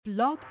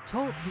Blog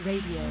Talk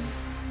Radio.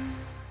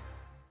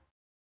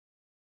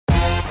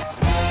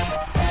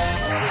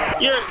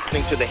 You're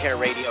listening to the Hair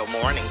Radio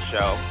Morning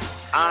Show.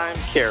 I'm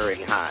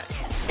Carrie Hines.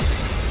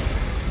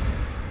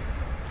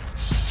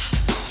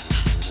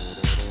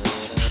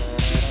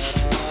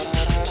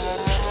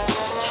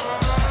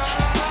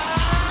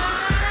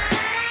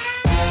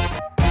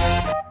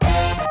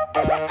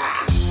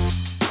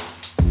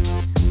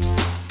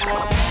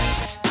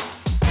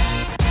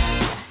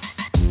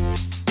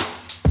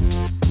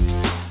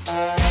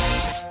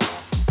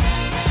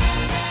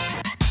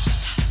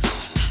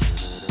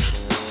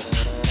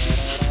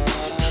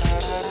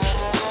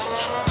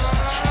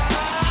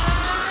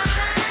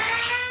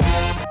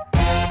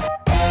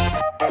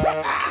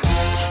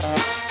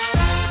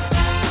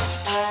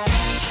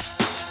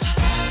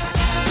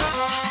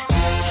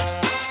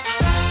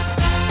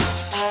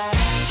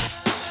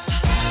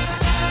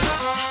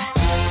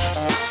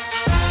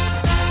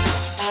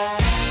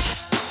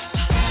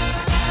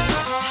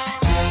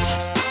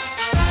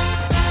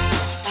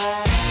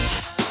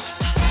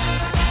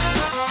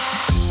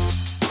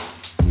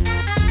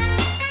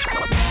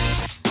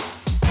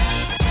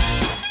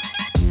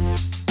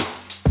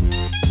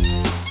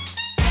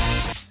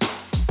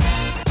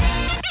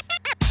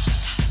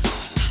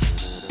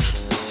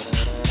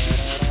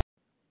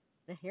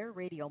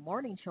 Radio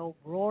Morning Show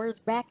roars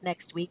back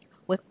next week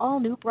with all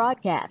new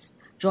broadcasts.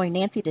 Join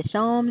Nancy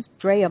DeShalms,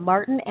 Drea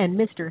Martin, and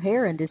Mr.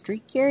 Hair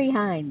Industry, Carrie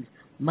Hines,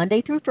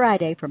 Monday through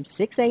Friday from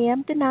 6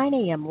 a.m. to 9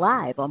 a.m.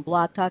 live on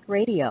Blog Talk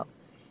Radio.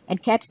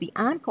 And catch the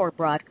encore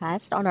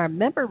broadcast on our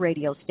member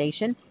radio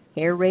station,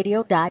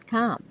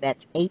 hairradio.com. That's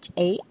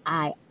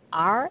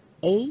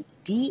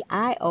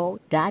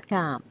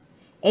HAIRADIO.com.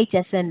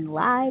 HSN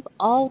live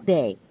all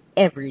day,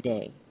 every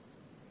day.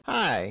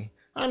 Hi.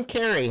 I'm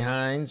Carrie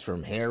Hines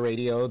from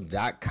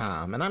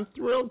hairradio.com, and I'm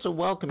thrilled to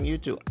welcome you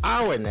to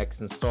our next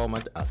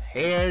installment of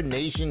Hair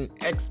Nation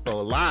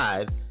Expo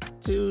Live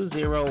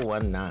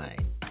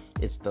 2019.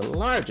 It's the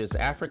largest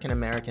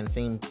African-American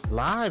themed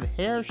live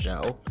hair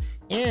show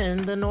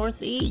in the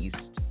Northeast.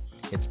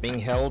 It's being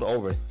held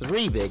over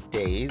 3 big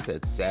days.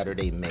 It's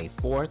Saturday, May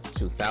 4th,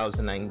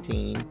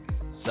 2019,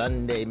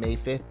 Sunday, May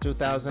 5th,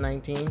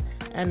 2019,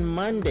 and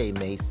Monday,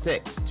 May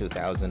 6th,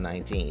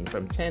 2019,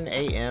 from 10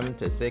 a.m.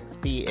 to 6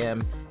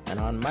 p.m., and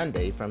on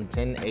Monday from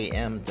 10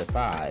 a.m. to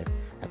 5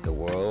 at the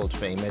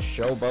world-famous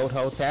Showboat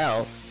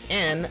Hotel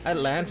in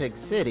Atlantic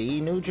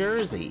City, New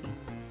Jersey.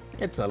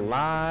 It's a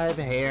live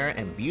hair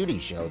and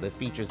beauty show that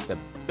features the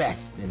best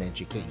in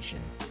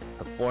education,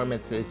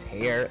 performances,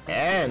 hair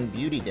and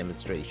beauty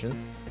demonstrations,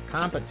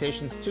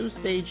 competitions,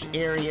 2-stage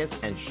areas,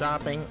 and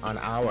shopping on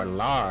our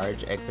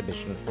large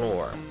exhibition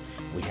floor.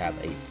 We have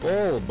a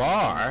full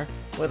bar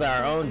with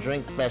our own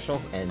drink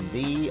specials and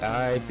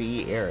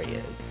VIP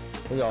areas.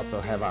 We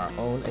also have our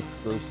own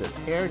exclusive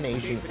Hair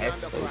Nation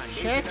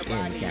Expo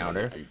check-in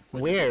counter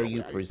where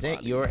you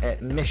present your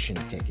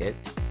admission ticket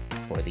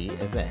for the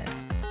event.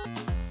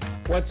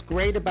 What's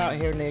great about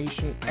Hair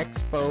Nation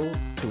Expo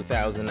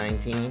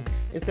 2019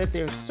 is that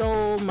there's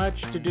so much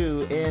to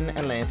do in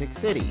Atlantic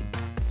City.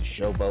 The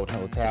Showboat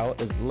Hotel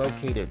is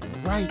located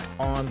right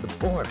on the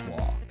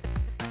boardwalk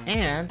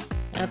and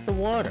at the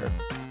water.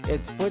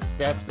 It's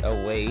footsteps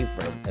away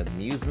from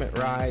amusement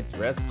rides,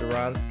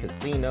 restaurants,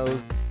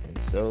 casinos, and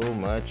so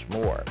much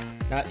more.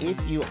 Now, if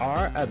you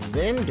are a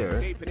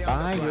vendor,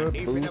 buy your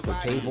booth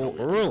or table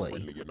early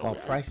while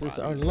prices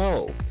are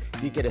low.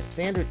 You get a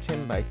standard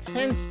 10 by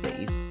 10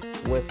 space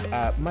with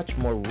much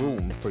more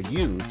room for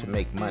you to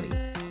make money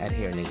at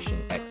Hair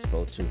Nation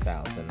Expo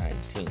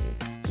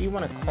 2019. So you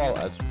want to call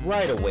us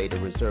right away to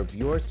reserve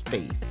your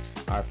space.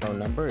 Our phone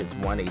number is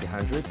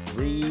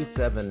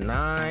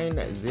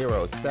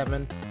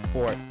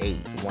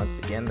 1-800-379-0748.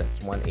 Once again, that's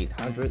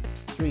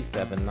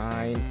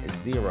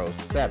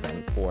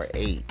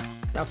 1-800-379-0748.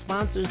 Now,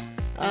 sponsors,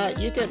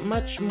 you get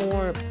much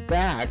more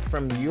back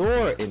from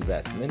your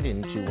investment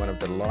into one of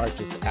the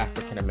largest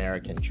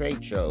African-American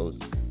trade shows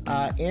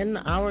in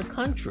our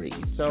country.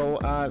 So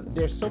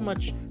there's so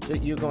much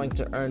that you're going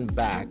to earn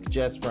back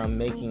just from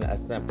making a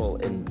simple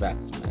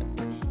investment.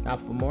 Now,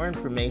 for more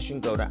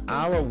information, go to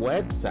our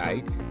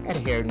website at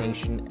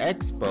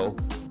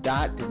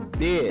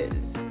hairnationexpo.biz.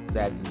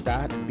 That's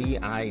 .biz.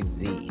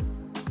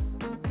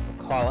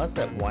 Call us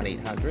at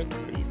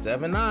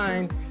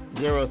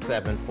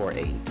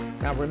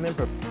 1-800-379-0748. Now,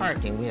 remember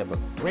parking. We have a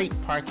great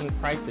parking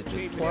price at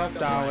just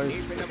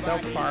 $12 for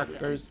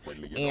self-parkers.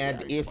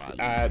 And if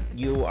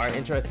you are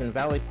interested in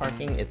valet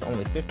parking, it's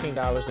only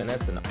 $15, and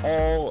that's an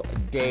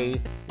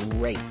all-day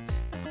rate.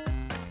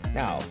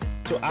 Now,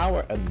 to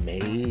our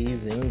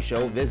amazing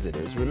show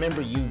visitors,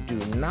 remember you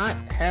do not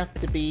have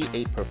to be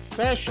a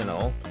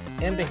professional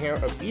in the hair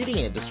or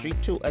beauty industry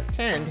to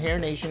attend Hair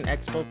Nation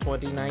Expo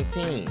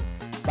 2019.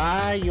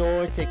 Buy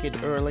your ticket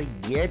early,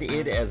 get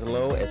it as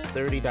low as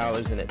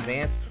 $30 in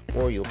advance,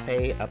 or you'll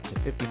pay up to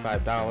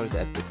 $55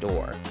 at the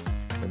door.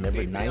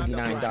 Remember,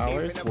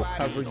 $99 will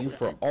cover you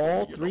for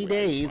all 3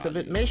 days of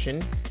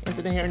admission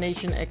into the Hair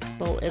Nation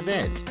Expo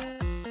event.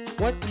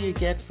 What do you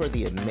get for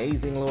the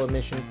amazing low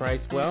admission price?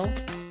 Well,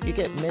 You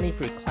get many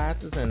free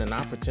classes and an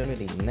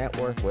opportunity to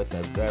network with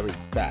the very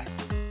best.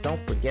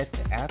 Don't forget to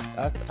ask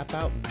us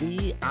about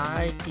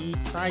VIP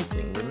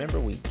pricing. Remember,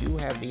 we do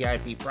have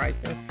VIP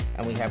pricing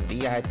and we have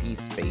VIP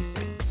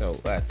spacing, so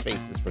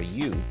spaces for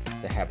you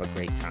to have a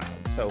great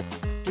time. So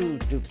do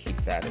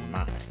keep that in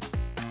mind.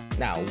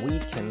 Now, we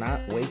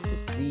cannot wait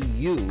to see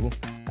you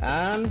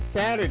on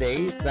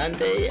Saturday,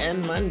 Sunday,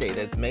 and Monday.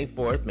 That's May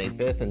 4th, May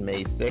 5th, and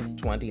May 6th,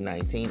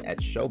 2019 at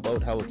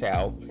Showboat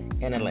Hotel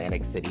in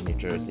Atlantic City, New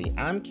Jersey.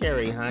 I'm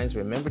Carrie Hines.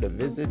 Remember to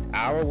visit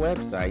our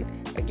website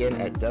again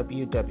at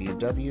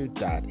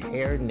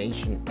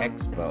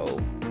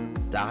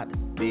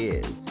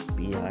www.hairnationexpo.biz.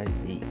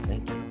 B-I-Z.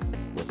 Thank you.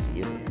 We'll see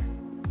you there.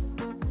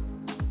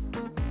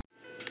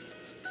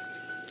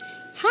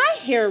 Hi,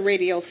 Hair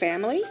Radio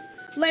family.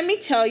 Let me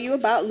tell you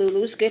about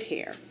Lulu's Good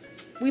Hair.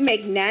 We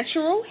make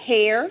natural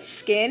hair,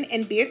 skin,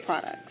 and beard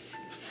products.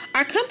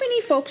 Our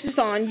company focuses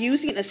on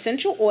using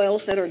essential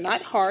oils that are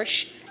not harsh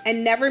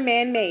and never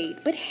man-made,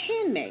 but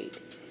handmade.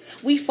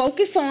 We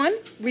focus on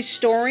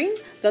restoring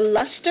the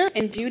luster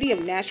and beauty of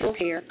natural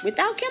hair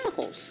without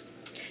chemicals.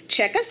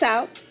 Check us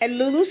out at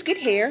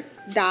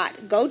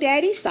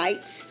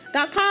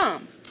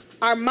lulusgoodhair.godaddysite.com.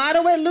 Our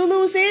motto at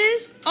Lulu's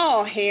is,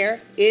 all hair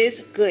is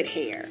good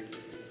hair.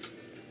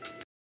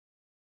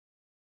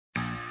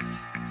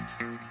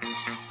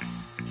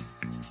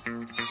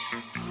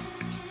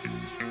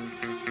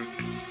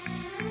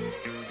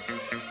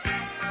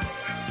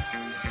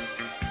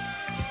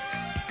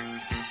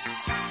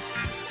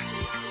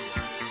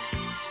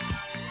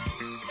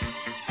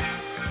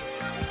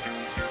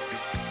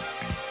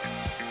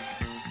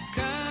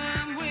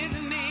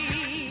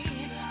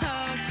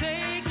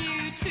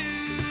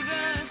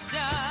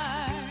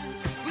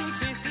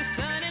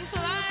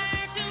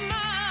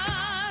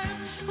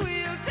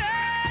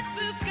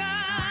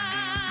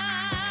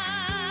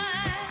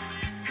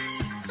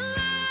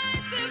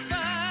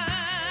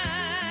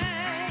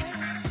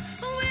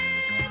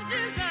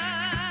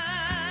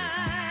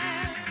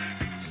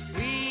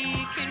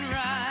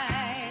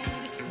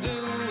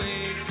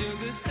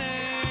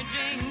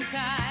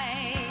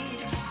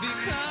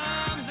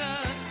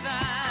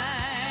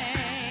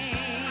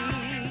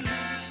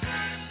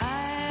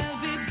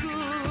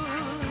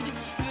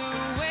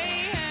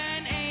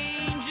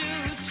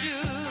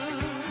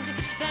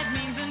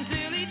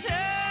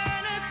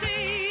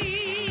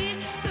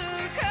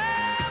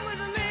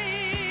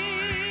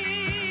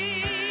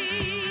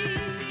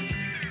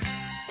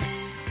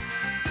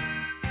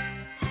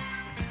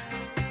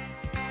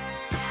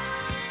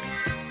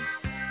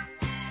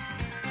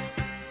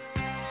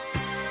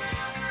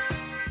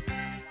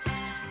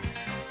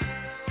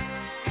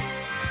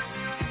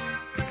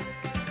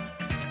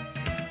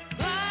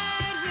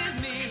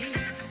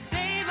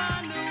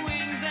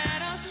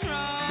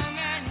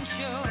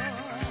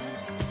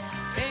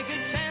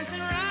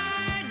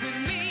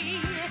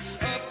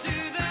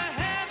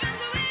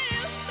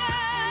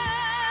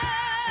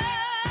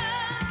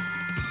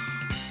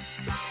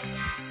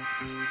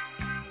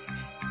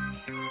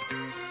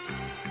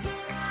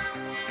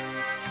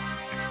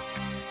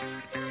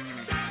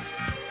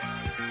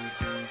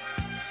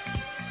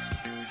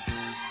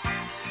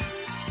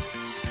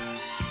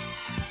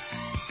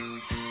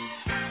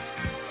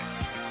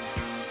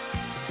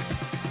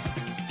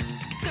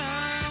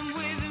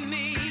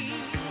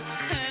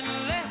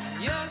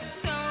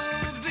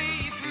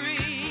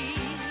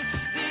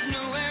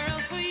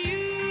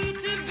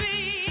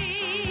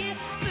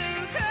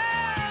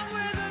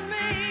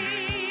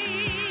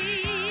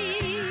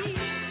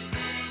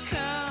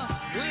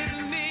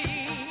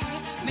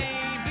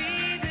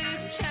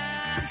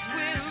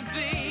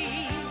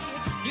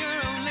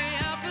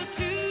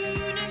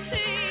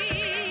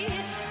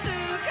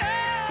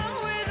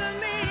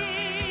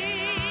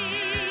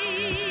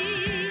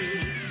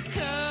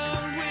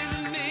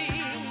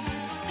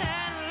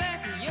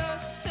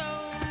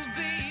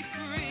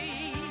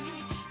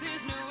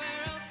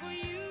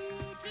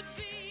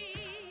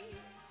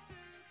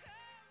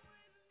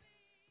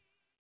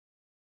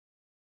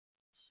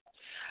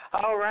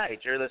 All right,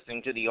 you're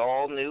listening to the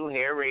all-new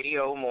Hair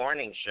Radio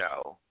Morning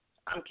Show.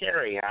 I'm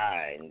Carrie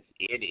Hines.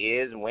 It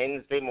is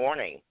Wednesday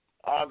morning,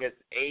 August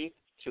 8th,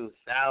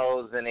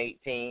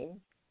 2018,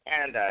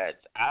 and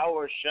it's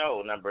our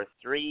show number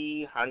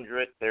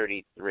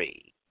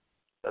 333.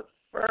 But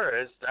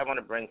first, I want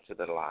to bring to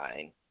the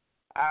line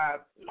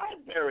my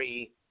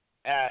very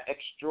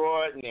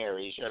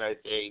extraordinary, should I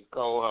say,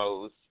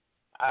 co-host,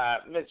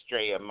 Miss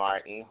Drea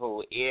Martin,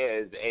 who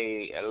is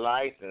a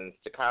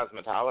licensed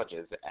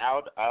cosmetologist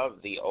out of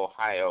the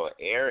Ohio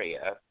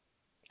area,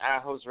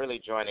 who's really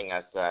joining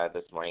us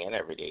this morning and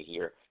every day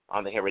here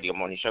on the Hair Radio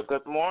Morning Show.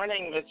 Good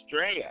morning, Miss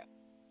Drea.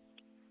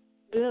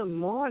 Good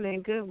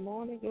morning, good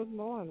morning, good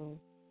morning.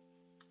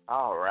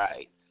 All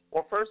right.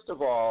 Well, first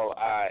of all,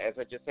 as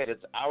I just said,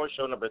 it's our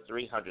show number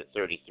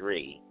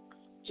 333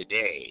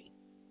 today,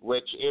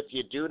 which, if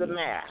you do the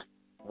math,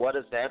 what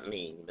does that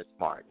mean, Miss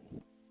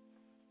Martin?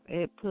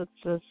 It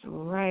puts us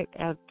right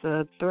at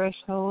the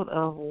threshold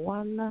of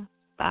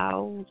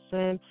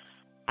 1,000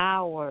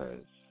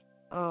 hours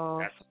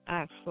of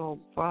actual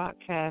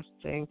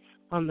broadcasting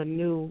on the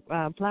new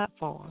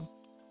platform.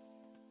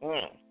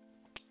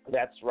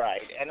 That's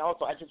right. And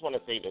also, I just want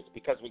to say this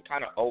because we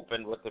kind of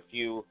opened with a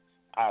few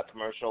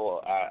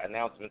commercial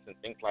announcements and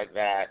things like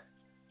that,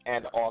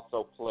 and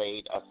also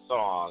played a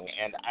song.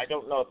 And I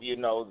don't know if you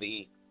know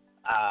the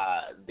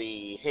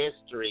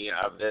history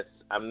of this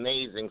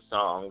amazing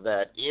song.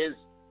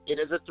 It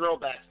is a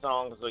throwback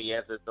song, so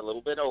yes, it's a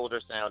little bit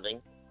older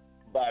sounding,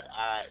 but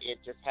it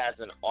just has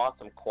an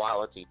awesome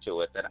quality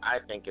to it that I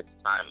think it's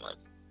timeless.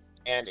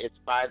 And it's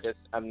by this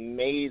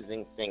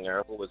amazing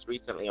singer who was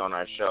recently on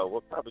our show.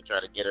 We'll probably try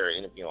to get her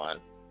interview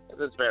on.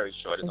 It's very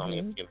short. It's only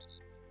a few minutes.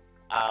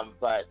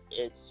 But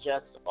it's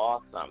just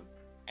awesome.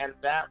 And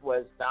that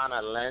was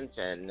Donna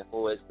Linton,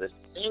 who is the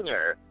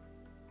singer.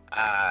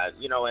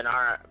 In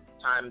our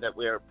time that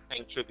we're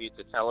paying tribute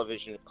to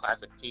television,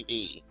 classic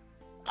TV,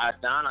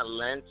 Donna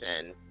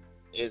Linton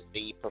is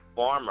the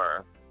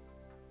performer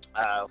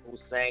who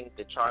sang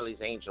the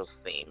Charlie's Angels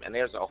theme. And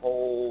there's a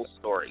whole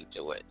story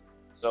to it.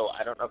 So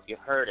I don't know if you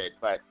heard it,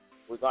 but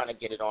we're going to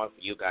get it on for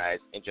you guys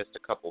in just a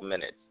couple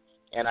minutes.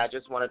 And I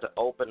just wanted to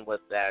open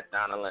with that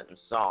Donna Linton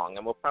song,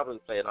 and we'll probably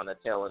play it on the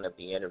tail end of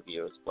the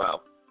interview as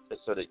well,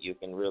 just so that you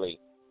can really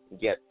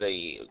get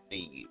the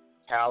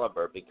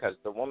caliber, because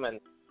the woman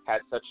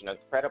had such an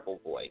incredible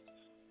voice.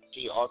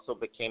 She also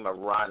became a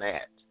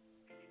Ronette.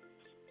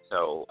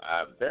 So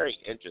very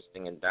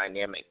interesting and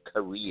dynamic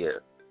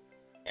career.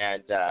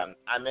 And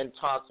I'm in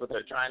talks with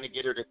her, trying to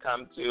get her to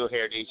come to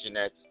Hair Nation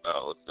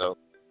Expo. So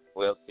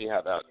we'll see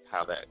how that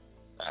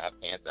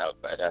pans out.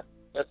 But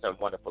that's a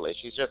wonderful lady.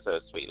 She's just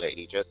a sweet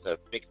lady, just a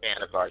big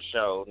fan of our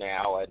show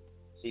now, and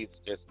she's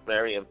just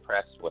very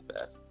impressed with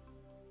us.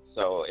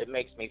 So it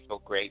makes me feel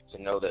great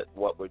to know that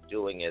what we're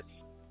doing is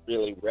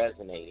really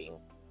resonating,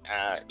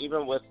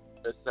 even with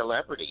the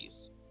celebrities.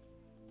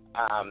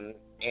 And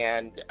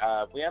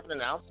we have an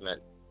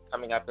announcement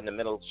coming up in the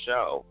middle of the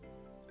show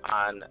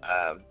on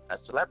a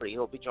celebrity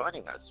who will be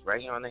joining us right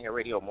here on the Hair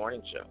Radio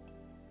Morning Show.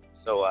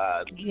 So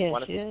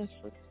yes.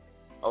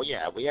 Oh,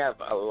 yeah, we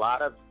have a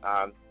lot of,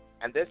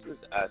 and this is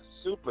a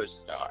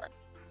superstar.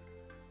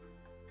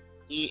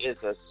 He is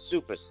a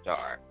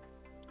superstar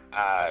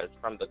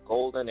from the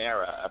golden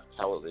era of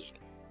television.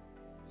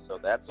 So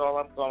that's all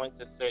I'm going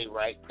to say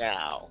right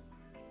now.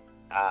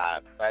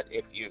 But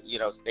if you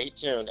stay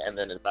tuned, and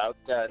then about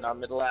in our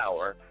middle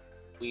hour,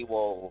 we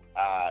will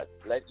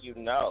let you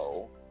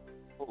know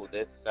who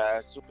this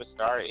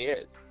superstar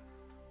is.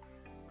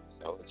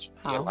 So it should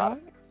be a lot of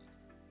fun.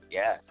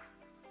 Yes.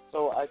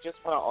 So I just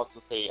want to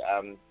also say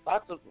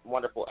lots of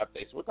wonderful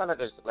updates. We're going to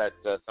just let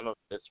some of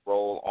this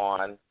roll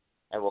on,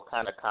 and we'll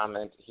kind of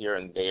comment here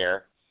and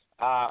there.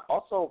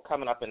 Also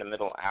coming up in the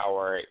middle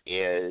hour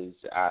is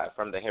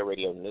from the Hair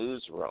Radio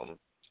Newsroom.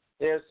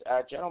 There's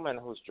a gentleman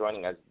who's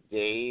joining us,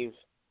 David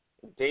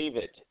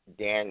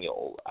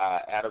Daniel,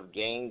 out of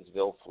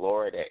Gainesville,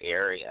 Florida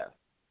area.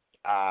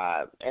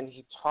 And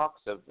he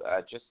talks of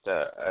just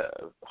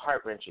a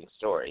heart-wrenching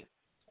story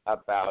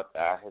about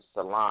his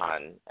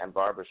salon and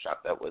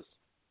barbershop that was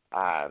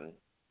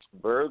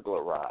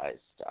burglarized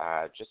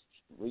just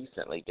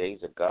recently,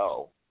 days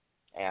ago,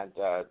 and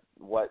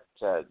what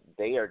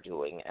they are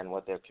doing and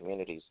what their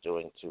community is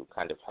doing to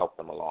kind of help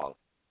them along.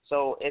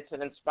 So it's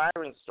an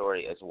inspiring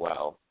story as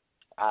well.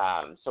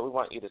 So we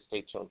want you to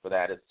stay tuned for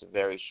that. It's a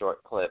very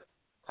short clip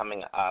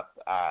coming up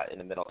in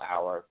the middle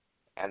hour,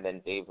 and then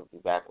Dave will be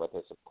back with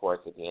us, of course,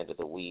 at the end of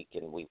the week,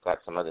 and we've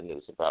got some other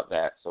news about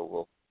that.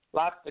 So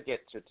lots to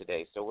get to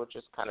today, so we'll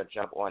just kind of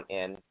jump on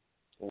in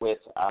with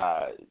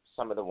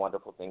some of the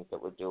wonderful things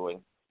that we're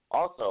doing.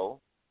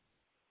 Also,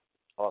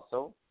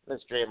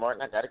 Ms. Drea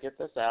Martin, I got to get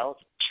this out.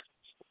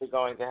 We're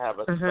going to have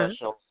a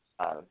special,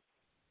 I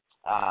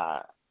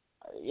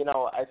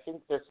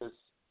think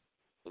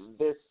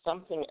there's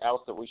something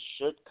else that we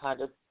should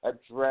kind of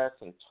address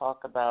and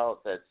talk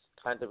about that's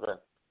kind of a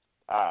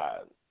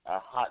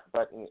hot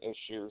button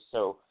issue.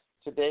 So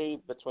today,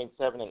 between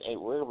 7 and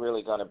 8, we're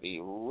really going to be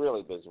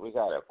really busy. We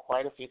got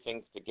quite a few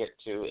things to get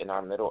to in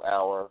our middle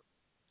hour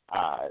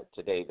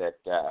today that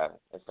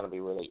is going to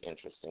be really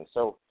interesting.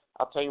 So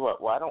I'll tell you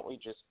what, why don't we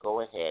just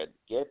go ahead,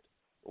 get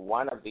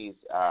one of these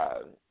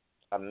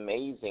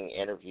amazing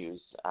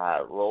interviews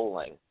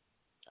rolling.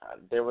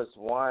 There was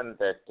one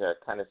that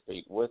kind of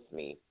stayed with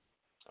me.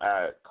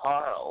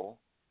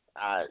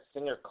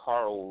 Singer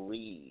Carl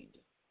Reed.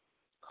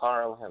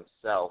 Carl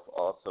himself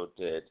also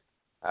did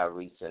a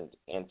recent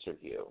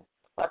interview.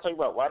 I'll tell you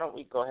what, why don't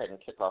we go ahead and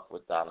kick off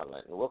with Donna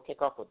Linton. We'll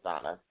kick off with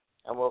Donna,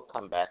 and we'll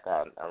come back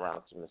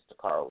around to Mr.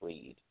 Carl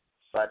Reed.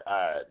 But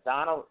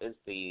Donna is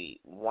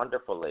the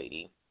wonderful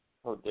lady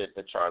who did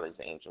the Charlie's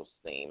Angels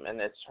theme,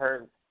 and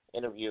her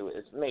interview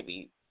is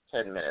maybe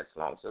 10 minutes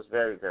long, so it's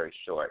very, very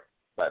short.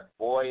 But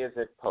boy, is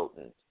it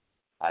potent.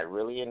 I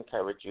really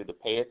encourage you to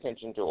pay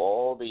attention to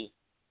all the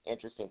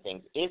interesting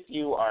things. If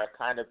you are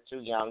kind of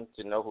too young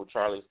to know who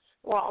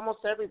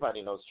almost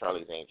everybody knows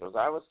Charlie's Angels.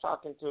 I was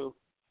talking to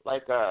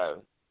like a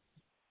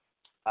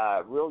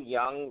real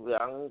young,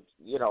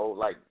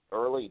 like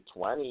early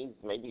 20s,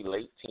 maybe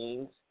late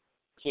teens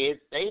kids,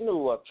 they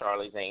knew of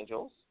Charlie's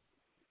Angels.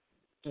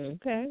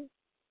 Okay.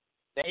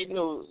 They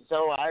knew.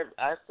 So I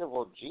said,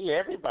 well, gee,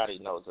 everybody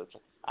knows of.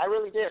 I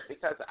really did,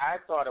 because I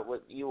thought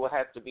you would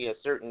have to be a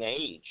certain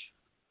age.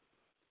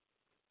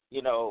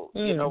 You know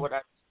what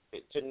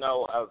to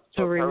know of.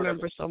 To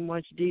remember so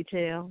much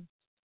detail.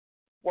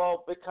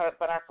 Well, but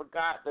I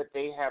forgot that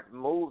they have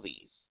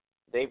movies.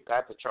 They've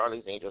got the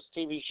Charlie's Angels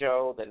TV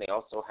show. Then they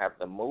also have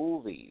the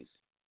movies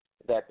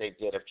that they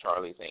did of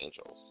Charlie's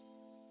Angels,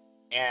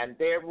 and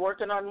they're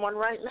working on one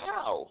right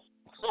now.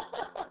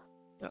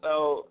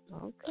 So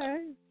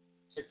okay,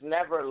 it's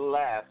never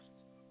left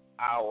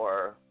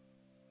our,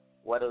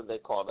 what do they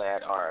call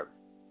that? Our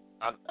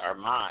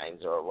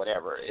minds or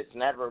whatever. It's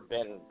never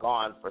been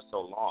gone for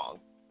so long.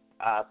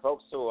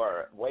 Folks who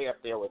are way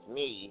up there with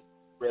me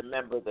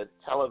remember the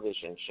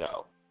television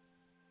show.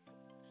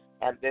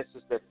 And this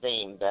is the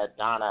theme that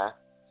Donna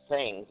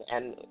sings.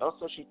 And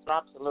also she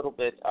drops a little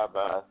bit of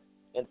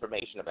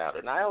information about it.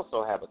 And I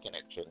also have a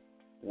connection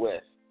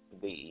with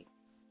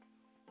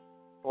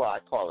I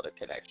call it a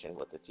connection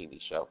with the TV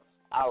show.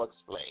 I'll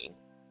explain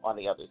on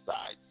the other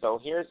side. So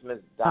here's Ms.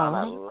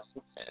 Donna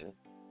Linton.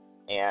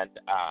 And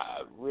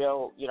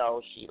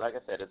she, like I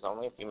said, it's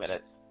only a few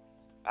minutes.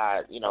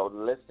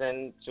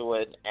 Listen to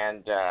it,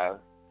 and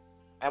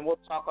we'll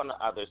talk on the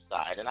other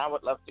side. And I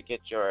would love to get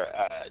your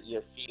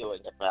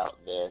feeling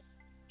about this,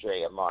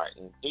 Drea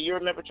Martin. Do you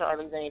remember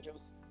Charlie's Angels?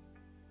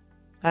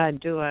 I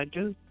do.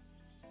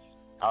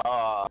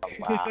 Oh,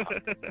 wow.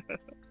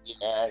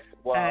 Yes.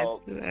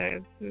 Well, I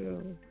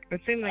do.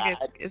 It seemed like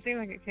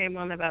it came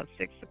on about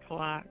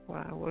 6:00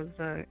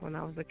 when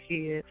I was a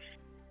kid.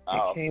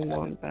 It came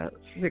on about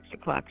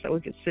 6:00, so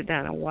we could sit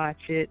down and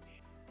watch it.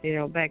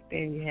 Back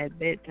then you had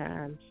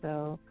bedtime,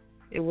 so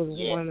it was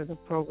one of the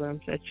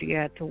programs that you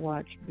had to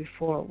watch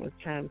before it was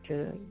time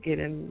to get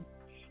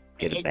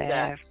a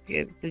bath,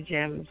 get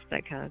pajamas,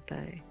 that kind of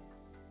thing.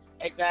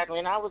 Exactly,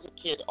 and I was a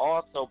kid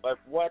also, but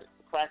what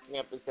cracked me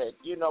up is that,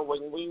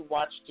 when we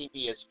watched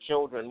TV as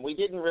children, we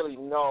didn't really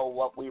know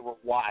what we were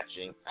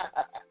watching.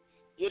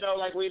 We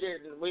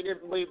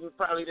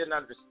probably didn't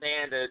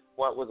understand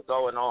what was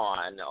going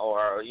on,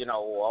 or,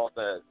 all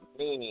the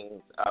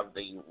meanings of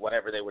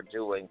whatever they were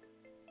doing.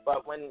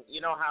 But when,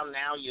 how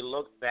now you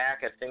look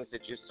back at things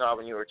that you saw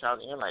when you were a child,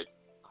 and you're like,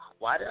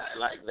 why did I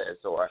like this?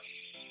 Or,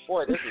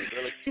 boy, this is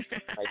really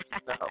nice.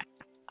 So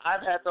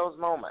I've had those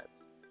moments.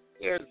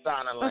 Here's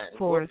Donna Linton. Of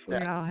course, we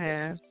all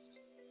have.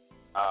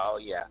 Oh,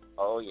 yeah.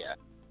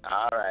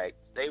 All right.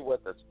 Stay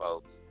with us,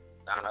 folks.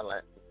 Donna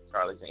Linton,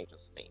 Charlie's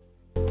Angels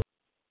theme.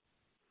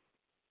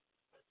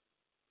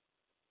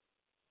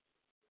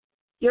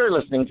 You're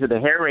listening to the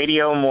Hair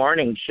Radio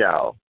Morning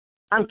Show.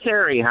 I'm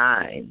Carrie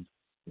Hines.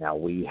 Now,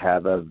 we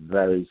have a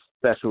very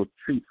special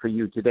treat for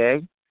you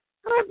today.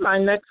 I have my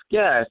next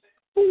guest,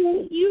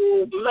 who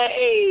you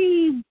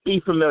may be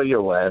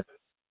familiar with.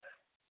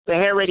 The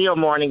Hair Radio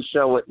Morning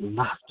Show would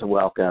love to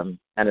welcome,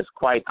 and is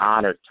quite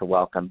honored to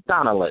welcome,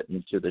 Donna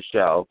Linton to the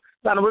show.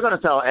 Donna, we're going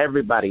to tell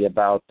everybody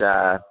about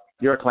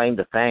your claim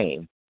to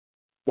fame.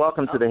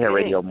 Welcome to the Hair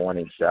Radio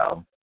Morning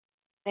Show.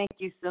 Thank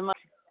you so much.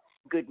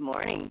 Good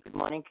morning. Good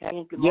morning,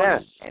 Carrie. Good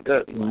morning. Yes,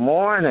 good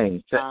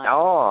morning to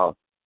all.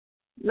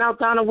 Now,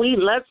 Donna,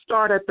 let's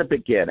start at the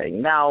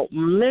beginning. Now,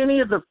 many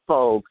of the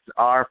folks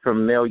are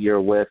familiar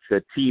with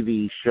the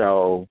TV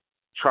show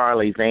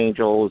Charlie's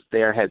Angels.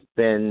 There has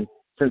been,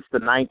 since the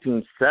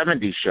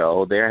 1970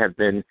 show, there have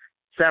been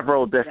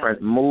several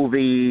different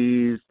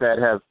movies that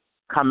have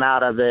come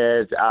out of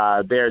it.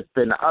 There's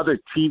been other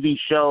TV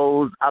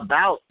shows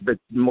about the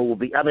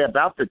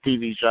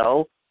TV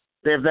show.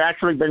 There's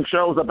actually been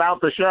shows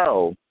about the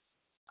show.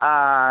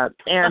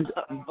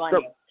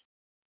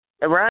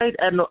 Right?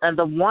 And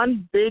the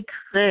one big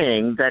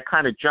thing that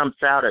kind of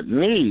jumps out at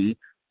me,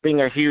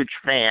 being a huge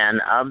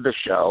fan of the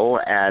show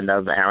and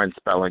of Aaron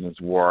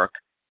Spelling's work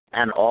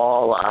and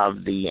all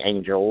of the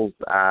Angels,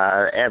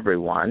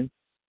 everyone,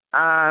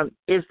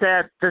 is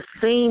that the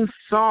theme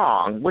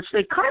song, which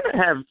they kind of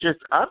have just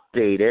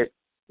updated,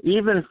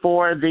 even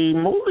for the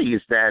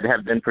movies that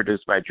have been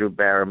produced by Drew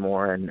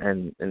Barrymore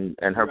and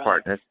her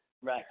partners.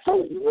 Right.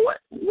 So what?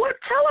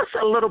 Tell us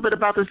a little bit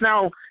about this.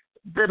 Now,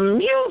 the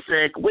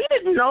music, we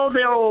didn't know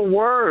there were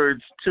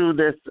words to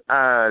this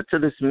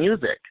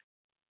music.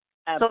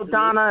 Absolutely. So,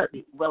 Donna,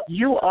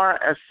 you are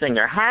a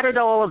singer. How did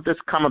all of this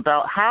come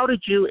about? How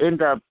did you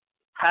end up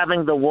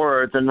having the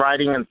words and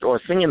writing or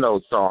singing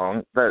those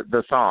songs,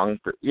 the songs,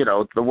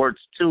 the words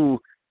to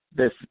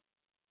this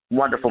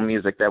wonderful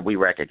music that we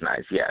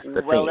recognize? Yes.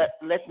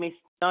 Let me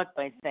start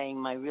by saying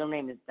my real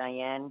name is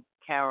Diane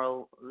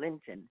Carol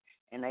Linton,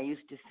 and I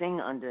used to sing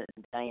under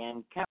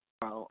Diane Carol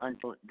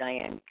until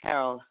Diane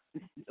Carol,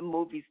 the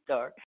movie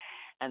star,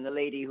 and the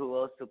lady who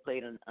also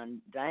played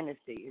on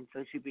Dynasty, and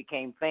so she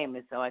became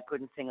famous, so I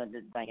couldn't sing under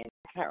Diane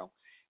Carol.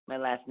 My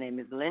last name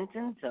is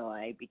Linton, so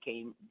I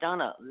became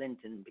Donna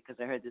Linton because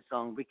I heard the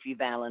song Richie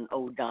Valens,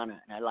 Oh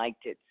Donna, and I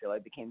liked it, so I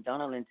became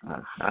Donna Linton.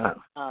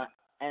 Uh-huh.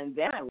 And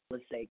then I will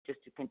say,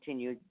 just to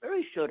continue,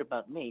 very short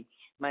about me,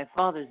 my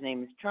father's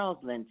name is Charles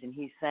Linton.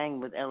 He sang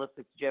with Ella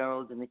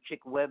Fitzgerald and the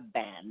Chick Webb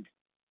Band.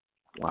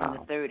 in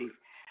the 30s.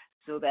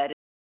 So that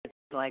is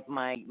like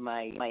my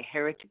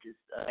heritage.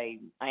 I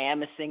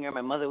am a singer.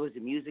 My mother was a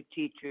music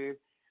teacher.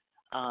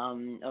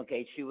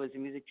 She was a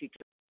music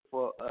teacher,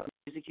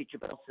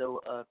 but also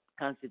a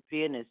concert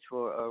pianist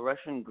for a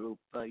Russian group,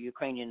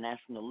 Ukrainian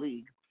National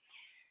League.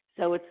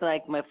 So it's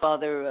like my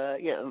father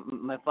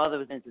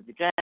was into the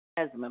jazz,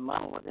 and my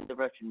mom was into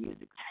Russian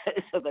music.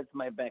 So that's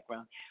my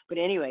background. But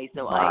anyway,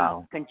 so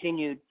wow. I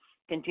continued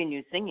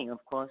singing, of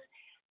course,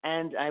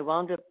 and I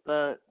wound up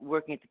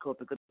working at the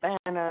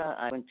Copacabana.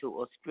 I went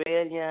to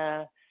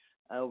Australia.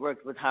 I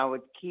worked with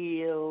Howard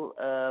Keel.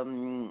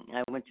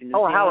 I went to New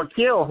Zealand. Howard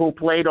Keel, who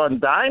played on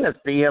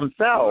Dynasty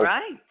himself.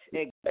 Right,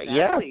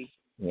 exactly.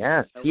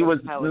 Yes. He was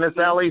Miss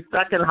Ellie's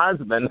second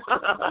husband.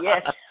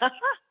 Yes.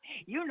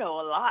 You know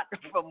a lot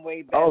from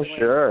way back. Oh,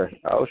 sure.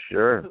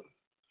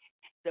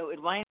 So it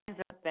winds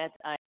up that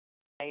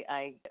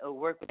I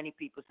worked with many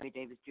people, Sammy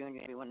Davis Jr.,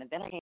 everyone, and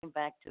then I came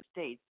back to the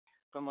States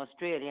from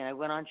Australia, and I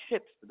went on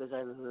ships because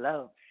I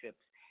love ships.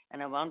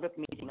 And I wound up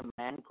meeting a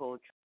man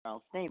called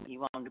Charles Stamey. He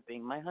wound up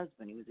being my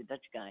husband. He was a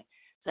Dutch guy.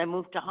 So I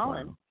moved to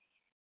Holland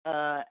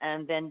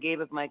and then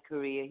gave up my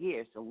career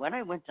here. So when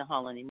I went to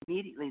Holland,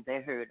 immediately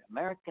they heard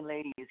American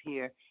Lady is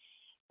here.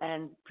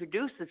 And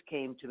producers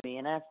came to me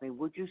and asked me,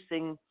 would you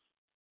sing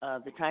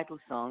the title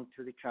song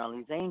to the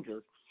Charlie's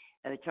Angels?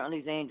 And the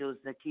Charlie's Angels,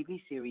 the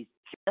TV series,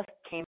 just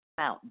came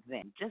out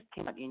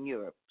in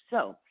Europe.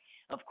 So,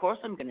 of course,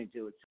 I'm going to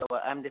do it. So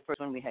I'm the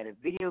first one. We had a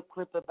video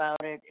clip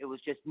about it. It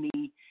was just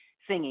me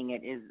singing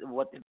it is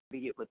what the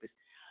video clip is.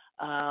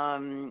 So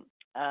I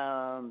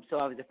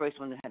was the first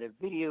one that had a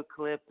video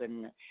clip,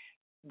 and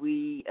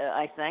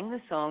I sang the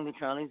song, the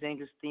Charlie's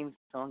Angels theme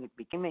song. It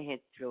became a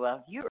hit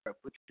throughout Europe,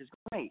 which is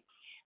great.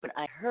 But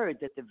I heard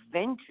that the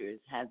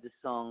Ventures had the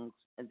song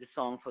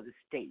for the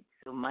States.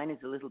 So mine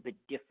is a little bit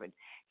different.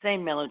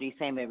 Same melody,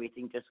 same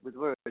everything, just with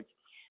words.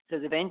 So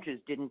the Ventures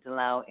didn't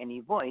allow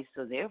any voice.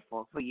 So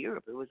therefore, for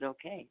Europe, it was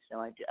okay. So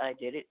I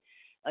did it.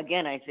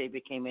 Again, I say it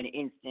became an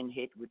instant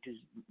hit, which is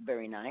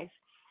very nice.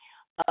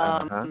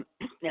 And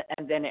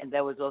then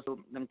that was also,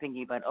 I'm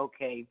thinking about,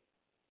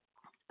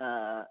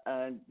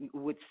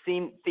 with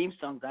theme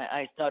songs,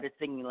 I started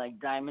singing like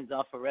Diamonds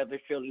Are Forever,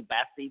 Shirley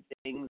Bassey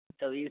things.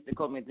 So they used to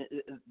call me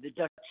the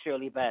Dutch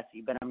Shirley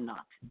Bassey, but I'm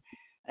not.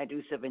 I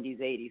do 70s,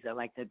 80s. I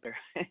like that better.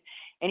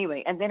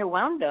 Anyway, and then it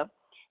wound up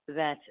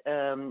that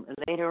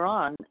later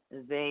on,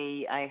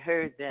 I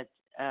heard that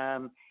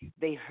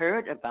they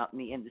heard about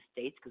me in the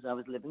States because I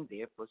was living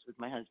there, of course, with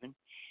my husband.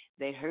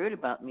 They heard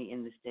about me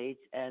in the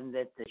States, and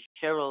that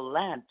Cheryl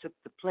Ladd took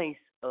the place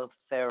of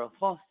Farrah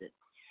Fawcett.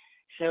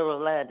 Cheryl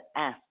Ladd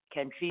asked,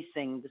 can she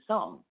sing the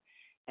song?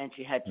 And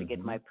she had to get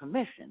my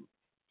permission.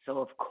 So,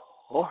 of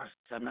course,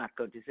 I'm not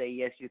going to say,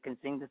 yes, you can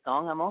sing the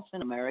song. I'm also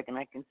an American.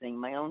 I can sing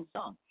my own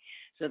song.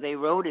 So they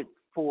wrote it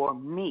for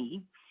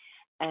me.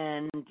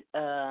 And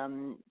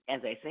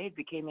as I say, it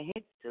became a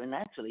hit. So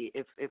naturally,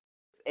 if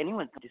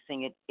anyone's going to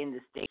sing it in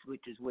the States,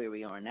 which is where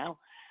we are now,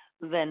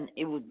 then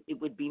it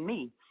would be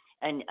me.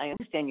 And I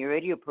understand your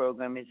radio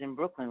program is in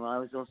Brooklyn. Well, I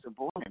was also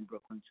born in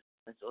Brooklyn.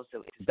 So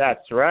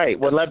that's right.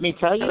 Well, let me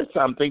tell you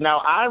something.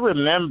 Now, I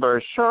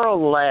remember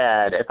Cheryl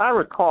Ladd. If I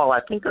recall,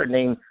 I think her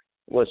name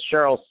was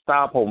Cheryl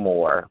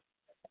Stoppelmore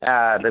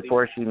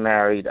before she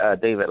married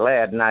David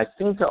Ladd. And I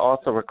seem to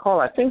also recall,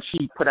 I think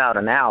she put out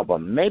an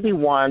album, maybe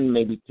one,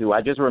 maybe two.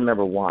 I just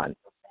remember one.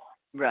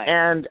 Right.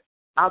 And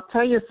I'll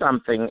tell you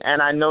something,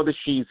 and I know that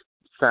she's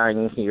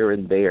sang here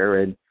and there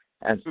and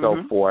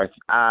so forth.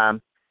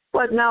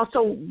 But now,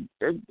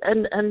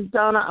 and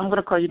Donna, I'm going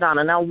to call you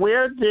Donna. Now,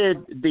 where did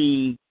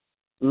the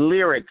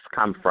lyrics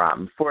come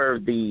from for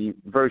the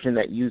version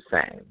that you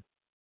sang?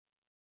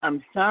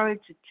 I'm sorry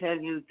to tell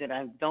you that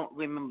I don't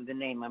remember the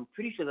name. I'm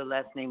pretty sure the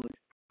last name was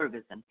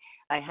Ferguson.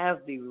 I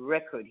have the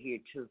record here,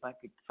 too, if I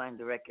could find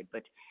the record.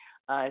 But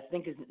I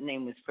think his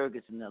name was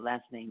Ferguson, the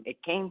last name.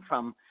 It came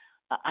from,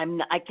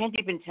 I can't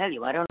even tell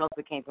you. I don't know if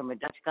it came from a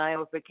Dutch guy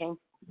or if it came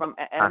from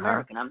an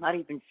American. I'm not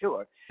even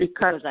sure.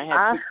 Because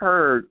I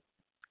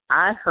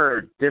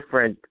heard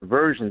different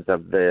versions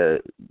of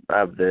the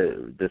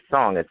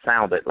song. It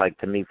sounded like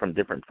to me from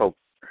different folks,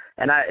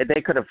 and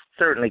they could have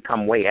certainly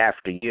come way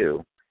after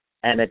you,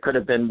 and it could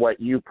have been what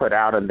you put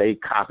out and they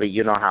copy.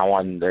 You know how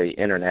on the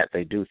internet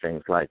they do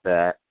things like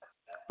that.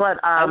 But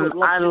I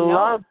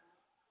love.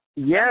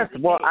 Yes,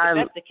 well, if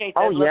that's the case,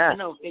 I'd love to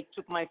know if they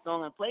took my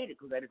song and played it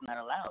because that is not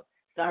allowed.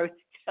 Sorry.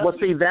 Well,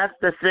 see, that's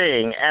the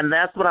thing, and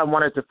that's what I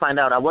wanted to find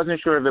out. I wasn't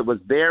sure if it was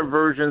their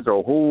versions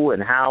or who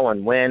and how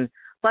and when.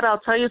 But I'll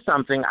tell you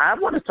something. I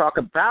want to talk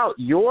about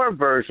your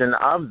version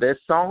of this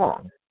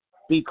song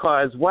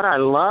because what I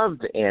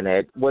loved in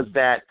it was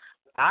that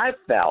I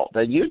felt,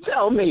 and you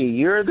tell me,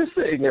 you're the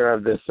singer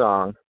of this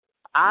song.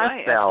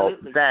 I felt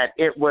that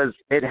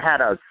it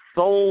had a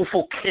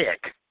soulful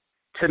kick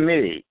to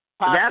me.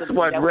 That's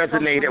what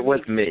resonated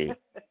with me.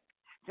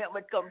 That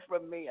would come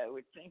from me, I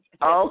would think.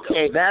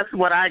 Okay, that's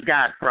what I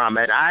got from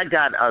it. I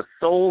got a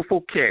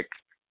soulful kick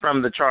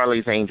from the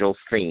Charlie's Angels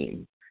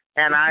theme.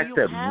 And I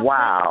said,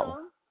 wow.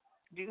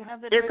 Do you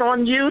have that? It's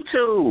on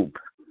YouTube.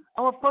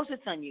 Oh, of course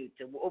it's on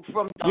YouTube.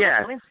 From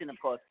Donna Linton, of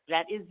course.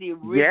 That is the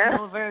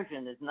original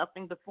version. There's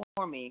nothing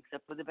before me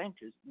except for the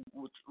Ventures,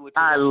 which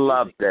I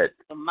loved it.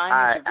 So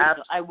mine is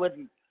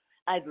original.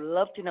 I'd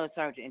love to know.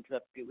 Sorry to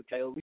interrupt you, which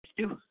I always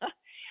do.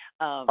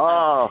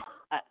 I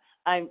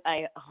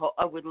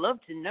would love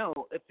to know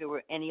if there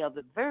were any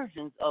other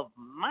versions of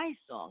my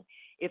song.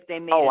 If they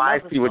made I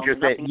see what you're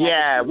saying.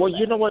 Yeah, well,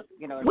 you know what?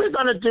 We're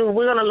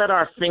gonna let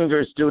our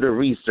fingers do the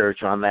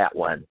research on that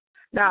one.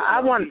 Now, I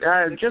want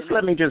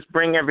let me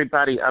bring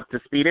everybody up to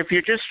speed. If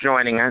you're just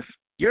joining us,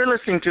 you're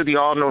listening to the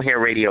All New Hair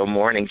Radio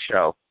Morning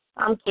Show.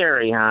 I'm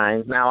Carrie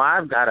Hines. Now,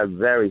 I've got a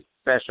very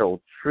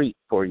special treat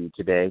for you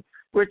today.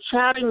 We're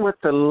chatting with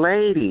the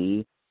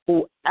lady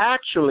who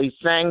actually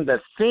sang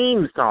the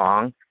theme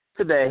song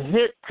to the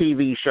hit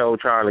TV show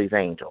Charlie's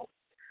Angels,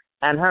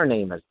 and her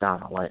name is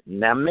Donna Linton.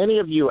 Now, many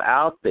of you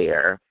out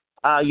there,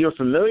 you're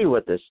familiar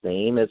with this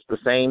theme. It's the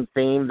same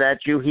theme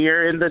that you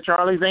hear in the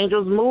Charlie's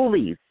Angels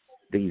movies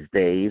these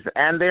days,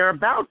 and they're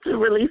about to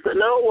release a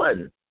new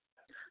one.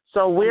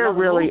 So we're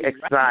really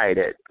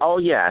excited. Oh,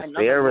 yes,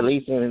 they're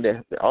releasing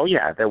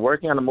they're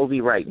working on a movie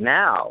right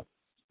now.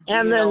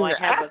 And then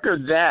after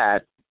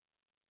that,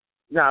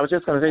 no, I was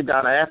just going to say,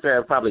 Donna, after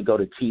I'll probably go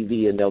to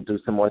TV and they'll do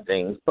some more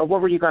things. But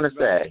what were you going to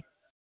say?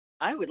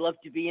 I would love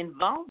to be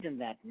involved in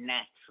that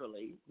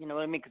naturally. You know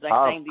what I mean? Because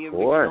I sang the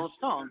original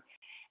song.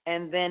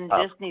 And then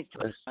Disney's,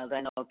 as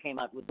I know, came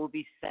out with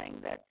movies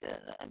sang that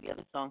and the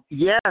other song.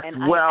 Yes,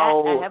 and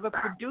I have a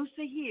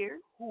producer here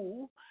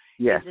who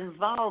is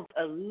involved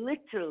a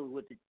little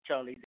with the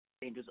Charlie's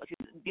Angels.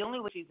 The only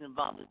way she's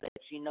involved is that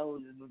she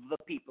knows the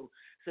people.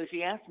 So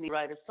she asked me to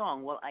write a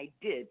song. Well, I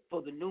did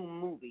for the new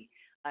movie.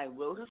 I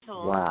wrote a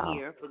song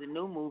here for the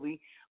new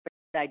movie,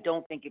 but I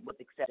don't think it was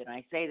accepted. And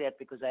I say that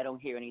because I don't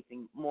hear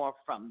anything more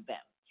from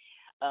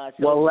them.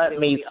 Well, let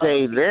me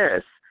say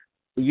this.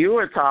 You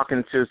were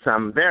talking to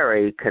some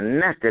very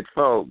connected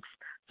folks.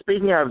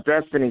 Speaking of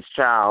Destiny's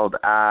Child,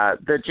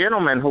 the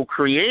gentleman who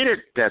created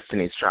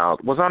Destiny's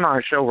Child was on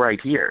our show right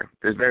here,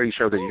 this very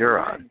show that you're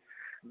on.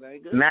 Very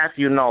good.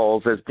 Matthew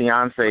Knowles is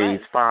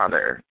Beyonce's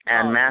father,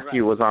 and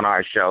Matthew was on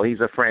our show.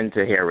 He's a friend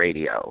to Hair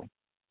Radio.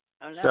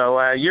 So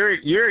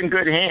you're in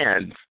good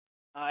hands.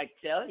 I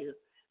tell you.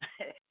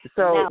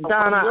 So, now,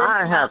 Donna,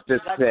 I have to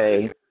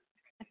say,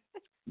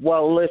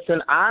 well,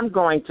 listen, I'm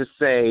going to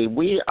say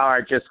we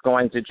are just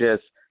going to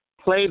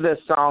play this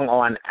song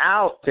on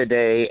out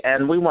today,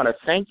 and we want to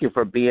thank you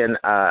for being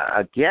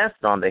a guest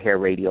on the Hair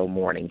Radio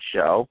Morning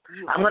Show.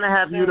 I'm going to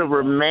have you to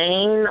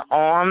remain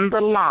on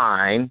the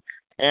line,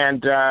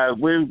 and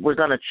we're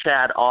going to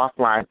chat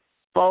offline.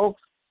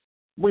 Folks,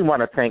 we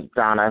want to thank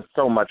Donna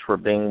so much for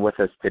being with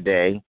us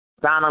today.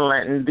 Donna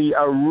Linton, the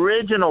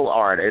original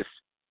artist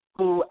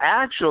who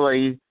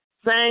actually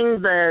sang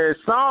the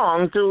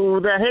song to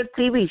the hit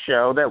TV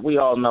show that we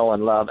all know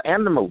and love,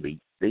 and the movie.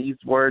 These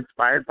were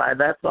inspired by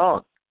that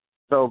song.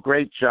 So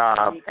great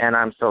job, and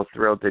I'm so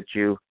thrilled that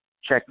you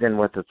checked in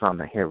with us on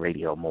the Hair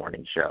Radio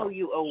Morning Show. Oh,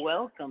 you are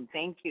welcome.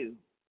 Thank you.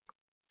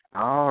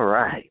 All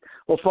right.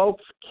 Well,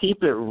 folks,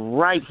 keep it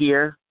right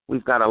here.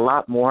 We've got a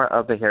lot more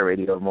of the Hair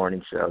Radio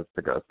Morning Shows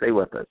to go. Stay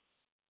with us.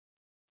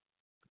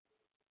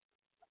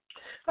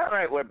 All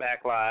right, we're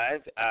back live.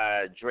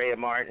 Drea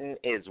Martin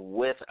is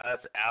with us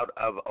out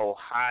of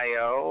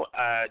Ohio.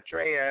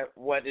 Drea,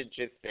 what did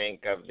you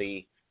think of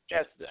the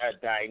just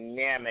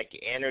dynamic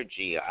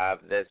energy of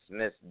this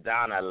Miss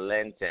Donna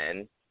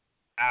Linton?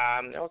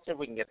 Let's see if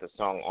we can get the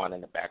song on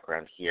in the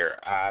background here.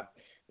 Now,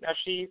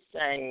 she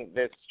sang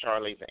this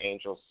Charlie's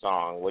Angels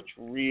song, which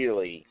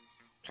really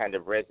kind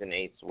of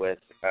resonates with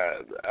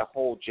a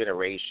whole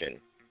generation.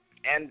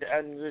 And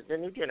the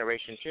new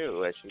generation,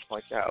 too, as she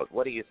points out.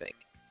 What do you think?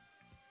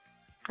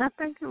 I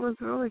think it was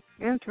really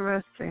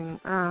interesting.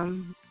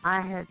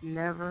 I had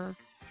never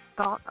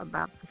thought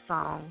about the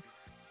song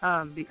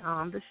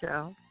beyond the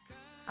show.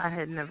 I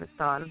had never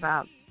thought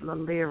about the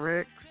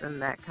lyrics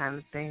and that kind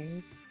of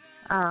thing.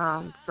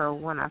 So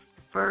when I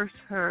first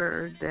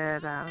heard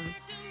that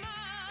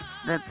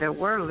there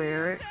were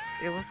lyrics,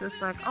 it was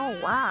just like, oh,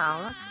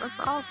 wow, that's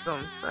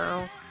awesome.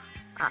 So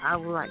I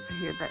would like to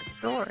hear that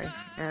story.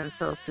 And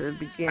so to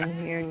begin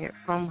hearing it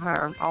from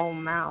her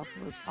own mouth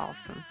was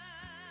awesome.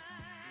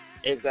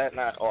 Is that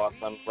not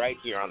awesome? Right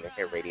here on the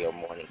Hair Radio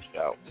Morning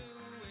Show.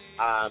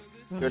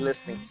 You're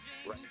listening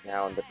right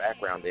now in the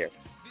background there.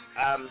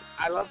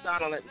 I love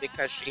Donna Linton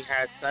because she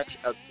has such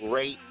a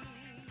great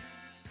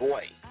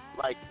voice,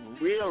 like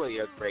really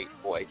a great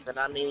voice. And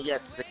I mean,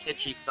 yes, it's a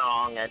kitschy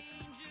song, and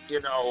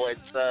it's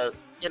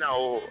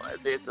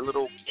it's a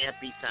little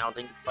campy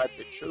sounding, but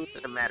the truth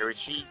of the matter is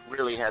she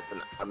really has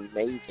an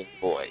amazing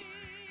voice.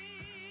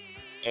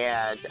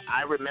 And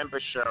I remember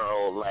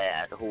Cheryl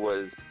Ladd,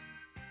 who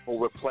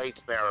replaced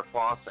Farrah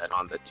Fawcett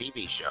on the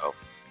TV show.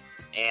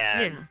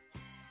 And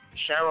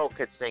Cheryl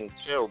could sing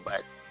too,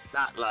 but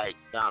not like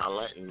Donna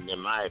Linton, in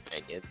my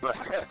opinion. But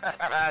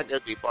I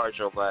could be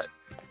partial, but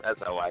that's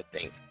how I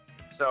think.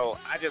 So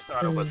I just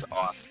thought it was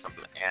awesome,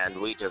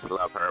 and we just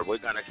love her. We're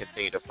going to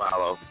continue to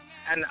follow.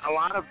 And a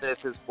lot of this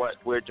is what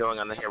we're doing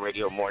on the Hair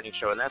Radio Morning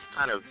Show, and that's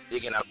kind of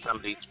digging up some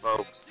of these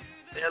folks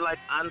They're like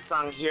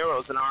unsung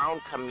heroes in our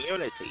own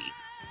community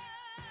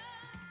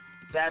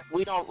that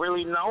we don't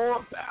really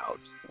know about.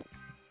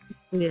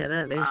 Yeah,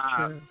 that is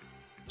true.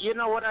 You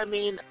know what I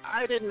mean?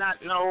 I did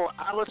not know.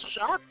 I was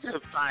shocked to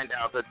find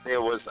out that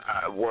there was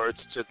words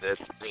to this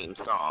theme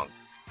song.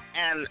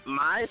 And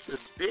my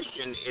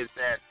suspicion is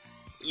that,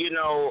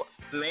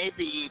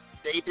 maybe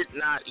they did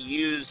not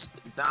use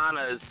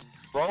Donna's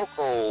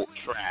vocal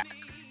track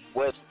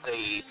with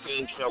the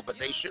theme show, but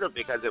they should have,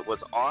 because it was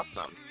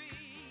awesome.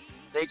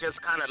 They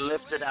just kind of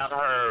lifted out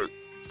her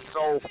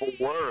soulful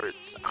words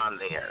on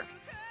there.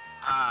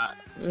 I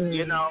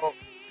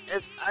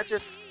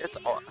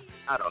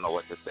don't know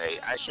what to say.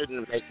 I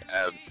shouldn't make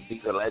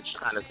these alleged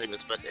kind of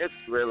statements, but it's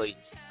really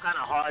kind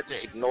of hard to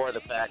ignore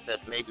the fact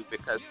that maybe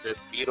because this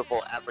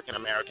beautiful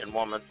African-American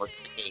woman was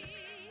singing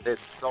this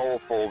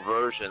soulful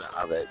version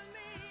of it,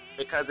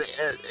 because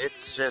it's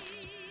just,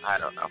 I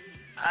don't know.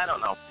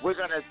 We're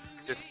going to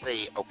just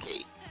say,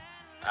 okay,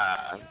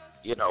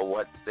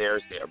 what's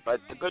there's there.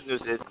 But the good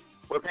news is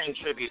we're paying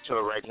tribute to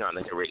her right here on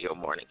the Hair Radio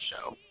Morning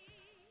Show.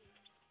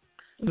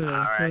 Mm-hmm. All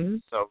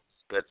right, so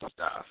good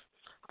stuff.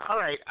 All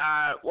right,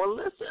 well,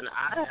 listen,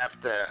 I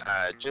have to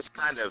just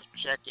kind of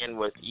check in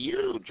with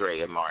you,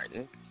 Drea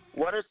Martin.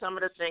 What are some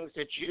of the things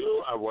that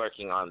you are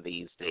working on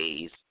these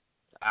days?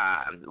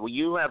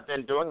 You have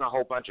been doing a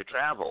whole bunch of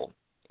travel.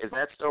 Is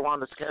that still on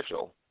the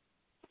schedule?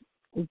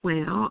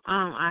 Well,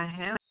 I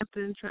have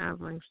been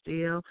traveling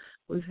still.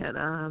 We've had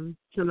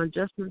some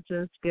adjustments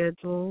in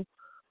schedule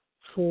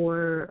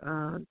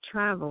for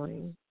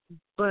traveling,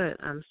 but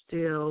I'm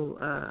still,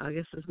 I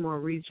guess it's more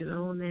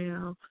regional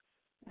now.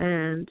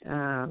 And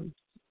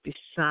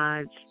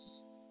besides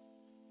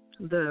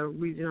the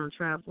regional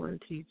travel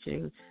and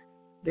teaching,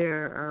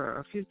 there are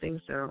a few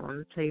things that are on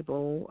the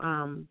table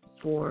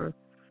for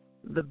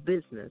the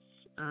business.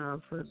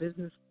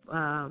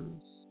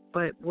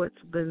 But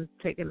what's been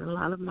taking a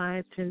lot of my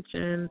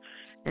attention,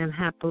 and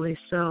happily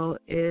so,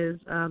 is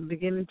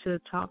beginning to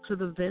talk to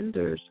the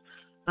vendors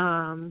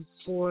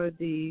for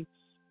the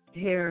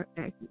Hair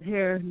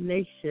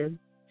Nation,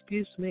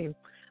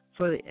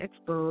 for the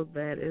expo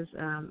that is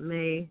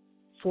May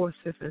 4th,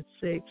 5th, and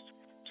 6th,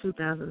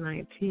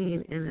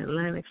 2019 in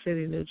Atlantic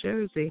City, New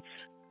Jersey.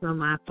 So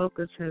my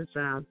focus has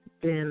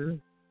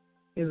been,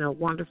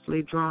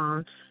 wonderfully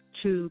drawn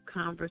to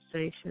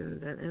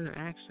conversations and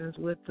interactions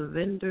with the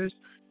vendors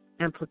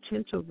and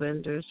potential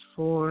vendors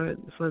for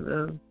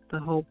the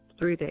whole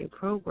 3-day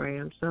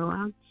program. So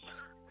I'm,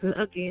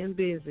 again,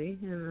 busy,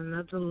 and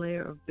another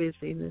layer of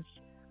busyness,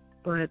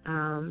 but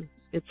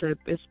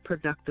it's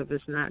productive.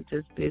 It's not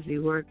just busy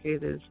work.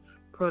 It is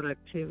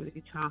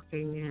productivity,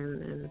 talking,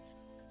 and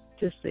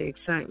just the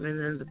excitement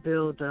and the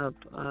build-up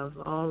of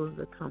all of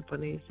the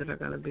companies that are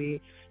going to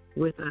be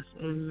with us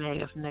in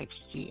May of next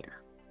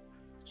year.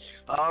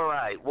 All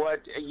right.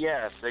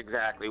 Yes,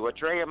 exactly. What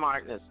Drea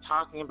Martin is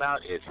talking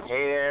about is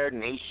Hair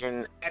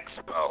Nation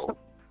Expo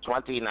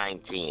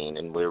 2019,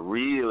 and we're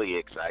really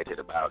excited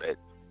about it.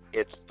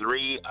 It's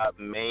 3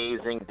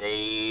 amazing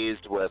days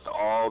with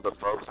all the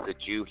folks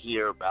that you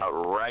hear about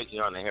right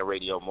here on the Hair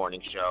Radio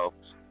Morning Show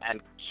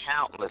and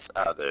countless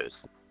others.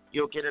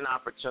 You'll get an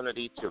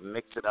opportunity to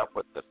mix it up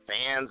with the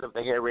fans of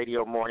the Hair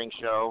Radio Morning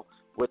Show,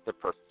 with the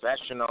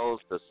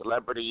professionals, the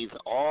celebrities,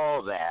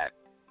 all that,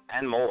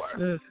 and more.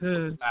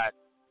 Mm-hmm.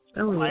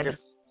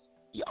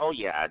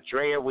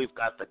 Drea, we've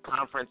got the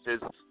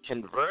conferences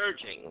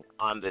converging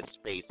on this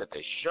space at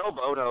the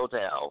Showboat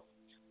Hotel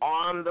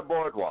on the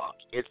boardwalk.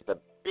 It's the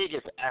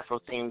biggest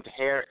Afro-themed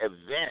hair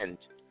event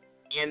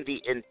in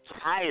the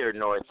entire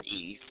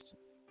Northeast,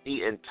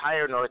 and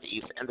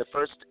the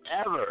first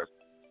ever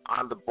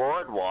on the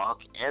boardwalk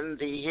in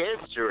the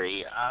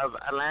history of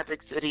Atlantic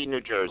City,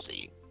 New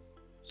Jersey.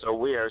 So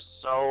we are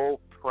so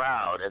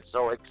proud and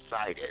so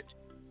excited.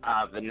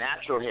 The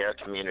natural hair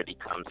community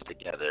comes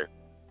together.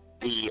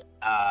 The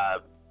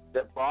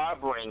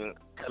barbering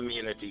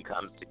community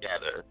comes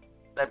together.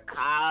 The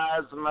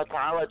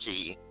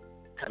cosmetology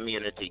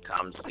community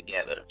comes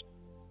together.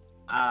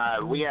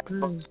 We have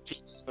folks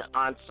teaching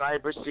on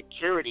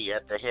cybersecurity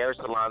at the hair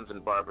salons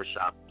and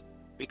barbershops,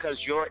 because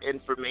your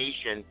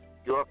information,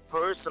 your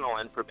personal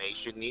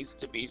information, needs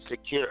to be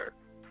secure.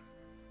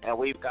 And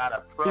we've got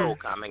a pro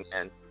coming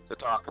in to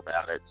talk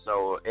about it.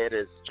 So it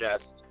is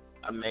just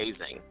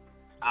amazing.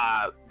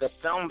 The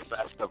film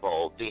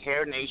festival, the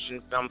Hair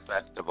Nation Film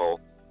Festival,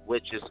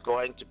 which is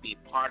going to be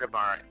part of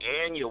our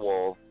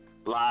annual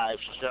live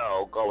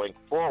show going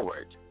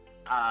forward,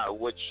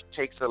 which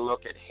takes a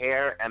look at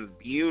hair and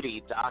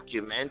beauty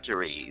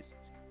documentaries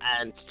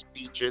and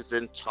speeches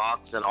and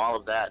talks and all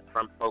of that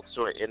from folks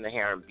who are in the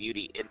hair and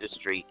beauty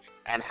industry,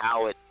 and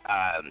how it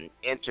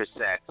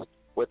intersects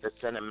with the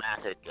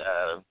cinematic,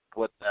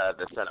 with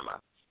the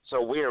cinema.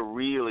 So we're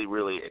really,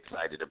 really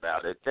excited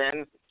about it.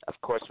 Then, of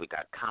course, we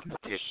got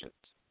competitions.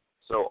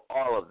 So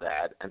all of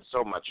that and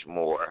so much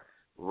more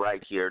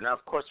right here. Now,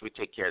 of course, we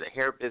take care of the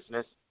hair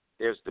business.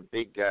 There's the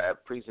big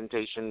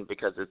presentation,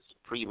 because it's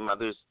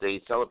pre-Mother's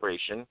Day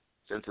celebration,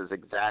 since it's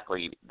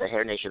exactly, the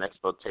Hair Nation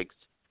Expo takes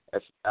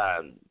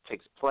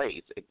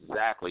place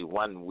exactly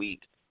 1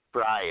 week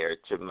prior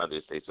to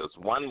Mother's Day. So it's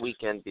one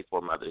weekend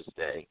before Mother's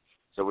Day.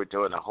 So we're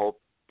doing a whole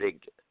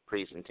big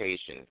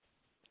presentation.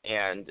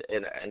 And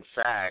in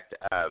fact,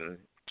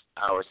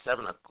 our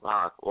 7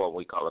 o'clock, or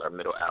we call it our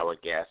middle hour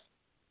guest,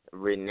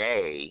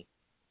 Renee,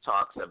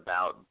 talks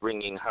about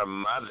bringing her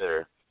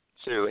mother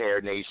to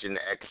Hair Nation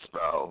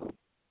Expo.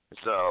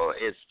 So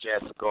it's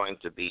just going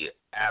to be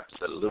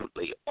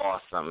absolutely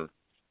awesome,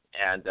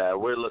 and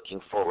we're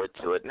looking forward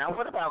to it. Now,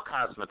 what about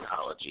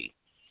cosmetology?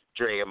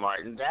 Drea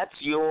Martin, that's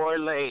your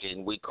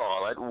lane, we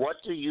call it. What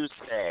do you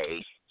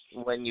say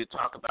when you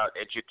talk about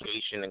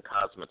education and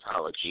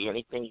cosmetology?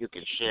 Anything you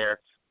can share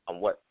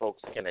on what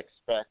folks can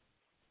expect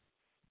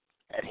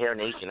at Hair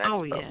Nation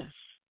Expo?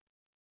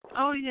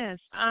 Oh, yes.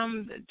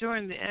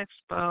 During the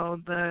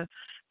expo, the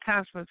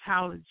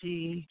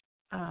cosmetology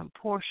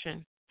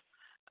portion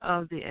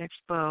of the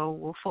expo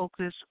will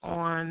focus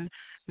on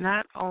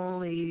not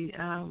only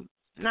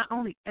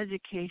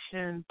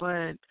education,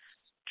 but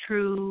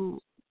true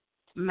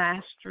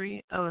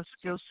mastery of a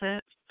skill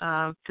set,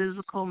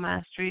 physical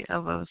mastery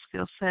of a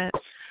skill set.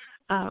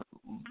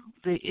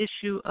 The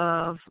issue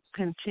of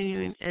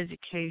continuing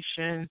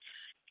education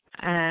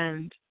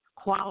and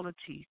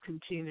quality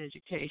continuing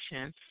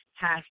education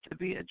has to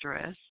be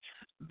addressed,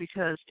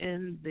 because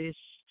in this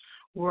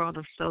world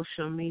of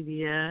social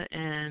media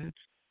and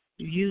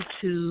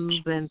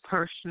YouTube and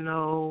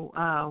personal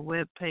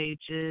web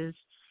pages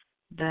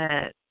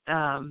that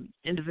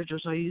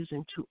individuals are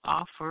using to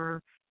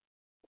offer,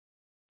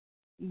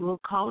 we'll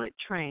call it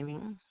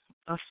training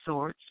of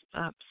sorts,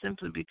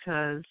 simply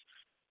because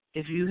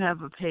if you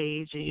have a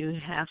page and you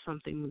have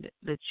something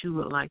that you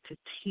would like to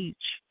teach,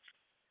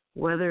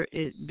 whether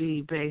it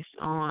be based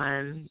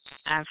on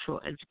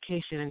actual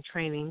education and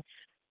training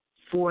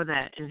for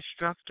that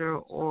instructor,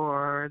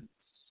 or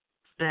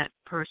that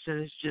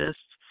person is just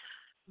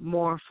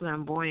more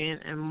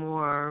flamboyant and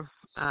more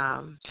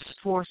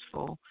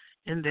forceful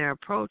in their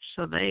approach.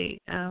 So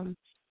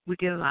we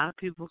get a lot of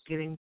people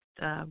getting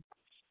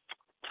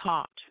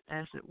taught,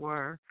 as it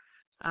were,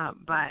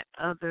 by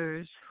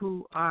others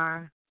who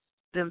are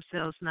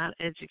themselves not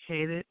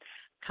educated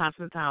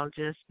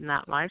cosmetologists,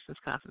 not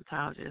licensed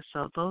cosmetologists.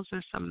 So those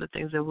are some of the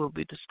things that we'll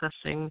be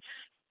discussing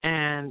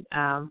and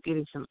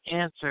getting some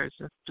answers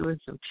and doing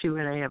some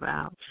Q&A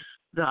about.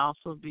 There'll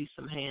also be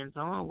some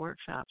hands-on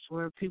workshops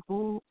where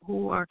people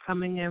who are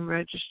coming in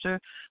register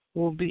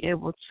will be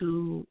able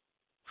to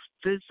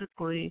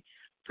physically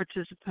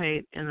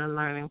participate in the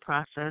learning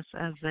process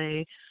as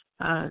they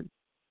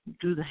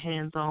do the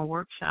hands-on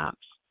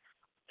workshops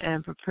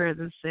and prepare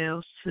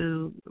themselves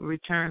to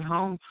return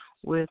home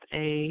with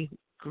a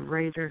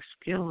greater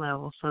skill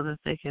level so that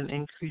they can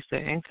increase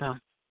their income.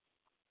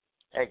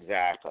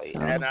 Exactly.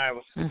 And I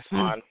was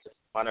on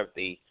one of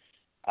the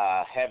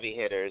heavy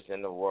hitters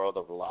in the world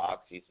of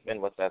locks. He's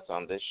been with us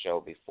on this show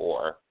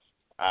before,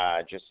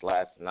 just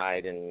last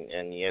night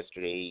and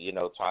yesterday,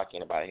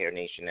 talking about Hair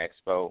Nation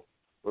Expo.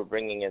 We're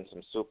bringing in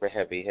some super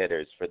heavy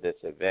hitters for this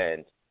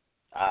event.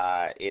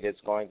 It is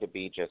going to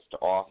be just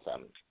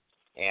awesome.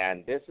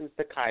 And this is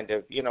the kind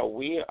of,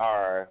 we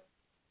are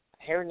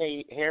Hair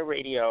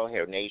Radio,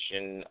 Hair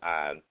Nation,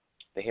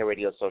 the Hair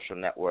Radio Social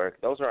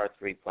Network. Those are our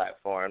 3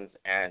 platforms,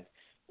 and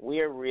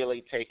we are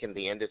really taking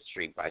the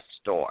industry by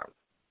storm.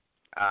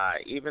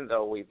 Even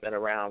though we've been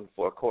around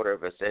for a quarter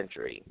of a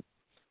century,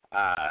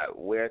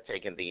 we're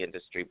taking the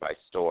industry by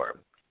storm.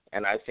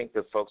 And I think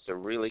that folks are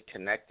really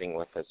connecting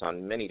with us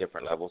on many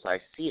different levels. I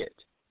see it.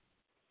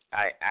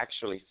 I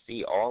actually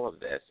see all of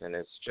this, and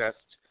it's just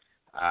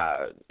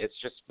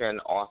been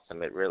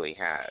awesome. It really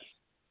has.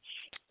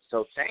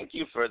 So thank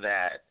you for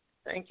that.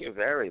 Thank you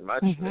very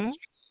much, Mr.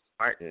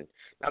 Martin.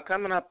 Now,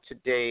 coming up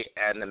today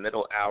in the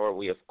middle hour,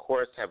 we, of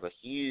course, have a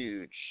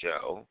huge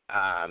show.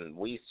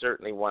 We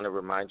certainly want to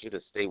remind you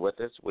to stay with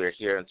us. We're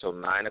here until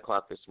 9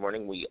 o'clock this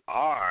morning. We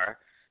are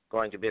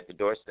going to be at the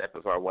doorstep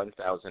of our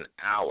 1,000th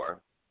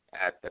hour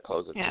at the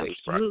close of today's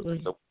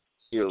broadcast. So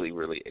we're really,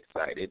 really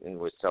excited, and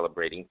we're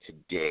celebrating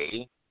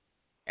today.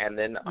 And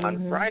then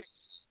on Friday,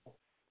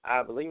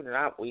 believe it or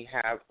not, we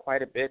have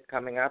quite a bit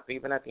coming up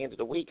even at the end of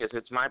the week, as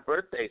it's my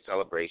birthday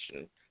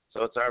celebration.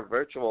 So it's our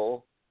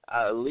virtual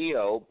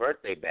Leo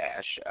birthday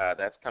bash.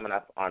 That's coming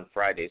up on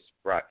Friday's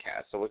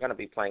broadcast. So we're going to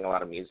be playing a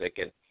lot of music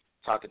and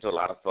talking to a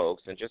lot of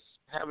folks and just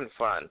having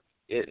fun.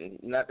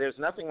 There's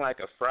nothing like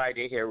a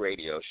Friday Hair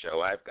Radio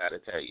show, I've got to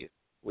tell you.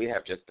 We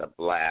have just a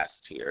blast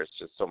here. It's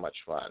just so much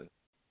fun.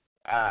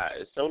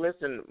 So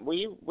listen,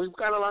 we've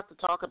got a lot to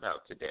talk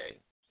about today.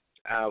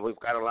 We've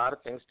got a lot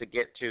of things to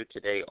get to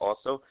today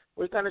also.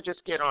 We're going to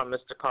just get on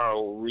Mr.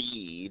 Carl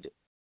Reed,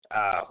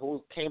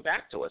 who came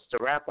back to us to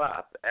wrap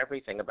up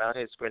everything about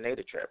his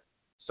Grenada trip.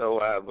 So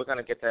we're going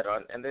to get that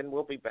on, and then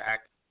we'll be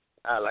back.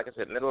 Like I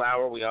said, middle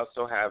hour, we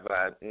also have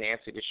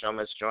Nancy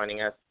DeShomas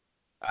joining us.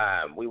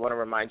 We want to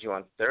remind you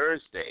on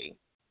Thursday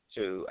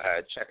to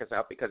check us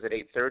out, because at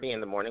 8:30 in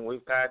the morning,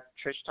 we've got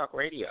Trish Talk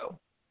Radio.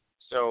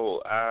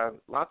 So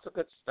lots of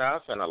good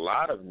stuff and a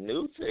lot of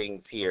new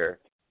things here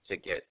to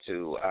get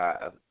to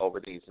over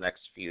these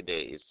next few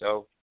days.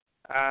 So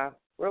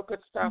real good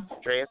stuff.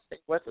 Drea,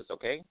 stick with us,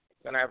 okay?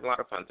 Going to have a lot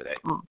of fun today.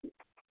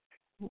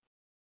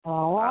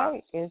 All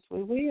right. Yes,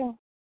 we will.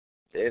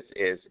 This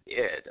is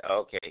it.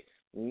 Okay.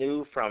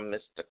 New from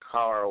Mr.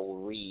 Carl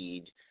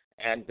Reed.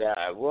 And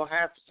we'll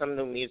have some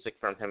new music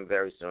from him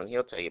very soon.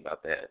 He'll tell you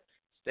about that.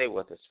 Stay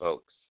with us,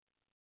 folks.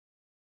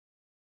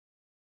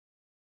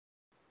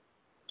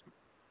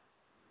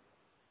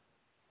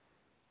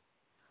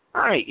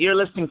 All right, you're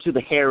listening to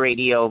the Hair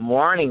Radio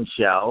Morning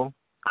Show.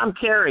 I'm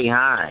Kerry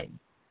Hines.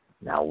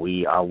 Now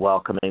we are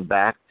welcoming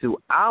back to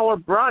our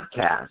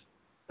broadcast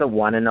the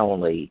one and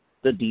only,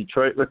 the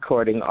Detroit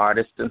recording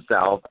artist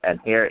himself and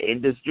hair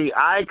industry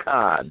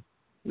icon,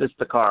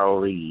 Mr. Carl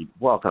Reed.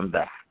 Welcome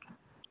back.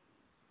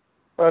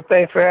 Well,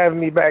 thanks for having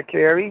me back,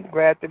 Kerry.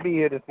 Glad to be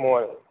here this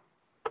morning.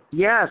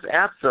 Yes,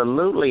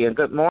 absolutely, and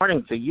good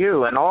morning to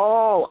you and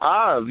all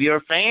of your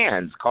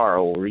fans,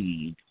 Carl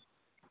Reed.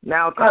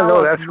 Now, I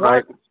know that's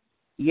right.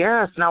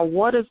 Yes. Now,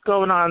 what is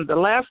going on? The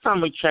last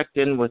time we checked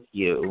in with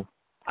you,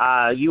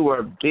 you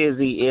were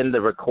busy in the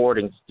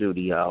recording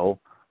studio.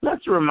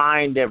 Let's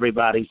remind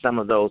everybody some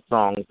of those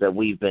songs that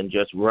we've been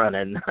just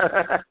running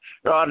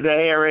on the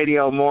Hair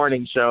Radio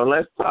Morning Show.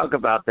 Let's talk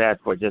about that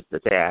for just a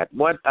tad.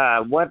 What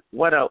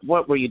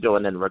were you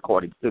doing in the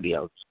recording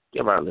studio?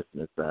 Give our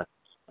listeners a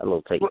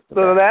little taste. So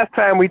the last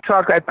time we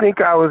talked, I think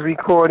I was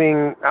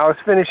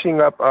finishing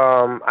up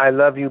I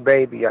Love You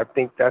Baby. I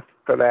think that's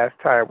the last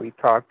time we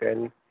talked,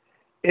 and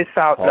it's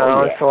out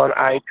now. Yeah. It's on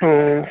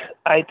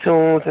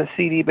iTunes and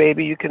CD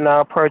Baby. You can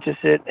now purchase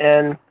it.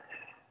 And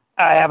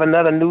I have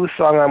another new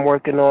song I'm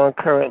working on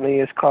currently.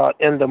 It's called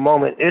In the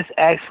Moment. It's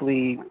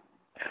actually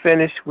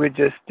finished. We're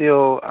just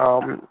still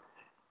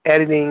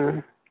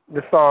editing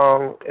the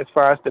song as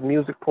far as the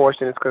music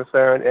portion is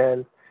concerned.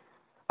 And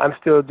I'm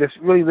still just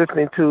really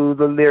listening to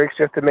the lyrics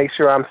just to make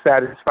sure I'm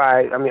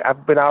satisfied. I mean,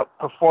 I've been out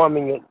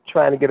performing it,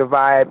 trying to get a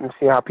vibe and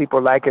see how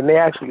people like it. And they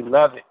actually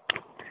love it.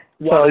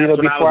 Well, so,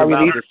 before I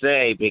was about to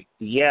say,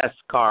 yes,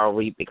 Carl,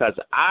 because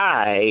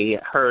I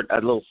heard a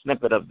little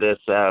snippet of this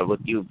with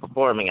you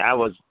performing. I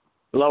was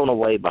blown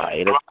away by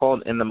it. It's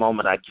called In the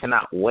Moment. I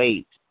cannot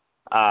wait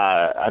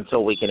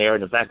until we can air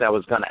it. In fact, I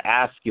was going to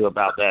ask you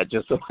about that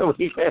just so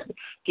we can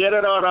get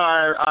it on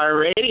our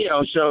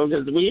radio show,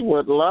 because we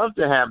would love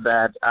to have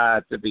that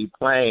to be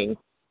playing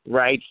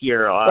right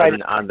here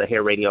on the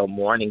Hair Radio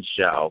Morning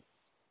Show.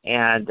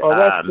 And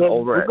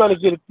we're going to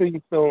get it to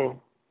you soon.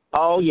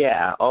 Oh,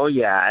 yeah.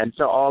 And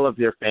to all of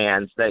your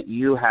fans that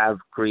you have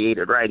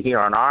created right here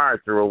on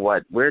through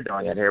what we're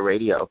doing at Hair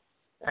Radio.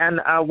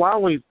 And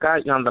while we've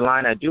got you on the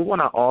line, I do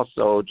want to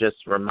also just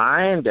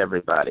remind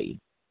everybody,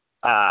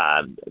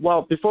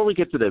 before we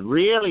get to the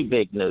really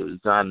big news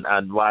on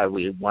why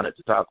we wanted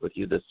to talk with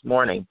you this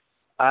morning,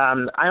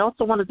 I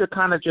also wanted to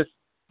kind of just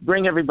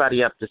bring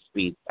everybody up to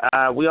speed.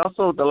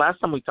 The last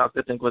time we talked,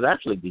 I think, was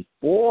actually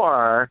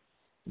before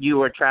you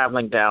were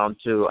traveling down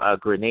to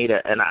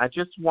Grenada, and I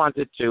just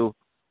wanted to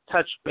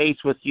touch base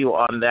with you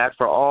on that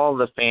for all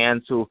the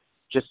fans who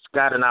just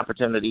got an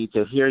opportunity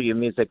to hear your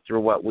music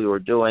through what we were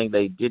doing.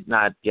 They did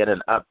not get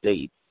an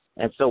update,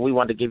 and so we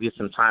wanted to give you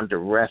some time to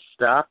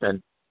rest up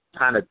and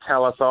kind of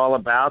tell us all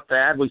about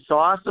that. We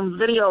saw some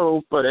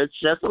video footage,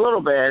 just a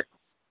little bit,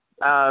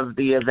 of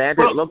the event.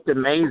 It looked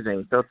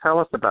amazing, so tell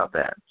us about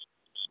that.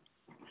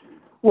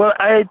 Well,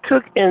 I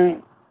took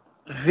in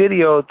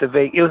video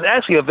it was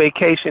actually a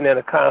vacation and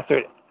a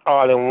concert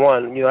all in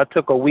one. I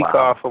took a week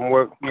off from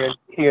work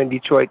here in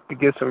Detroit to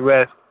get some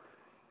rest.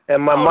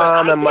 And my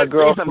mom and my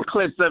girlfriend. Some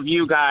clips of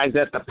you guys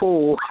at the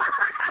pool.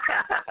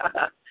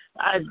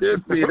 I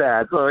did see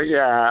that. So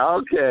yeah,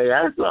 okay,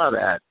 I saw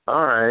that.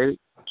 All right.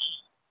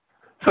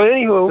 So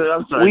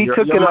anywho, we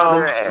took your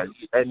mother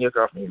and your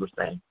girlfriend were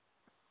saying.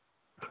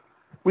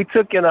 We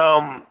took in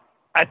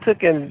I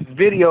took in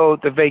video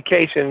the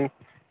vacation.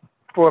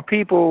 For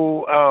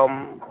people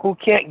who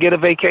can't get a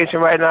vacation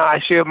right now, I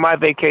shared my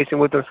vacation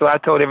with them. So I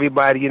told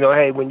everybody,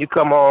 hey, when you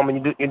come home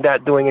and you're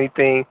not doing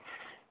anything,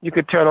 you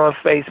can turn on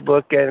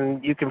Facebook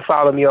and you can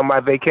follow me on my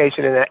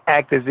vacation and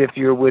act as if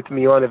you're with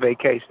me on a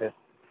vacation.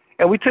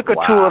 And we took a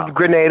tour of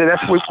Grenada.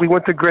 That's what we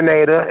went to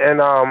Grenada,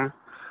 and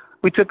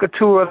we took a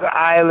tour of the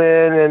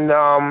island,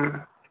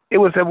 and it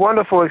was a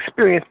wonderful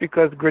experience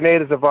because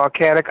Grenada is a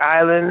volcanic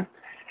island,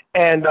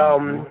 and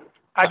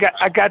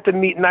I got to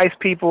meet nice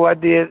people. I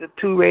did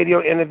 2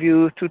 radio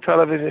interviews, 2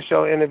 television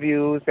show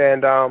interviews,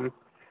 and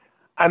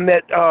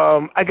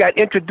I got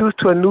introduced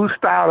to a new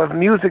style of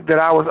music that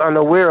I was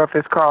unaware of.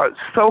 It's called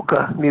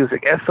soca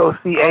music,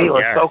 S-O-C-A,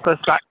 soca.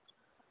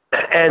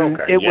 And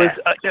it was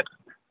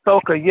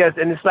soca, yes,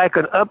 and it's like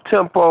an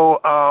up-tempo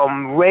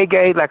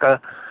reggae, like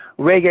a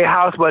reggae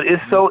house, but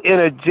it's so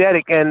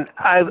energetic. And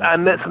I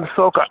met some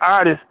soca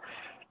artists.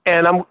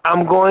 And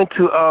I'm going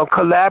to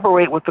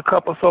collaborate with a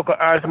couple of soca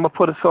artists. I'm gonna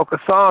put a soca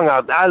song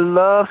out. I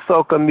love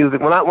soca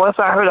music. Once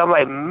I heard it, I'm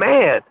like,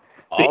 man,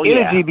 the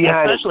energy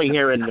behind it. Especially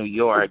here in New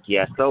York.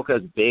 Yeah,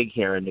 soca's big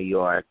here in New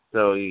York.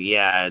 So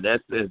yeah, that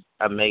is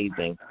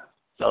amazing.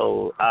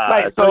 So so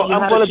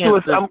I'm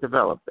gonna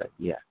develop that.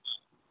 Yeah.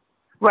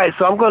 Right.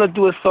 So I'm gonna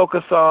do a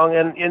soca song,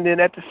 and then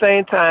at the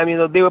same time,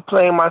 they were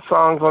playing my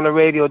songs on the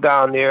radio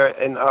down there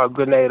in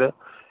Grenada.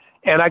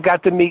 and I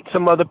got to meet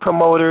some other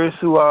promoters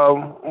who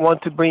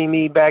want to bring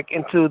me back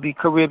into the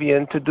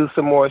Caribbean to do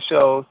some more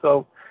shows.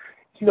 So,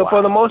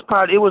 for the most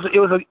part, it was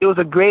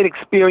a great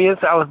experience.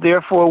 I was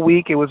there for a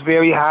week. It was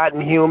very hot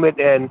and humid,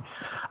 and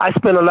I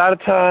spent a lot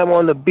of time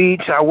on the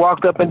beach. I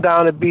walked up and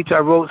down the beach. I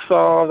wrote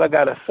songs. I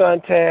got a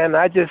suntan.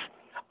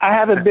 I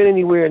haven't been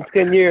anywhere in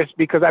 10 years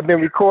because I've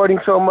been recording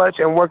so much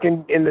and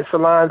working in the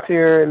salons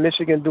here in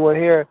Michigan doing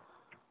hair,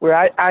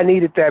 where I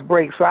needed that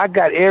break. So I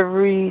got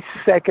every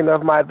second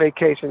of my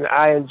vacation.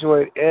 I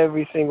enjoyed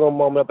every single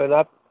moment of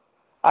it.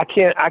 I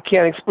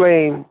can't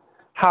explain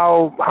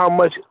how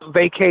much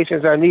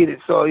vacations are needed.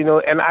 So,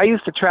 and I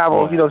used to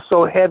travel,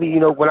 so heavy,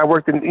 when I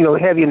worked in,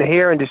 heavy in the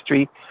hair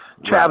industry,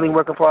 traveling,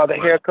 working for all the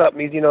hair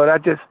companies, and I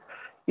just,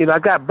 I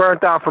got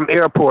burnt out from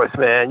airports,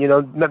 man,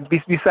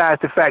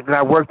 besides the fact that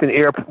I worked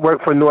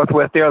for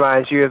Northwest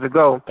Airlines years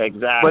ago.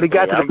 Exactly. But it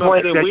got to the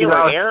point that, we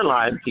were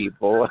airline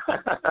people.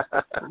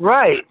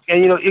 Right.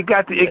 And, it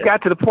got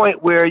to the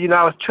point where,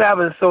 I was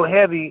traveling so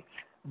heavy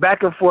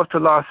back and forth to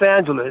Los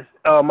Angeles.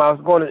 I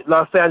was going to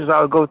Los Angeles.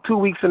 I would go 2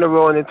 weeks in a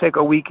row and then take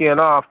a weekend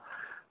off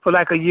for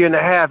like a year and a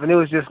half, and it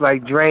was just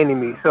like draining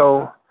me.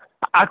 So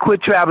I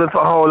quit traveling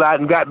for a whole lot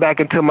and got back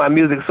into my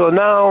music. So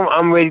now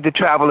I'm ready to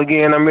travel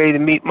again. I'm ready to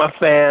meet my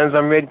fans.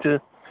 I'm ready to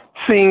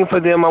sing for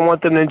them. I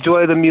want them to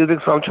enjoy the music,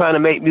 so I'm trying to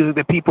make music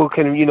that people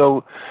can,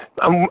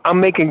 I'm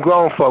making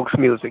grown folks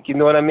music, you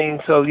know what I mean?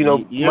 So,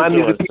 my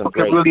music, people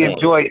can really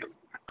enjoy it.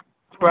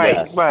 Right,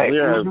 yes, right.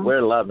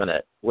 We're loving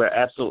it. We're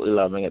absolutely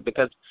loving it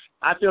because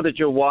I feel that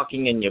you're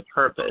walking in your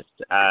purpose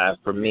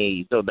for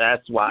me. So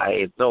that's why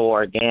it's so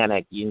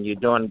organic. You're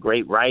doing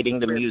great writing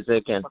the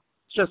music, and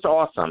it's just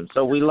awesome.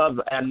 So we love,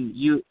 and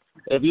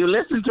if you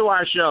listen to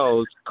our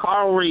shows,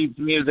 Carl Reed's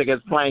music is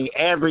playing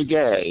every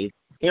day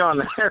here on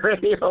the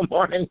Radio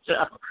Morning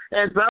Show.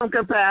 In some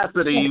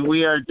capacity,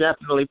 we are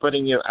definitely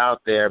putting you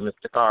out there,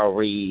 Mr. Carl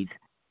Reed.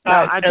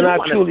 Now, I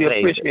truly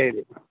appreciate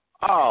it.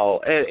 Oh,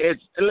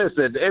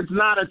 listen, it's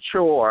not a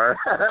chore.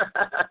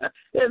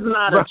 It's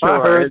not a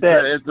chore.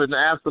 It's an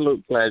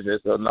absolute pleasure,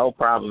 so no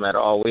problem at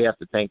all. We have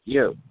to thank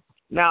you.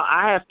 Now,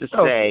 I have to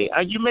say,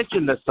 you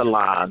mentioned the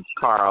salons,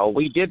 Carl.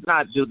 We did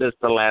not do this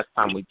the last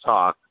time we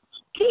talked.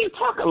 Can you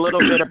talk a little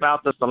bit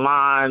about the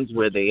salons,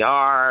 where they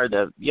are,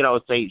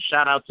 say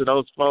shout out to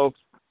those folks?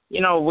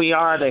 We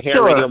are the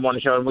Hair Radio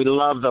Morning Show, and we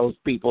love those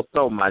people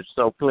so much.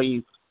 So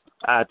please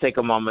take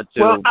a moment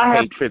to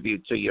pay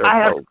tribute to your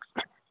folks.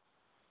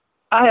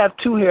 I have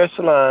 2 hair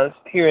salons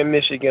here in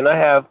Michigan.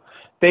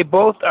 They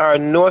both are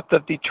north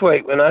of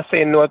Detroit. When I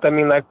say north, I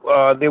mean like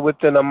they're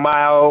within a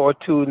mile or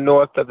 2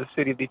 north of the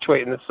city of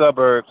Detroit in the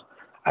suburbs.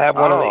 I have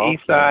one on the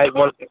east side,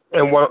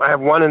 I have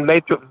one in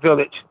Lathrop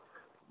Village,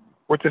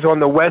 which is on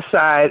the west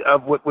side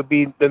of what would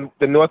be the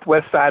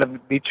northwest side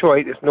of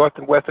Detroit. It's north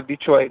and west of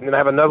Detroit. And then I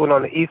have another one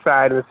on the east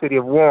side in the city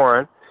of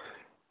Warren.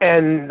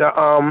 And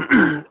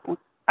I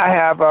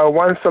have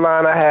one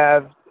salon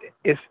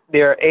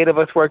there are 8 of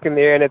us working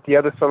there, and at the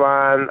other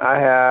salon I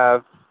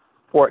have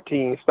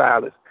 14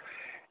 stylists.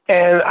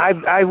 And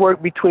I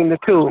work between the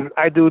 2.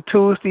 I do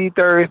Tuesday,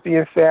 Thursday,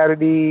 and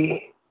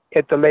Saturday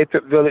at the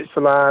Lathrop Village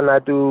salon. I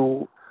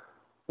do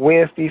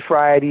Wednesday,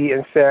 Friday,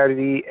 and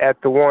Saturday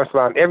at the Warren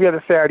salon. Every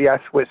other Saturday I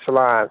switch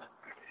salons.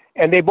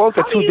 And they both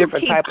are 2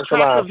 different types of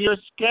salons. How do you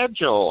keep track of your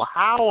schedule?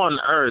 How on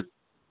earth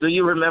do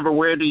you remember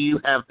where do you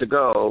have to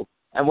go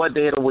and what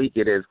day of the week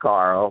it is,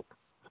 Carl?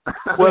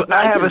 Well,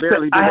 I have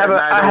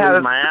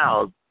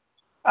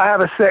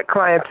a set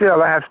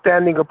clientele. I have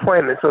standing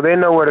appointments, so they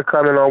know where to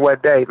come in on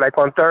what day. Like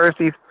on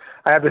Thursdays,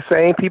 I have the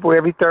same people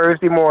every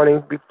Thursday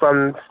morning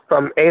from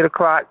 8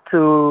 o'clock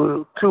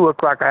to 2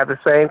 o'clock. I have the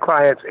same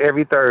clients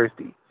every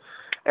Thursday.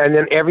 And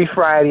then every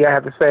Friday, I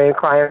have the same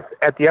clients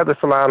at the other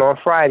salon on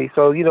Friday.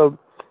 So,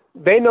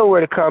 they know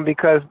where to come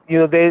because,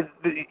 they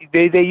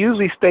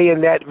usually stay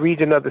in that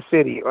region of the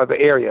city or the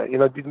area.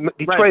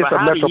 Detroit is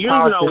a metropolitan. How do you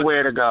know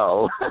where to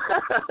go?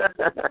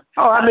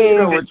 I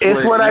mean,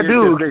 it's what I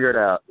do. Figure it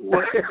out.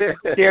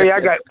 Gary,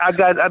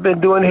 I've been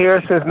doing hair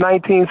since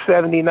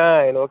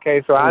 1979.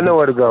 Okay, so I know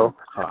where to go.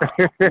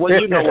 Well,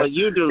 you know what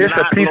you do. It's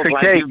not a piece look of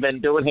like cake. You've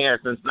been doing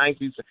hair since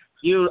 1970.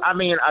 I'm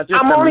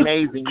only,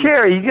 amazing.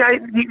 Carrie,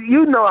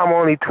 you know I'm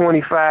only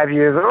 25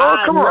 years old.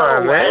 Come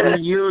on, man.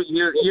 And you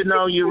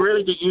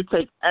really do. You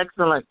take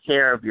excellent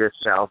care of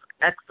yourself.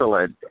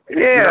 Excellent.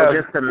 Yeah.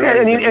 Just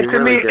amazing. And to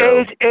me,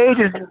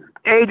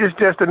 age is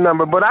just a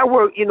number. But I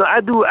work,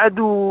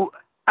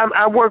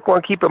 I work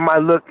on keeping my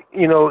look,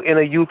 in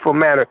a youthful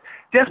manner.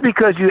 Just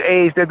because you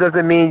age, that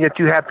doesn't mean that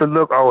you have to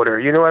look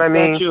older. You know what I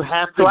mean? That you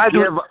have to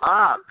give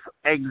up.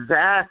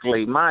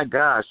 Exactly. My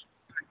gosh.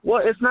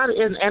 Well, it's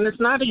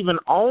not even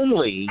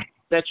only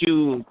that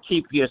you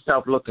keep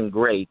yourself looking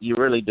great, you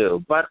really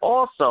do, but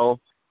also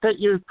that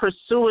you're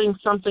pursuing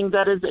something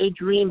that is a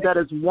dream that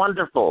is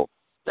wonderful,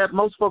 that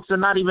most folks are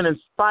not even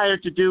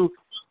inspired to do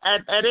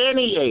at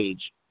any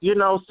age,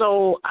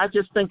 so I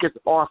just think it's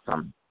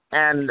awesome.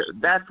 And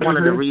that's one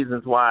of the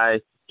reasons why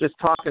just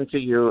talking to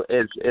you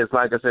is,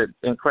 like I said,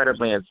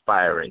 incredibly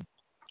inspiring.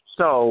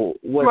 So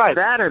with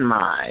that in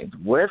mind,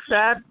 with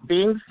that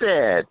being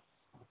said,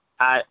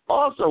 I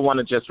also want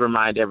to just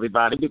remind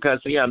everybody, because,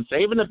 see, I'm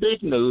saving the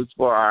big news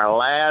for our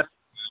last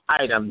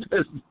item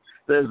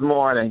this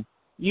morning.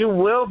 You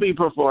will be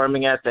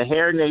performing at the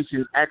Hair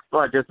Nation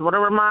Expo. I just want to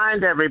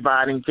remind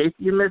everybody, in case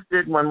you missed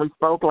it when we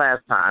spoke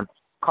last time,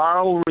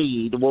 Carl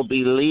Reed will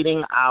be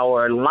leading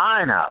our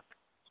lineup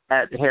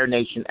at the Hair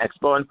Nation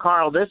Expo. And,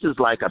 Carl, this is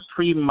like a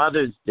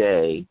pre-Mother's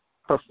Day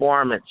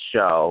performance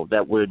show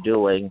that we're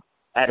doing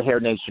at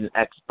Hair Nation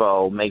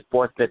Expo, May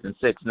 4th, 5th, and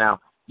 6th. Now,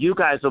 you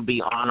guys will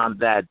be on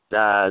that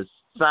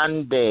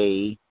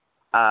Sunday,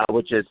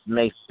 which is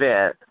May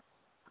 5th,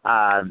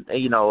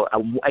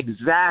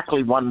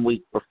 exactly 1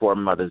 week before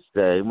Mother's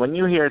Day. When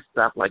you hear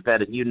stuff like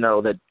that and you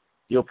know that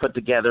you'll put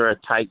together a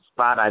tight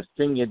spot, I've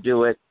seen you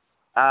do it,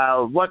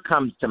 what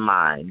comes to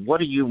mind? What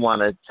do you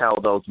want to tell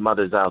those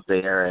mothers out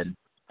there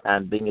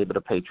and being able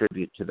to pay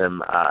tribute to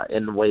them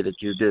in the way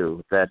that you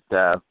do, that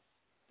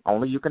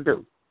only you can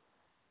do?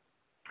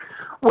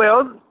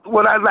 Well,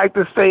 what I'd like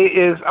to say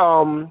is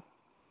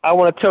I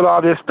want to tell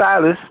all the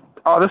stylists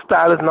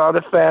and all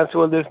the fans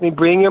who are listening,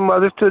 bring your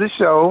mothers to the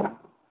show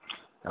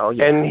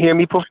and hear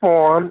me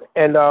perform,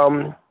 and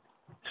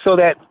so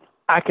that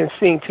I can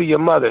sing to your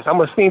mothers. I'm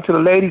going to sing to the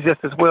ladies just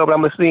as well, but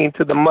I'm going to sing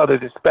to the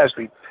mothers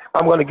especially.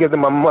 I'm going to give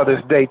them a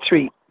Mother's Day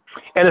treat.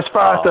 And as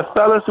far as the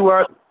fellas as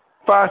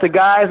far as the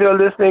guys that are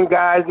listening,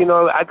 guys,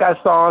 I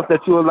got songs that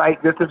you will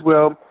like just as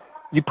well.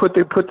 You put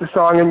the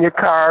song in your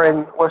car,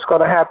 and what's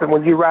going to happen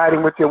when you're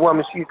riding with your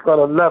woman, she's going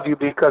to love you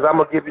because I'm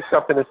going to give you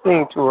something to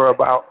sing to her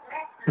about.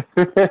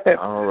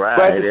 All right.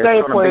 But at the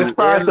same point, as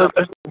far as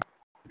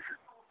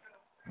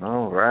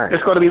all right.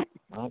 It's going to be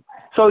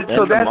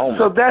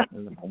that's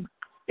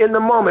in the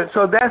moment.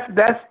 So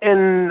that's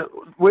in,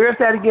 where's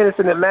that again? It's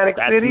in Atlantic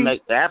City?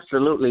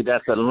 Absolutely.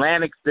 That's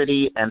Atlantic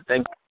City, and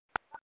think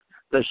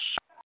the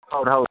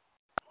host.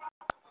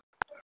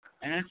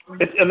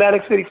 It's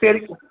Atlantic City.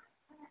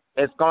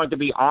 It's going to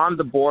be on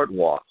the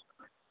boardwalk.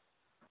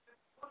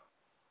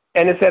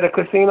 And it's at a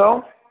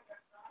casino?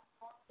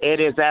 It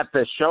is at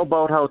the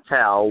Showboat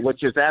Hotel,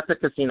 which is at the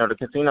casino. The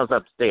casino's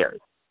upstairs.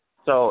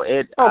 So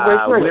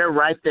we're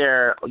right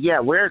there.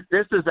 Yeah,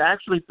 this is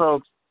actually,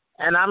 folks,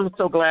 and I'm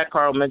so glad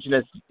Carl mentioned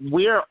this,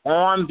 we're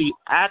on the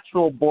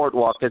actual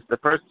boardwalk. It's the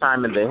first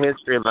time in the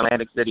history of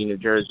Atlantic City, New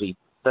Jersey,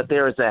 that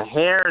there is a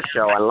hair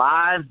show, a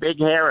live big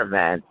hair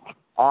event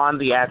on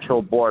the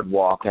actual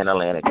boardwalk in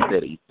Atlantic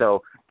City.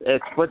 So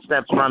it's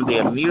footsteps from the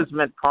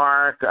amusement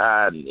park.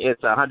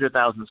 It's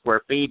 100,000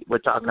 square feet. We're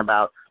talking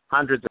about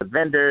hundreds of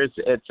vendors.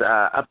 It's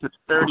up to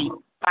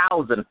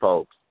 30,000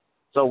 folks.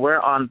 So we're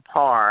on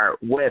par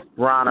with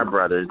Bronner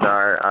Brothers,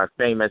 our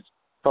famous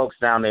folks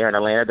down there in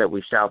Atlanta that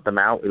we shout them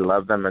out. We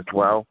love them as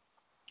well.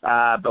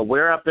 But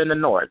we're up in the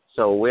north.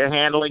 So we're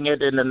handling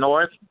it in the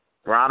north.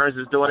 Bronner's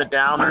is doing it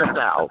down in the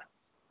south.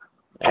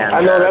 And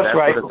I know that's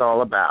right. What it's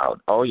all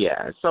about. Oh,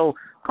 yeah. So,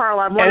 Carl,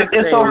 I want to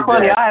say it's so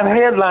funny. I have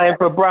headlined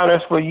for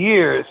Bronner's for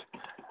years.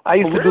 I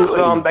used to do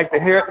like the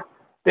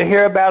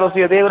hair battles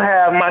here. They would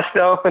have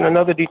myself and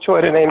another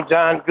Detroiter named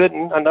John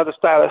Gooden, another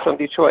stylist from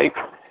Detroit.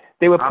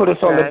 They would put us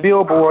on the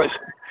billboards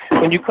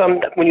when you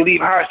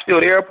leave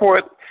Hartsfield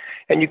Airport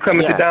and you come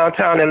into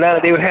downtown Atlanta.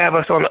 They would have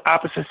us on the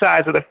opposite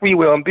sides of the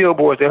freeway on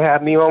billboards. They'll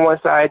have me on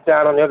one side,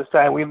 John on the other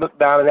side. We look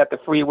down at the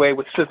freeway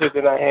with scissors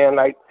in our hand,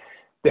 like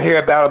the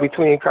hair battle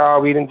between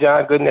Carl Reed and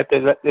John Gooden at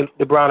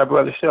the Bronner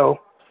Brothers show.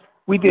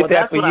 We did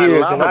that for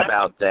years. That's what I love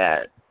about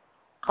that.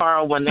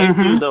 Carl, when they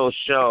do those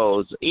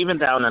shows, even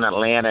down in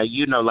Atlanta,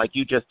 like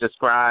you just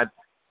described,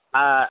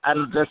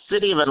 and the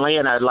city of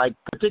Atlanta, like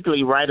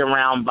particularly right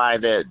around by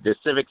the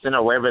Civic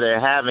Center, wherever they're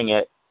having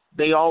it,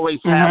 they always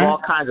have all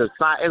kinds of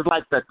signs. It's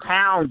like the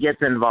town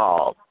gets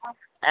involved.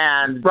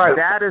 And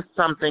that is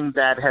something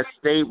that has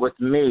stayed with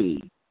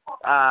me.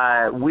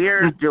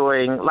 We're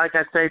doing, like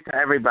I say to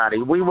everybody,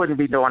 we wouldn't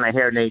be doing a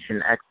Hair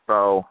Nation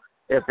Expo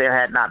if there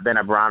had not been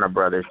a Bronner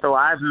Brothers. So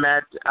I've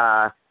met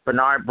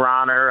Bernard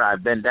Bronner.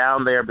 I've been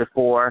down there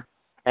before,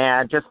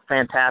 and just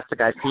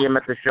fantastic. I see him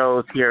at the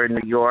shows here in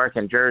New York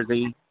and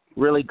Jersey.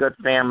 Really good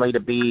family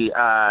to be,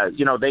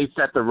 they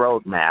set the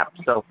roadmap.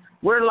 So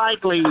we're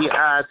likely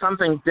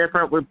something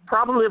different. We'll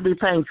probably be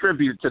paying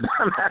tribute to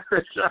them at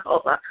the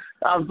show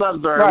of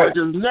some sort, which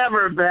has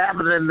never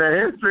happened in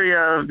the history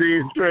of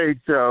these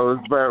trade shows.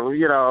 But,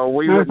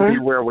 we wouldn't be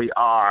where we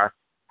are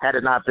had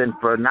it not been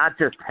for not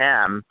just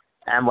him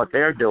and what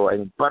they're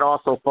doing, but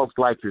also folks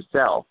like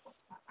yourself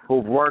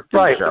who've worked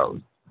in shows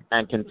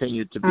and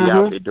continue to be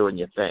out there doing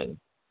your thing.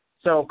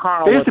 So,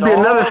 Carl, there used to be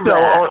another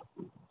show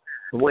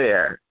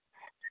where?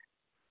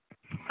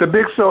 The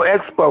Big Show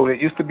Expo.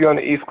 It used to be on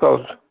the East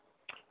Coast.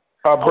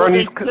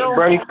 Bernice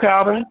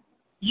Calvin.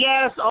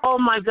 Yes. Oh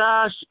my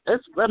gosh,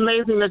 it's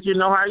amazing that you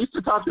know her. I used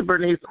to talk to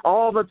Bernice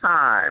all the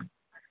time.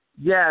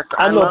 Yes,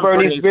 I know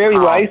Bernice very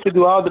well. I used to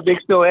do all the Big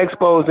Show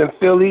Expos in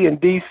Philly and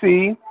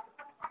D.C.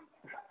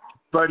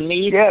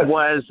 Bernice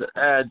was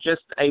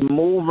just a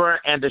mover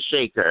and a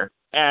shaker.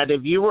 And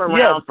if you were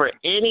around for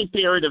any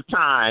period of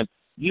time,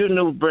 you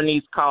knew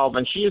Bernice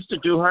Colvin. She used to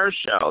do her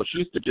show. She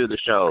used to do the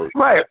shows.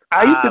 Right.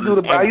 I used to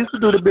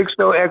do the Big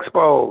Show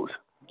Expos.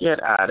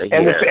 Get out of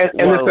and here.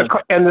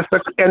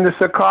 The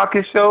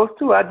Secaucus shows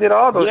too. I did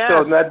all those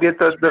shows, and I did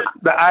the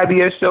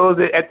IBS shows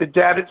at the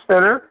Javits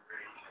Center.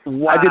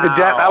 Wow. I did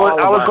I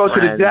would go to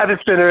the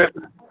Javits Center.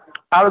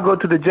 I would go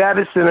to the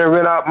Javits Center and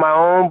rent out my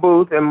own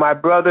booth, and my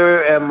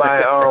brother and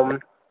my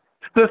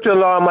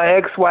sister-in-law and my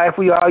ex-wife,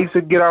 we all used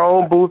to get our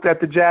own booth at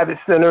the Javits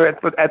Center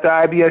at the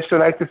IBS show,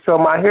 and I used to sell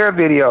my hair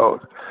videos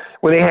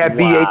when they had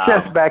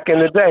VHS back in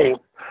the day.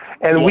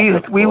 And we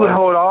would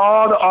hold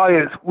all the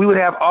audience. We would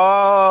have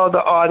all the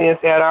audience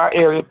at our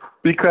area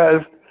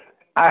because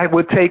I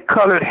would take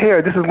colored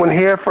hair. This is when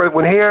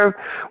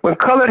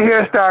colored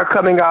hair started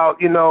coming out,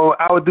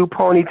 I would do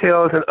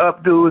ponytails and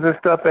updos and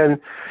stuff. And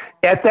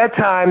at that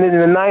time, in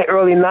the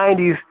early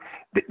 90s,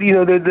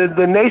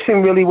 the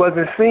nation really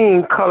wasn't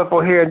seeing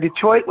colorful hair.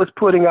 Detroit was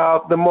putting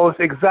out the most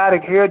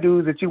exotic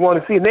hairdos that you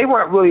want to see. And they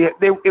weren't really,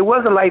 it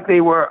wasn't like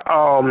they were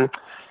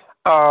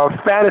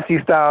fantasy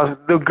styles.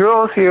 The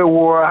girls here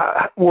wore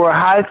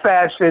high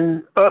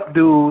fashion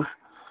updos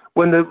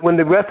when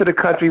the rest of the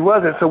country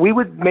wasn't. So we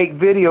would make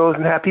videos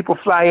and have people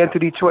fly into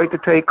Detroit to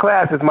take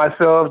classes.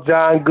 Myself,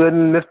 John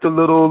Gooden, Mr.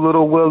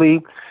 Little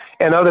Willie,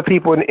 and other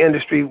people in the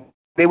industry.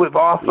 They would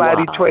all fly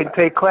to Detroit and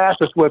take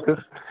classes with us.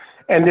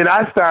 And then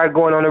I started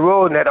going on the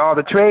road, and at all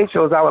the trade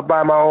shows, I would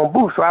buy my own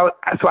booth.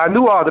 So I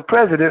knew all the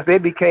presidents. They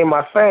became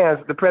my fans,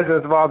 the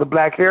presidents of all the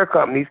black hair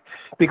companies,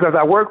 because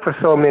I worked for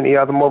so many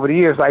of them over the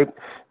years. Like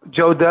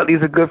Joe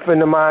Dudley's a good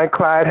friend of mine,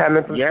 Clyde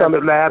Hammond from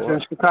Summit Labs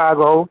in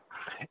Chicago.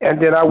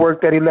 And then I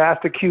worked at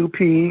Elastic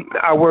QP.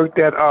 I worked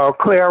at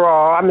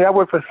Clairol. I mean, I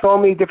worked for so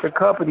many different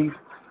companies,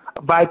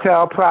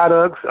 Vital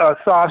Products,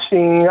 Soft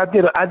Sheen. I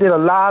did a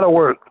lot of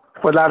work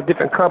for a lot of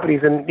different companies,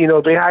 and,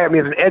 they hired me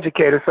as an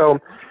educator. So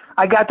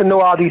I got to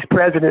know all these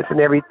presidents and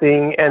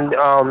everything. And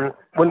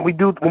when we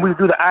do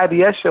the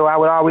IBS show,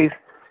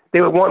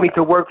 they would want me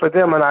to work for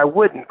them, and I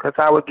wouldn't, because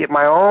I would get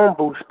my own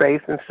booth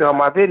space and sell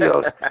my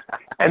videos.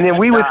 And then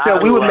we would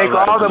make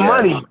all the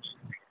money.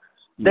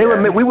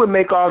 We would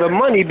make all the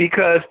money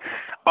because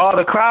all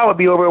the crowd would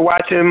be over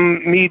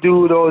watching me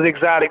do those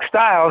exotic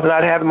styles, and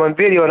I'd have them on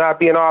video, and I'd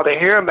be in all the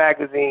hair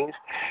magazines.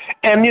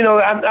 And,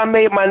 I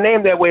made my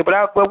name that way.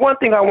 But one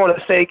thing I want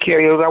to say,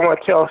 Kerry, is I want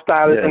to tell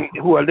stylists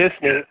who are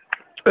listening,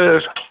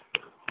 is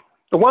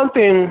the one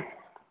thing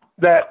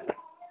that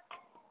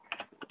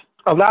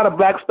a lot of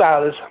black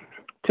stylists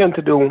tend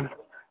to do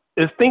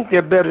is think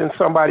they're better than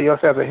somebody else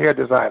as a hair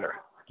designer.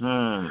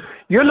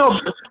 You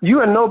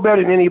are no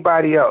better than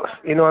anybody else.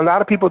 A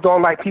lot of people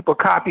don't like people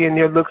copying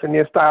their looks and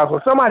their styles.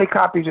 When somebody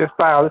copies your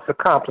style, it's a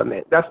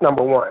compliment. That's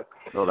number one.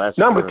 Well, that's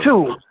number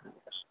true.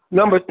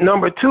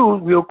 Number two,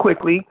 real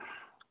quickly,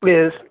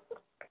 is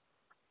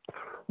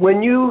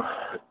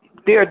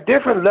there are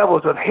different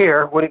levels of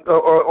hair,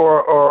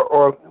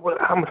 or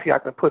how much I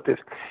can put this.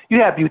 You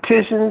have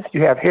beauticians,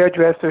 you have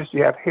hairdressers,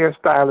 you have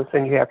hairstylists,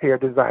 and you have hair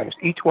designers.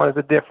 Each one is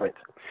a difference.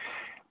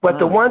 But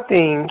the one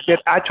thing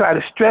that I try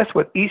to stress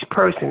with each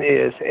person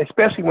is,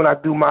 especially when I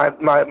do my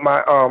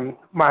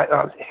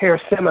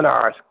hair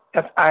seminars,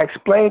 I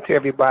explain to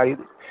everybody,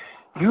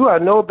 you are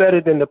no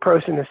better than the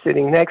person that's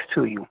sitting next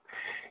to you.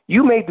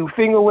 You may do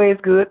finger waves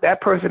good.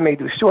 That person may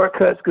do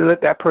shortcuts good.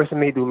 That person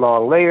may do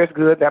long layers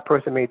good. That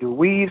person may do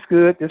weaves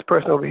good. This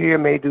person over here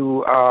may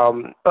do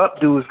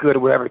updos good, or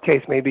whatever the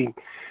case may be.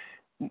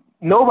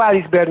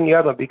 Nobody's better than the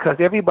other because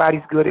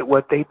everybody's good at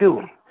what they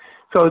do.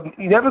 So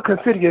you never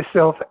consider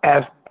yourself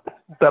as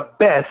the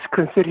best.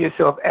 Consider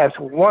yourself as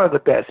one of the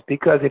best,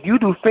 because if you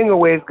do finger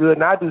waves good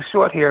and I do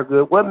short hair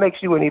good, what makes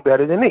you any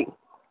better than me?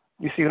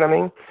 You see what I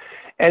mean?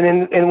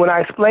 And when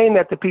I explain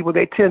that to people,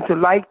 they tend to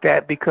like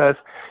that, because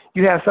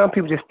you have some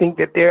people just think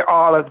that they're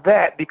all of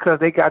that because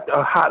they got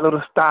a hot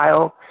little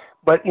style.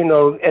 But,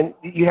 and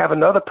you have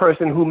another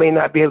person who may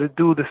not be able to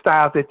do the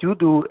styles that you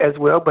do as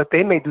well, but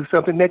they may do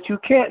something that you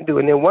can't do.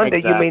 And then one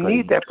day you may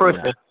need that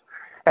person.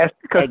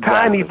 Because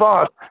time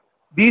evolves.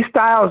 These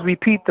styles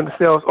repeat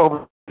themselves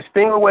over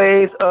finger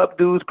waves,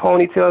 updos,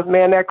 ponytails.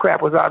 Man, that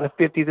crap was out in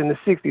the 50s and the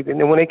 60s. And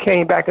then when they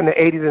came back in the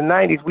 80s and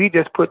 90s, we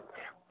just put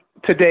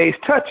today's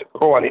touch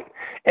on it.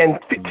 And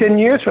 10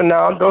 years from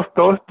now, those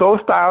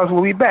styles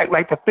will be back.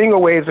 Like the finger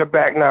waves are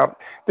back now.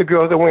 The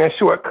girls are wearing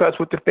shortcuts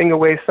with the finger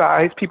wave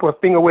size. People are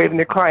finger waving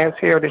their clients'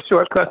 hair, their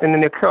shortcuts, and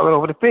then they're curling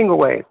over the finger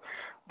waves.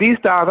 These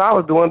styles I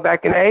was doing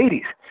back in the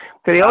 80s.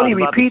 So they only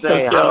repeat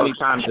themselves. How many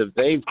times have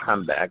they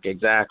come back?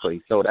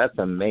 Exactly. So that's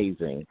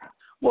amazing.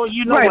 Well,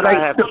 what I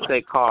have to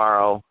say,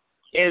 Carl.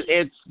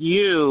 It's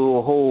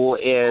you who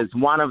is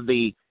one of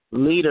the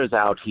leaders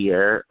out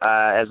here.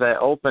 As I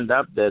opened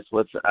up this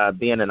with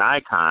being an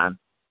icon,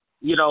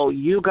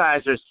 you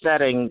guys are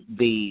setting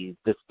the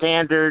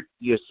standard.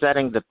 You're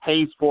setting the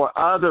pace for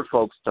other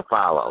folks to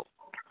follow.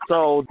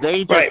 So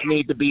they just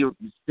need to be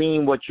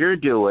seeing what you're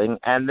doing,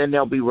 and then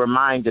they'll be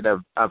reminded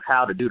of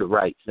how to do the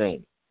right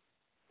thing.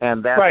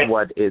 And that's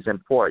what is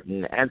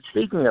important. And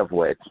speaking of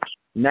which,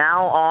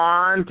 now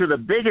on to the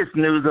biggest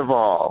news of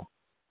all.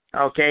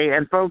 Okay,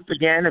 and folks,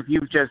 again, if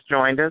you've just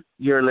joined us,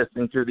 you're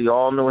listening to the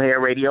All New Hair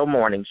Radio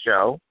Morning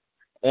Show.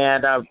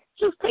 And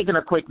just taking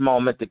a quick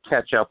moment to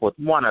catch up with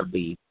one of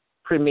the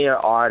premier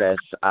artist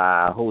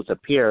who's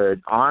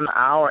appeared on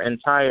our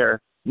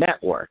entire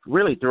network,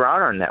 really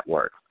throughout our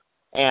network.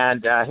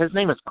 And his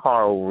name is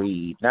Carl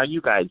Reed. Now, you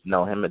guys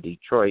know him, a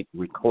Detroit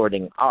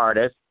recording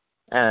artist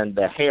and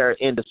the hair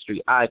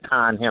industry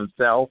icon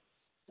himself.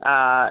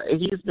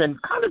 He's been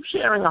kind of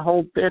sharing a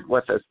whole bit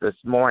with us this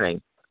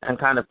morning and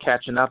kind of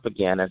catching up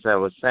again, as I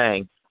was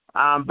saying.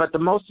 But the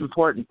most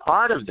important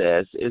part of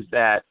this is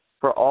that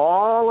for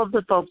all of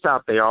the folks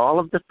out there, all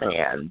of the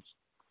fans,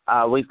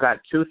 we've got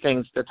two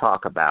things to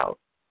talk about.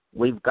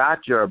 We've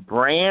got your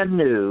brand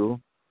new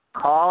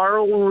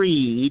Carl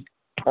Reed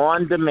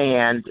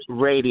on-demand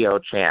radio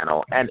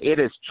channel, and it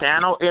is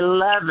Channel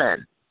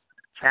 11.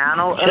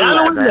 Channel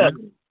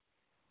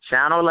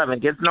 11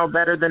 gets no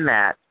better than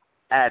that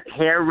at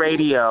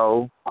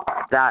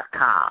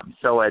hairradio.com.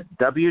 So at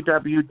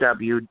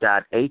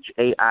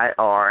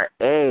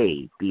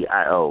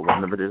www.hairadio,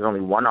 remember there's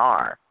only one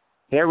R,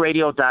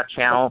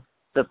 hairradio.channel.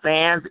 The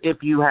fans,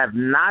 if you have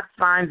not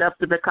signed up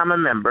to become a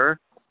member,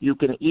 you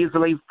can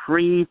easily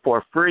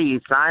for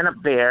free sign up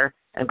there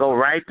and go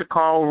right to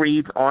Carl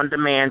Reed's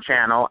on-demand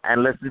channel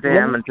and listen to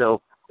him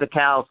until the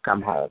cows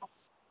come home.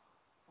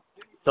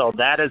 So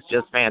that is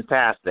just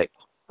fantastic.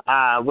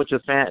 Which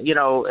is,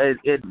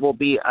 it will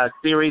be a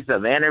series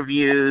of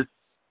interviews,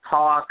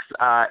 talks,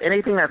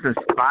 anything that's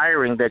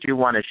inspiring that you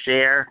want to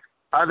share,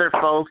 other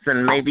folks,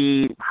 and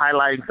maybe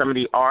highlighting some of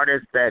the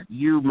artists that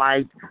you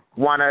might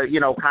want to,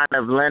 kind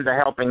of lend a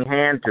helping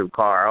hand to,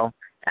 Carl.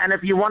 And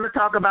if you want to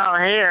talk about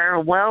hair,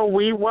 well,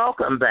 we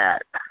welcome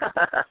that.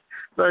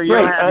 So you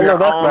have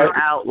your own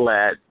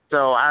outlet.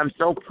 So I'm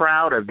so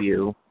proud of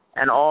you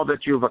and all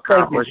that you've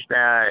accomplished.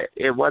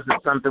 It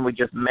wasn't something we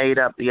just made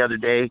up the other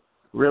day.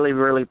 Really,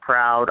 really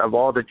proud of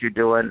all that you're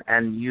doing,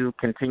 and you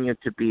continue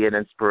to be an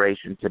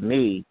inspiration to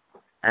me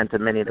and to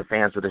many of the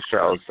fans of the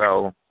show.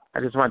 So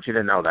I just want you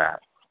to know that.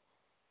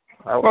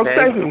 Okay? Well,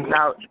 thank you.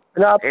 Now,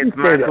 it's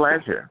my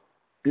pleasure.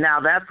 Now,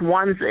 that's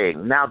one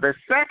thing. Now, the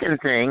second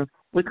thing,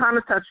 we kind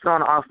of touched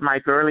on off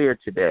mic earlier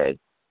today.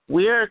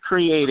 We are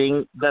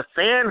creating the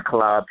fan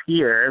club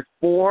here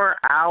for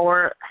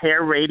our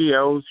Hair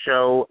Radio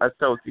show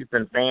associates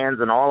and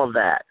fans and all of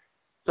that.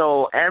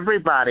 So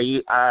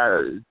everybody,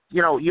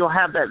 you'll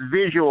have that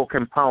visual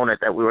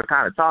component that we were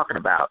kind of talking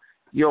about.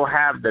 You'll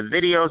have the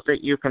videos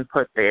that you can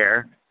put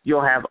there.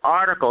 You'll have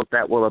articles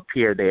that will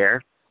appear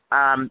there.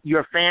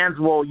 Your fans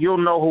you'll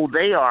know who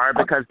they are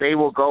because they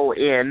will go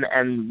in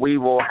and we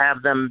will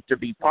have them to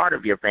be part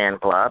of your fan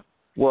club.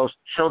 We'll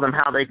show them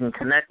how they can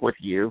connect with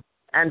you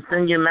and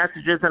send you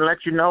messages and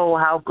let you know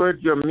how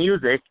good your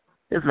music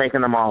is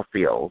making them all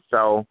feel.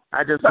 So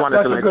I just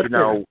wanted to let you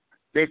know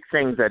big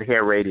things at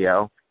Hair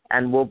Radio.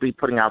 And we'll be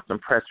putting out some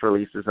press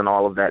releases and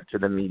all of that to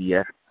the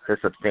media to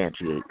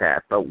substantiate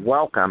that. But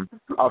welcome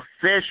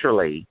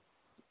officially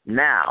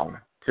now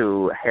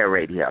to Hair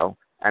Radio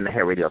and the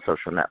Hair Radio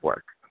Social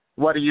Network.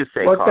 What do you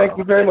say, Carl? Thank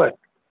you very much.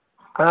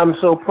 I'm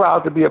so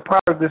proud to be a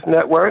part of this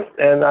network,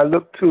 and I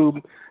look to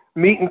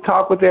meet and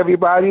talk with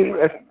everybody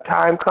as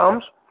time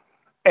comes,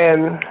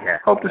 and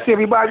hope to see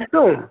everybody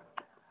soon.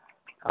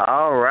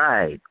 All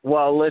right.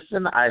 Well,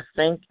 listen, I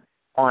think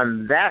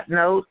on that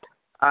note,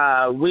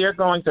 we are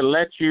going to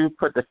let you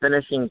put the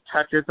finishing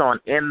touches on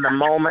In the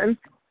Moment,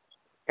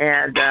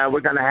 and we're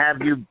going to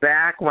have you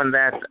back when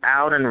that's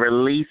out and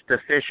released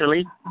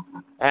officially,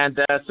 and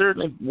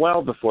certainly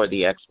well before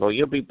the expo.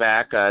 You'll be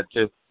back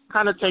to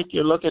kind of take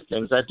your look at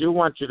things. I do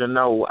want you to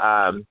know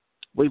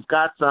we've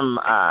got some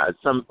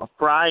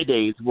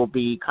Fridays will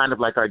be kind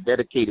of like our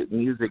dedicated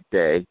music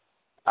day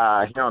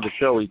here on the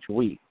show each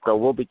week. So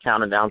we'll be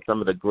counting down some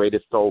of the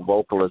greatest soul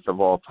vocalists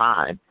of all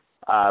time.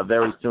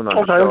 Very soon on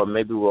the show, and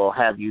maybe we'll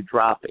have you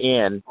drop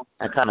in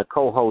and kind of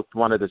co-host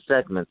one of the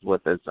segments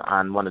with us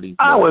on one of these.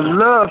 I would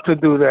love to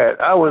do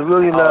that. I would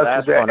really love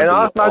to do that. And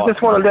also, I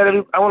just want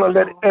to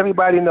let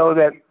everybody know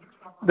that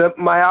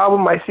my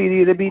album, my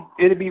CD,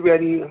 it'll be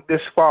ready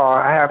this fall.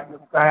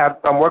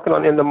 I'm working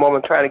on In the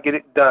Moment, trying to get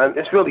it done.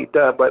 It's really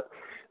done, but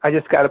I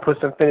just got to put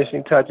some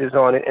finishing touches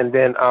on it, and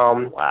then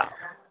I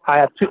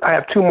have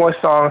two more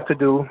songs to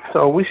do,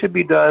 so we should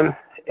be done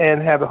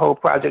and have the whole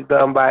project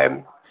done by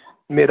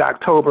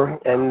mid-October,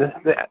 and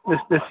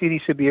the CD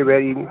should be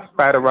ready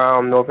right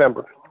around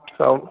November.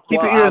 So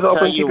keep your ears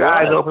open, keep your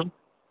eyes open.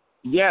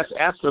 Yes,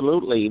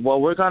 absolutely. Well,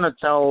 we're going to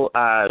tell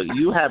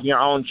you have your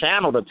own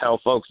channel to tell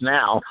folks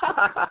now.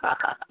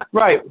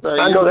 Right. So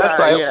I know that's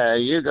right. Yeah,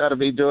 you got to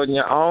be doing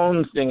your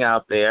own thing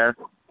out there,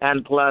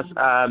 and plus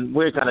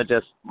we're gonna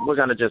just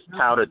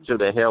tout it to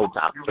the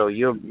hilltop. So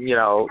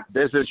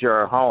this is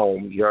your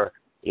home, your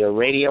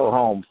radio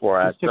home for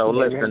us. So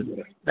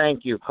listen,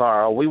 thank you,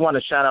 Carl. We want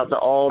to shout out to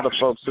all the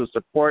folks who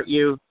support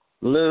you,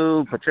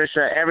 Lou,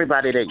 Patricia,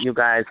 everybody that you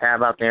guys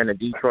have out there in the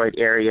Detroit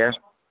area.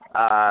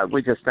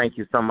 We just thank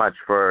you so much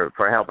for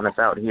helping us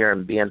out here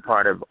and being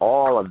part of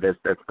all of this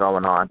that's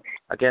going on.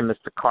 Again,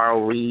 Mr.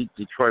 Carl Reed,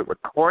 Detroit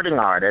recording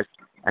artist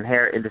and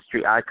hair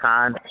industry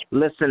icon.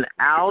 Listen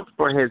out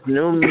for his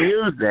new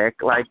music,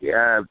 like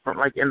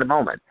In the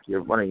Moment,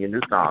 one of your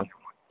new songs.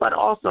 But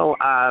also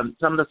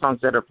some of the songs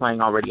that are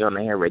playing already on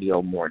the Hair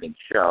Radio Morning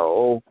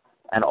Show.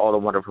 and all the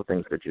wonderful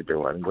things that you're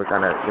doing. We're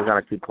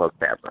gonna keep close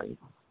tabs on you.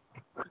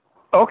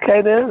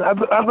 Okay, then.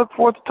 I look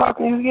forward to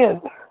talking to you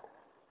again.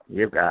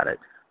 You got it.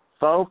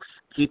 Folks,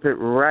 keep it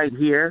right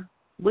here.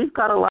 We've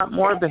got a lot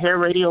more of the Hair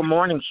Radio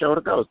Morning Show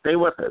to go. Stay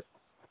with us.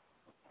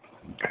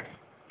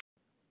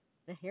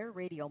 The Hair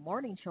Radio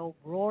Morning Show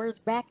roars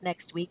back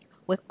next week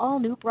with all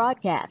new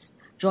broadcasts.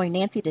 Join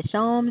Nancy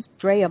DeShalms,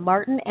 Drea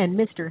Martin, and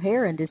Mr.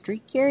 Hair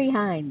Industry, Kerry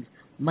Hines,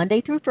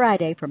 Monday through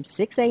Friday from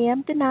 6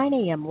 a.m. to 9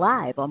 a.m.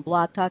 live on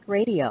Blog Talk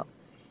Radio.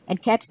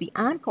 And catch the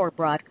encore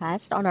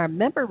broadcast on our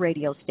member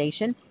radio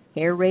station,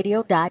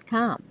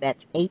 hairradio.com. That's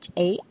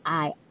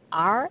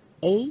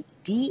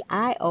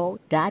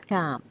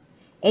HAIRADIO.com.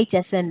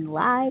 HSN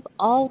Live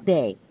all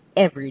day,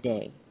 every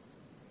day.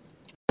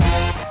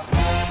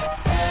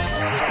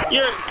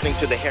 You're listening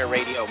to the Hair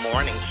Radio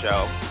Morning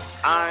Show.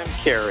 I'm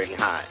Kerry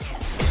Hines.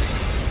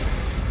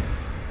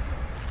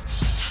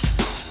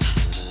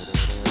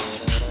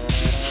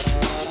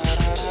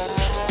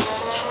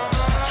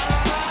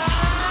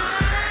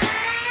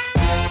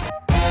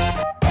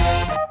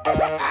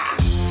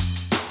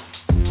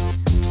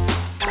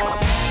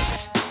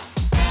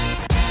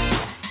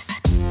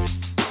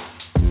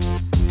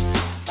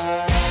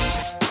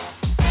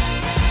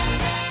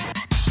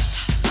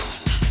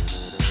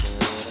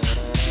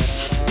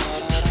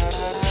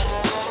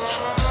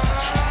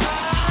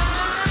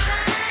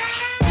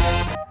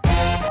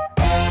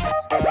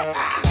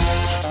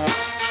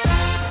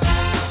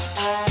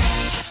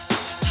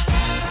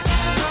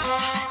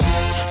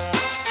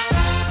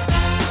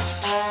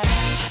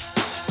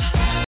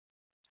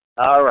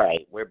 All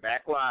right, we're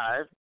back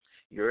live.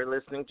 You're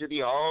listening to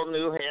the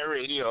all-new Hair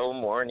Radio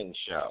Morning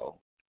Show.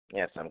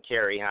 Yes, I'm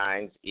Kerry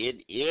Hines.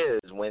 It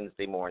is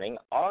Wednesday morning,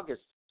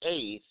 August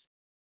 8th,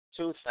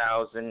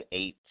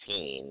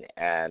 2018,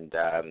 and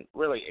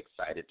really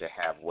excited to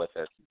have with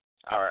us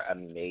our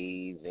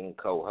amazing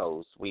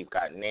co-host. We've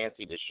got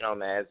Nancy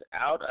DeShalms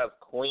out of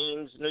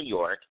Queens, New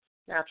York,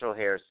 natural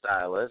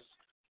hairstylist,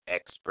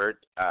 expert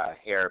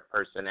hair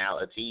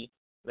personality,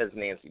 Ms.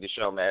 Nancy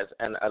DeShalms,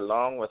 and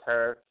along with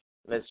her,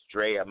 Miss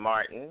Drea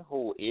Martin,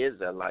 who is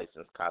a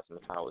licensed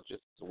cosmetologist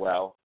as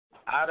well,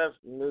 out of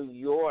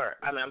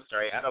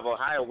out of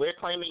Ohio. We're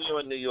claiming you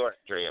in New York,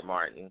 Drea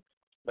Martin,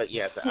 but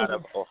yes, out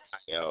of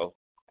Ohio,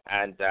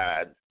 and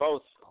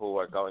both who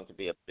are going to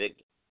be a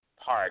big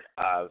part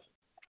of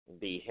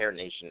the Hair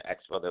Nation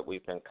Expo that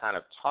we've been kind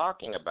of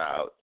talking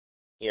about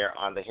here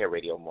on the Hair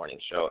Radio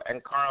Morning Show.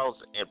 And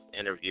Carl's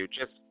interview,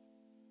 just,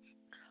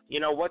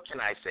 what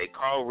can I say?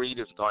 Carl Reed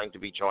is going to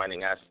be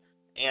joining us.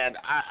 And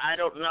I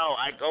don't know.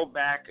 I go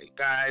back,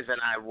 guys, and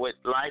I would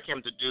like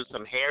him to do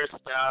some hair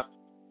stuff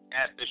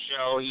at the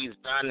show. He's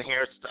done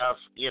hair stuff,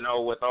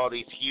 with all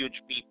these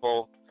huge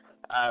people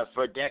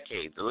for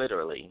decades,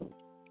 literally.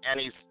 And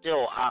he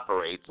still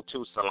operates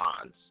 2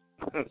 salons.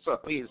 So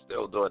he's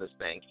still doing his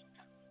thing.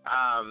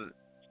 I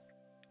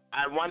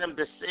want him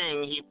to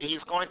sing.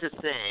 He's going to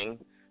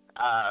sing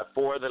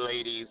for the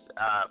ladies,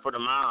 for the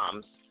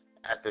moms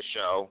at the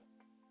show.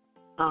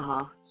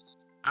 Uh-huh.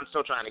 I'm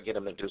still trying to get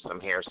him to do some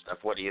hair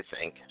stuff. What do you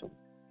think?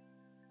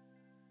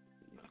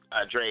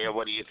 Drea,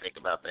 what do you think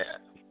about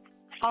that?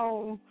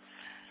 Oh,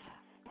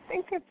 I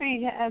think if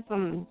he has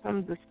some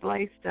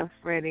display stuff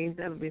ready,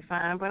 that'll be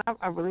fine. But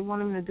I really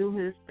want him to do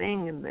his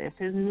thing. And if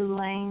his new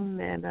lane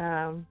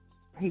that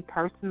he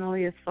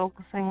personally is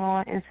focusing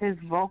on is his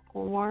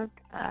vocal work,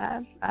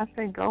 I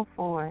say go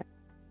for it.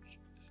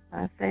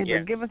 I say,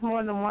 but give us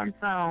more than one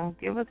song.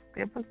 Give us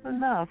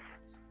enough.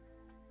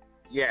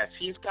 Yes,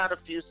 he's got a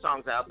few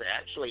songs out there.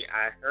 Actually,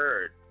 I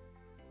heard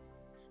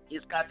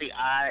he's got the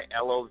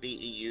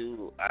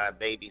ILOVEU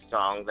baby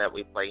song that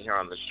we play here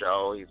on the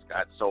show. He's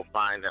got So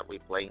Fine that we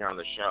play here on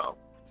the show.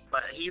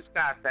 But he's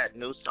got that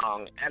new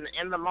song, and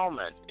In the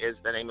Moment is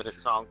the name of the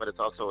song, but it's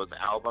also his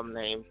album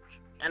name,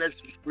 and it's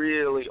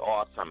really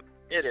awesome.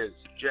 It is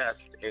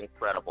just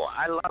incredible.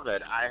 I love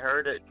it. I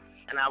heard it,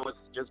 and I was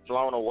just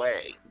blown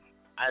away.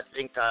 I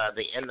think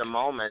the In the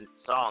Moment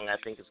song, I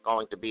think, is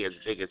going to be his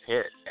biggest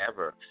hit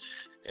ever.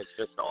 It's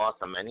just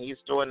awesome. And he's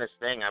doing this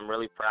thing. I'm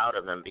really proud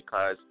of him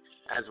because,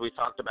 as we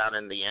talked about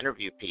in the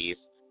interview piece,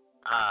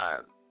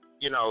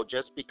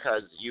 just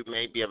because you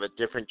may be of a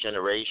different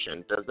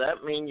generation, does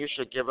that mean you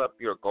should give up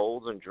your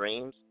goals and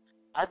dreams?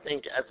 I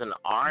think as an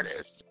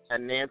artist,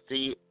 and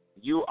Nancy,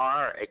 you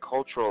are a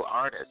cultural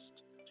artist.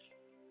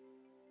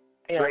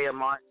 Drea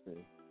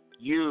Martin,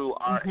 you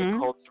are a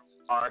cultural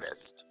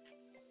artist.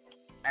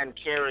 And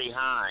Kerry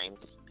Hines,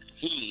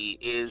 he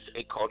is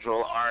a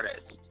cultural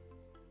artist.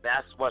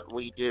 That's what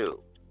we do.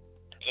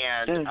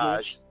 And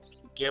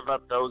give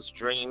up those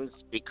dreams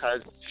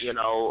because,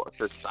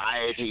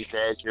 society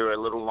says you're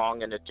a little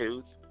long in the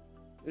tooth.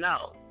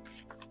 No.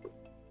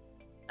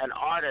 An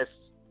artist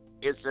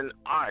is an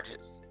artist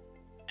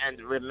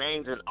and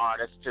remains an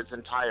artist his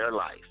entire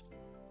life.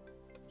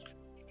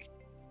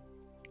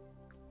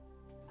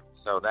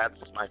 So that's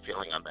my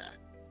feeling on that.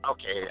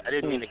 Okay, I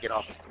didn't mean to get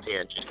off the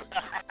tangent.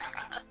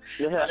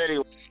 But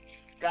anyway,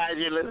 guys,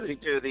 you're listening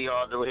to the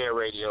All New Hair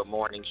Radio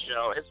Morning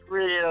Show. It's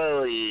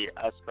really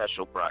a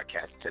special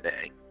broadcast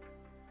today.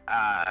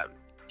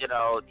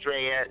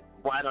 Drea,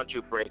 why don't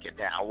you break it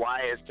down?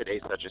 Why is today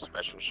such a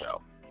special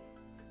show?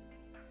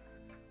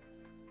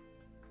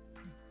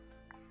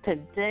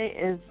 Today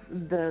is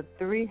the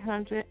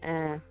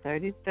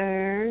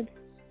 333rd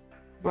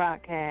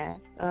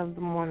broadcast of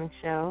the morning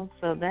show,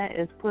 so that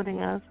is putting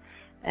us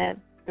at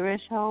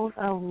threshold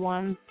of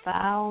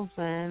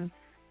 1,000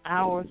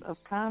 hours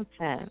of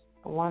content,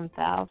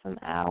 1,000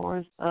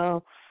 hours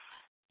of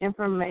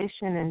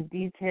information and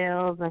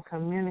details and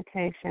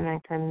communication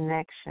and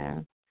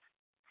connection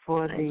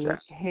for the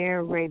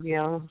Hair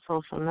Radio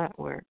social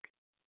network.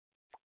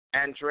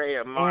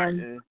 Andrea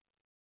Martin,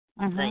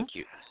 thank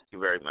you. Thank you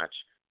very much.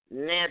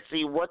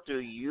 Nancy, what do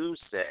you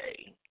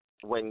say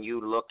when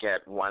you look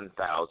at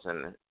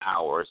 1,000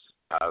 hours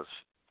of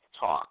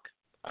talk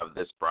of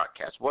this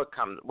broadcast? What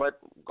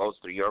goes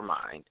through your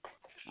mind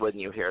when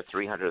you hear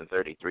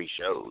 333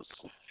 shows?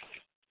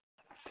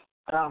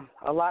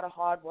 A lot of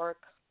hard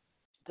work,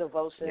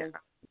 devotion,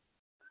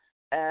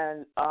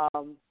 and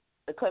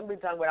it couldn't be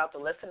done without the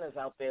listeners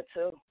out there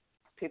too.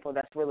 People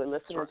that's really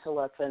listening to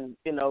us and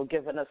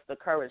giving us the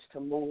courage to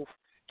move,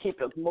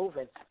 keep it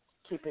moving,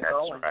 keep it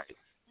going. That's right.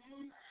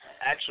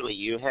 Actually,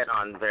 you hit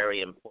on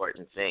very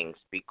important things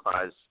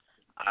because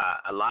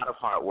a lot of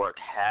hard work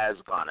has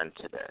gone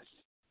into this.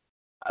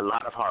 A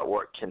lot of hard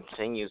work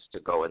continues to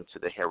go into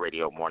the Hair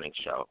Radio Morning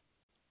Show.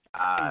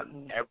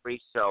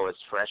 Every show is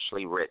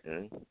freshly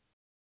written.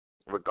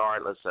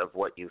 Regardless of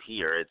what you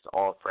hear, it's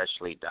all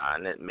freshly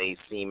done. It may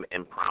seem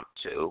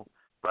impromptu,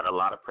 but a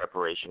lot of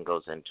preparation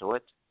goes into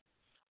it.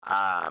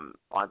 On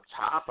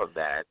top of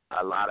that,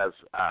 a lot of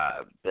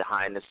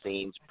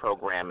behind-the-scenes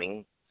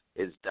programming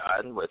is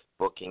done with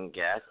booking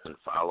guests and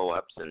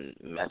follow-ups and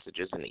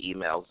messages and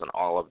emails and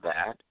all of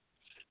that.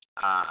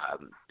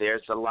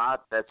 There's a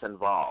lot that's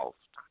involved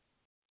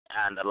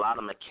and a lot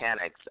of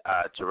mechanics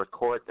to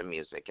record the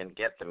music and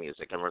get the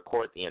music and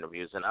record the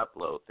interviews and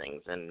upload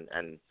things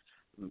and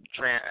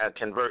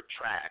convert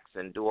tracks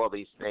and do all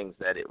these things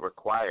that it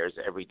requires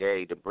every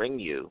day to bring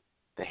you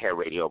the Hair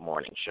Radio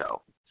Morning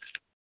Show.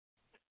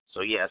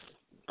 So, yes,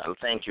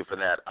 thank you for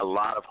that. A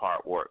lot of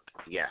hard work,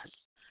 yes.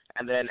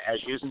 And then,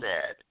 as you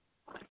said,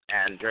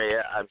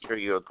 Andrea, I'm sure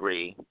you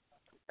agree,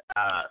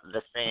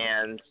 the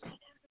fans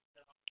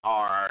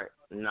are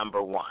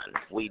number one.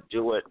 We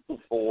do it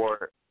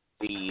for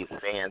the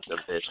fans of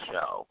this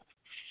show.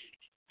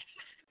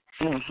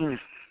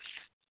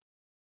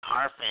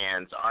 Our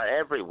fans are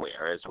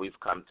everywhere, as we've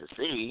come to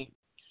see.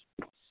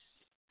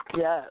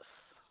 Yes.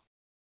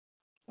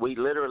 We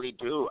literally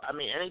do. I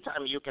mean,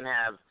 anytime you can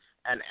have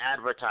an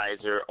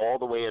advertiser all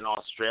the way in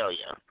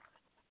Australia,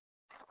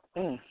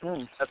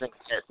 doesn't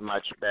get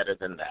much better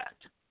than that.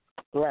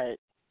 Right.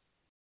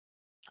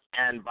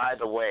 And by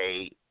the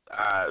way,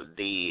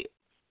 the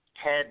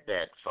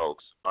headbed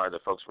folks are the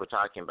folks we're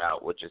talking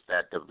about, which is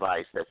that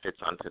device that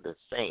fits onto the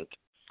sink.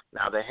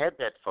 Now, the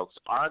headbed folks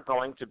are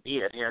going to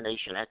be at Hair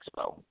Nation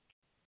Expo.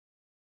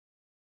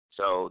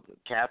 So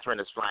Catherine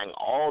is flying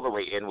all the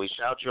way in. We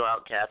shout you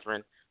out,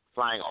 Catherine,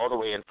 flying all the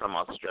way in from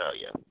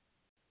Australia.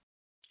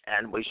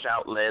 And we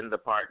shout Lynn, the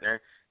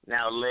partner.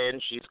 Now,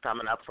 Lynn, she's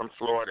coming up from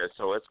Florida,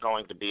 so it's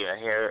going to be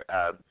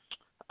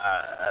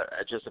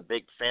just a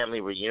big family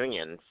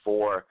reunion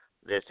for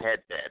this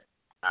headbed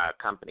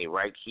company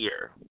right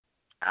here.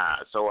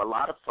 So a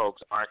lot of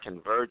folks are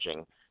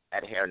converging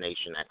at Hair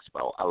Nation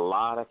Expo. A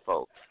lot of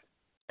folks.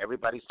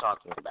 Everybody's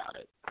talking about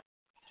it.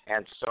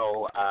 And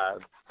so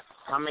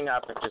coming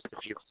up in just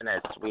a few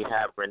minutes, we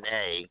have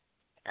Renee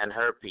and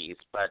her piece,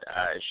 but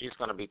she's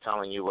going to be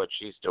telling you what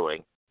she's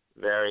doing.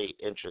 Very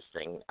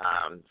interesting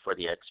for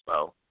the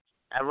expo.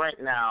 And right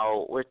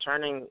now, we're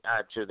turning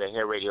to the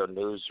Hair Radio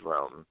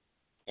newsroom,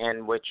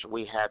 in which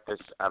we had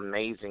this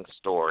amazing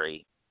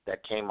story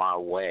that came our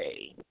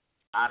way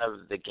out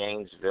of the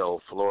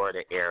Gainesville,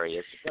 Florida area.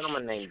 It's a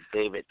gentleman named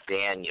David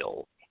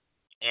Daniel,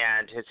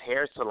 and his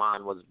hair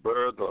salon was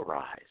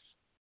burglarized.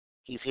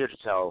 He's here to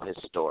tell his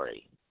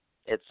story.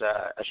 It's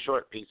a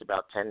short piece,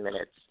 about 10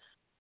 minutes.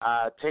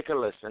 Take a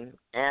listen.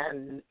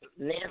 And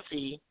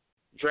Nancy,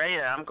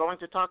 Drea, I'm going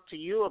to talk to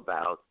you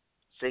about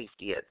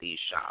safety at these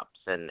shops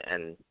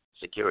and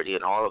security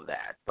and all of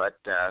that. But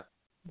I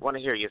want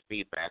to hear your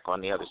feedback on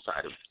the other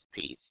side of this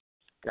piece.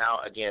 Now,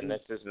 again,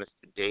 this is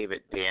Mr.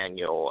 David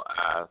Daniel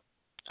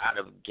out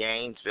of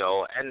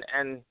Gainesville.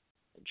 And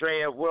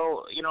Drea,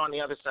 we'll, on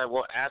the other side,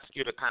 we'll ask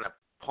you to kind of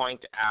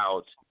point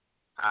out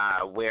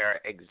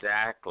where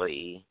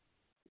exactly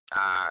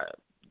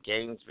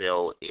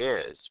Gainesville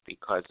is,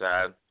 because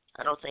I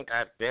don't think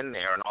I've been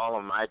there in all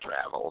of my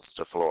travels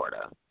to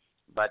Florida.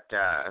 But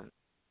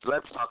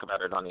let's talk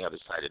about it on the other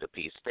side of the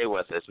piece. Stay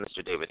with us,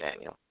 Mr. David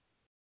Daniel.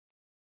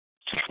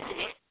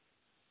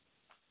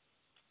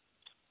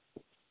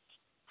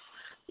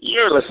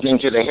 You're listening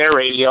to the Hair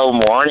Radio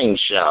Morning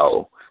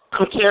Show.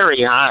 I'm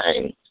Kerry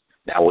Hines.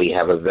 Now we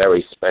have a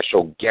very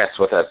special guest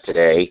with us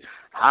today,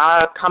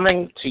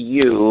 coming to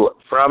you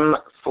from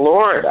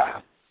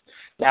Florida.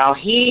 Now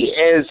he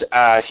is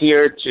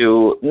here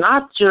to,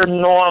 not your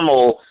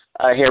normal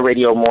Hair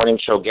Radio Morning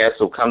Show guest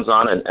who comes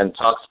on and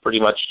talks pretty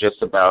much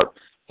just about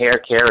hair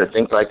care and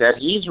things like that.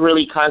 He's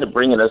really kind of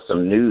bringing us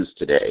some news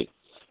today.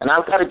 And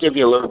I've got to give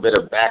you a little bit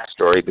of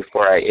backstory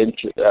before I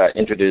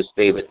introduce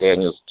David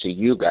Daniels to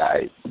you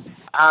guys.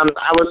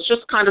 I was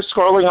just kind of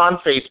scrolling on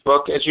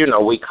Facebook, as you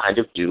know we kind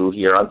of do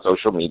here on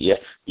social media,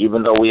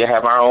 even though we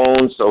have our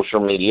own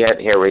social media at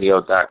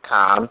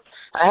hairradio.com.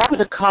 I happened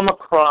to come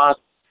across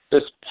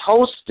this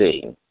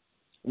posting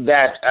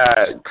that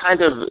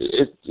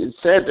it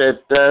said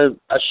that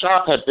a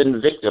shop had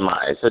been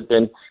victimized, had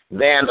been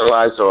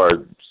vandalized,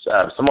 or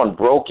someone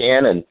broke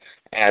in and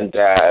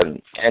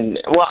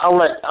well,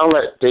 I'll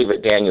let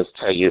David Daniels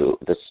tell you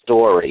the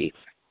story.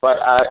 But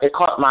it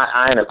caught my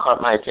eye and it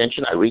caught my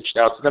attention. I reached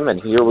out to them,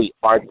 and here we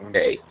are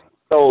today.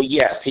 So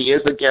yes, he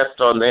is a guest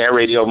on the Hair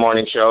Radio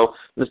Morning Show.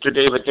 Mr.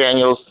 David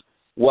Daniels,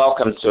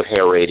 welcome to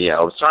Hair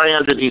Radio. Sorry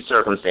under these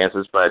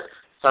circumstances, but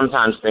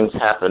sometimes things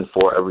happen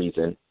for a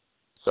reason.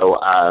 So,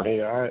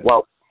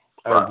 well,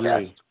 I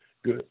agree.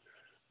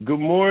 Good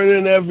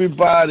morning,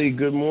 everybody.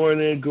 Good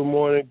morning.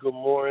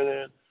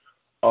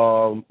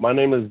 My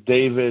name is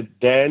David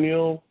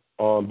Daniel,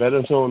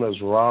 better known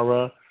as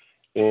Rara,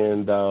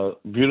 in the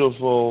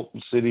beautiful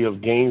city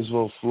of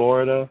Gainesville,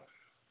 Florida.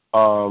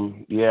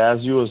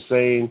 As you were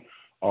saying,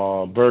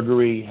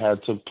 burglary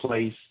had took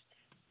place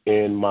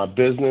in my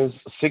business,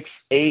 6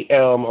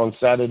 a.m. on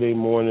Saturday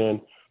morning.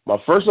 My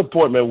first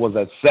appointment was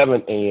at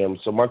 7 a.m.,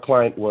 so my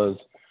client was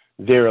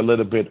there a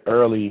little bit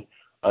early,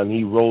 and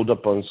he rolled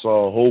up and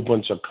saw a whole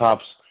bunch of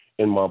cops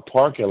in my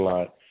parking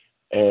lot,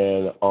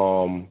 and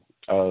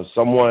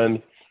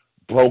someone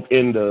broke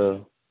in the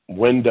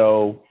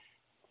window,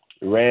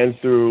 ran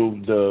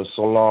through the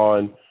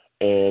salon,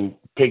 and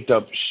picked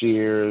up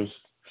shears.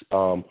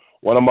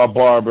 One of my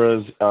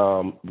barbers,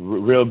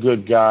 real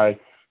good guy,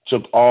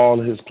 took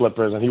all his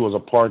clippers, and he was a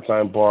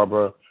part-time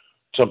barber,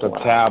 took a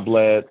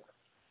tablet,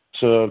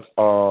 took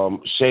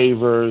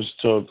shavers,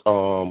 took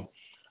a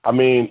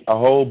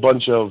whole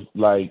bunch of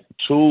like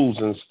tools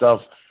and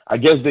stuff. I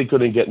guess they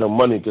couldn't get no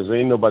money because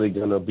ain't nobody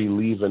gonna be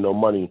leaving no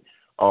money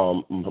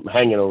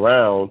hanging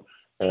around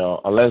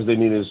unless they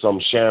needed some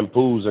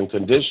shampoos and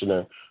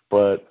conditioner.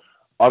 But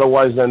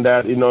otherwise than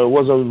that, it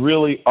was a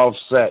really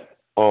upset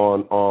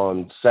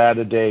on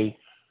Saturday,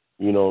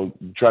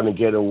 trying to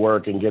get to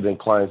work and getting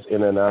clients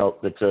in and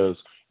out because,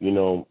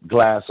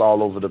 glass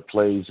all over the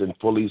place and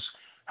police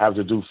have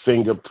to do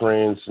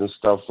fingerprints and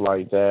stuff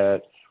like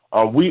that.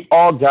 We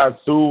all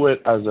got through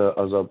it as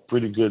a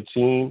pretty good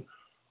team.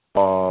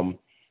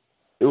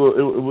 It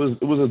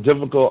was a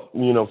difficult,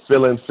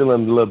 feeling a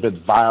little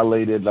bit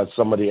violated, like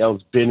somebody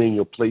else been in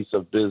your place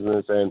of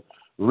business. And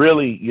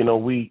really,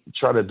 we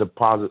try to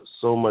deposit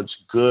so much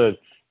good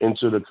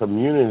into the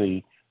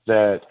community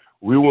that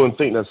we wouldn't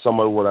think that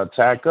someone would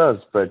attack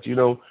us. But,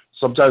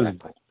 sometimes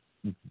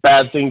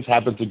bad things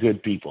happen to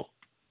good people.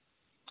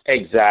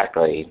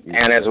 Exactly.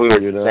 And as we were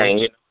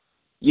saying,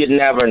 you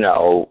never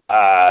know.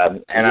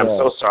 And I'm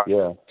so sorry.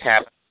 Yeah.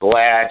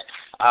 Glad.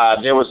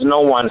 There was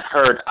no one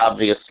hurt,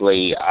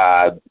 obviously,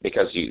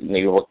 because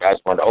you guys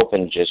weren't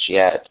open just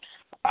yet.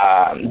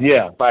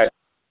 But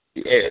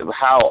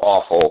how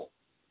awful.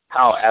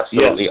 How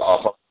absolutely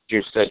awful.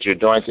 You said you're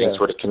doing things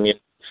for the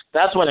community.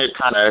 That's when it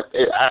kind of,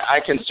 I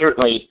can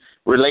certainly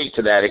relate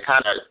to that. It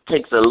kind of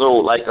takes a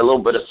little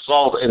bit of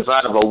salt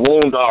inside of a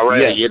wound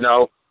already, It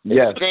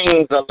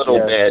stings a little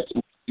bit.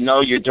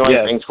 You're doing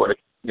things for the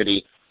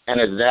community. And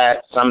it's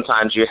that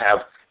sometimes you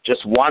have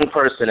just one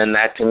person in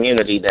that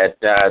community that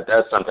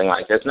does something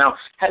like this. Now,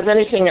 has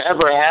anything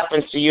ever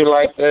happened to you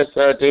like this,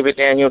 David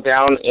Daniel,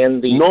 down in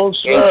the... No,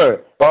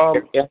 sir.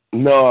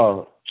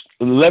 No.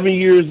 11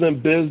 years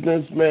in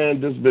business,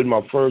 man, this has been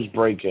my first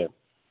break-in.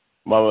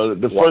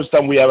 First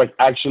time we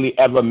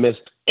ever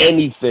missed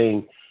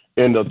anything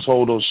in the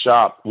total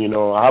shop.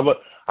 I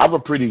have a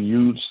pretty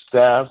huge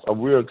staff.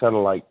 We're kind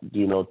of like,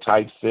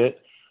 tight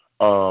fit.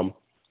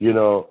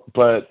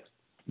 But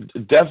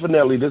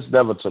definitely this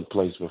never took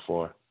place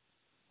before.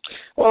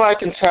 Well, I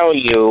can tell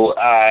you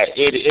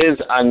it is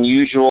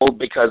unusual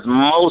because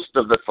most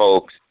of the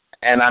folks,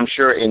 and I'm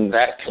sure in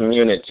that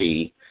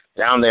community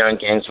down there in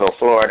Gainesville,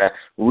 Florida,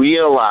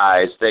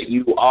 realize that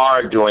you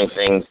are doing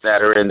things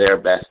that are in their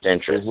best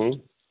interest. Mm-hmm.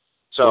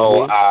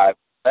 So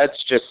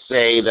let's just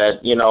say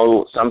that,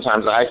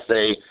 sometimes I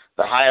say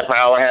the higher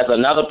power has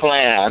another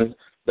plan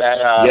that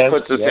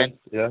puts us in,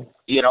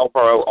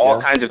 for all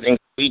kinds of things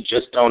we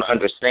just don't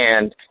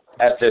understand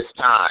at this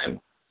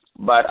time.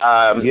 But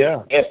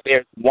if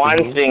there's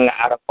one thing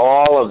out of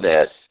all of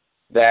this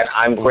that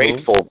I'm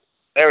grateful,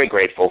 very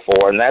grateful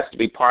for, and that's to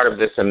be part of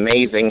this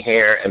amazing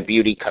hair and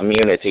beauty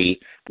community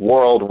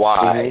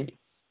worldwide.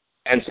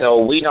 And so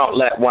we don't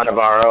let one of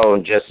our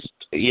own just,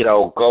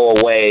 go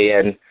away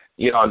and,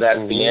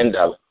 that's the end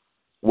of it.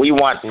 We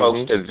want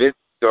folks to visit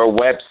your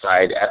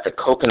website at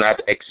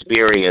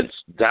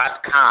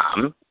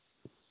thecoconutexperience.com,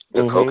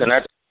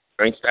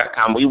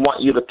 thecoconutexperience.com. We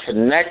want you to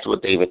connect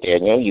with David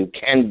Daniel. You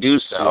can do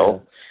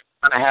so.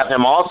 I'm going to have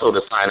him also to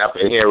sign up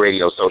at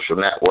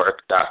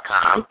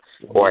hairradiosocialnetwork.com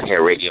or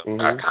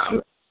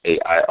hairradio.com,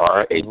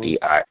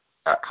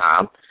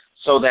 AIRADI.com,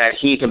 so that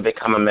he can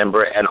become a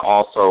member and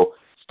also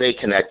stay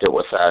connected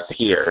with us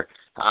here.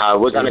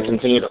 We're going to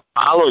continue to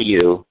follow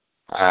you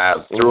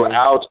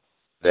throughout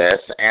this,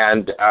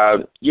 and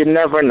you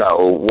never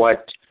know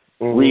what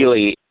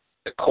really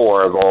the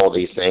core of all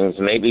these things.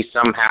 Maybe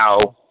somehow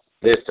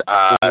this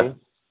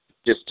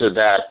just to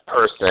that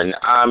person.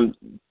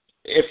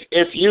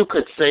 If you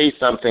could say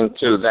something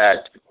to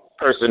that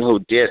person who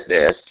did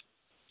this,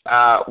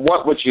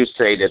 what would you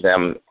say to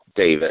them,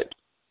 David?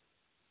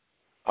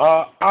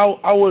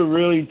 I would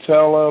really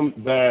tell them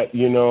that,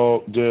 you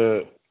know,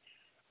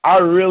 I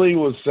really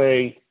would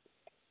say,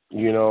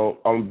 you know,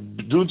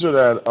 due to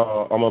that,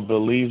 I'm a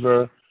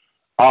believer.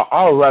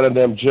 I'd rather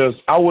them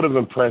I would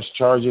have pressed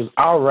charges.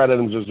 I'd rather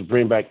them just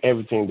bring back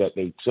everything that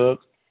they took.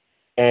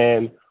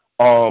 And,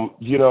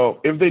 you know,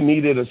 if they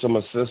needed some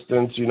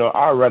assistance, you know,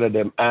 I'd rather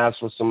them ask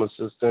for some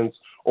assistance,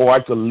 or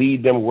I could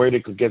lead them where they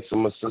could get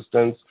some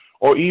assistance.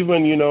 Or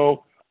even, you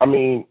know, I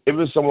mean, if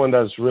it's someone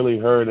that's really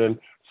hurting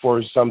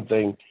for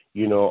something,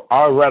 you know,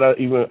 I'd rather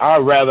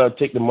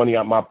take the money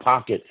out of my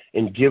pocket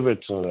and give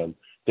it to them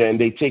than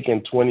they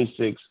taking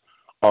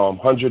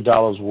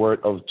 $2,600 worth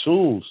of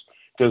tools.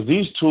 Because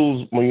these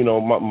tools, you know,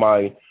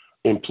 my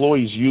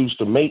employees use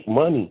to make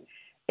money.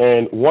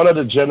 And one of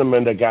the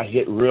gentlemen that got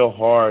hit real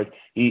hard,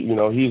 he's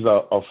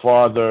a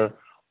father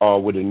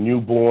with a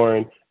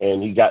newborn,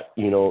 and he got,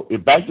 you know,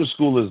 back to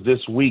school is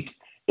this week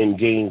in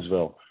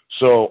Gainesville.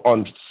 So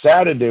on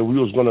Saturday, we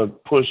was going to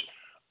push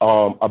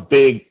a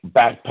big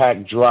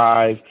backpack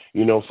drive,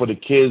 you know, for the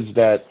kids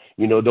that,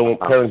 you know,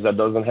 parents that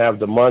doesn't have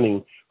the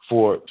money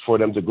for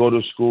them to go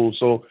to school.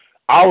 So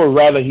I would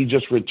rather he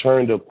just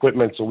return the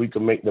equipment so we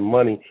could make the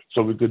money,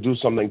 so we could do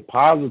something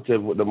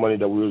positive with the money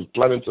that we was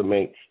planning to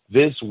make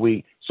this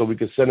week, so we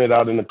could send it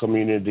out in the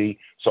community.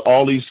 So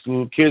all these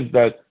school kids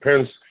that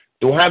parents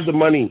don't have the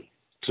money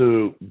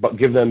to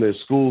give them their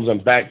schools and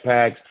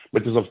backpacks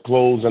because of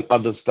clothes and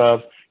other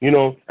stuff, you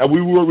know, and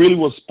we were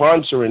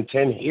sponsoring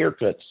 10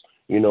 haircuts,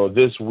 you know,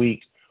 this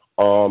week.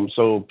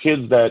 So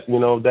kids that, you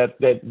know, that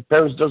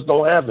parents just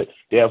don't have it.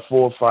 They have 4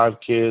 or 5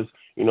 kids,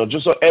 you know,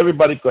 just so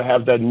everybody could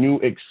have that new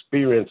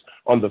experience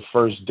on the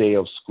first day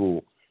of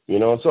school, you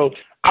know. So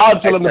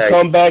I'll tell them to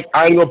come back.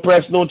 I ain't gonna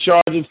press no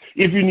charges.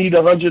 If you need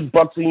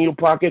 $100 in your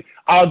pocket,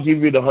 I'll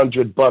give you the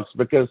 $100,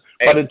 because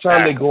by the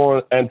time they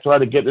go and try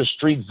to get the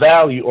street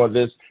value on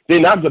this,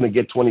 they're not gonna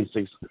get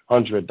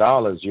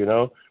 $2,600, you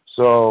know.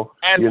 So,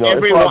 and you know,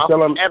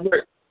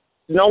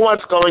 no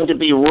one's going to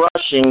be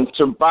rushing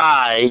to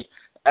buy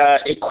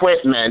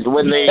equipment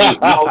when they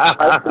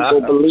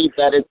people believe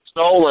that it's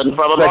stolen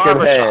from a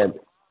secondhand.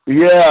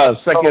 Yeah,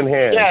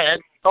 secondhand. Yeah,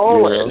 it's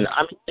stolen. Yeah.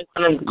 I mean, it's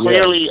going to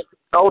clearly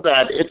know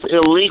that it's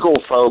illegal.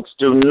 Folks,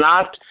 do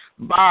not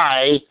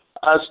buy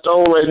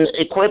stolen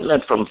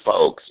equipment from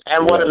folks.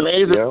 And what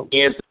amazes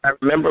me is, I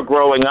remember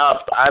growing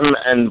up. I'm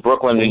in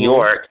Brooklyn, New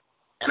York,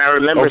 and I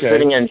remember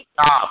sitting in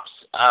shops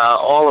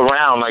all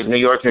around, like New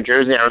York, New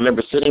Jersey. I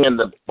remember sitting in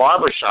the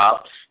barber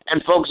shop,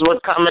 and folks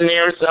would come in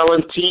there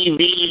selling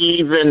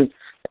TVs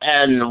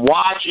and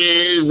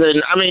watches,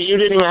 and I mean, you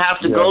didn't even have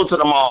to go to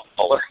the mall.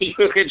 You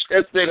could just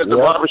sit at the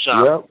barber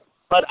shop.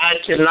 But I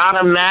cannot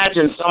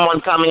imagine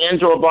someone coming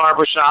into a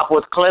barber shop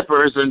with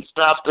clippers and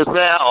stuff to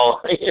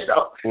sell. You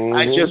know,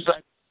 I just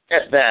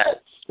get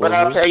that. But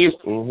I'll tell you,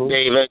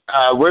 David,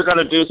 we're going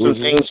to do some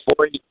things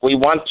for you. We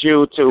want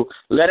you to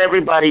let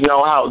everybody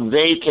know how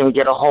they can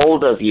get a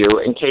hold of you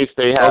in case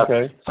they have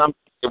something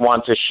they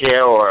want to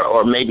share,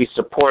 or maybe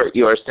support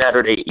your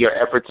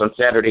efforts on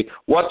Saturday.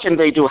 What can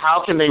they do?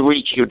 How can they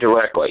reach you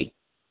directly?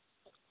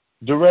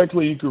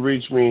 Directly, you can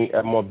reach me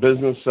at my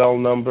business cell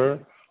number,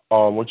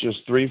 which is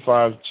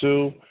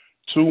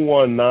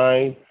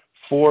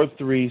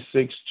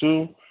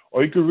 352-219-4362,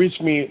 or you can reach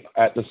me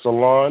at the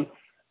salon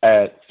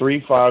at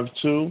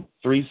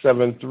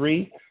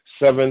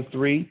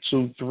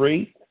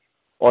 352-373-7323,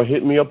 or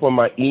hit me up on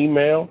my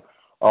email,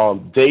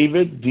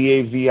 David,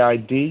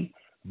 D-A-V-I-D,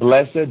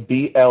 Blessed,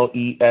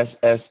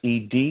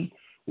 B-L-E-S-S-E-D,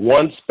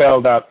 one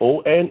spelled out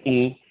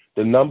O-N-E,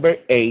 the number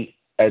 8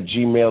 at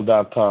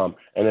gmail.com.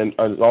 And then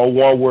all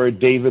one word,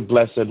 David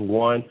Blessed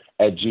 1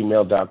 at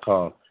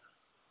gmail.com.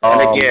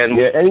 And again,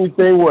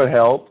 anything would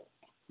help.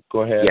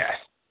 Go ahead. Yes.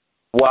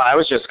 Well, I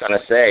was just going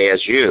to say,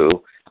 as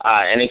you,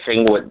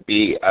 anything would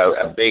be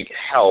a big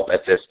help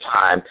at this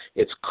time.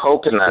 It's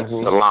Coconut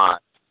Salon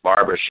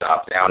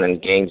Barbershop down in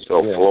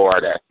Gainesville,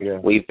 Florida. Yeah.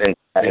 We've been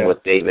chatting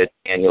with David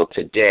Daniel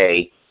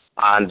today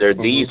under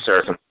these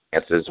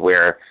circumstances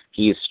where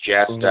he's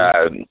just,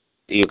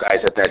 you guys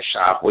at that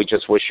shop, we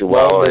just wish you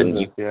well, and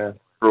you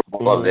through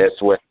all of this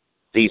with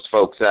these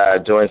folks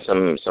doing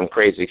some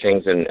crazy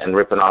things and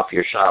ripping off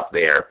your shop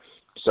there.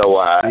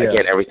 So,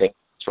 again, everything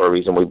for a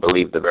reason. We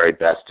believe the very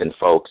best in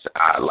folks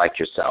like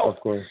yourself.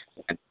 Of course.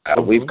 And,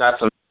 we've got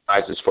some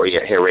surprises for you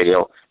at Hair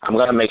Radio. I'm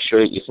going to make sure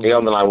that you stay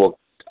on the line. We'll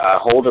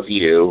hold of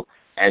you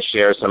and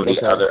share some of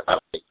the other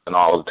updates and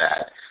all of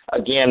that.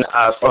 Again,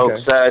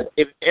 folks,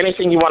 if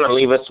anything you want to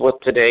leave us with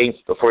today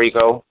before you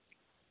go?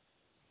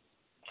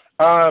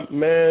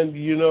 Man,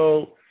 you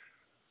know,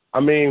 I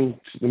mean,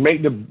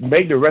 make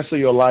the rest of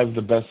your life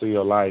the best of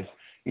your life.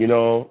 You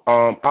know,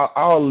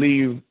 I'll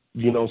leave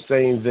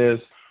saying this.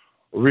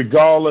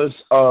 Regardless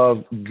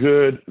of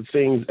good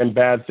things and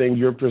bad things,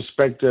 your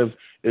perspective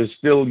is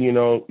still, you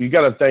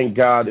got to thank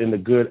God in the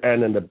good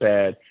and in the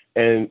bad.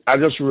 And I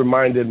just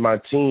reminded my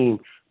team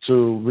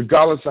to,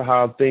 regardless of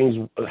how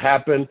things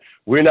happen,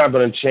 we're not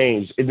going to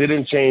change. It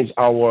didn't change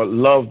our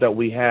love that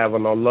we have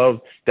and our love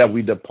that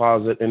we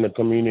deposit in the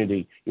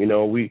community.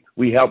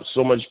 We help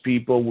so much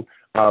people.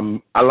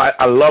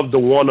 I love the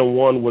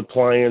one-on-one with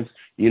clients.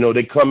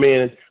 They come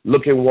in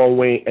looking one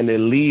way and they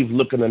leave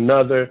looking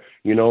another.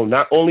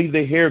 Not only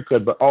the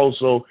haircut, but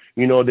also,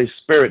 their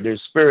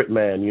spirit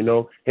man,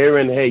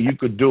 hearing, hey, you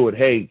could do it.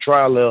 Hey,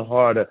 try a little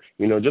harder.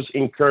 Just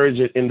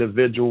encouraging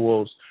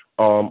individuals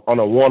on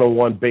a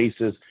one-on-one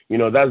basis.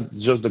 That's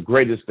just the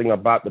greatest thing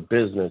about the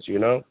business,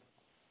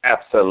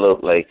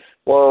 Absolutely.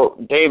 Well,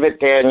 David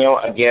Daniel,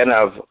 again,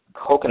 of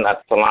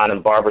Coconut Salon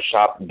and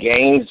Barbershop,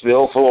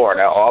 Gainesville,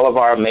 Florida. All of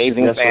our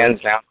amazing fans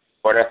down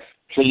in Florida,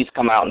 please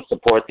come out and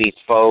support these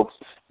folks.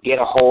 Get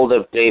a hold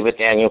of David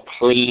Daniel,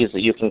 please.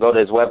 You can go to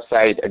his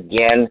website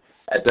again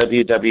at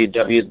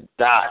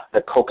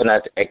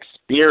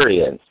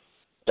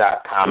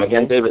www.thecoconutexperience.com.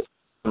 Again, David, thank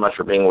you so much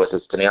for being with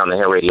us today on the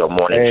Hair Radio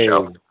Morning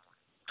Show.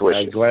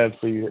 I'm glad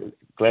for you.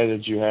 Glad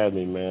that you had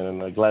me, man.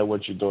 And I'm glad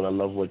what you're doing. I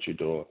love what you're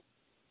doing.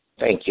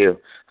 Thank you.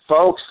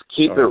 Folks,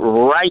 keep it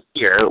right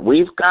here.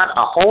 We've got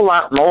a whole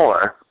lot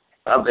more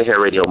of the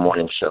Hair Radio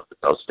Morning Show.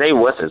 So stay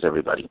with us,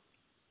 everybody.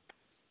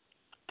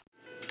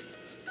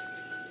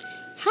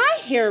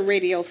 Hi, Hair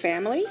Radio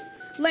family.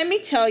 Let me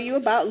tell you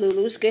about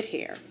Lulu's Good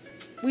Hair.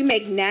 We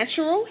make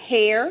natural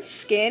hair,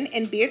 skin,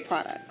 and beard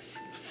products.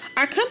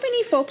 Our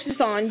company focuses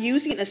on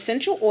using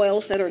essential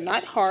oils that are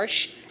not harsh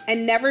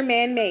and never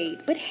man-made,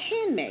 but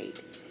handmade.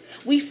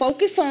 We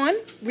focus on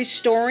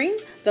restoring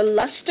the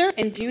luster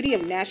and beauty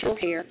of natural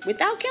hair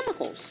without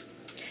chemicals.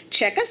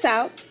 Check us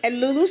out at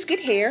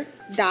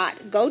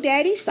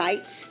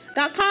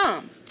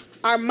lulusgoodhair.godaddysite.com.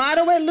 Our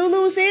motto at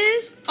Lulu's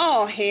is,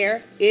 all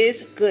hair is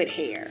good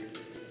hair.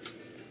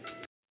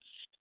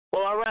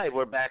 Well, all right,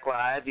 we're back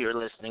live. You're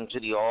listening to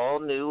the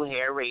all-new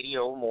Hair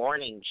Radio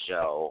Morning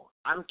Show.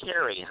 I'm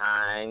Kerry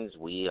Hines.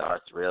 We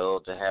are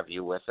thrilled to have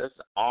you with us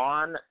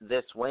on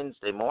this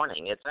Wednesday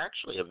morning. It's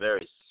actually a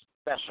very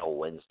special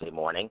Wednesday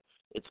morning.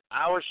 It's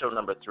our show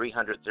number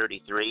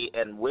 333,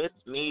 and with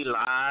me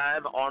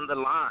live on the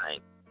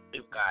line,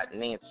 we've got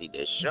Nancy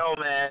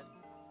DeShowman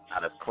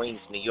out of Queens,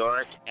 New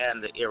York,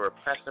 and the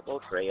irrepressible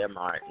Drea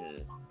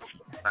Martin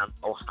from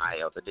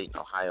Ohio, the Dayton,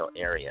 Ohio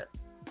area.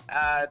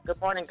 Good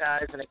morning,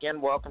 guys, and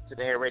again, welcome to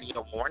the Hair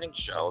Radio Morning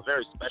Show, a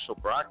very special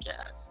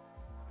broadcast.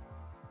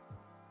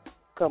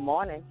 Good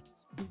morning.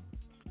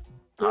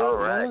 All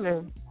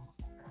right.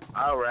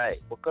 All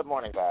right. Well, good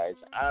morning, guys.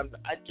 I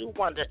do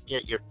want to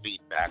get your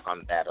feedback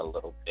on that a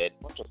little bit.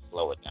 We'll just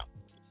slow it down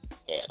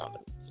on the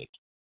music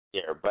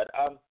here. But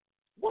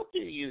what do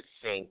you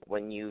think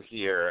when you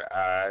hear,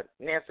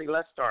 Nancy,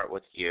 let's start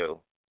with you.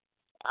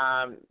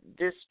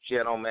 This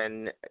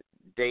gentleman,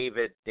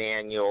 David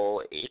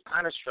Daniel, he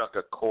kind of struck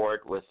a chord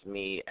with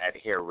me at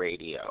Hair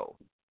Radio.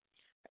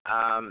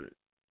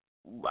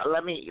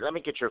 Let me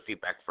get your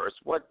feedback first.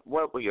 What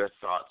were your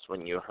thoughts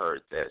when you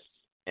heard this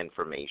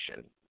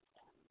information?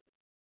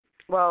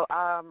 Well,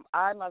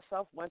 I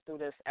myself went through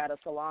this at a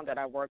salon that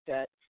I worked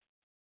at.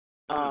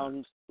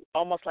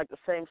 Almost like the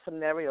same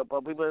scenario,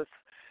 but it was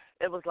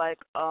like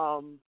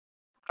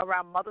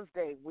around Mother's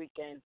Day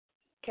weekend.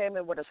 Came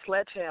in with a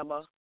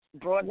sledgehammer,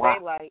 broad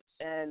daylight,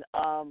 and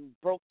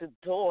broke the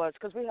doors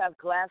because we have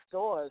glass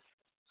doors.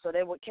 So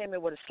they came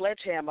in with a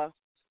sledgehammer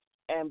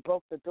and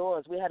broke the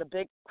doors. We had a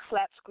big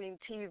flat screen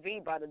TV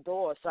by the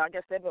door, so I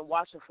guess they've been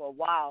watching for a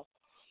while,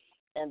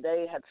 and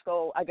they had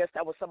stole. I guess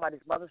that was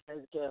somebody's Mother's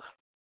Day gift.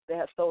 They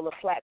had stole a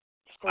flat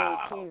screen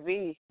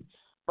TV,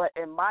 but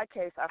in my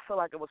case, I feel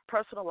like it was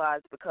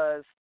personalized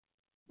because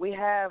we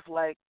had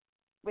like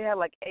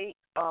 8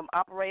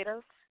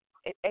 operators,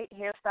 8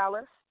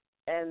 hairstylists,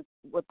 and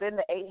within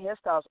the 8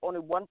 hairstyles, only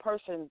one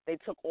person, they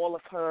took all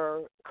of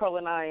her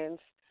curling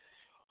irons,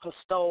 her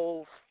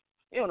stove,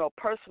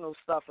 personal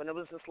stuff, and it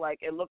was just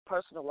like it looked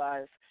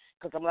personalized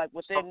because I'm like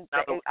within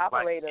the 8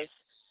 operators.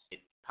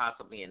 It's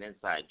possibly an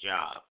inside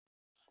job.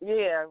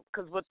 Yeah,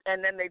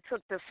 and then they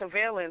took the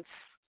surveillance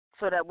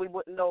so that we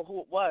wouldn't know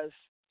who it was.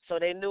 So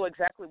they knew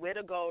exactly where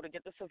to go to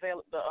get the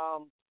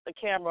the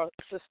camera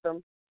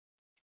system.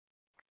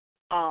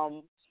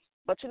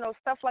 But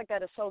stuff like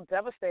that is so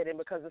devastating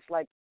because it's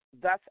like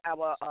that's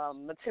our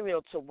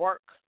material to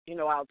work.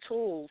 Our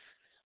tools.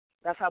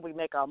 That's how we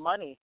make our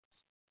money.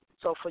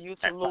 So for you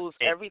to lose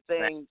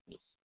everything,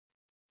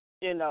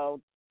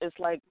 it's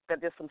like that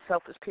there's some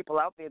selfish people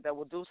out there that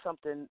will do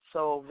something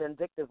so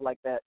vindictive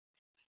like that.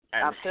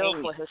 And I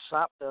feel for his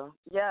shop, though.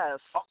 Yes.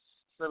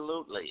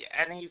 Absolutely.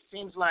 And he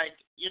seems like,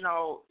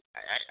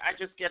 I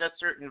just get a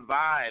certain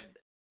vibe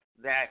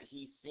that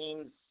he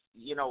seems,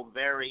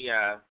 very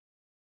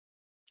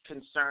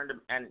concerned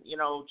and,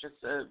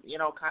 just,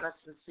 kind of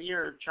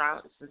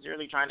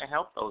sincerely trying to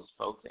help those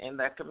folks in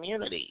that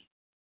community.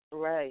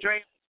 Right.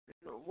 Dre,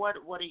 what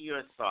are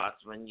your thoughts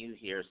when you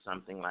hear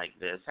something like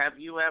this? Have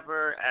you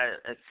ever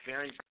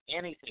experienced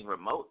anything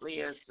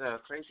remotely as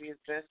crazy as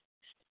this?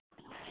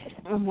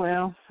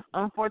 Well,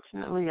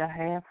 unfortunately, I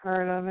have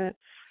heard of it.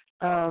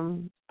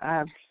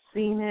 I've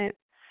seen it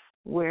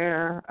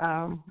where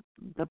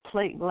the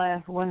plate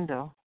glass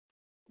window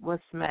was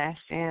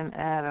smashed in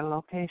at a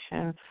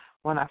location.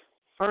 When I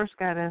first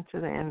got into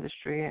the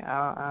industry,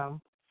 I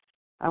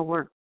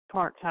worked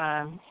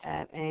part-time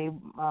at a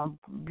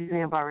beauty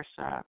and barber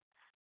shop.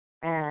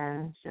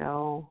 And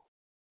so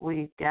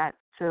we got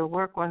to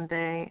work one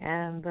day,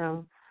 and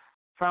the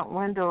front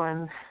window,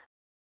 and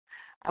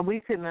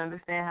we couldn't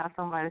understand how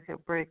somebody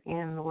could break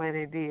in the way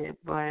they did,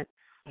 but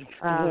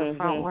the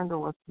front window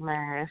was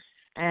smashed.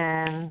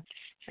 And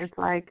it's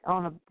like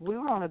we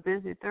were on a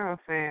busy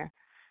thoroughfare,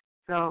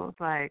 so it's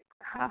like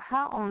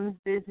how on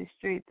this busy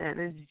street that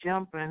is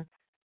jumping,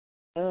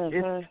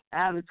 it's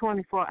out of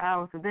 24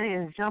 hours a day,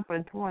 is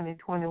jumping 20,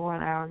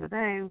 21 hours a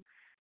day.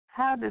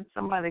 How did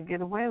somebody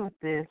get away with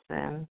this?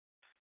 And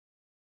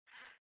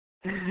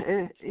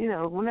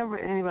whenever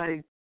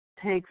anybody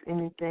takes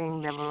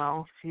anything that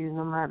belongs to you,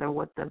 no matter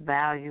what the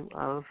value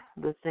of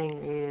the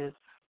thing is,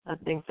 I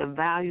think the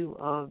value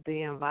of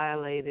being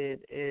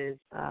violated is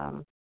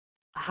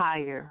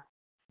higher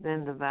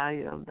than the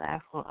value of the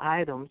actual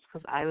items,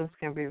 because items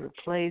can be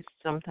replaced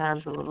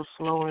sometimes a little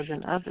slower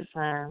than other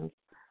times.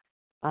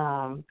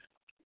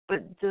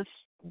 But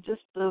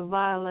just the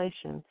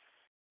violation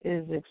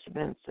is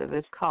expensive.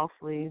 It's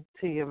costly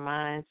to your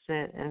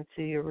mindset and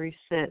to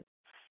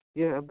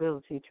your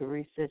ability to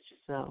reset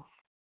yourself.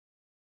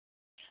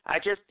 I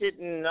just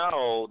didn't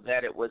know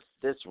that it was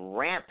this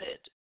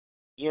rampant.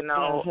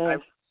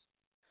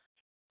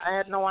 I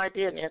had no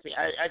idea, Nancy.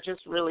 I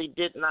just really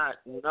did not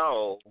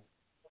know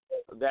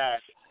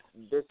that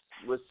this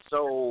was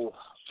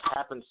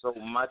happened so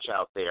much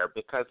out there,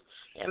 because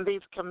in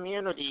these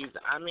communities,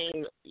 I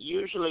mean,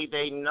 usually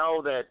they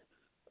know that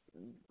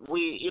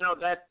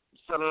that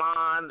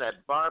salon,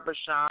 that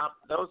barbershop,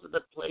 those are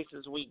the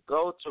places we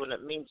go to, and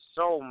it means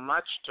so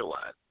much to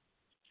us.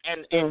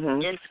 And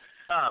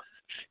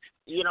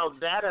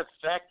that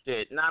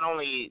affected not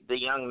only the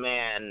young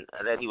man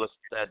that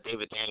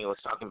David Daniel was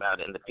talking about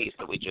in the piece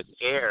that we just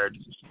aired,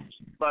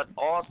 but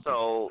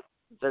also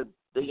the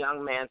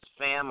young man's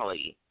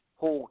family,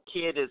 whose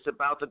kid is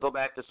about to go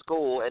back to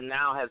school and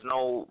now has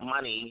no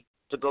money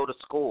to go to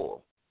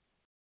school.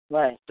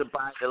 Right. To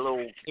buy the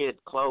little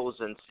kid clothes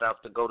and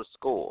stuff to go to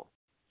school,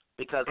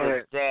 because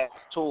his dad's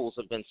tools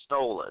have been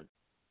stolen.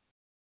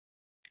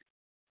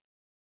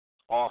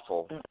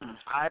 Awful.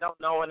 I don't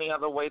know any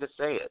other way to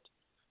say it.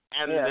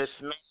 And this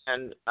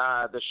man,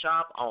 the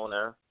shop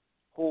owner,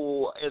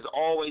 who is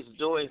always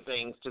doing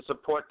things to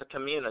support the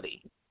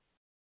community,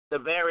 the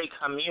very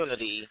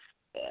community,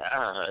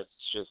 it's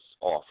just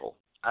awful.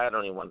 I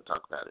don't even want to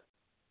talk about it.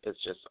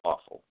 It's just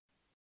awful.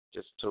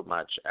 Just too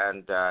much.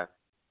 And,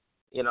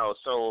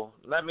 so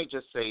let me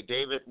just say,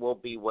 David will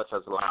be with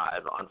us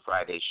live on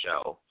Friday's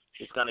show.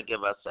 He's going to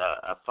give us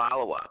a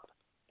follow-up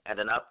and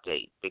an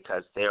update,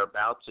 because they're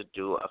about to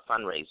do a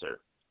fundraiser,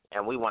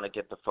 and we want to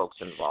get the folks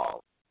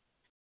involved.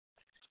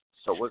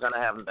 So we're going to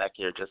have him back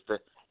here just to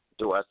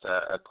do us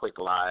a quick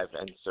live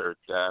insert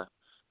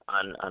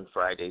on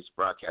Friday's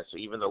broadcast. So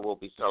even though we'll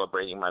be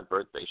celebrating my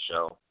birthday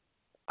show,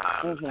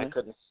 I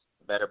couldn't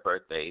better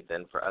birthday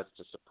than for us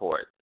to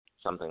support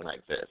something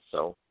like this.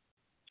 So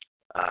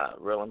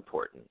real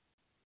important.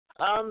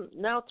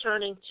 Now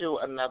turning to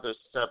another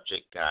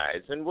subject,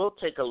 guys, and we'll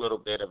take a little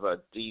bit of a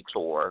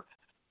detour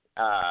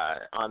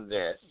on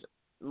this.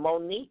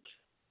 Mo'Nique,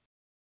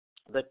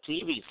 the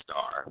TV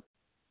star,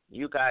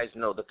 you guys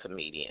know the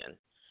comedian.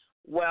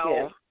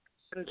 Well,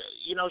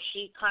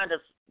 she kind of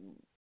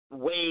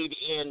weighed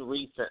in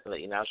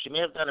recently. Now, she may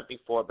have done it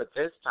before, but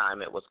this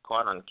time it was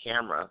caught on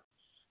camera.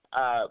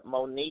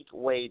 Mo'Nique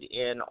weighed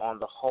in on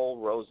the whole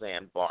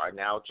Roseanne Barr.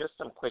 Now, just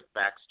some quick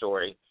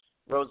backstory.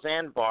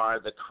 Roseanne Barr,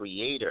 the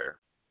creator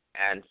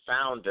and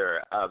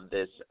founder of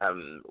this,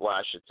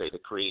 I should say the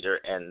creator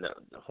and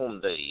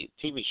whom the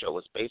TV show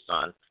was based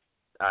on,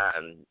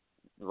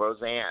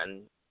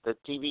 Roseanne, the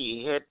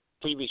hit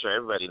TV show,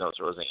 everybody knows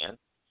Roseanne.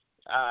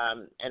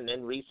 And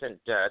in recent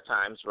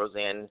times,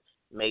 Roseanne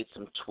made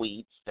some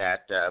tweets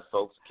that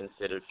folks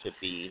considered to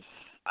be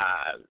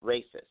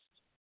racist.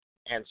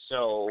 And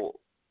so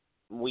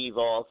we've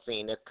all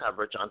seen the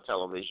coverage on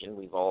television.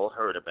 We've all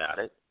heard about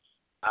it.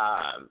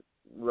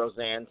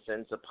 Roseanne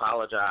since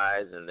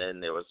apologized, and then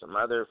there was some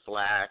other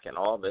flack and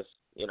all this,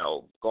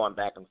 going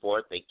back and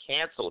forth. They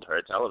canceled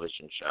her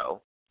television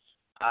show.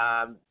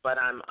 But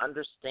I'm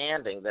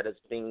understanding that it's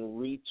being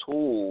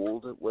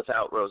retooled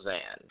without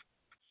Roseanne.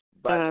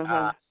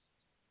 But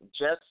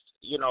just,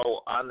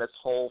 on this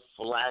whole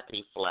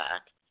flackety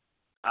flack,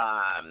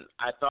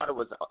 I thought it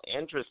was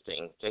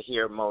interesting to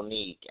hear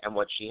Mo'Nique and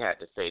what she had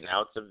to say.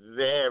 Now, it's a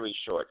very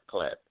short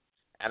clip,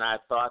 and I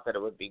thought that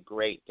it would be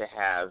great to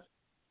have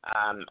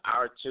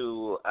our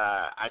two,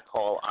 I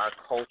call our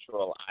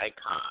cultural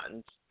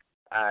icons,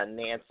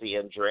 Nancy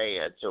and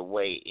Drea, to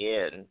weigh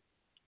in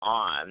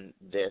on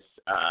this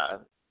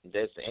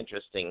this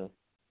interesting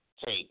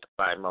take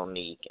by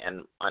Monique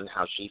and on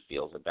how she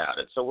feels about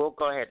it. So we'll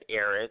go ahead and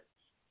air it.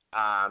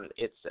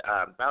 It's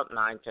about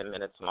 9-10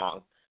 minutes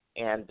long,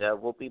 and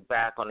we'll be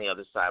back on the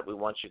other side. We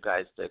want you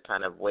guys to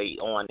kind of weigh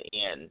on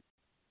in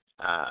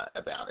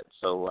about it.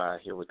 So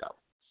here we go.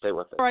 Stay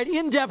with us. All right,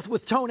 in depth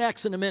with Tone X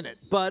in a minute,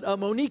 but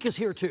Monique is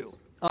here too.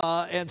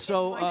 And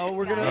so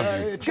we're going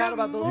to chat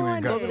about those.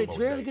 It's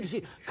really good to see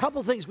you. A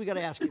couple things we got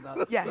to ask you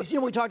about. Yeah. You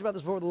know, we talked about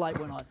this before the light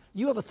went on.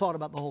 You have a thought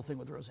about the whole thing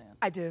with Roseanne.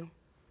 I do.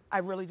 I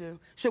really do.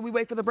 Should we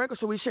wait for the break or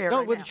should we share it No,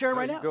 right we'll now? share it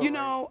right now. You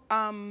know,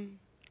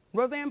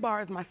 Roseanne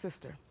Barr is my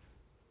sister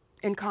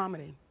in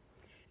comedy,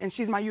 and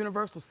she's my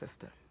universal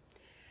sister.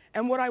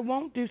 And what I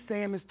won't do,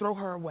 Sam, is throw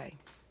her away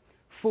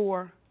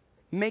for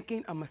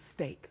making a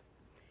mistake.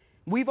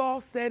 We've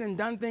all said and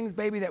done things,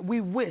 baby, that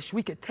we wish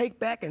we could take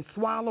back and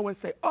swallow and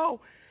say, oh,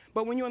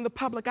 but when you're in the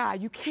public eye,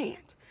 you can't,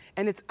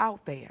 and it's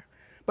out there.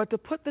 But to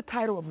put the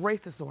title of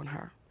racist on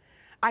her,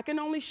 I can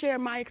only share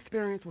my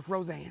experience with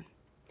Roseanne.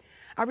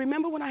 I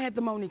remember when I had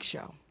the Monique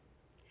show,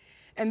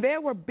 and there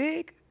were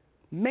big,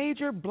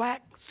 major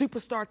black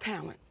superstar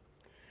talent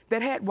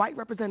that had white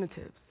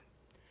representatives,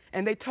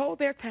 and they told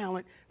their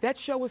talent, that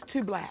show is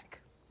too black,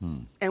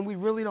 and we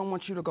really don't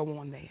want you to go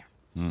on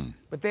there.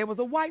 But there was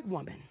a white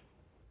woman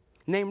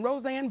named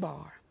Roseanne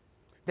Barr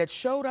that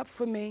showed up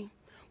for me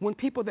when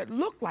people that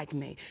looked like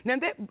me. Now,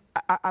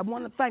 I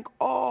want to thank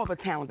all the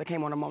talent that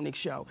came on the Monique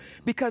show,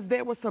 because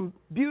there were some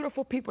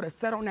beautiful people that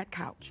sat on that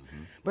couch.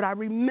 But I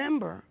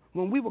remember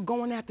when we were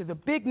going after the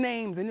big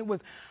names, and it was,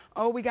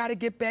 oh, we got to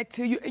get back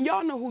to you. And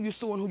y'all know who you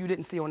saw and who you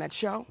didn't see on that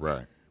show.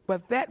 Right.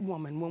 But that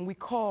woman, when we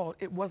called,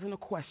 it wasn't a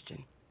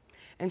question.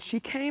 And she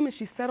came and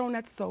she sat on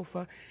that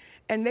sofa,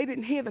 and they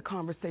didn't hear the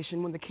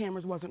conversation when the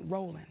cameras wasn't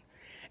rolling.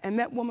 And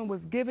that woman was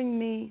giving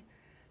me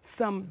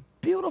some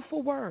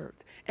beautiful words.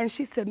 And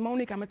she said,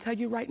 Monique, I'm going to tell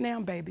you right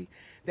now, baby,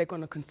 they're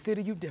going to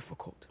consider you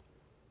difficult.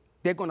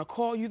 They're going to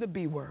call you the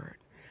B word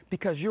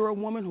because you're a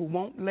woman who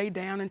won't lay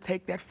down and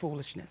take that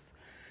foolishness.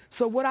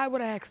 So what I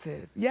would ask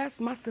is, yes,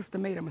 my sister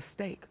made a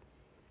mistake,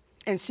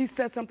 and she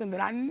said something that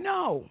I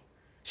know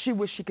she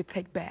wished she could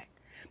take back.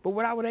 But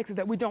what I would ask is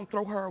that we don't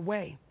throw her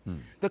away.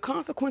 The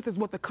consequence is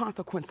what the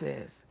consequence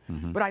is.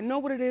 But I know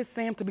what it is,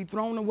 Sam, to be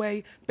thrown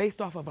away based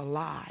off of a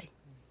lie.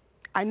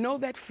 I know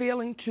that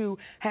feeling to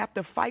have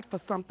to fight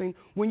for something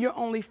when you're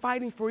only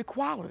fighting for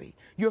equality.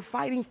 You're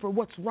fighting for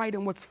what's right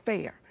and what's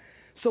fair.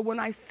 So when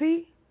I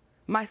see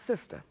my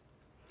sister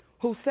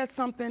who said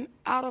something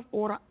out of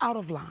order, out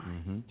of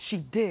line, she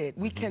did.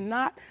 We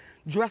cannot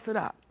dress it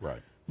up.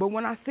 Right. But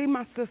when I see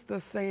my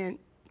sister saying,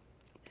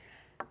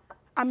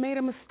 I made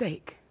a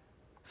mistake.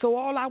 So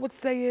all I would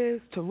say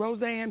is to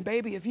Roseanne,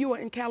 baby, if you are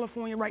in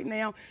California right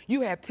now,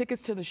 you have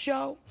tickets to the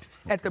show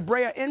at the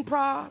Brea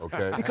Improv.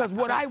 Okay. Because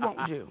what I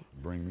won't do,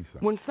 Bring me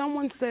some. when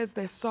someone says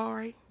they're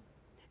sorry,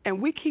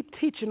 and we keep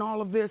teaching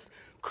all of this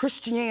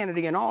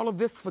Christianity and all of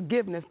this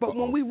forgiveness, but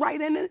when we write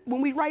in it,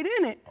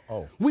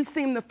 we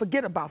seem to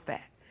forget about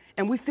that,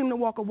 and we seem to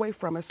walk away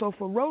from it. So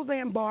for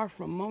Roseanne Barr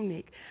from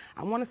Monique,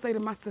 I want to say to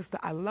my sister,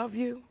 I love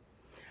you.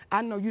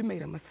 I know you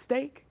made a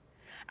mistake.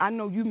 I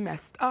know you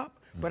messed up,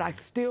 but I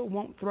still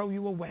won't throw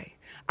you away.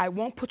 I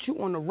won't put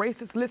you on the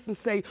racist list and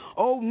say,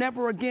 oh,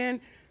 never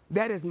again.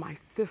 That is my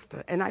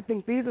sister, and I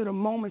think these are the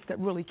moments that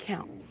really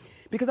count.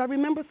 Because I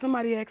remember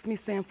somebody asked me,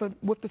 Sam,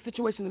 with the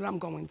situation that I'm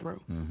going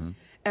through,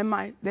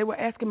 and they were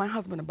asking my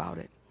husband about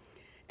it,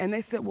 and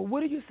they said, well,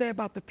 what do you say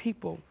about the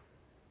people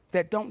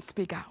that don't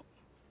speak out,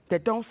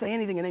 that don't say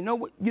anything, and they know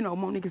what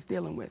Monique is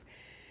dealing with?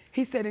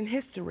 He said, in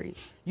history,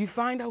 you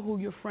find out who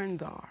your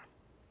friends are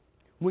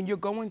when you're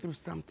going through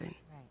something,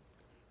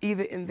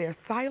 either in their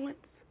silence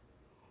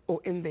or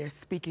in their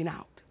speaking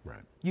out.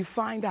 Right. You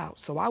find out.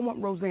 So I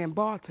want Roseanne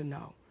Barr to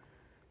know,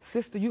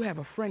 sister, you have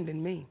a friend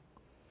in me.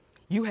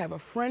 You have a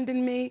friend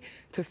in me.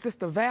 To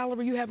Sister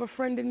Valerie, you have a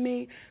friend in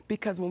me.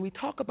 Because when we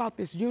talk about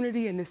this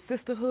unity and this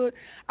sisterhood,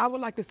 I would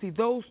like to see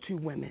those two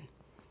women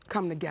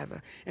come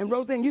together. And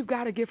Roseanne, you've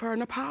got to give her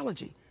an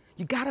apology.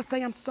 You got to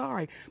say, I'm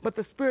sorry. But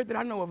the spirit that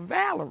I know of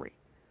Valerie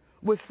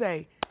would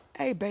say,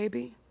 hey,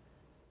 baby,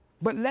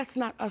 but let's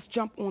not us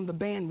jump on the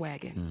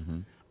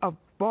bandwagon of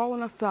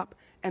balling us up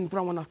and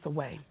throwing us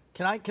away.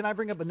 Can I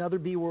bring up another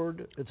B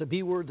word? It's a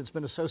B word that's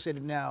been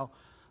associated now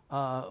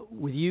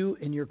with you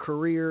in your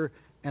career,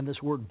 and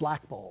this word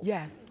blackballed.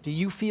 Yes. Do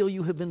you feel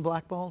you have been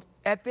blackballed?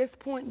 At this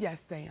point, yes,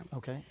 Sam.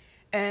 Okay.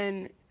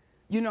 And,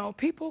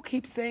 people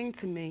keep saying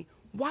to me,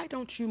 why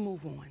don't you move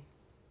on?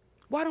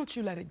 Why don't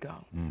you let it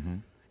go?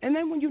 And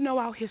then when you know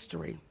our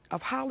history of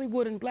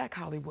Hollywood and Black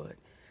Hollywood,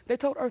 they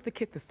told Eartha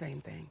Kitt the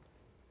same thing.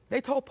 They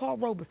told Paul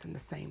Robeson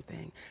the same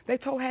thing. They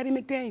told Hattie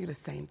McDaniel the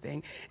same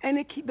thing. And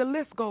the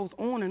list goes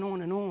on and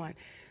on and on.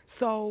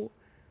 So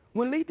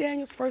when Lee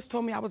Daniels first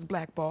told me I was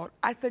blackballed,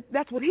 I said,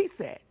 that's what he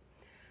said.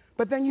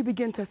 But then you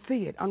begin to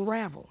see it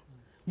unravel.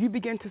 You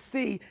begin to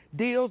see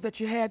deals that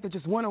you had that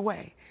just went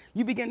away.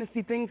 You begin to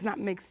see things not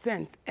make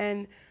sense.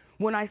 And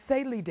when I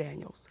say Lee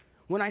Daniels,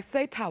 when I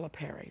say Tyler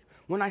Perry,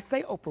 when I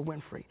say Oprah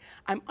Winfrey,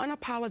 I'm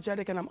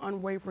unapologetic and I'm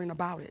unwavering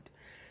about it.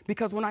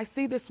 Because when I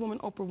see this woman,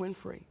 Oprah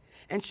Winfrey,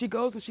 And she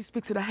goes and she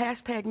speaks to the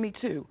hashtag Me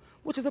Too,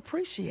 which is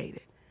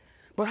appreciated.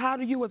 But how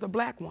do you as a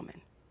black woman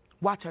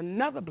watch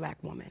another black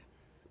woman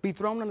be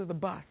thrown under the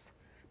bus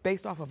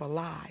based off of a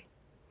lie?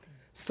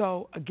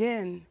 So,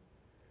 again,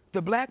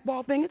 the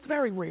blackball thing, it's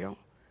very real.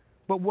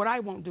 But what I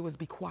won't do is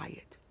be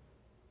quiet.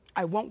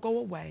 I won't go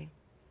away.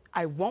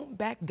 I won't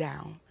back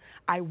down.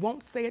 I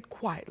won't say it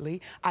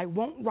quietly. I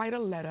won't write a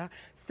letter.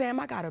 Sam,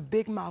 I got a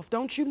big mouth.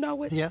 Don't you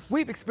know it? Yes.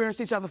 We've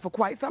experienced each other for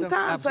quite some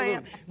time,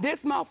 Sam. This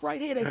mouth right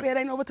here, they say it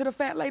ain't over to the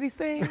fat lady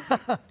sing.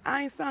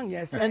 I ain't sung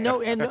yet, Sam.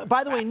 And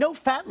by the way, no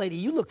fat lady.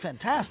 You look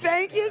fantastic.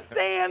 Thank you,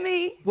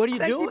 Sammy. What are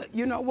you doing?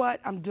 You know what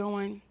I'm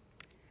doing?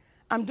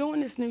 I'm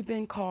doing this new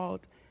thing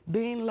called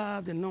being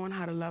loved and knowing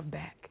how to love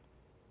back.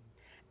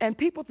 And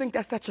people think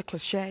that's such a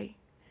cliche.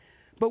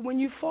 But when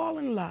you fall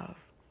in love,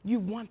 you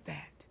want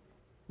that.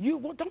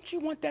 Don't you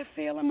want that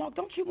feeling, Mark?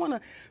 Don't you want to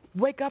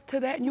wake up to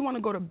that and you want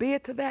to go to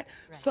bed to that?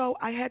 Right. So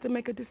I had to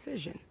make a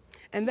decision.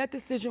 And that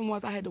decision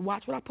was I had to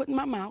watch what I put in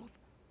my mouth.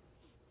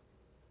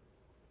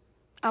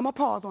 I'm going to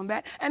pause on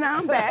that. And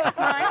I'm back.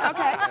 Right?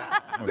 Okay.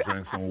 I'm going to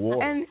drink some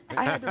water. And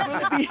I had to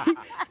really be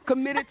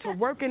committed to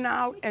working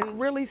out and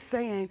really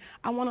saying,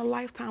 I want a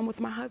lifetime with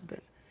my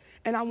husband.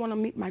 And I want to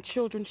meet my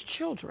children's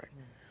children.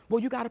 Well,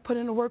 you got to put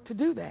in the work to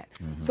do that.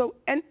 Mm-hmm. So,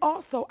 and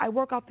also, I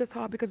work out this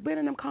hard because being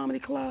in them comedy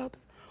clubs,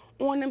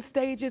 on them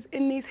stages,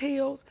 in these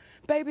heels,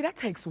 baby, that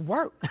takes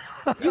work.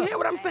 You hear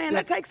what I'm saying?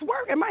 That takes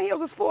work. And my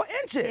heels is 4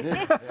 inches.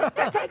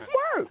 That takes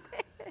work.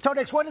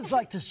 Tonex, what is it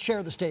like to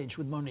share the stage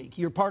with Monique?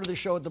 You're part of the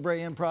show at the Brea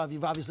Improv.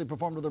 You've obviously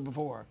performed with her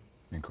before.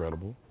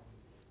 Incredible.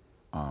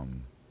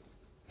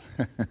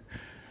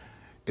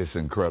 It's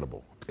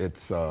incredible. It's,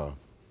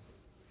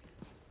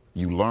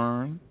 you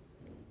learn,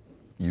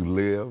 you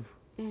live,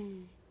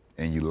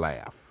 and you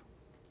laugh.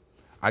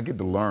 I get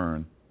to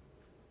learn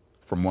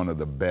from one of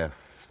the best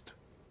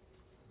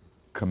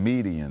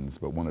comedians,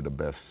 but one of the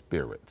best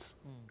spirits.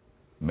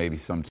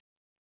 Maybe some.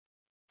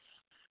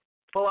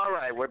 Well, all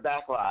right, we're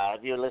back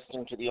live. You're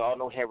listening to the All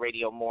New Hair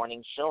Radio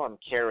Morning Show. I'm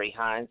Kerry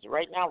Hines.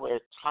 Right now we're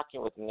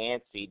talking with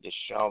Nancy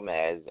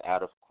DeShomez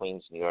out of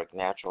Queens, New York,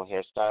 natural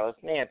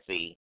hairstylist.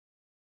 Nancy,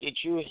 did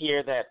you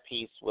hear that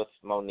piece with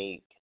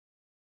Monique?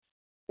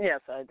 Yes,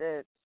 I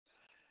did.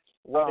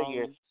 What are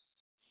your...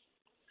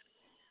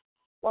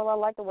 Well, I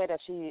like the way that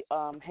she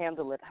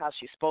handled it, how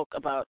she spoke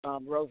about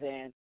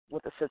Roseanne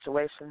with the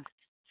situation.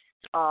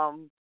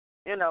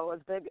 You know,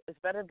 it's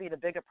better to be the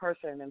bigger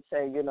person and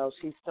say, you know,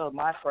 she's still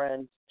my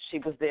friend. She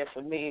was there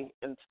for me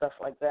and stuff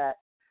like that.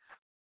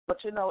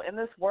 But, you know, in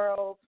this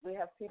world, we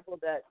have people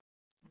that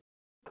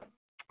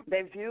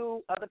they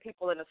view other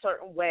people in a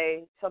certain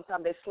way.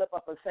 Sometimes they slip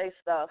up and say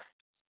stuff.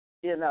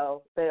 You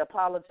know, they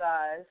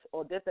apologize,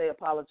 or did they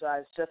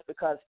apologize just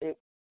because it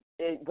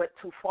went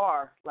too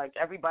far? Like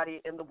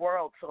everybody in the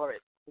world saw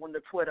it on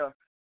the Twitter,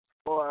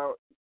 or,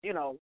 you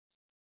know,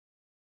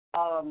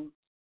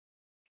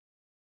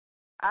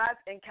 I've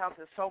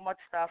encountered so much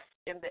stuff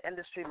in the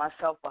industry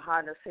myself,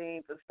 behind the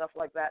scenes and stuff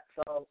like that.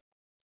 So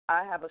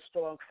I have a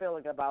strong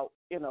feeling about,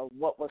 you know,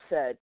 what was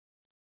said.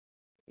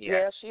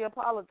 Yeah, she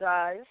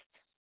apologized.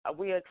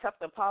 We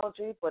accept the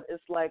apology, but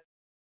it's like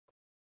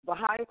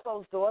behind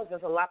closed doors,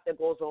 there's a lot that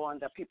goes on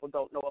that people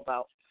don't know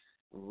about.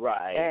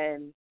 Right.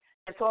 And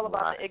it's all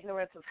about the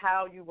ignorance of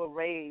how you were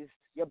raised,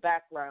 your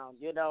background,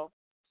 you know.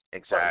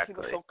 Exactly.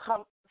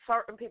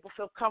 Certain people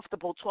feel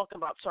comfortable talking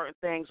about certain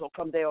things or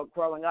from there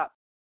growing up.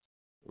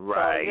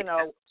 Right. So, you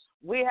know,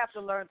 we have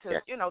to learn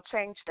to, you know,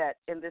 change that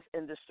in this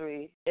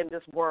industry, in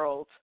this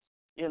world.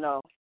 You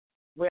know,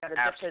 we're at a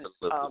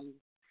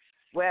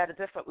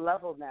different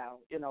level now,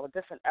 you know, a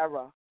different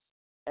era.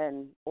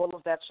 And all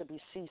of that should be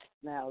ceased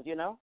now, you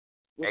know.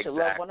 We should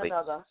love one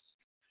another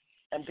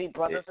and be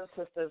brothers and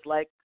sisters,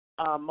 like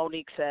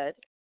Monique said,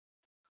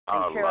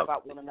 and care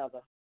about one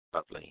another.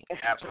 Lovely.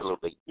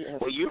 Absolutely. Yes.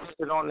 Well, you hit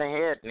it on the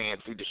head,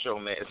 Nancy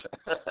DeShomez.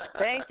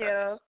 Thank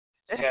you.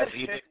 Yes,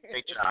 you did a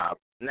great job.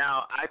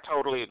 Now, I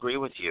totally agree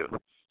with you.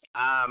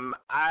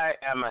 I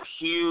am a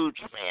huge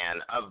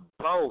fan of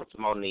both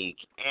Monique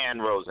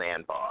and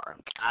Roseanne Barr.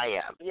 I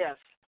am. Yes.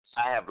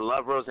 I have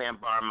loved Roseanne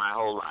Barr my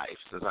whole life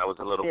since I was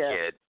a little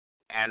kid,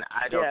 and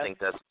I don't think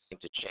that's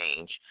going to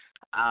change.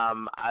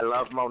 I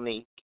love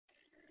Monique.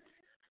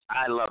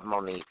 I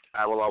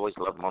will always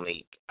love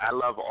Monique. I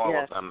love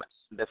all of them.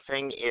 The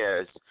thing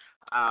is,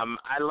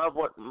 I love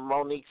what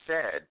Monique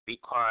said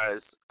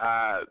because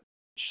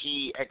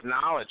she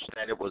acknowledged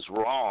that it was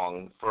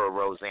wrong for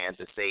Roseanne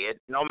to say it,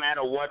 no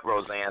matter what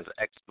Roseanne's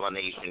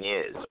explanation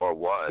is or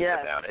was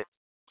about it.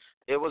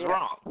 It was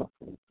wrong.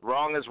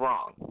 Wrong is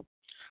wrong.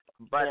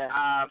 But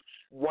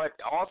what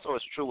also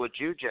is true, what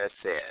you just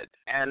said,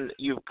 and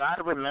you've got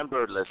to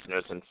remember,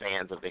 listeners and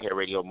fans of the Hair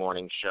Radio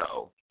Morning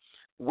Show,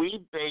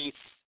 we base,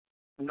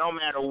 no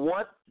matter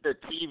what the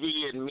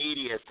TV and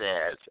media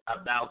says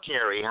about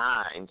Kerry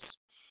Hines,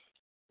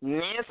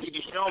 Nancy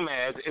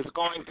DeShomez is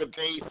going to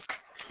base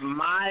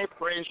my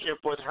friendship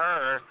with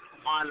her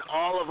on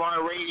all of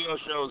our radio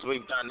shows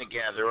we've done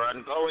together,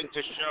 on going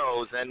to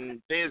shows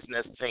and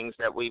business things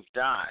that we've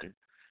done.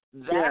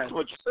 That's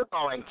what you're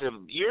going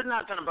to. You're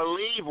not going to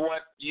believe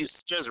what you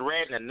just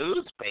read in the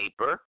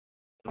newspaper.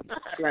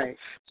 Right.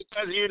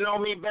 Because you know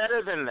me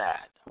better than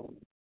that.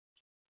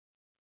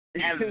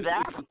 And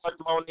that's what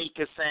Monique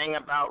is saying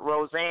about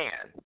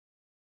Roseanne.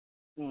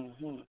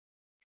 Mhm.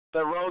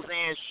 The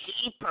Roseanne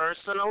she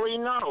personally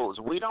knows.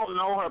 We don't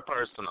know her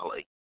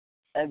personally.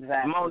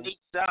 Exactly. Monique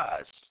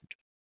does.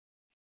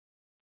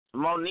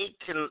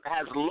 Monique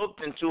has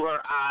looked into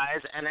her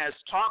eyes and has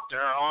talked to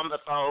her on the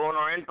phone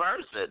or in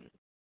person.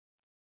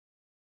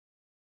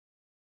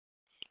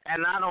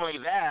 And not only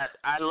that,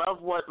 I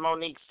love what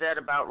Monique said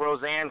about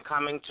Roseanne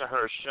coming to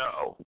her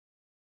show.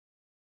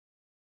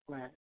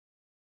 Right.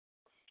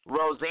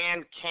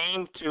 Roseanne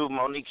came to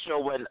Monique's show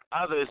when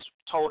others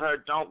told her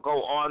don't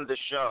go on the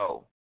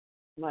show.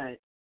 Right.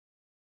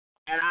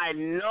 And I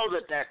know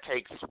that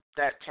takes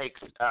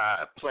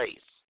place.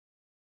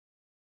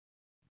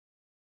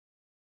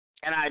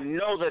 And I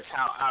know that's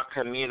how our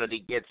community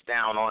gets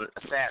down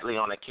sadly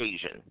on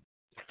occasion.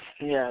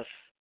 Yes.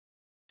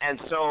 And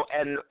so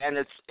and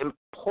it's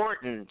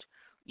important,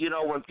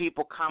 when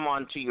people come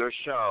onto your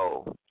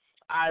show.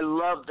 I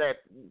love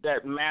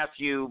that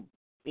Matthew,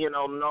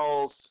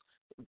 Knowles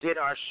did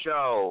our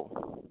show.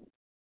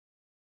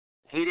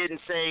 He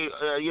didn't say,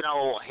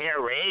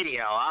 hair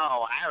radio.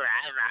 Oh,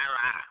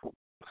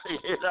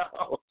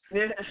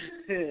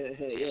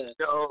 Yeah.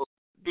 So,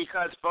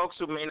 because folks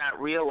who may not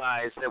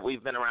realize that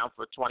we've been around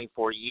for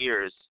 24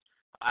 years,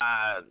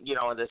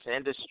 in this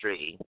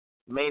industry,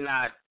 may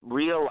not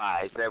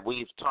realize that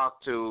we've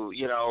talked to,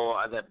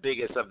 the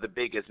biggest of the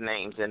biggest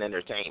names in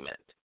entertainment.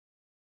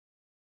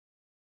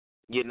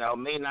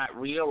 May not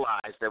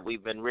realize that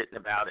we've been written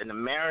about in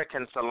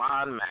American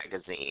Salon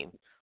Magazine,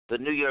 the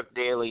New York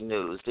Daily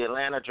News, the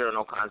Atlanta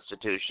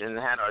Journal-Constitution, and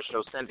had our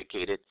show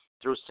syndicated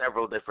through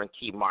several different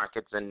key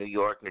markets in New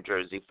York, New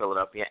Jersey,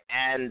 Philadelphia,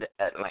 and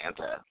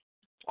Atlanta,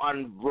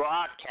 on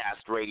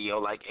broadcast radio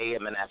like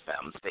AM and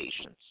FM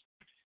stations.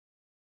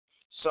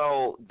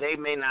 So they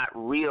may not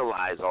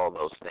realize all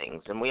those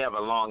things, and we have a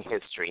long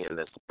history in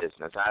this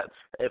business.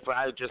 If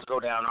I just go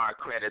down our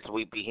credits,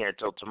 we'd be here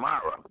till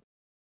tomorrow.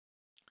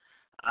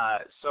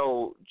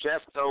 So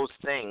just those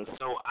things.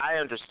 So I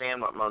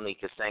understand what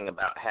Monique is saying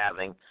about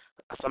having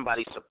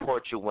somebody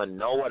support you when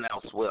no one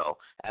else will.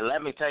 And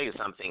let me tell you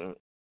something.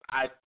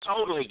 I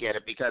totally get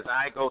it because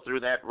I go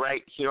through that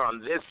right here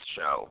on this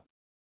show.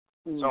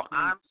 Mm-hmm. So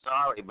I'm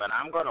sorry, but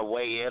I'm going to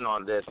weigh in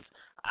on this.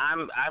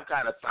 I've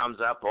got a thumbs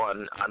up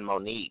on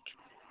Monique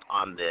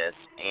on this,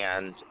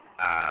 and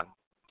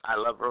I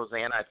love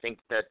Roseanne. I think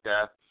that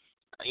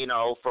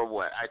for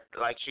what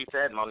like she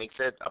said, Monique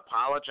said,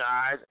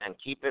 apologize and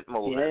keep it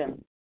moving.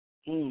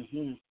 Yeah.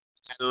 Mhm.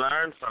 And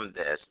learn from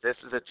this. This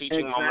is a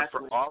teaching moment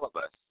for all of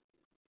us.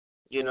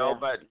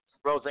 But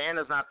Roseanne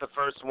is not the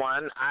first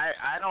one.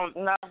 I'm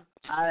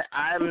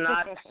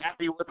not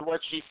happy with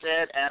what she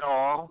said at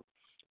all.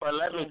 But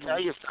let me tell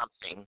you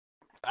something.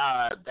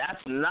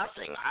 That's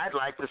nothing. I'd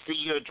like to see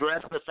you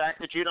address the fact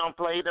that you don't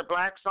play the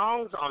black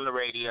songs on the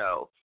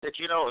radio, that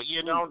you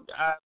don't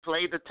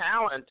play the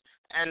talent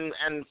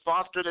and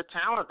foster the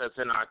talent that's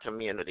in our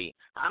community.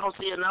 I don't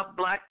see enough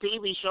black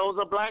TV shows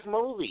or black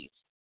movies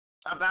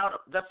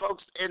about the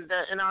folks in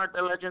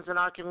the legends in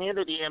our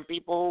community and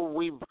people who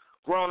we've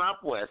grown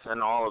up with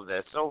and all of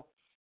this. So,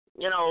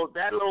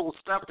 that little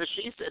stuff that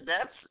she said,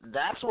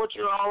 that's what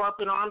you're all up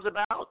in arms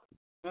about?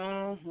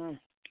 Mhm.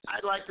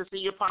 I'd like to see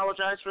you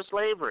apologize for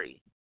slavery.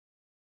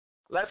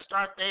 Let's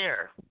start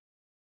there.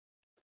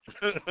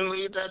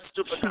 Leave that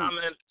stupid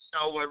comment,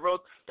 where it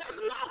wrote, that's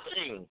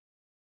nothing.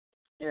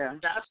 Yeah.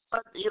 That's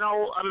what,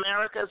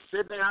 America's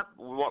sitting up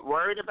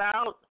worried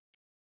about.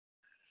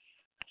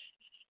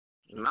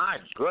 My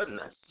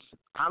goodness.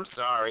 I'm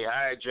sorry.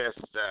 I just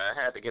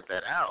had to get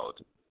that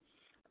out.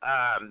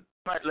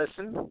 But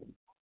listen,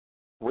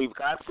 we've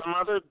got some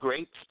other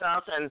great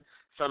stuff and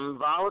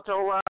some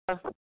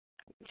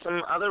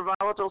other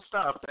volatile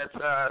stuff that's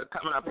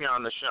coming up here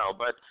on the show.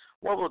 But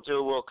what we'll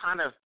do, we'll kind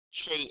of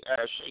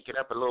shake it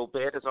up a little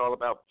bit. It's all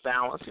about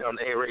balance here on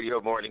the Hair Radio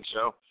Morning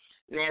Show.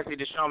 Nancy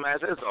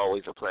DeShowmaz, it's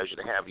always a pleasure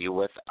to have you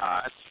with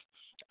us.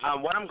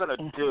 What I'm going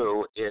to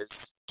do is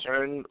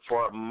turn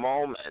for a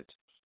moment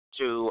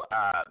to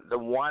the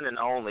one and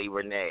only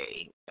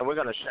Renee. And we're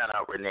going to shout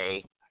out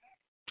Renee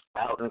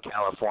out in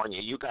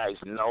California. You guys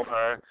know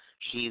her.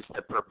 She's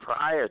the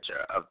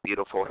proprietor of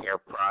Beautiful Hair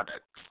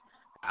Products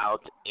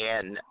out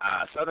in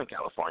Southern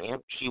California.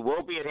 She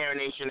will be at Hair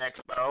Nation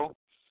Expo,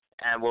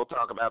 and we'll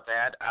talk about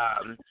that.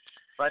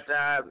 But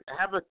I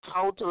have a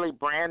totally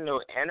brand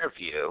new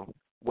interview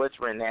with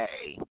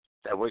Renee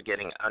that we're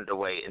getting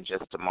underway in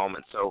just a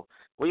moment. So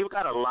we've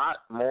got a lot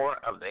more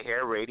of the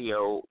Hair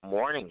Radio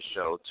Morning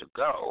Show to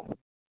go,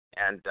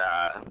 and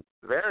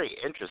very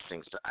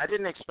interesting stuff. I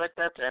didn't expect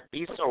that to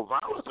be so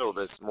volatile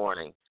this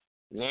morning.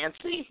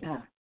 Nancy?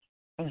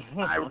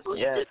 I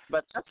really did,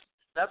 but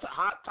that's a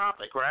hot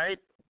topic, right?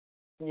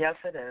 Yes,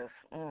 it is.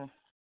 Mm.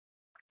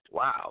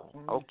 Wow.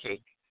 Okay.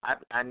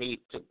 I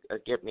need to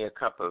get me a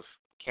cup of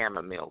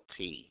chamomile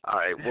tea. All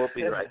right, we'll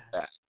be right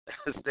back.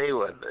 Stay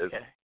with us.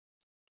 Okay.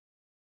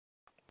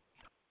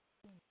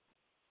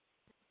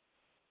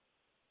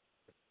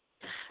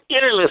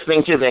 You're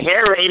listening to the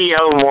Hair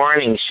Radio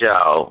Morning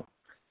Show.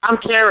 I'm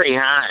Carrie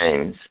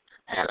Hines,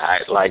 and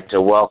I'd like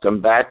to welcome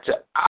back to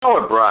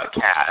our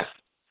broadcast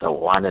the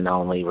one and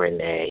only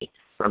Renee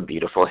from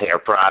Beautiful Hair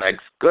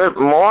Products. Good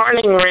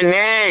morning,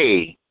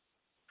 Renee.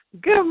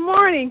 Good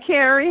morning,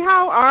 Carrie.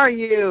 How are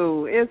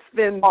you? It's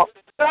been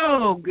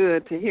so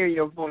good to hear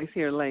your voice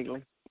here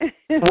lately.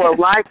 Well,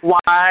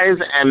 likewise,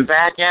 and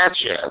back at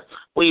you.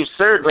 We've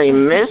certainly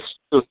missed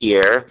you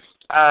here.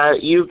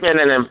 You've been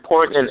an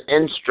important and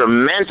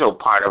instrumental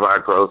part of our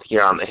growth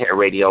here on the Hair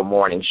Radio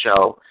Morning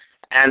Show,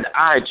 and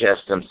I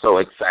just am so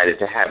excited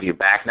to have you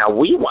back. Now,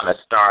 we want to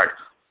start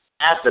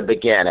at the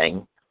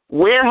beginning.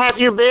 Where have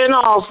you been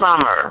all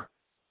summer?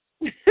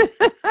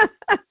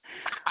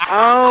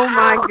 Oh,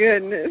 my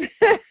goodness.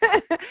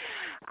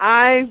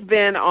 I've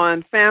been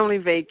on family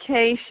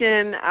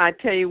vacation. I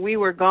tell you, we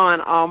were gone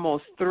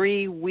almost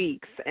 3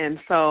 weeks. And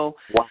so,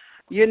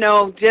 you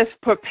know, just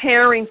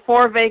preparing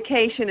for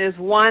vacation is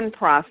one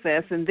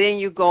process. And then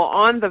you go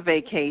on the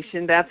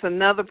vacation. That's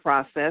another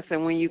process.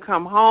 And when you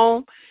come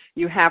home,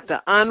 you have to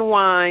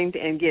unwind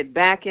and get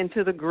back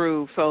into the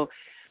groove. So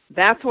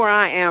that's where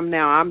I am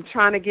now. I'm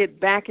trying to get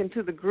back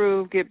into the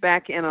groove, get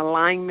back in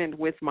alignment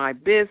with my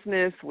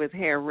business, with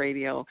Hair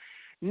Radio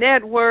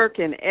Network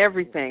and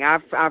everything.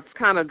 I've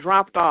kind of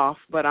dropped off,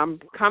 but I'm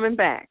coming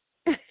back.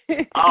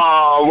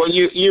 Oh, well,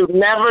 you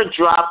never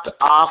dropped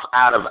off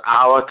out of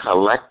our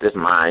collective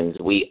minds.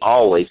 We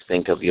always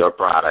think of your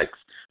products,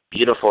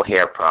 beautiful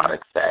hair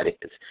products, that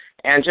is,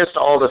 and just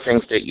all the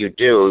things that you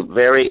do,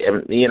 very,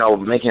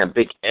 making a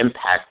big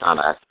impact on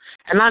us.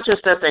 And not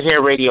just at the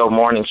Hair Radio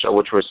Morning Show,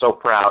 which we're so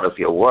proud of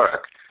your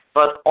work,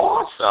 but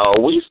also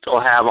we still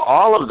have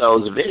all of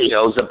those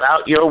videos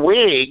about your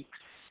wig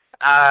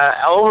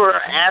over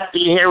at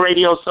the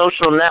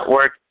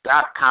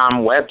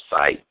HairRadioSocialNetwork.com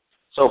website.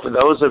 So for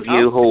those of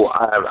you who,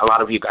 a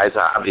lot of you guys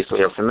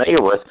obviously are familiar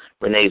with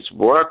Renee's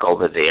work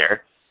over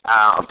there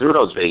through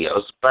those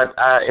videos, but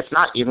if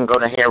not, you can go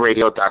to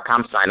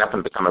HairRadio.com, sign up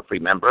and become a free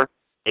member,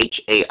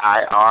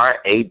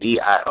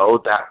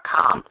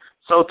 HairRadio.com.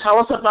 So tell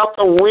us about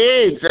the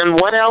wigs and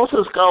what else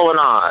is going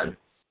on.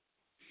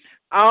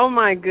 Oh,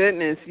 my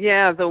goodness.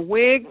 Yeah, the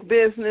wig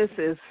business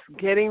is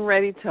getting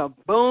ready to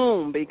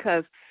boom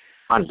because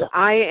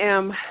I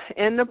am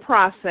in the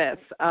process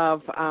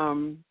of,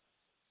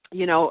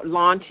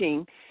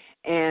 launching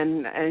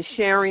and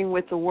sharing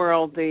with the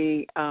world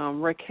the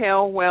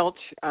Raquel Welch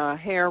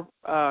hair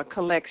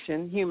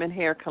collection, human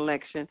hair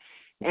collection,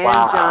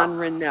 and John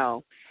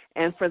Renault.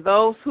 And for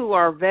those who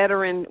are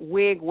veteran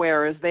wig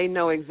wearers, they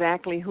know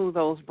exactly who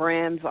those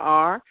brands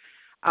are.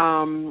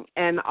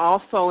 And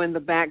also in the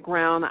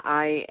background,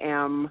 I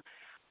am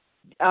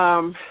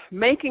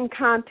making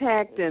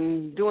contact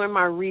and doing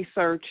my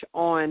research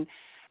on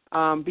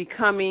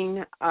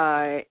becoming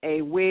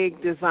a wig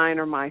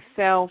designer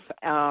myself.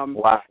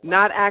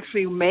 Not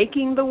actually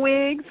making the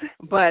wigs,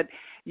 but,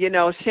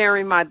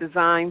 sharing my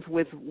designs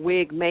with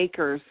wig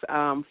makers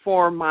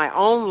for my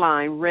own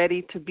line,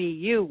 Ready to Be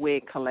You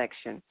wig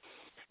collection.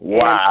 Wow.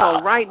 And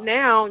so right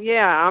now,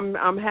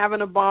 I'm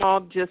having a ball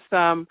just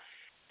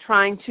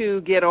trying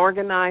to get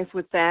organized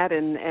with that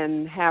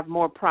and have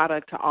more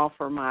product to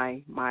offer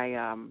my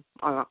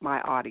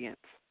audience.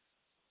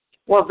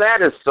 Well,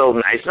 that is so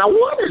nice. Now,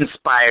 what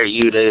inspired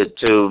you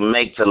to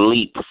make the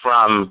leap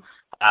from,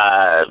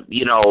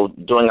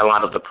 doing a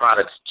lot of the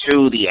products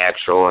to the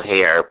actual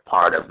hair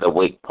part of the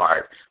wig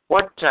part?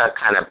 What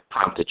kind of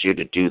prompted you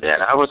to do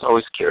that? I was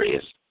always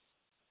curious.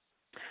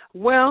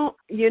 Well,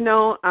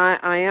 I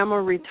am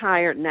a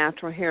retired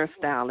natural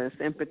hairstylist,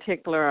 in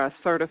particular a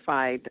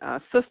certified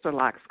Sister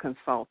Locks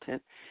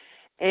consultant.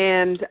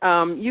 And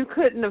you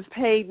couldn't have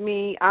paid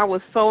me. I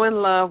was so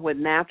in love with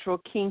natural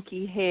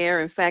kinky hair.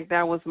 In fact,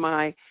 that was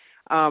my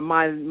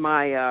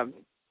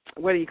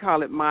what do you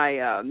call it?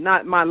 My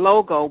not my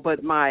logo,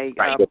 but my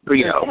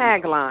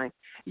tagline.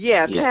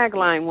 Yeah,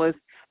 tagline was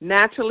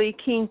naturally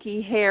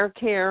kinky hair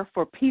care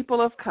for people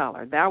of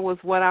color. That was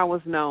what I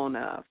was known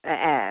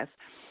as.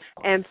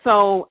 And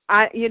so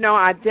I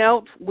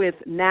dealt with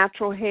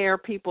natural hair,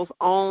 people's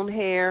own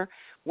hair.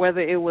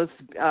 Whether it was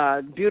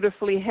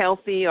beautifully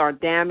healthy or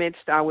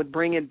damaged, I would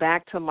bring it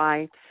back to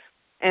life.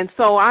 And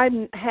so I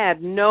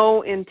had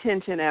no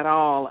intention at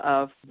all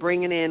of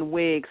bringing in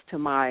wigs to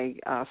my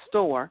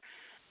store.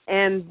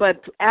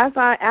 But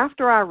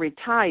after I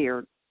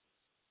retired,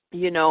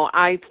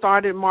 I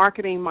started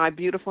marketing my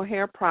beautiful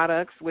hair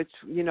products, which,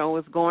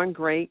 was going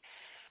great.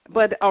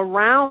 But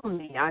around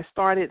me, I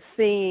started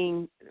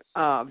seeing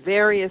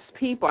various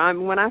people.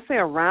 When I say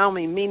around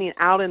me, meaning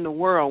out in the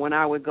world, when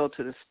I would go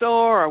to the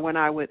store or when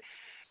I would,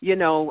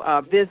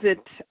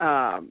 visit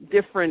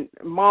different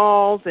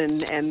malls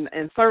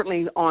and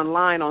certainly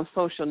online on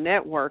social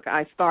network,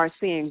 I started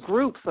seeing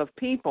groups of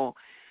people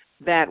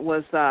that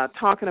was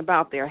talking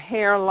about their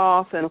hair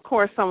loss. And, of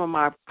course, some of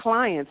my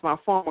clients, my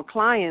former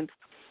clients,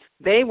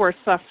 they were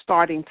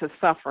starting to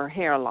suffer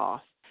hair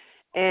loss.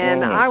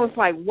 And I was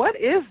like, what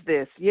is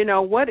this?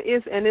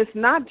 And it's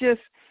not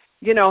just,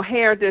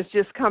 hair that's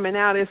just coming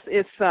out.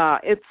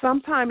 It's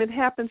sometimes it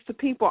happens to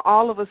people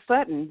all of a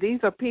sudden. These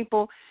are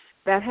people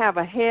that have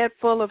a head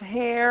full of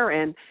hair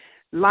and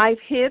life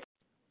hits.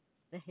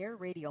 The Hair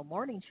Radio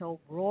Morning Show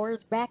roars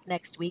back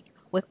next week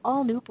with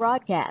all new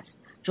broadcasts.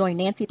 Join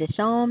Nancy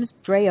DeShalms,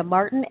 Drea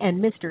Martin,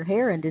 and Mr.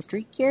 Hair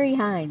Industry, Carrie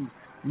Hines,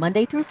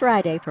 Monday through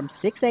Friday from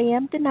 6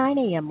 a.m. to 9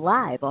 a.m.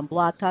 live on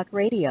Blog Talk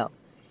Radio.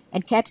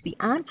 And catch the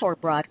encore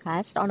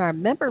broadcast on our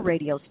member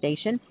radio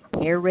station,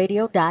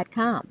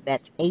 hairradio.com.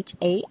 That's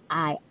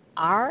HAIRADIO.com.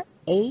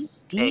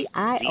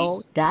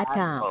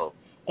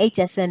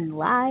 HSN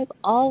live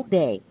all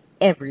day,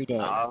 every day.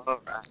 All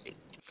right.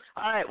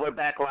 All right, we're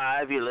back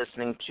live. You're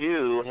listening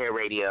to Hair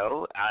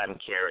Radio. I'm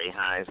Carrie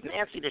Hines.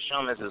 Nancy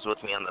DeShalms is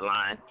with me on the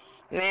line.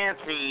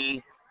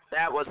 Nancy,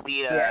 that was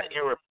the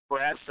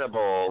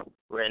irrepressible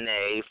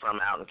Renee from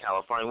out in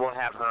California. We'll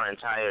have her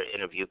entire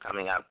interview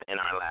coming up in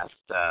our last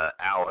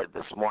hour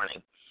this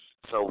morning.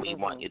 So we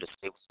want you to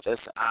stay with us.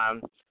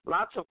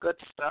 Lots of good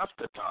stuff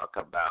to talk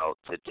about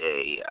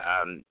today.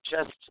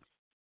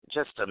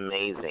 Just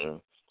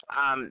amazing.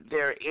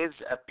 There is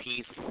a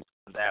piece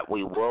that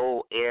we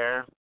will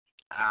air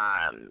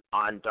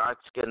on dark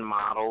skin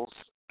models.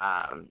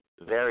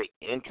 Very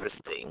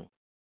interesting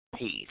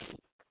piece.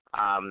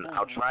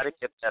 I'll try to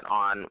get that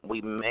on.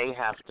 We may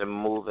have to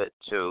move it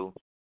to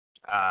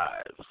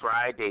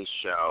Friday's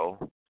show.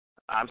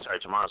 I'm sorry,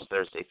 tomorrow's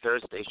Thursday.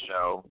 Thursday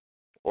show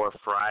or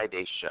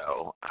Friday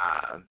show,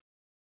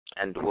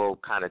 and we'll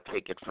kind of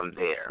take it from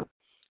there.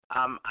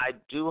 I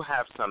do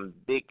have some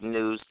big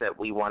news that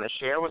we want to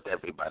share with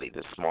everybody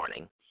this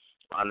morning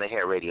on the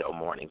Hair Radio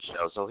Morning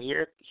Show. So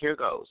here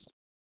goes.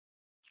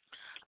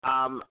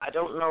 I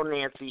don't know,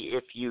 Nancy,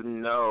 if you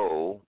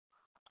know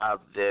of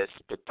this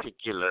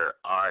particular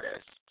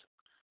artist,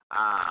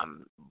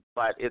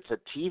 but it's a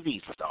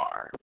TV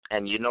star.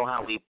 And you know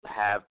how we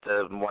have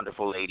the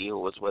wonderful lady who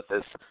was with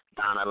us,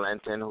 Donna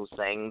Linton, who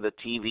sang the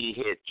TV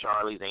hit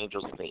Charlie's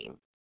Angels theme.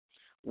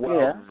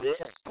 Well,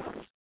 This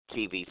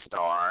TV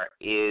star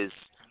is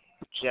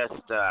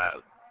just,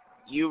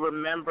 you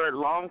remember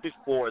long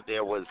before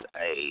there was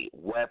a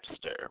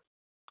Webster,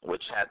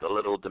 which had the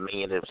little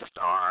diminutive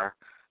star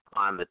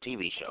on the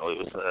TV show. It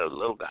was a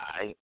little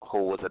guy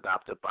who was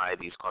adopted by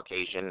this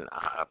Caucasian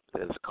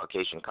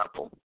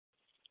couple,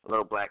 a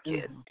little black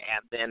kid.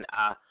 And then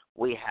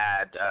we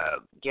had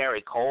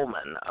Gary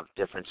Coleman of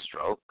Different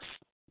Strokes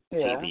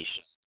TV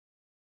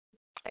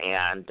show.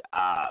 And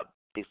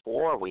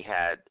before we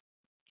had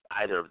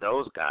either of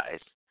those guys,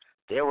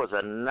 there was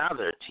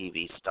another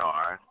TV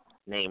star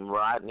named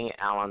Rodney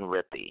Allen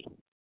Rippey.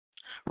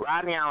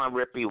 Rodney Allen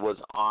Rippey was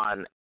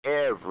on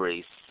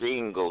every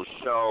single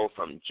show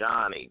from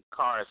Johnny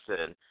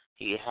Carson.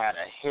 He had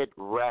a hit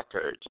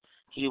record.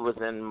 He was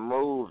in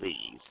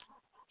movies.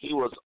 He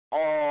was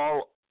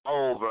all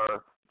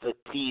over the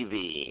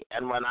TV.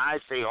 And when I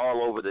say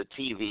all over the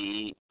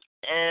TV,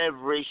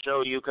 every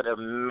show you could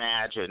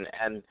imagine.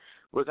 And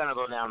we're going to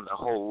go down the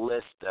whole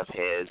list of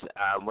his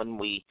when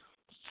we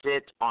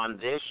sit on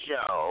this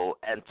show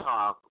and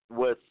talk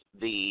with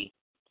the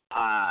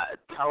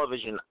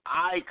television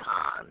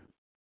icon,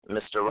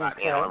 Mr.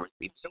 Rodney Allen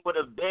Rippey. There would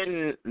have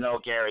been no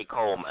Gary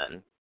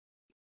Coleman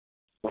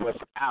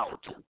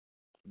without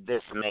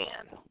this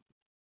man.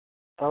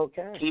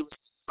 Okay. He was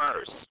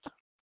first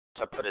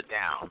to put it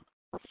down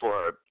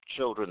for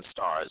children's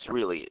stars,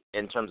 really,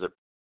 in terms of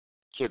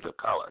kids of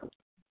color.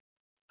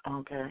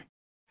 Okay.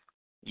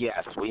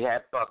 Yes, we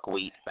had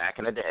buckwheat back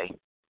in the day,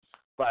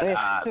 but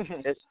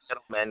this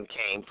gentleman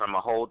came from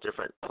a whole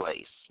different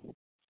place.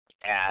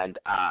 And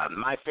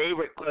my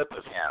favorite clip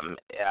of him,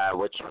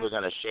 which we're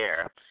going to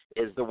share,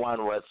 is the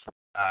one with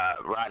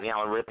Rodney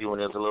Allen Rippey when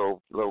he was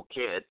a little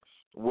kid,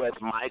 with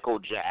Michael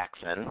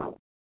Jackson,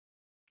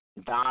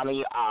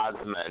 Donny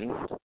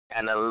Osmond,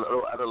 and a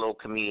little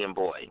comedian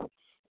boy.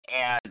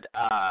 And,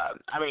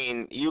 I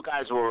mean, you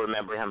guys will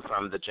remember him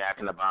from the Jack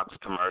in the Box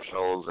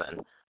commercials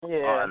and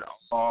on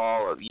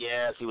all of,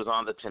 yes, he was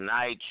on The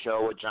Tonight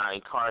Show with Johnny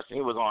Carson.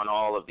 He was on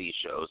all of these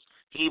shows.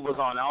 He was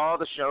on all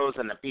the shows,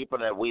 and the people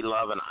that we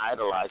love and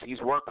idolize,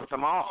 he's worked with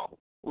them all,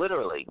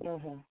 literally.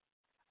 Mm-hmm.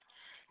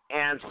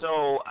 And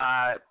so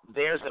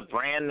there's a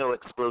brand new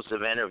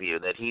exclusive interview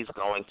that he's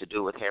going to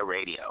do with Hair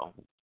Radio.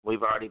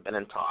 We've already been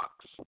in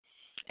talks,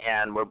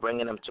 and we're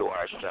bringing him to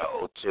our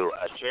show to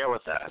share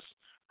with us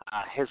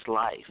his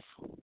life.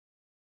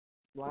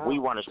 Wow. We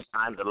want to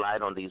shine the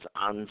light on these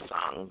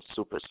unsung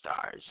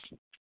superstars,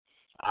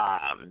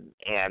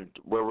 and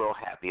we're real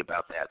happy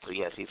about that. So,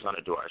 yes, he's going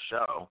to do our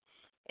show.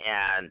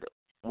 And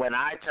when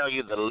I tell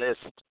you the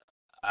list,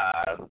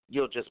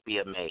 you'll just be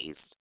amazed.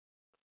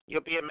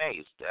 You'll be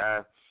amazed.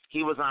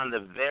 He was on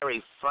the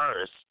very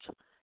first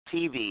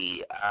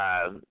TV,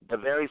 the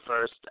very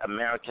first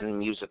American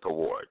Music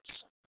Awards.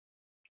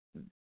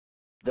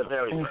 The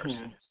very first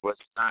was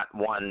not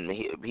one.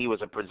 He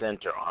was a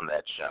presenter on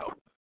that show.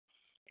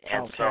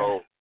 And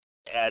so,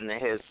 and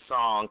his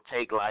song,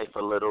 Take Life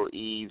a Little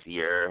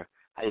Easier,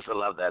 I used to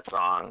love that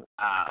song,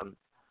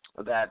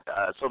 that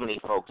so many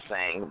folks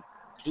sang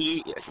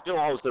he still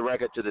holds the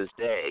record to this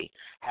day,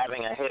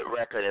 having a hit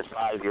record at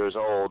 5 years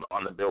old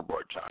on the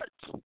Billboard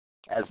charts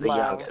as the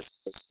youngest,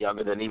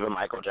 younger than even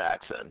Michael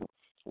Jackson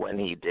when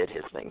he did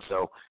his thing.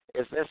 So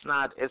it's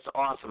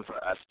awesome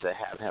for us to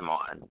have him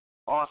on.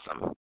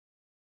 Awesome.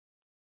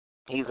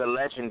 He's a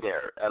legend,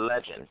 truly a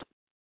legend.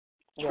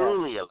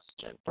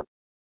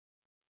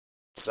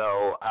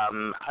 So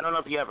I don't know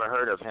if you ever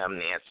heard of him,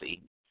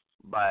 Nancy,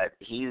 but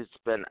he's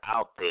been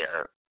out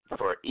there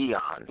for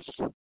eons.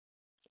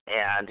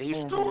 And he's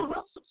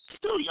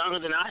still younger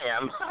than I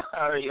am,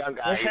 or a young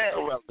guy. He's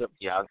still relatively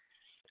young,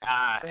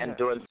 and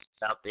doing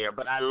things out there.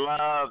 But I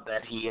love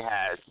that he's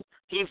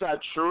a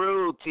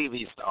true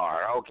TV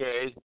star,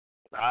 okay?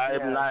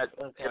 I'm not,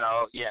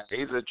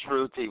 he's a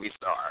true TV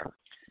star.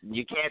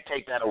 You can't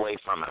take that away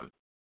from him.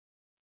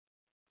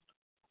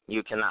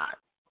 You cannot.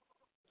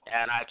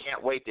 And I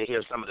can't wait to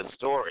hear some of the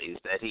stories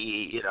that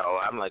he,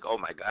 I'm like, oh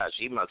my gosh,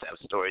 he must have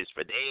stories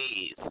for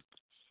days.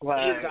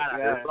 Right, he's got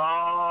a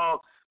long...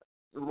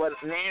 Well,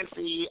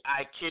 Nancy,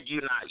 I kid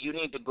you not. You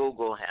need to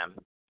Google him.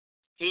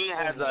 He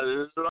has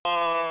a long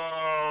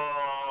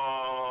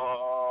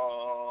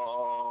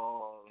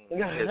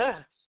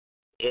history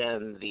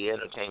in the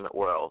entertainment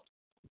world.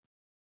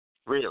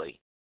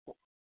 Really.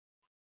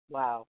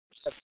 Wow.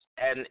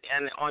 And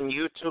on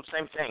YouTube,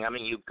 same thing. I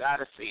mean, you got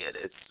to see it.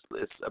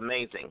 It's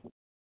amazing.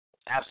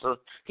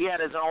 Absolutely. He had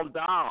his own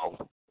doll.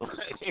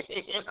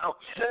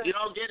 You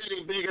don't get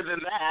any bigger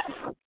than that.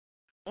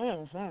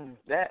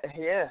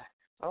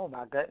 Oh,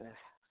 my goodness.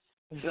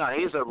 No,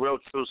 he's a real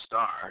true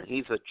star.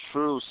 He's a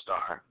true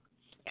star.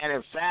 And,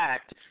 in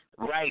fact,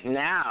 right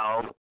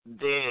now,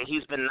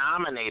 he's been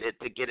nominated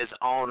to get his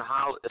own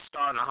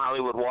star on the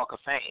Hollywood Walk of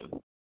Fame.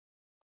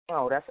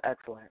 Oh, that's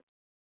excellent.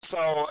 So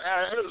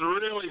it's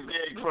really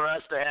big for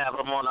us to have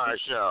him on our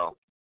show.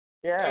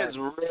 Yeah. It's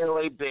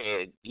really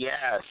big.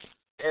 Yes,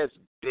 it's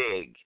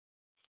big.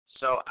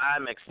 So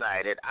I'm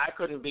excited. I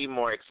couldn't be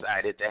more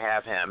excited to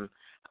have him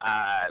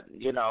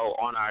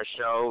on our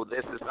show.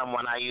 This is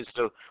someone I used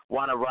to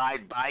want to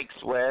ride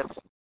bikes with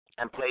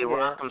and play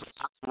Rock'em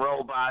Sock'em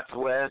Robots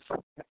with.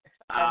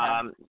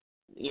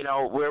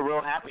 We're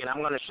real happy, and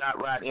I'm going to shout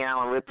Rodney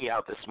Allen Rippey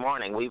out this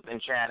morning. We've been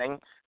chatting.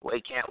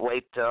 We can't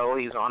wait till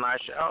he's on our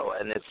show,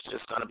 and it's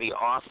just going to be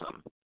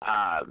awesome.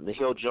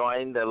 He'll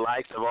join the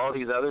likes of all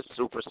these other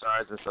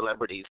superstars and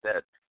celebrities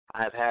that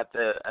I've had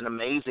an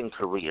amazing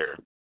career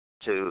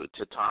to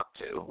talk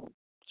to.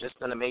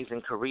 Just an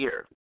amazing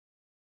career.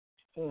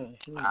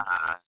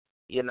 I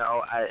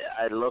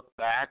look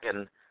back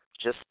and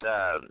just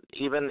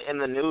even in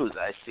the news,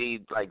 I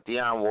see like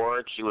Dionne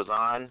Warwick. She was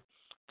on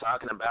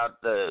talking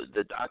about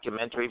the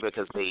documentary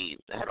because they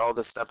had all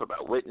this stuff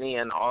about Whitney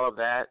and all of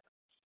that,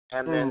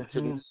 and then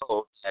to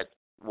know that,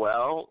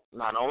 well,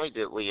 not only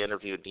did we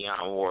interview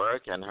Dionne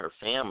Warwick and her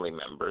family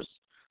members,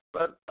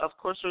 but of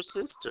course her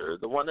sister,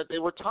 the one that they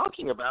were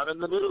talking about in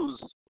the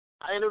news.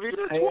 I interviewed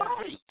her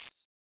twice.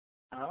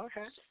 Oh,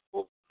 okay.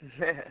 Well,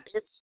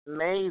 it's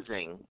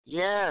amazing.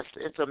 Yes,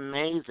 it's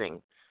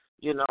amazing.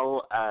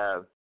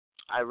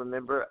 I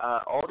remember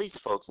all these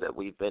folks that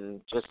we've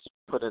been just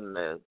put in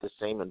the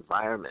same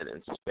environment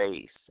and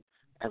space.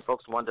 And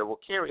folks wonder, well,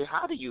 Carrie,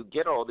 how do you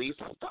get all these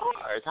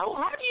stars?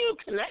 How do you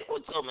connect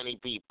with so many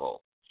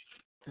people?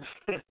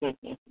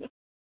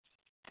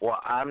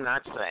 Well, I'm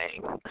not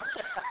saying.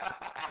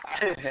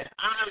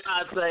 I'm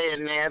not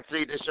saying,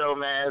 Nancy the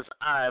Showmaz.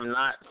 I'm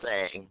not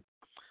saying.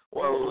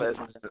 Well,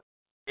 listen,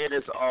 it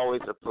is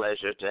always a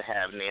pleasure to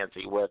have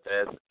Nancy with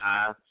us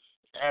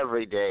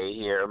every day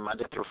here,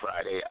 Monday through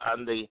Friday,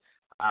 on the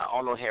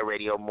On Hair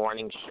Radio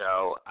morning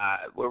show.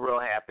 We're real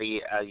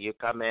happy you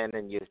come in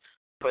and you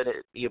put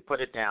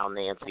it down,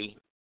 Nancy.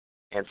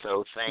 And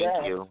so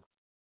thank you.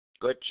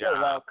 Good job.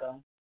 You're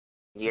welcome.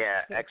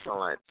 Yeah,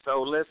 excellent.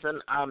 So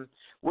listen,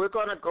 we're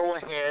going to go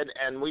ahead,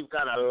 and we've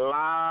got a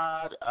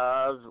lot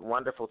of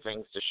wonderful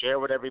things to share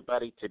with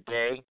everybody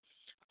today.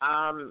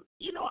 I'll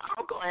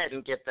go ahead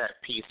and get that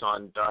piece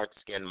on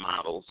dark-skinned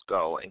models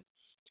going.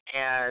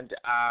 And,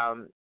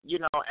 and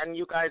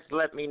you guys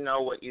let me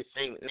know what you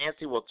think.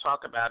 Nancy will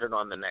talk about it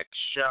on the next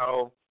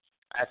show.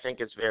 I think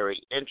it's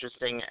very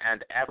interesting.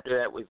 And after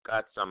that, we've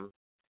got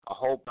a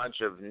whole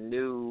bunch of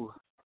new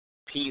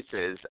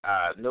pieces,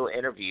 new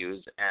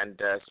interviews,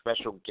 and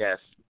special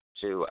guests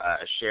to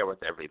share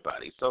with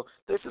everybody. So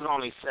this is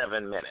only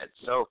 7 minutes.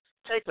 So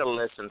take a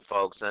listen,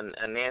 folks. And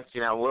Nancy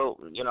and I we'll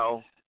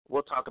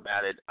talk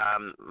about it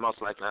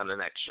most likely on the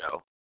next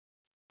show.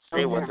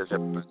 Stay with us,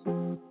 everybody.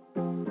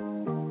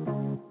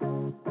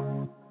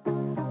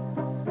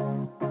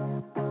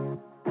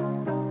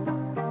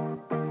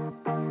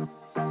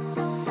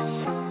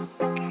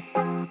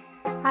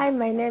 Hi,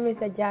 my name is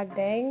Ajak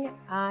Deng.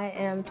 I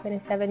am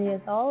 27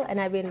 years old and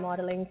I've been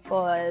modeling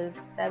for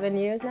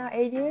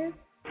 8 years.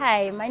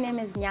 Hi, my name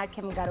is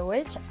Nyakim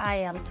Garwich. I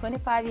am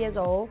 25 years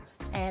old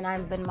and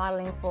I've been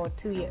modeling for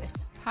 2 years.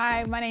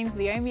 Hi, my name is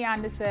Leomi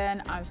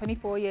Anderson. I'm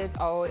 24 years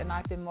old and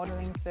I've been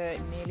modeling for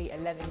nearly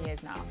 11 years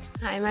now.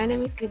 Hi, my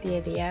name is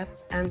Kadia Diaz.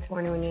 I'm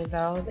 21 years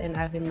old and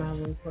I've been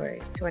modeling for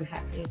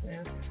 2.5 years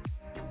now.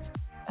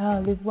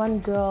 This one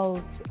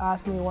girl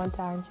asked me one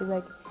time, she's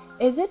like,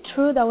 is it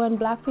true that when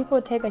black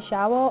people take a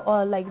shower,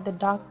 or like the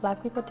dark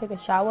black people take a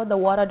shower, the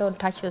water don't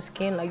touch your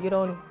skin? Like you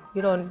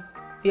don't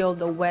feel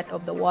the wet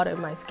of the water in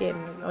my skin,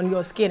 on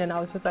your skin? And I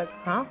was just like,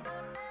 huh?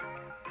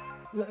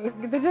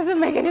 This doesn't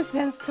make any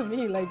sense to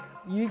me. Like,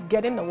 you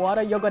get in the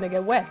water, you're going to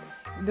get wet,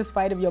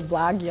 despite if you're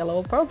black, yellow,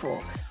 or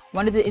purple.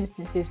 One of the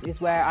instances is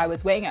where I was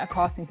waiting at a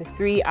casting for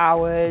 3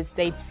 hours.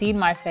 They'd seen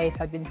my face.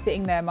 I'd been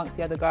sitting there amongst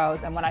the other girls.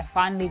 And when I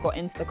finally got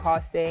into the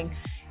casting,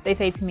 they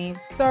say to me,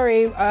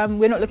 sorry,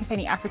 we're not looking for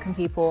any African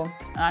people.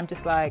 And I'm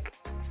just like,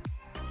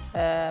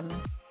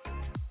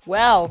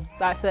 well,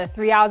 that's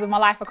 3 hours of my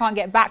life I can't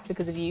get back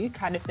because of you,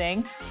 kind of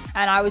thing.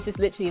 And I was just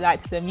literally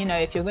like to them, you know,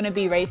 if you're going to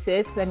be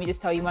racist, let me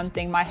just tell you one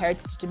thing, my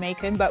heritage is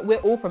Jamaican, but we're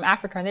all from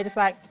Africa. And they're just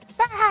like,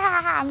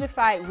 ah! I'm just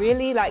like,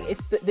 really? Like,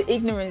 it's the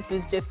ignorance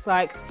was just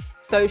like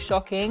so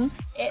shocking.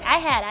 I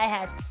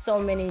had so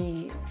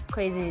many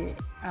crazy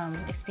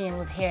experience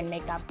with hair and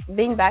makeup.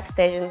 Being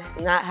backstage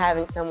and not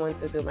having someone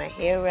to do my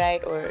hair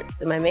right or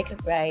do my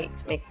makeup right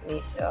makes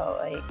me feel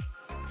like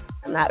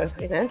I'm not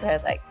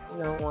represented. Like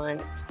no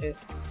one just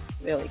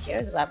really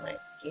cares about my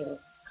skin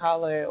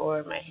color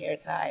or my hair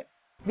type.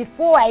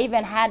 Before I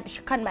even had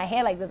cut my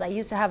hair like this, I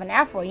used to have an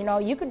afro. You know,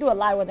 you could do a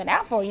lot with an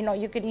afro. You know,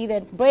 you could either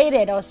braid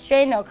it or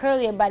straighten it or curl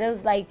it, but it was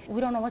like, we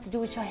don't know what to do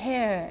with your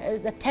hair.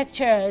 The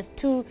texture is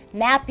too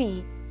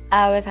nappy.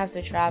 I always have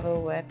to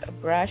travel with a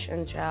brush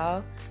and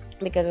gel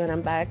because when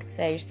I'm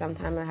backstage,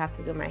 sometimes I have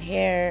to do my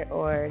hair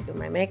or do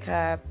my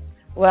makeup.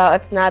 Well,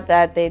 it's not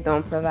that they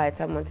don't provide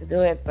someone to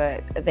do it,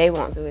 but they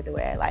won't do it the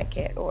way I like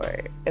it, or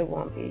it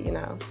won't be, you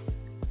know,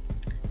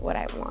 what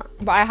I want.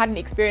 But I had an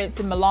experience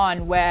in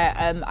Milan where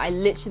I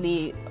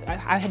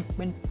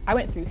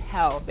went through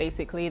hell,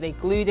 basically. They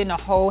glued in a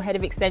whole head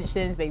of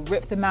extensions, they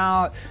ripped them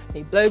out,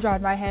 they blow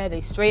dried my hair,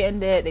 they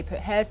straightened it, they put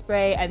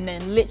hairspray, and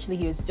then literally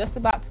he was just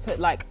about to put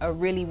like a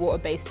really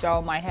water-based gel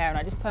on my hair, and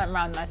I just turned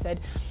around and I said,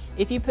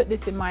 if you put this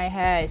in my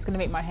hair, it's going to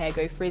make my hair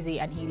go frizzy.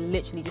 And he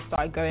literally just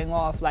started going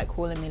off, like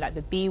calling me like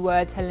the B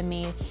word, telling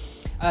me,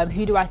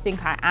 who do I think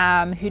I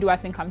am? Who do I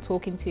think I'm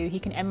talking to? He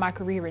can end my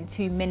career in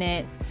 2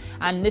 minutes.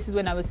 And this is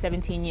when I was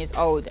 17 years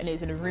old, and it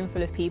was in a room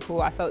full of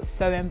people. I felt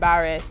so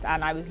embarrassed,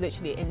 and I was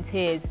literally in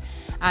tears.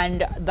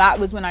 And that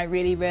was when I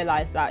really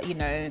realized that, you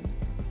know,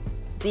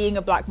 being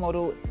a black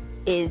model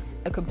is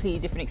a completely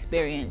different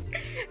experience.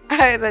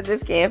 I was at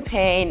this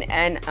campaign,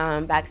 and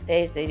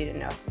backstage they didn't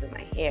know how to do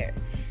my hair.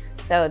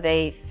 So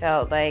they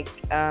felt like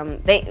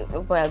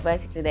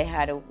basically they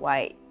had a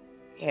white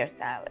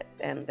hairstylist,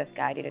 and this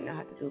guy didn't know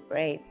how to do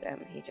braids,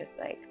 and he just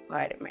like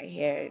parted my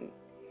hair and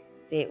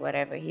did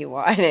whatever he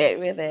wanted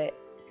with it,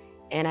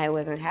 and I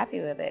wasn't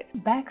happy with it.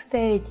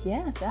 Backstage,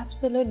 yes,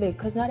 absolutely,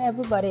 because not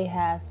everybody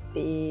has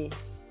the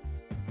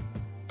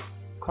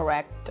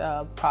correct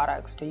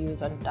products to use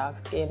on dark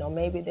skin, or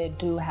maybe they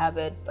do have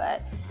it,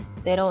 but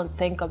they don't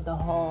think of the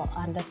whole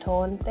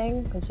undertone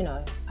thing, because, you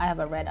know, I have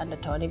a red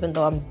undertone, even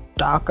though I'm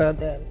darker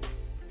than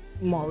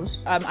most.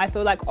 I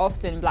feel like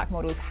often black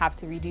models have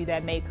to redo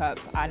their makeup,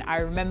 and I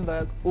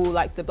remember all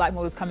like the black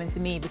models coming to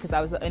me because I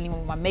was the only one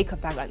with my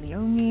makeup bag, like,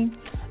 Leonie,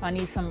 I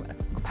need some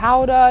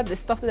powder, the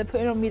stuff that they're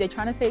putting on me, they're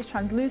trying to say it's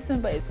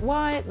translucent, but it's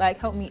white, like,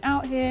 help me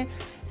out here.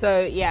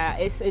 So yeah,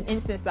 it's an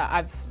instance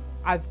that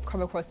I've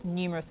come across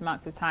numerous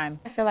amounts of time.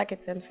 I feel like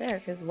it's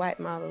unfair because white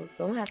models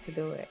don't have to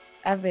do it.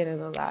 I've been in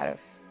a lot of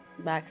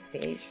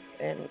backstage,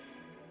 and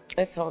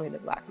it's only the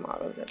black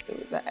models that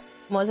do that.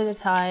 Most of the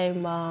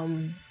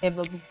time, if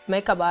a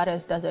makeup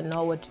artist doesn't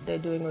know what they're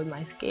doing with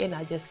my skin,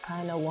 I just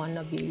kind of want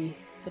to be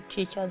the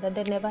teacher that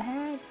they never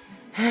had.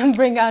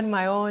 Bring out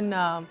my own,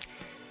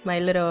 my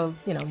little,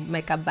 you know,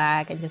 makeup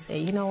bag and just say,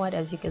 you know what,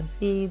 as you can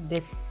see,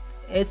 this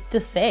it's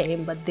the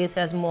same, but this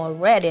has more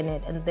red in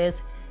it, and this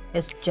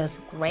is just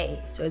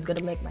gray, so it's going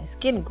to make my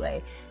skin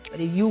gray.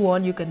 But if you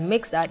want, you can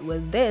mix that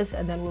with this,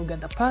 and then we'll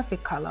get the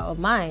perfect color of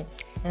mine.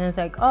 And it's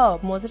like, oh,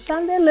 most of the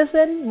time they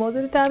listen. Most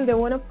of the time they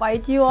want to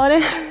fight you on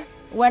it.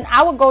 When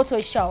I would go to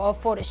a show or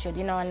photo shoot,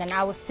 you know, and then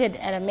I would sit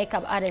at a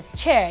makeup artist's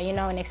chair, you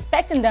know, and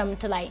expecting them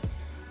to like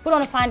put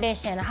on a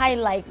foundation,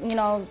 highlight, you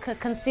know,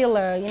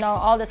 concealer, you know,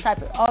 all the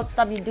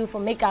stuff you do for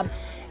makeup.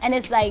 And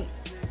it's like,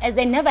 as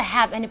they never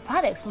have any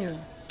products for me.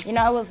 You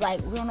know, I was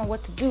like, we don't know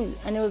what to do.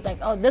 And it was like,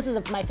 oh, this is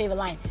my favorite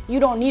line. You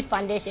don't need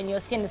foundation.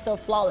 Your skin is so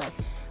flawless.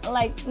 I'm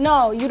like,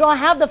 no, you don't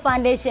have the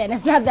foundation.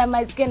 It's not that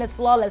my skin is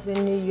flawless.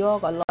 In New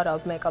York, a lot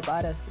of makeup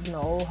artists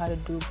know how to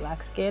do black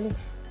skin,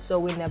 so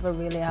we never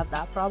really have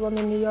that problem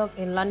in New York.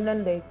 In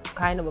London, they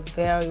kind of are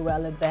very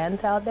well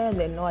advanced out there, and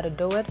they know how to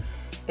do it.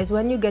 It's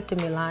when you get to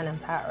Milan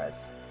and Paris,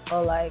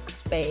 or like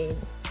Spain,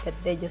 that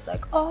they just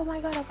like, oh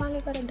my God, I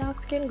finally got a dark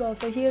skin girl,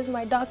 so here's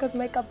my darkest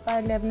makeup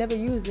and I've never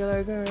used. You're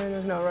like,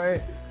 that's not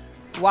right.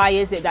 Why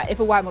is it that if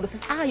a white model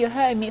says, you're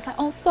hurting me, it's like,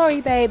 oh, sorry,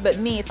 babe, but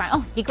me, it's like,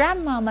 oh, your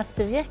grandma must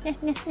have, yes.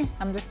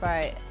 I'm just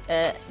like,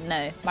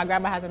 no. My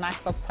grandma has a nice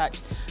soft touch.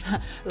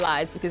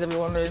 Lies, because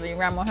everyone knows that your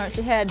grandma hurts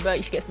your head, but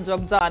she gets the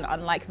job done,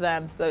 unlike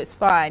them, so it's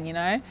fine, you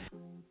know?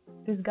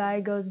 This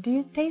guy goes, do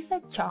you taste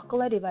like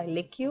chocolate if I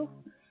lick you?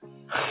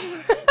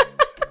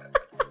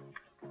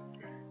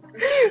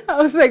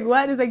 I was like,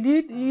 what? It's like,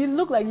 you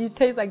look like you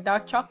taste like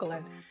dark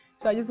chocolate.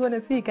 So I just want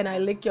to see, can I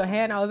lick your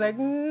hand? I was like,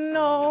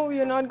 no,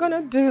 you're not going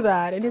to do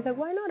that. And he's like,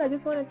 why not? I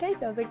just want to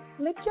taste it. I was like,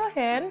 lick your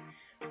hand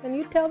and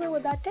you tell me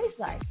what that tastes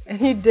like. And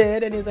he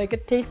did, and he's like,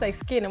 it tastes like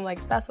skin. I'm like,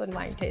 that's what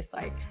mine tastes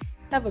like.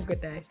 Have a good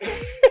day.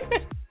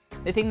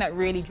 The thing that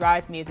really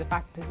drives me is the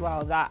fact as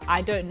well that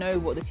I don't know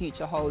what the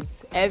future holds.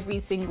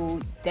 Every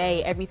single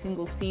day, every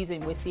single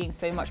season, we're seeing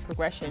so much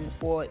progression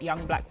for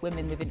young black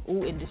women within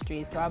all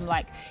industries. So I'm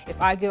like, if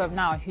I give up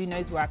now, who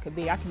knows where I could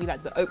be? I could be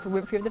like the Oprah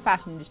Winfrey of the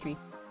fashion industry.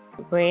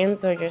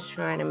 Brands are just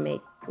trying to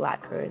make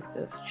black girls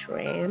this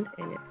trend,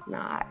 and it's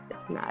not.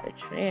 It's not a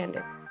trend.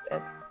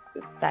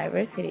 It's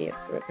diversity. It's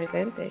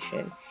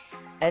representation.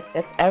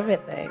 It's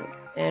everything,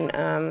 and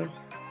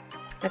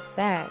it's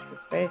sad.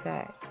 It's very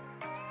sad.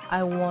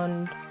 I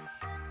want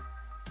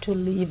to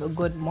leave a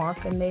good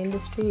mark in the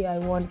industry. I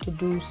want to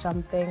do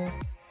something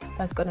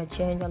that's going to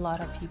change a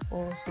lot of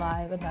people's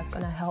lives, and that's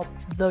going to help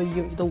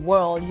the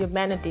world,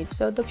 humanity.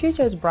 So the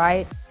future is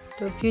bright.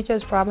 The future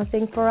is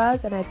promising for us,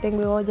 and I think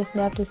we all just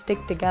have to stick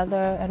together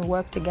and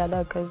work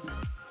together, because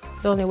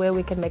it's the only way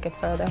we can make it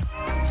further.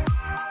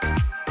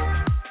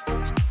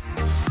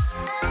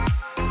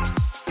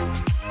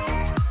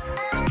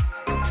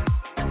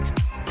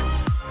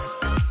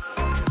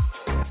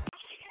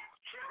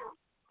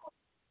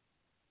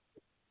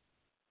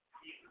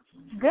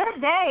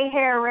 Good day,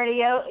 Hair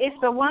Radio. It's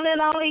the one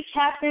and only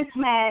Captain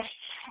Smash.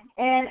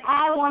 And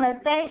I want to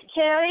thank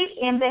Carrie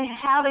in the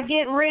How to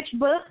Get Rich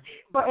book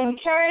for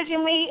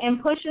encouraging me and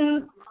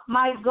pushing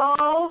my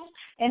goals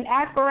and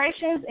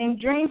aspirations and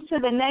dreams to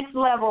the next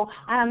level.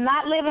 I'm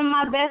not living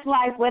my best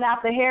life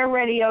without the Hair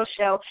Radio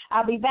show.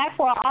 I'll be back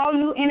for an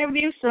all-new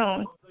interview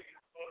soon.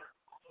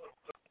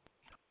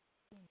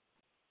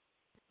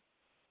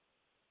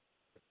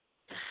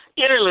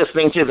 You're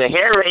listening to the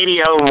Hair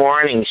Radio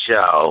Morning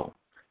Show.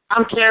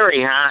 I'm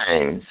Carrie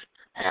Hines,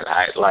 and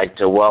I'd like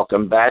to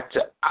welcome back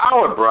to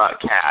our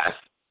broadcast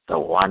the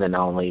one and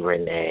only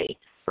Renee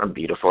from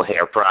Beautiful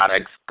Hair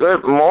Products.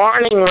 Good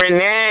morning,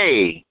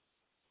 Renee.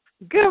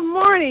 Good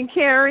morning,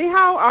 Carrie.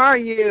 How are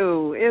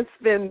you? It's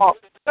been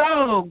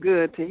so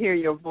good to hear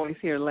your voice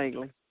here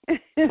lately.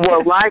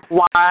 Well,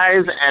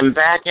 likewise, and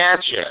back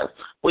at you.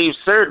 We've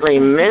certainly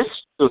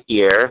missed you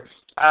here.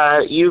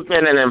 You've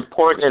been an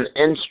important and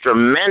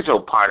instrumental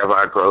part of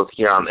our growth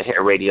here on the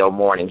Hair Radio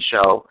Morning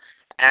Show.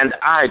 And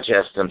I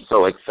just am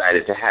so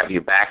excited to have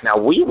you back. Now,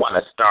 we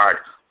want to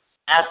start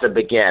at the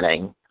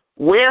beginning.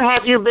 Where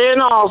have you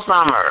been all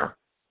summer?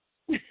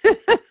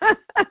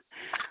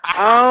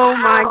 Oh,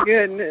 my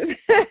goodness.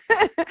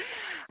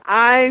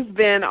 I've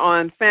been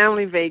on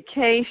family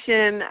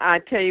vacation. I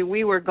tell you,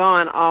 we were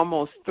gone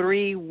almost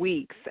 3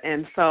 weeks.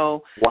 And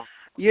so,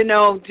 you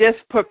know, just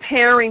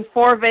preparing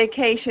for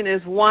vacation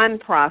is one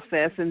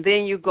process. And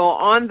then you go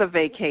on the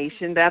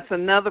vacation. That's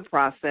another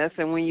process.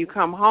 And when you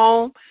come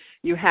home,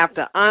 you have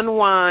to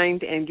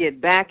unwind and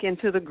get back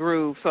into the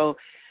groove. So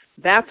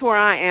that's where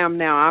I am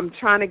now. I'm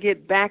trying to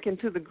get back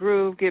into the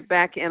groove, get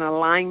back in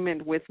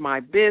alignment with my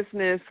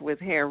business, with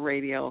Hair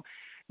Radio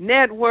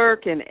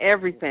Network and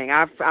everything.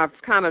 I've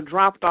kind of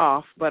dropped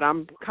off, but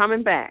I'm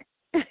coming back.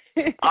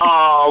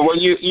 Oh, well,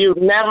 you've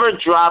never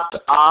dropped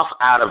off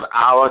out of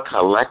our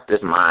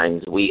collective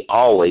minds. We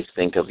always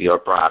think of your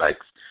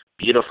products,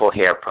 Beautiful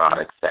Hair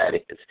Products, that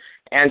is.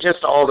 And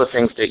just all the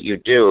things that you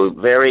do,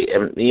 very,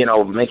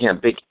 making a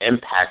big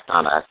impact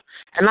on us.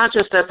 And not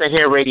just at the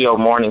Hair Radio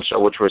Morning Show,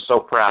 which we're so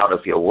proud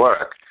of your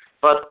work,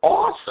 but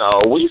also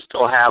we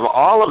still have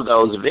all of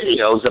those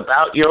videos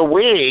about your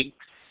wigs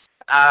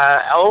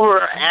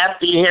over at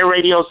the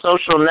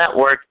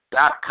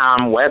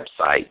HairRadioSocialNetwork.com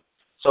website.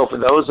 So for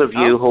those of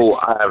you who,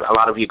 a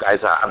lot of you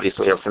guys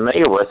obviously are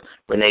familiar with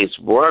Renee's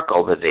work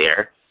over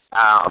there,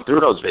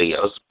 through those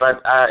videos.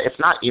 But if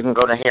not, you can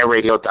go to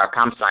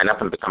hairradio.com, sign up,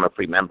 and become a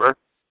free member,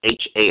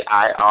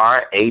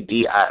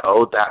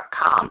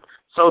 HAIRADIO.com.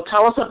 So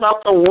tell us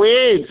about the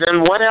wigs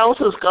and what else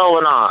is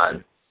going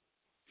on.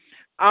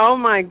 Oh,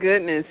 my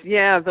goodness.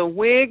 Yeah, the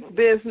wig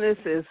business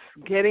is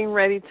getting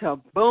ready to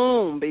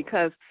boom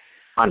because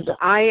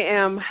I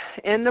am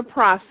in the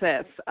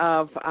process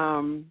of,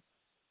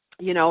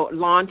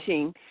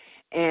 launching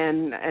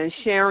and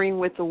sharing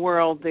with the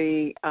world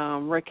the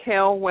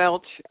Raquel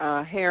Welch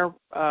hair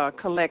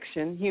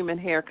collection, human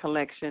hair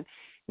collection,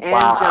 and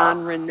John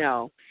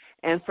Renault.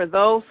 And for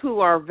those who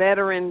are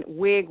veteran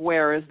wig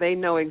wearers, they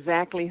know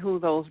exactly who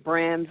those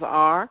brands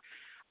are.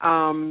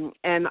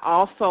 And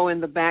also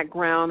in the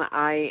background,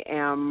 I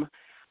am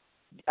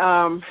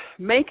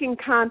making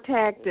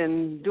contact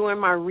and doing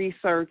my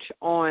research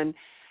on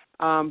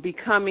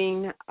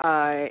becoming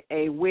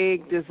a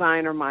wig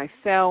designer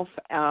myself,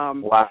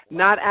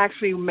 not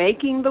actually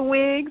making the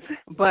wigs,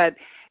 but,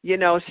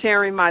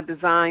 sharing my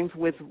designs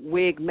with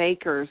wig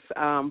makers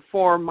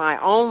for my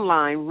own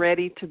line,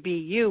 Ready to Be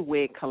You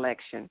wig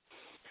collection.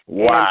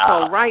 Wow. And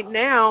so right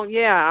now,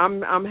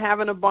 I'm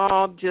having a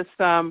ball just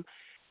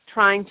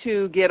trying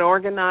to get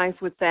organized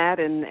with that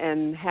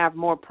and have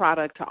more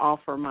product to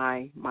offer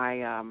my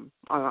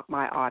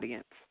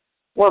audience.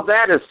 Well,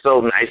 that is so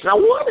nice. Now,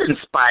 what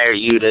inspired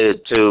you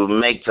to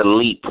make the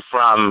leap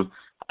from,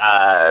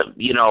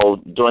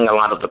 doing a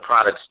lot of the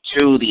products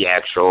to the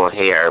actual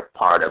hair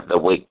part of the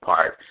wig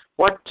part?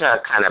 What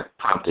kind of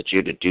prompted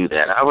you to do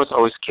that? I was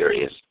always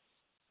curious.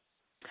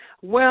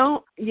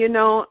 Well,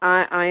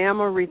 I am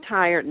a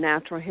retired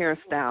natural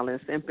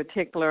hairstylist, in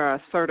particular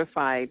a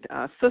certified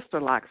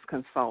Sister Locks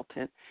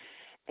consultant.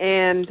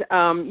 And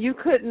you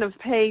couldn't have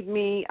paid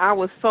me. I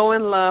was so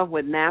in love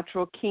with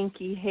natural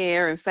kinky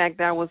hair. In fact,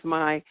 that was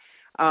my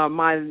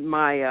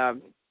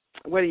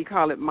what do you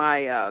call it?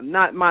 My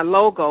not my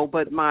logo,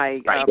 but my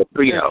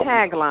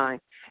tagline.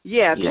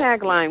 Yeah,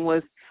 tagline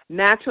was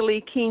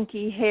naturally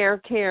kinky hair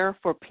care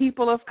for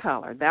people of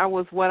color. That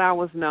was what I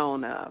was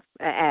known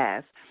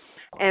as.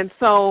 And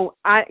so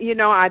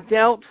I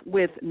dealt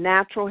with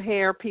natural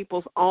hair,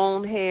 people's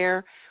own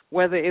hair,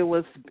 whether it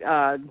was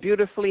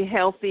beautifully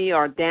healthy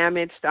or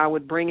damaged, I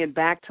would bring it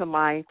back to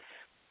life.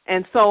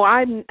 And so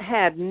I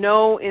had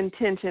no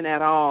intention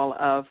at all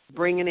of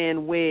bringing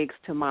in wigs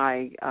to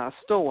my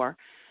store.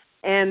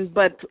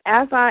 But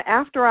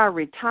after I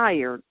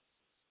retired,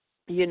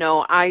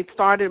 I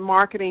started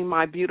marketing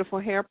my beautiful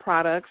hair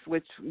products,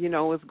 which,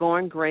 was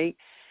going great.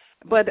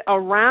 But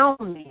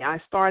around me, I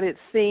started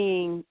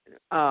seeing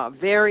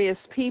various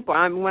people.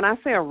 When I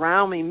say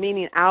around me,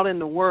 meaning out in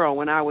the world,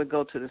 when I would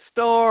go to the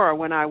store or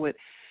when I would,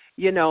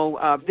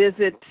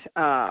 visit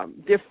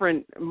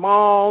different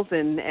malls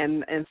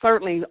and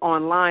certainly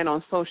online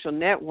on social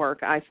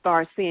network, I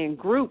started seeing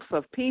groups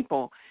of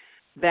people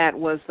that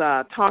was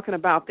talking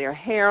about their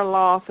hair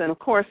loss. And, of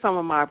course, some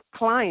of my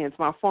clients,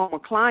 my former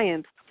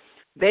clients,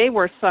 they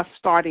were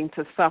starting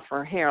to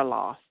suffer hair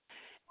loss.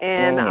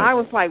 And I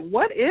was like,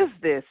 what is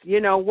this?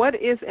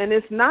 And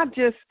it's not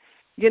just,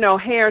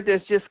 hair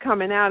that's just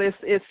coming out.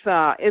 It's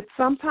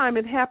sometimes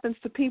it happens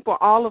to people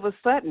all of a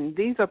sudden.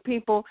 These are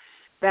people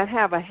that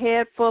have a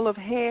head full of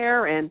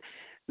hair and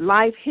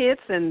life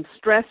hits and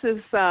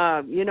stresses,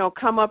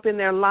 come up in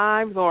their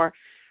lives or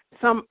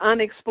some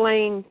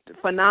unexplained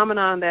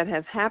phenomenon that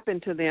has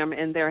happened to them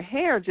and their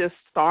hair just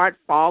start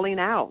falling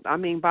out. I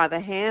mean, by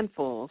the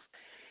handfuls.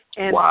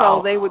 And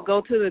so they would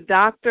go to the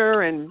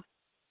doctor and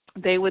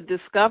they would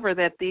discover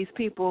that these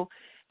people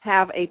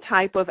have a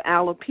type of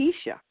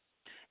alopecia.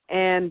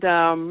 And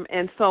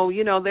so,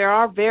 there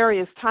are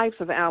various types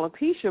of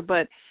alopecia,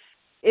 but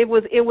it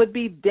would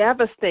be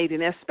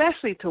devastating,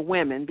 especially to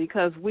women,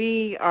 because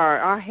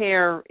our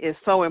hair is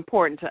so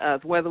important to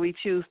us, whether we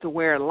choose to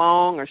wear it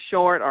long or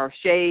short or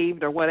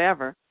shaved or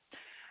whatever.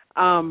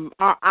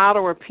 Our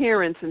outer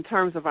appearance in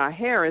terms of our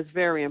hair is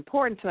very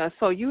important to us.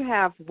 So you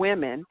have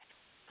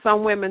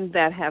some women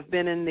that have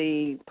been in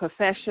the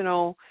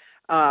professional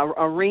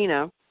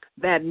arena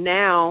that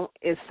now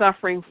is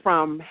suffering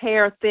from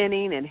hair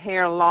thinning and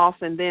hair loss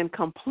and then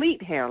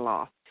complete hair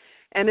loss.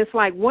 And it's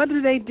like, what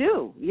do they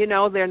do?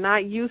 They're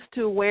not used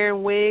to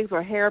wearing wigs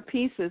or hair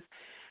pieces,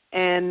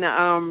 and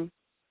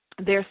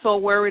they're so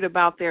worried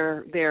about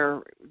their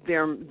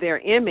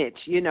image,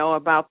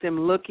 about them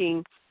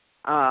looking,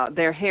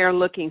 their hair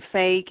looking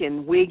fake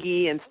and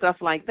wiggy and stuff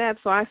like that.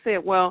 So I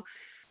said, well,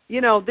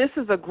 this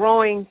is a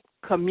growing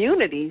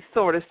community,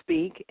 so to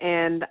speak,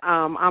 and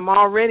I'm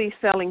already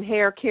selling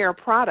hair care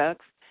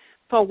products,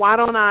 so why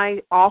don't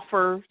I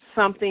offer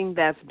something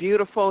that's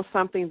beautiful,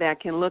 something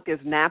that can look as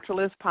natural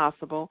as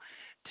possible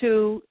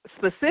to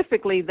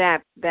specifically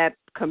that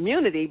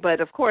community.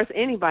 But of course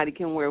anybody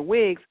can wear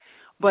wigs,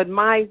 but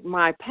my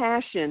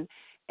passion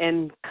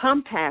and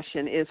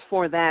compassion is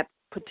for that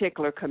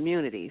particular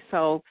community.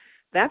 So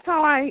that's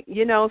how I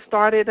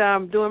started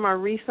doing my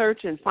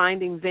research and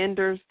finding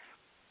vendors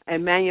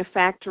and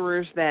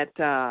manufacturers that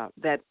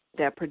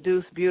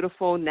produce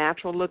beautiful,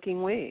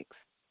 natural-looking wigs.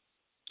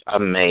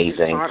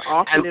 Amazing. Start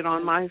offering it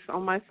on my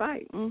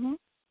site. Mm-hmm.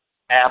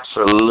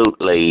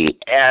 Absolutely.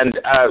 And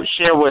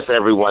share with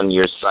everyone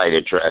your site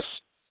address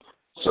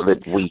so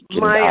that we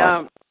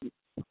can.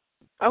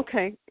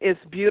 Okay, it's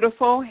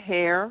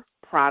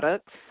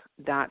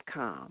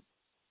beautifulhairproducts.com.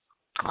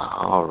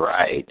 All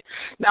right.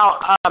 Now,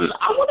 I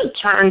want to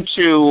turn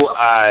to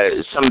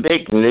some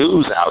big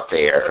news out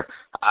there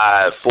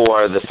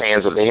for the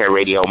fans of the Hair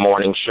Radio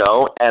Morning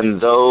Show and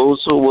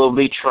those who will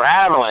be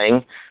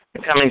traveling,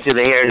 coming to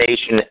the Hair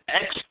Nation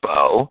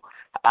Expo,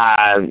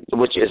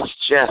 which is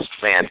just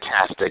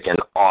fantastic and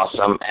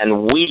awesome.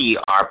 And we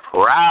are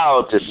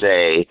proud to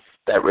say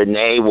that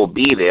Renee will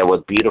be there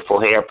with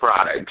beautiful hair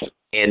products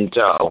in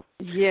tow.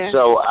 Yeah.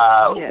 So,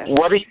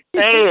 what are you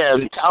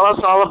saying? Tell us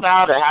all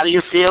about it. How do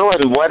you feel,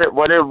 and what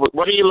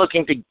are you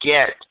looking to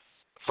get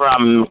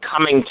from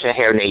coming to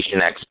Hair Nation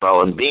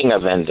Expo and being a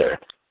vendor?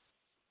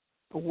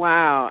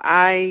 Wow,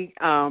 I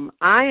am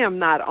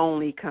not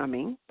only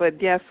coming, but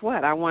guess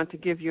what? I want to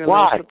give you a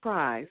little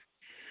surprise.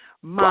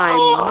 My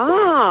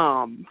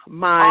mom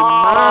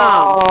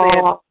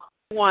said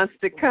wants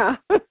to come.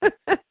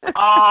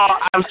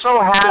 I'm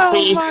so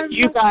happy.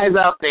 You guys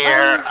out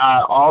there,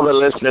 all the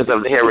listeners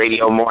of the Hair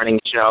Radio Morning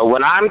Show,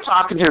 when I'm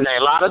talking to Renee,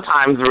 a lot of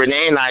times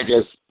Renee and I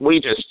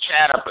we just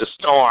chat up a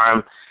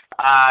storm,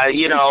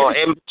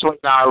 in between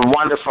our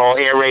wonderful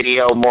Hair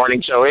Radio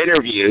morning show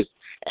interviews.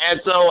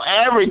 And so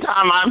every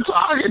time I'm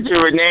talking to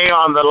Renee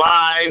on the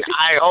line,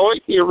 I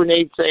always hear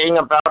Renee saying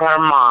about her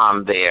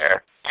mom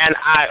there. And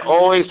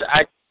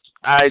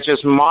I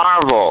just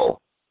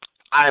marvel.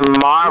 I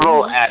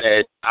marvel at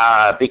it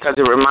because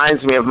it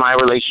reminds me of my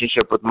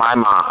relationship with my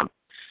mom.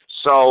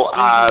 So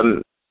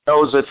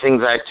those are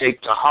things I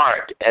take to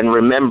heart and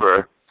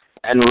remember.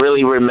 And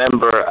really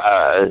remember,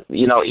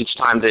 each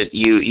time that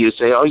you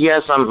say, oh,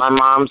 yes, my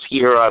mom's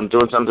here, I'm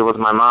doing something with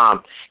my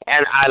mom.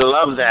 And I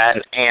love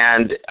that.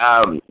 And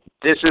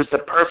this is the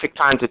perfect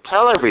time to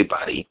tell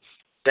everybody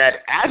that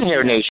at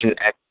Hair Nation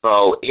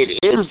Expo, it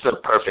is the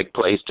perfect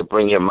place to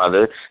bring your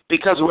mother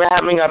because we're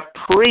having a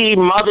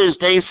pre-Mother's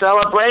Day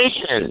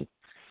celebration.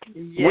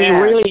 Yes. We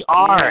really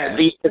are.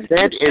 Yes. The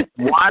event is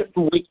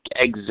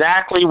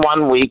exactly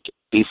 1 week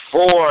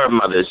before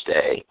Mother's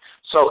Day.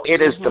 So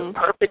it is the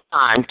perfect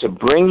time to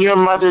bring your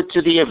mother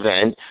to the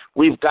event.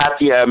 We've got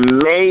the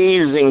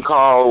amazing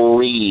Carl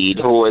Reed,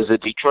 who is a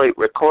Detroit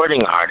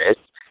recording artist,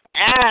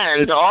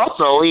 and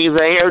also he's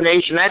a Hair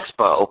Nation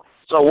Expo.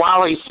 So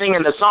while he's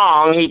singing the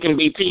song, he can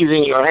be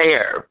teasing your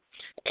hair.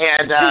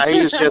 And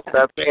he's just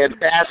a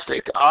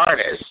fantastic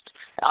artist,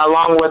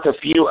 along with a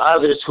few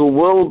others who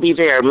will be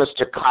there.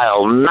 Mr.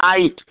 Kyle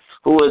Knight,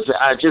 who is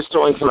just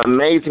doing some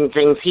amazing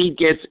things. He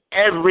gets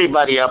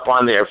everybody up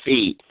on their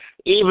feet,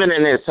 even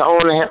in his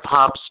own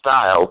hip-hop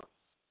style.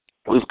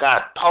 We've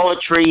got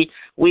poetry.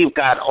 We've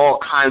got all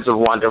kinds of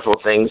wonderful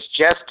things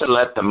just to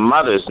let the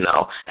mothers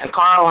know. And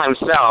Carl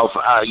himself,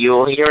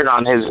 you'll hear it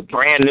on his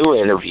brand new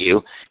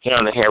interview here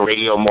on the Hair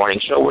Radio Morning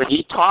Show, where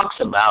he talks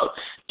about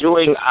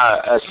doing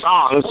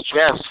songs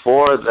just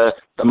for the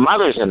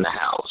mothers in the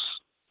house.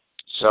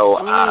 So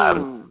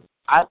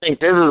I think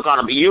this is going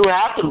to be, you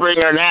have to bring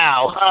her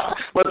now.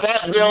 But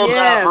that builds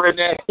up,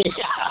 Renee.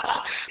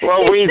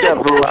 Well, we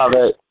just love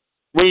it.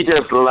 We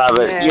just love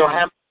it. Yeah. You'll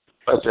have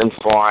us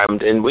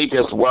informed, and we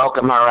just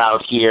welcome her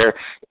out here.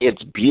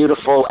 It's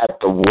beautiful at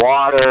the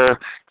water.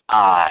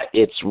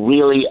 It's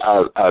really,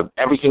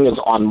 everything is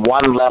on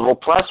one level.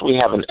 Plus, we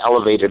have an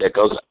elevator that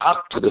goes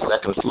up to the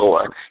second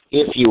floor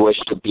if you wish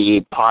to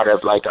be part of,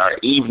 like, our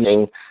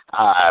evening.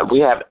 We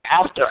have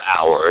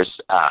after-hours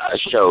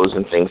shows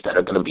and things that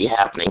are going to be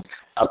happening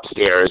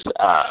upstairs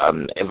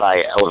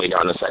via elevator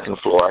on the second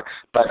floor.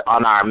 But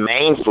on our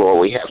main floor,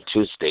 we have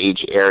 2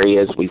 stage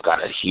areas. We've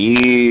got a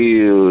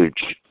huge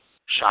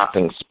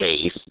shopping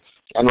space.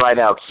 And right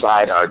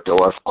outside our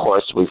door, of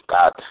course, we've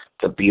got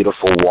the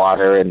beautiful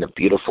water and the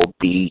beautiful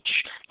beach.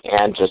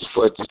 And just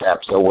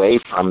footsteps away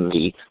from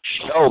the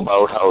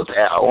Showboat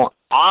Hotel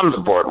on the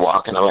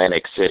boardwalk in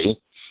Atlantic City,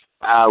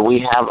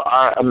 we have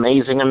our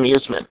amazing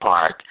amusement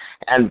park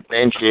and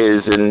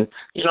benches, and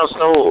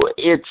so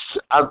it's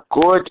a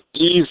good,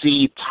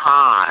 easy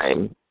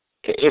time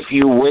if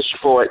you wish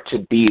for it to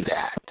be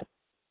that.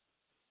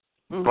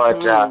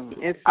 But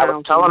I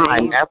was telling my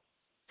nephew,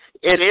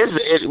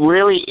 it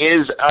really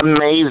is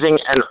amazing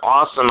and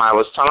awesome. I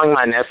was telling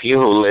my nephew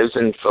who lives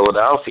in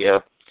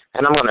Philadelphia,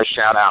 and I'm going to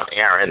shout out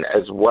Aaron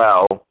as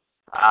well.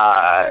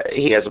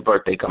 He has a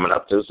birthday coming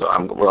up too, so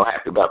I'm real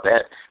happy about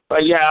that.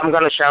 But yeah, I'm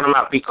going to shout him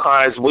out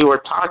because we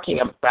were talking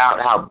about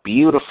how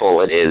beautiful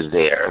it is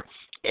there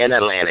in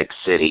Atlantic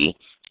City.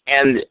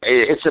 And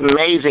it's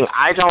amazing.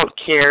 I don't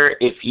care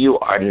if you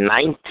are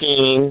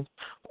 19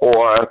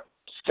 or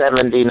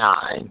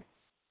 79.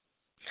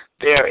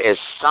 There is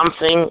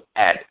something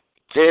at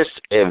this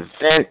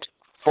event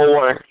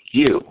for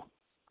you.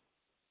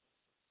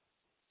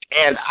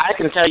 And I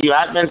can tell you,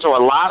 I've been to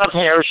a lot of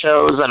hair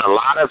shows and a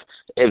lot of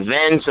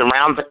events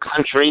around the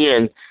country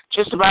and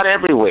just about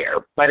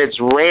everywhere. But it's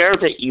rare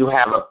that you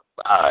have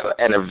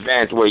an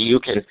event where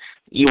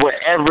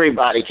where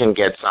everybody can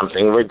get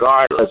something,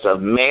 regardless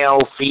of male,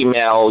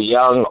 female,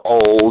 young,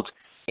 old,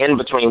 in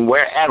between,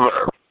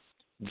 wherever.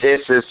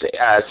 This is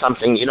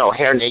something,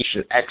 Hair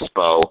Nation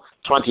Expo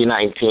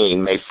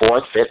 2019, May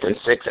 4th, 5th, and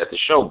 6th at the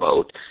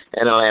Showboat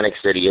in Atlantic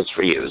City is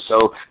for you.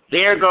 So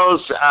there goes.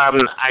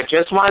 I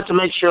just wanted to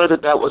make sure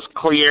that was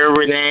clear,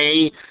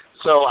 Renee.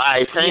 So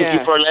I thank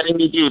you for letting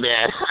me do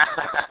that.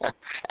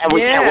 And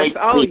we can't wait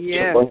to see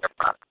you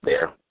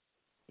there.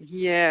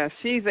 Yeah,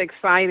 she's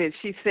excited.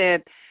 She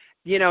said,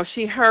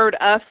 she heard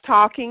us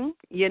talking,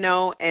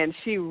 and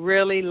she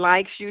really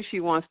likes you.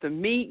 She wants to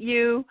meet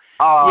you.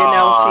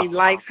 She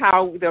likes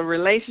how the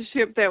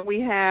relationship that we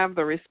have,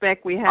 the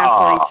respect we have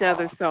for each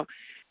other. So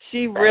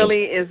she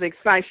really is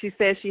excited. She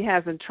says she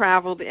hasn't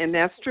traveled, and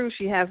that's true.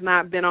 She has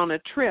not been on a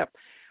trip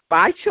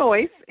by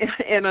choice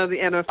in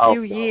a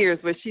few years,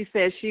 but she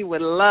says she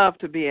would love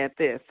to be at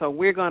this. So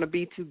we're going to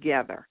be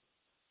together.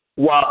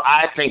 Well,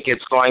 I think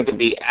it's going to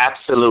be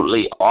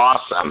absolutely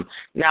awesome.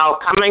 Now,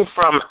 coming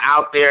from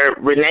out there,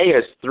 Renee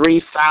is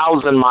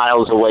 3,000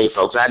 miles away,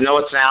 folks. I know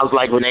it sounds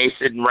like Renee's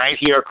sitting right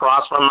here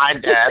across from my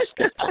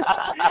desk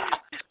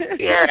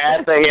here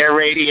at the Hair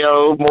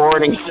Radio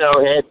Morning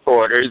Show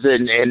headquarters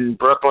in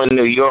Brooklyn,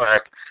 New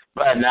York.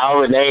 But now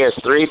Renee is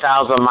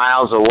 3,000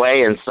 miles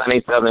away in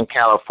sunny Southern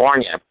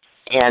California.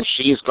 and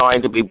she's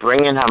going to be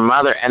bringing her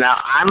mother. And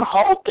I'm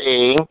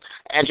hoping,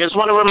 and just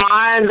want to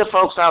remind the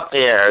folks out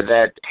there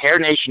that Hair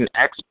Nation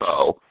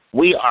Expo,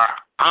 we are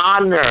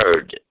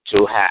honored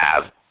to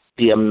have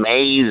the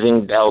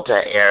amazing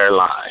Delta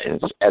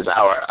Airlines as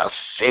our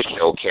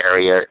official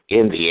carrier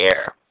in the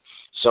air.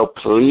 So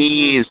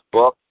please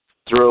book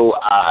through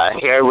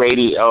Hair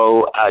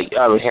Radio,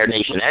 Hair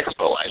Nation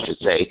Expo, I should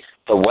say,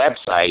 the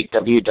website,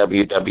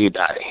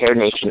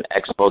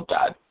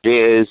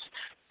 www.hairnationexpo.biz.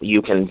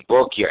 You can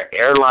book your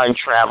airline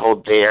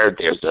travel there.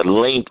 There's a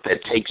link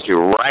that takes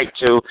you right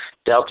to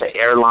Delta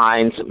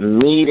Airlines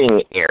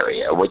meeting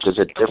area, which is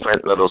a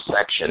different little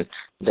section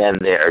than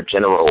their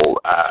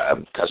general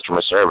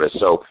customer service.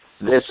 So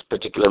this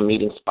particular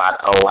meeting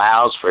spot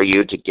allows for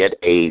you to get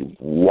a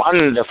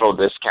wonderful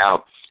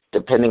discount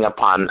depending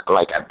upon,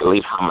 like, I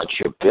believe how much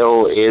your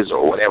bill is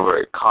or whatever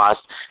it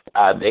costs.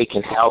 They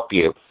can help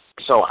you.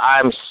 So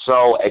I'm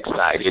so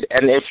excited.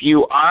 And if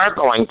you are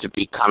going to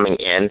be coming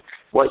in,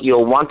 what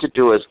you'll want to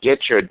do is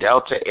get your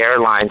Delta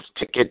Airlines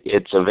ticket.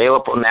 It's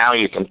available now.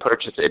 You can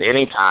purchase it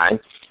anytime.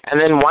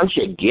 And then once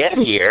you get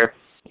here,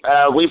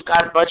 we've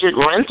got Budget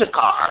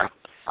Rent-A-Car,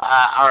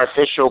 our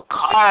official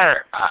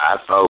car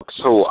folks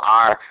who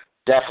are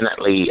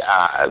definitely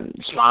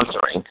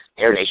sponsoring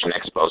Hair Nation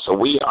Expo. So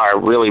we are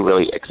really,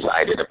 really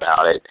excited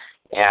about it.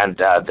 And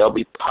they'll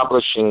be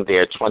publishing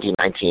their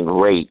 2019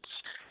 rates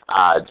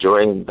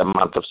during the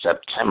month of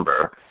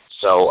September.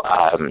 So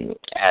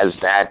as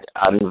that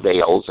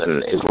unveils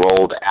and is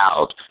rolled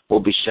out, we'll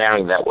be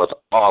sharing that with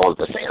all of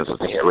the fans of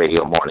the Hair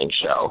Radio Morning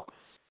Show.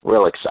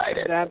 Real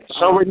excited. That's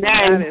so awesome.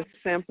 Renee, that is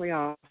simply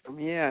awesome.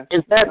 Yes.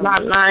 Is that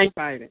not nice?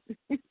 Excited.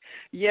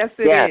 Yes,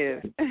 it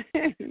is.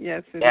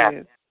 Yes, it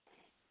is.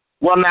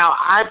 Well, now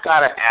I've got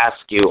to ask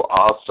you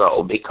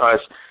also because,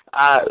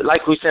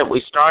 like we said,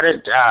 we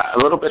started a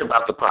little bit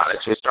about the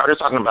products. We started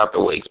talking about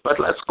the wigs, but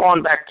let's go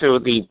on back to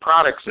the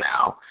products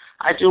now.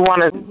 I do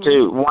want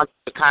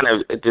to kind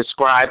of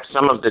describe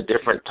some of the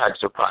different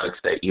types of products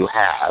that you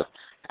have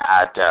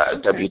at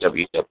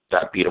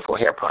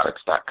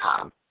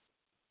www.beautifulhairproducts.com.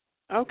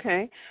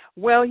 Okay.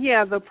 Well,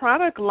 yeah, the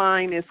product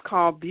line is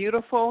called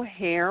Beautiful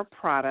Hair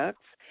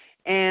Products,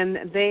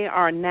 and they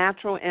are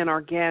natural and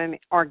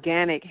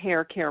organic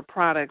hair care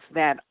products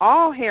that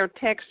all hair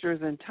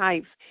textures and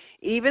types,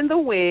 even the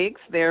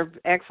wigs, they're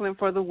excellent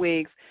for the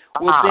wigs,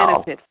 will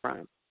benefit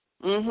from.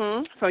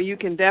 So you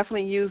can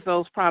definitely use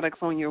those products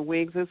on your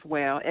wigs as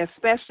well,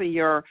 especially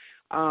your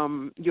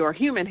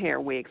human hair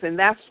wigs, and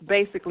that's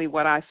basically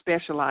what I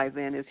specialize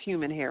in is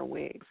human hair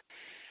wigs.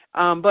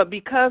 But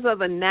because of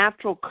the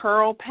natural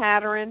curl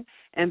pattern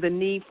and the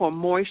need for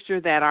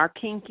moisture that our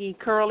kinky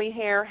curly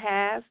hair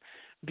has,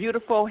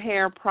 Beautiful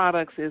Hair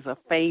Products is a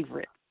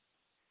favorite.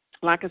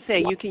 Like I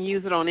said, you can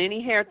use it on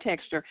any hair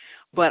texture,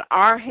 but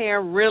our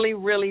hair really,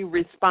 really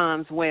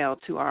responds well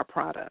to our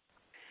product.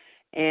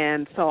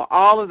 And so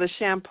all of the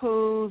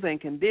shampoos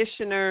and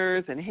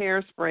conditioners and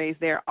hairsprays,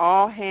 they're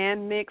all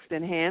hand mixed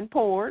and hand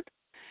poured.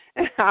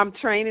 I'm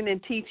training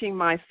and teaching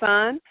my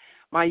son,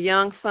 my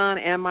young son,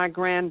 and my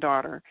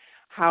granddaughter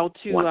how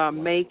to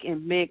make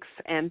and mix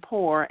and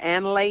pour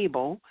and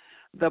label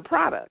the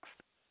products.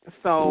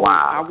 So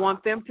I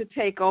want them to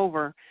take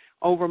over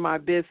my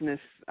business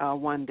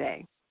one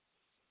day.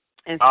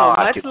 And so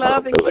much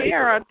love and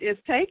care is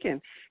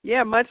taken.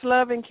 Yeah, much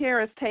love and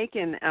care is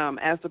taken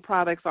as the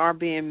products are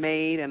being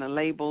made and the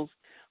labels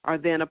are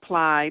then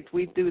applied.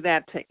 We do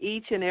that to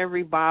each and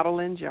every bottle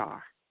and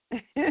jar.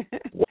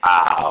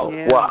 Wow.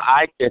 Yeah. Well,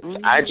 I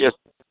just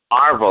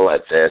marvel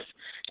at this,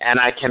 and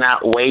I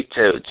cannot wait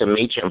to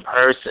meet you in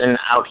person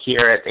out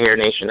here at the Hair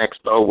Nation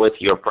Expo with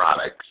your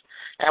products.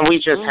 And we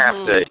just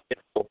have to,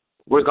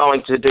 we're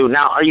going to do,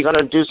 now are you going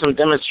to do some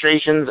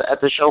demonstrations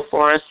at the show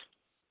for us?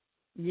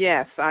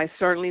 Yes, I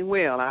certainly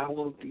will. I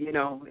will,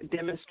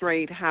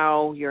 demonstrate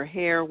how your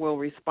hair will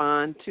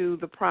respond to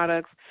the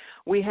products.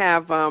 We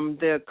have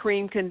the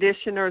cream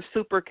conditioner,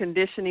 super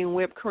conditioning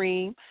whipped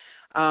cream.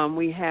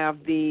 We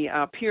have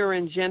the Pure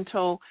and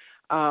Gentle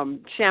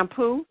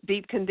shampoo,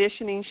 deep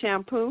conditioning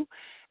shampoo,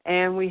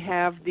 and we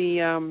have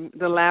the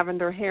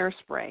lavender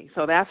hairspray.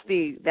 So that's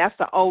the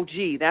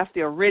OG. That's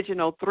the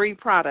original 3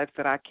 products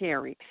that I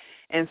carry.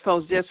 And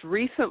so just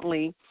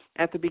recently,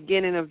 at the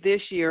beginning of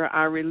this year,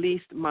 I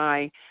released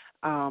my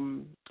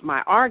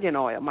argan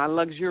oil, my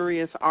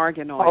luxurious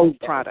argan oil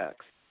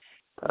products.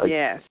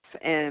 Yes,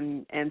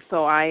 and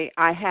so I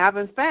have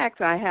a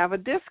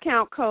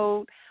discount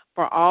code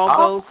for all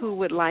those who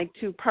would like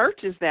to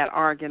purchase that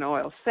argan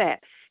oil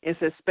set.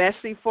 It's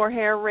especially for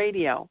Hair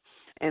Radio,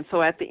 and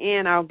so at the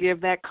end I'll give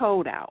that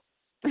code out.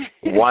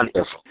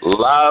 Wonderful,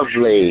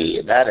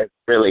 lovely. That is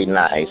really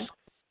nice.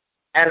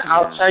 And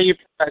I'll tell you,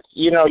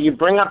 you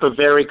bring up a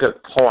very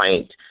good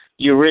point.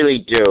 You really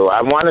do.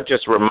 I want to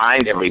just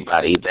remind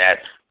everybody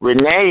that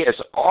Renee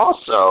is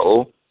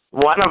also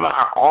one of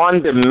our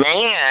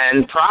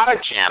on-demand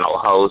product channel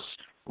hosts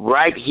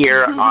right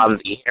here on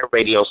the Hair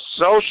Radio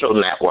social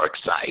network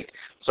site.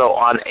 So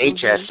on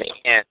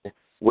HSN,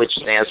 which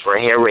stands for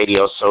Hair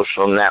Radio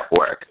Social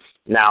Network.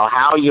 Now,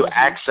 how you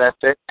access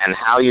it and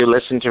how you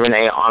listen to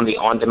Renee on the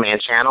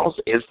on-demand channels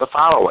is the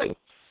following.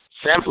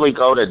 Simply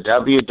go to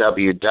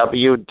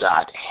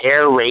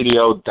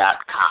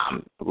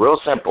www.hairradio.com. Real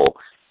simple.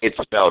 It's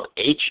spelled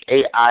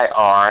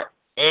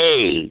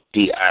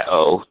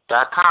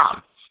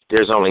HAIRADIO.com.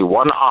 There's only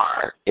one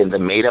R in the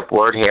made-up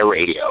word Hair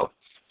Radio.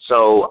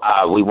 So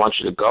we want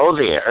you to go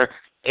there.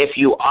 If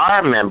you are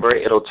a member,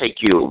 it'll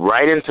take you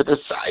right into the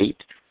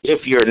site.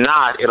 If you're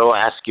not, it'll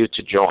ask you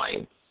to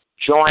join.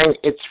 Join,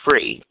 it's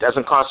free.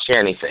 Doesn't cost you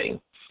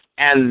anything.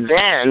 And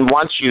then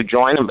once you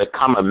join and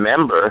become a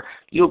member,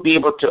 you'll be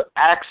able to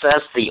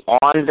access the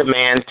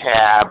on-demand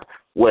tab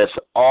with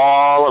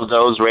all of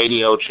those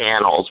radio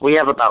channels. We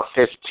have about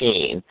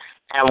 15.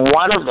 And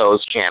one of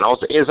those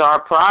channels is our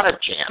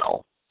product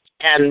channel.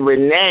 And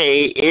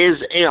Renee is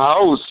a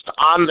host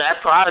on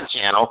that product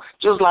channel,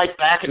 just like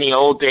back in the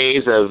old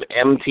days of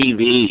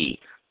MTV.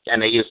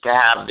 And they used to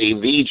have the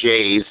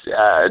VJs,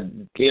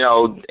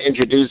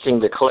 introducing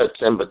the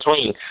clips in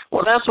between.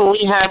 Well, that's what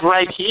we have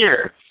right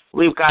here.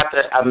 We've got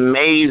the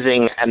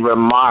amazing and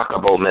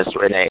remarkable Miss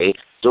Renee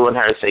doing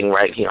her thing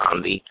right here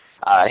on the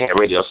Hair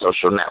Radio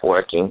Social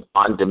Networking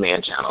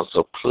on-demand channel.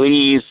 So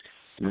please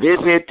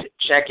visit,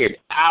 check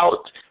it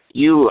out.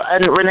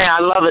 And Renee,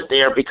 I love it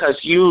there because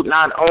you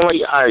not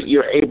only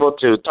you're able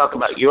to talk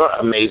about your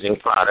amazing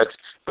products,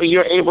 but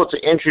you're able to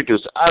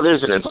introduce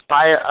others and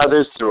inspire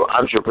others through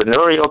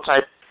entrepreneurial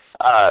type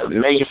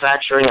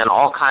manufacturing and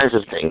all kinds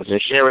of things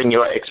and sharing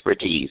your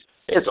expertise.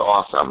 It's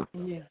awesome.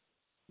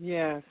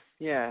 Yeah.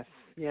 Yes.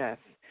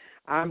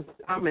 I'm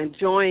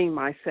enjoying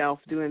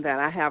myself doing that.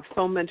 I have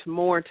so much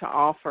more to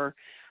offer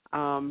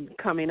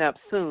coming up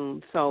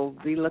soon, so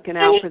be looking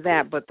out for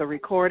that. But the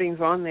recordings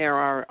on there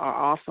are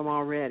awesome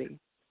already.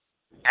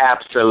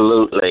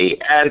 Absolutely.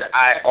 And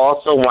I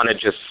also want to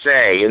just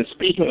say, and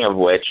speaking of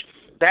which,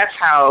 that's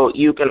how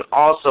you can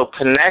also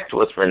connect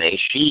with Renee.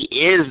 She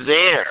is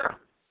there.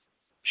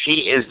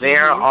 She is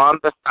there on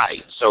the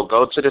site. So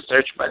go to the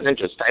search button and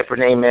just type her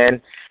name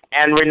in.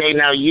 And Renee,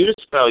 now you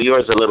spell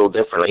yours a little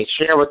differently.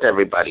 Share with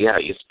everybody how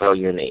you spell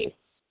your name.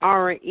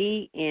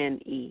 Rene.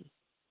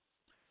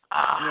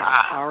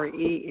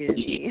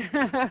 Rene.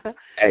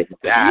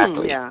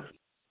 Exactly. Yeah.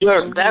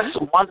 That's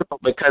wonderful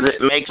because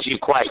it makes you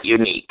quite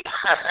unique.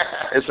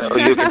 So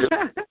you can just,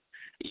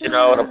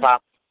 the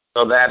pop.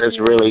 So that is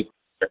really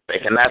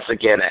terrific. And that's,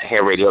 again, at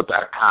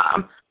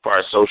hairradio.com for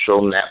our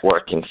social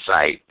networking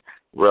site.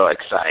 Real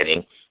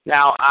exciting.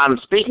 Now,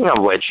 speaking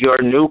of which,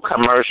 your new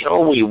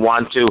commercial, we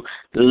want to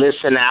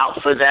listen out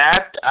for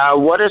that.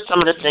 What are some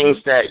of the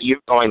things that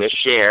you're going to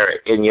share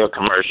in your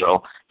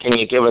commercial? Can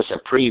you give us a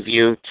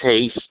preview,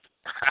 taste?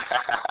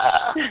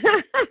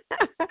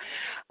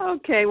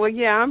 Okay, well,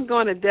 yeah, I'm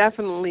going to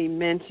definitely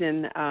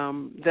mention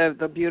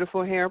the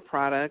beautiful hair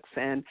products,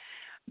 and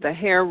the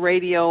Hair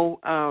Radio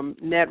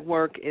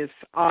network is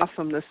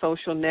awesome. The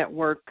social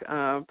network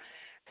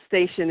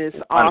station is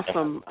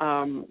awesome.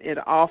 It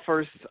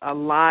offers a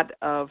lot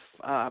of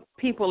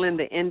people in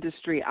the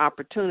industry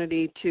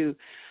opportunity to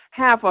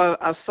have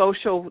a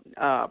social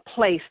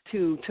place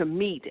to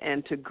meet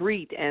and to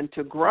greet and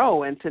to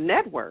grow and to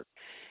network.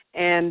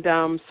 And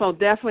so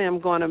definitely I'm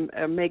going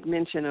to make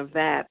mention of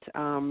that.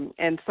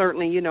 And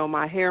certainly,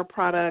 my hair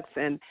products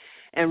and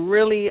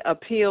really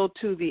appeal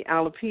to the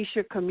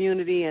alopecia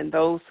community and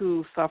those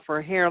who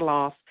suffer hair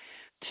loss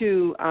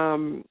to,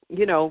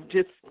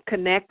 just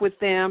connect with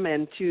them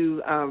and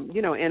to,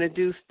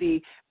 introduce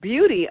the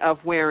beauty of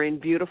wearing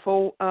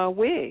beautiful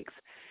wigs.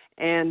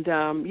 And,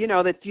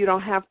 that you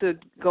don't have to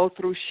go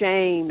through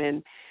shame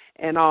and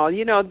all.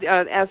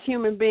 As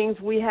human beings,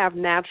 we have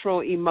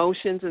natural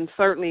emotions, and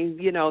certainly,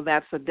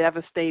 that's a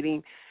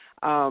devastating,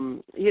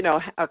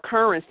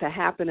 occurrence to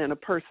happen in a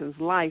person's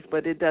life,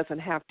 but it doesn't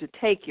have to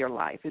take your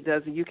life. It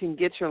doesn't. You can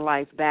get your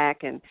life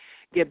back and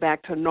get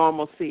back to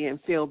normalcy and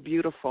feel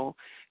beautiful,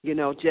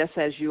 just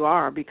as you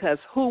are, because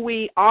who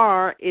we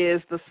are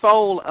is the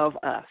soul of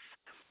us,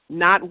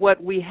 not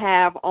what we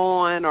have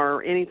on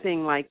or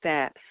anything like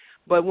that.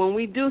 But when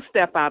we do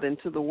step out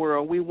into the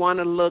world, we want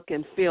to look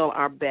and feel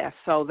our best.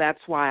 So that's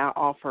why I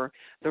offer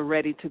the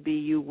Ready to Be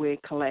You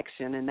wig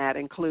collection, and that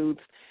includes,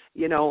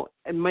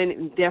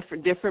 many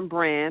different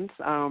brands.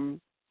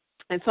 And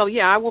so,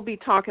 I will be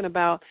talking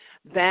about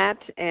that,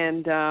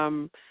 and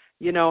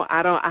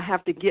I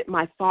have to get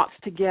my thoughts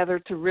together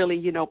to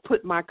really,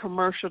 put my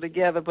commercial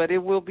together, but it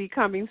will be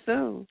coming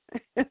soon.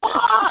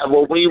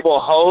 Well, we will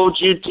hold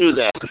you to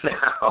that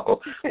now.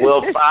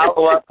 We'll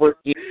follow up with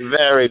you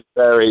very,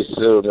 very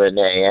soon,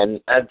 Renee.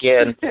 And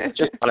again,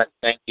 just want to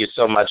thank you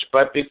so much.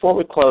 But before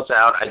we close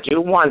out, I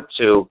do want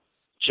to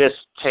just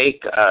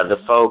take the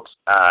folks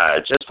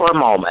just for a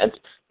moment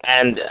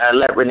and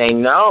let Renee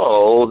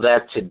know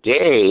that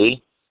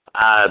today,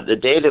 the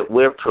day that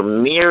we're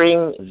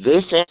premiering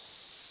this.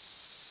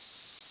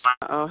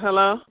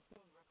 Hello?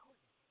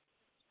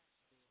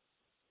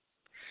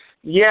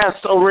 Yeah,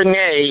 so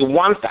Renee,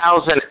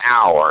 1,000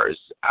 hours.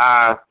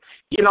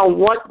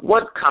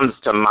 What comes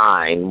to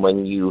mind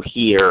when you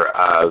hear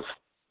of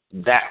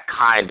that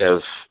kind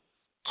of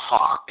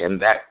talk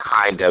and that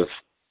kind of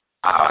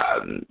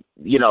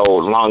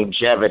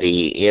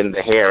longevity in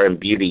the hair and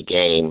beauty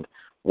game,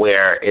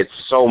 where it's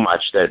so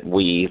much that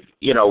we've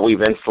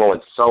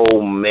influenced so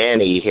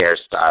many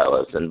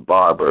hairstylists and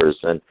barbers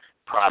and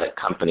product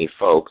company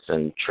folks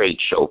and trade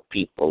show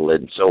people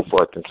and so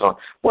forth and so on.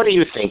 What do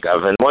you think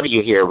of, and what do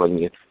you hear when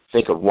you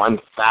think of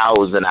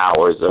 1,000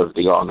 hours of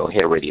the All New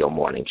Hair Radio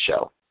Morning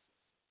Show?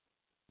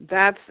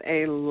 That's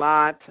a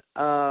lot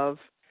of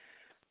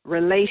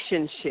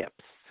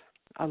relationships,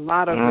 a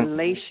lot of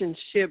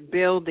relationship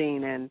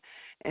building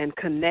and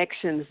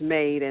connections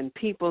made, and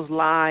people's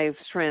lives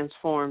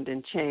transformed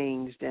and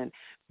changed, and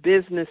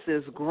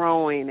businesses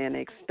growing and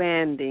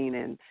expanding,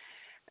 and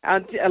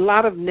a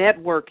lot of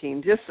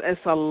networking. Just it's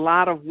a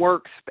lot of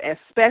work,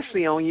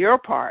 especially on your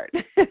part.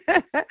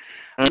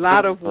 A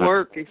lot of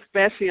work,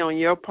 especially on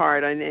your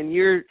part, and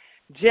you're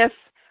just,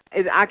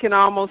 I can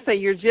almost say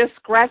you're just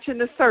scratching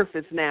the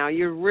surface now.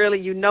 You're really,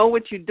 you know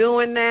what you're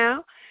doing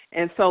now.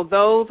 And so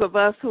those of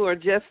us who are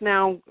just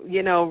now,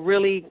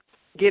 really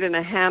getting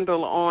a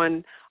handle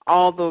on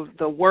all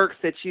the works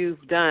that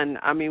you've done,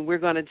 I mean, we're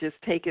going to just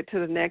take it to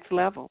the next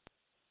level.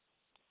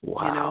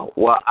 Wow.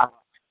 Well,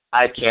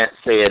 I can't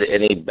say it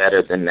any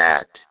better than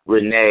that.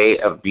 Renee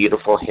of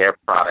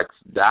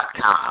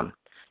BeautifulHairProducts.com.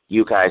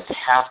 You guys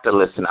have to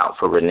listen out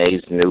for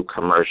Renee's new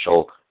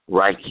commercial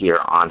right here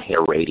on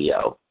Hair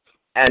Radio.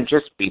 And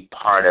just be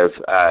part of,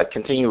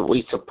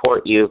 we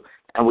support you,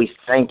 and we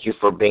thank you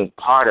for being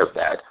part of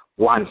that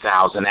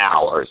 1,000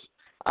 hours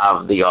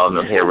of the All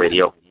New Hair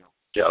Radio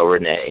Show,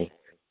 Renee.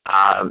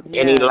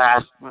 Any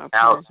last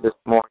outs this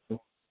morning?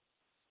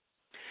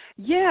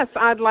 Yes,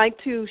 I'd like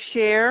to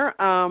share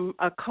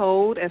a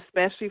code,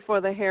 especially for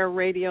the Hair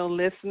Radio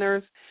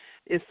listeners.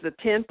 It's the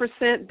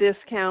 10%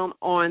 discount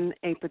on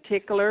a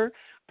particular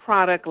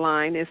product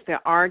line. It's the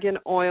Argan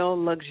Oil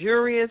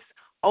Luxurious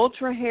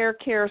Ultra Hair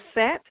Care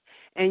Set,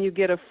 and you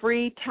get a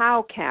free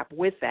towel cap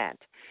with that.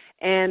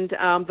 And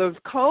the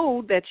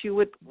code that you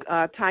would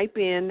type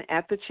in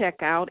at the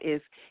checkout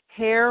is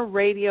Hair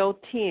Radio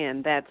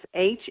 10. That's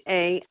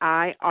HAIRADIO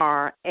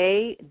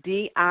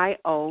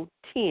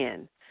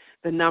 10.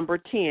 The number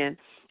 10,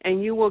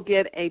 and you will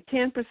get a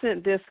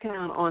 10%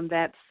 discount on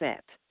that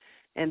set.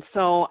 And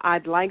so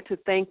I'd like to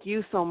thank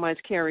you so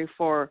much, Carrie,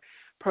 for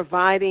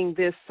providing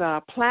this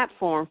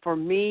platform for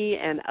me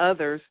and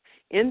others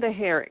in the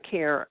hair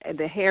care,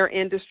 the hair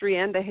industry,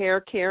 and the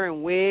hair care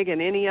and wig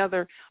and any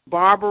other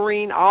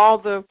barbering, all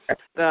the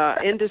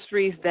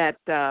industries that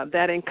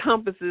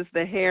encompasses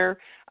the hair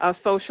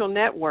social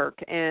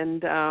network.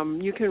 And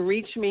you can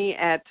reach me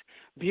at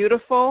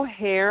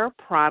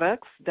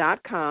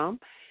BeautifulHairProducts.com.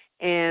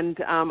 And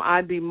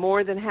I'd be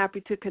more than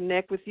happy to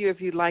connect with you. If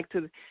you'd like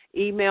to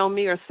email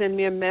me or send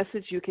me a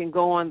message, you can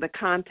go on the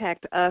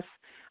Contact Us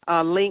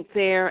link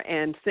there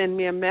and send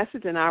me a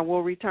message, and I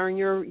will return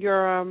your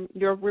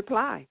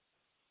reply.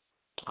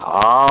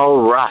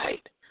 All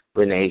right.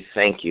 Renee,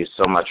 thank you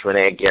so much.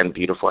 Renee, again,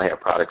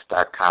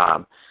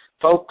 BeautifulHairProducts.com.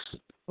 Folks,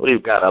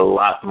 we've got a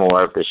lot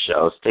more of the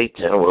show. Stay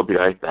tuned. We'll be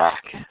right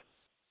back.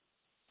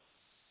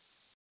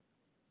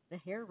 The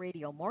Hair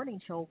Radio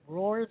Morning Show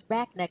roars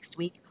back next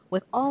week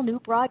with all new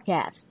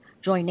broadcasts.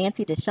 Join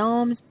Nancy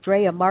DeShalms,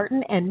 Drea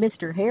Martin, and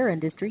Mr. Hair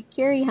Industry,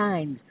 Carrie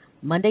Hines,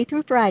 Monday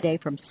through Friday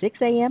from 6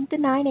 a.m. to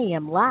 9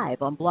 a.m.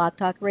 live on Blog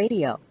Talk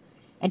Radio.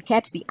 And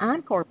catch the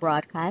encore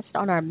broadcast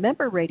on our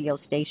member radio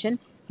station,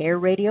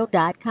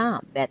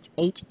 hairradio.com. That's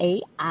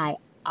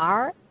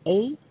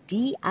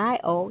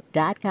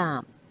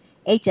HAIRADIO.com.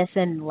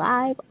 HSN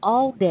Live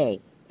all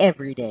day,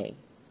 every day.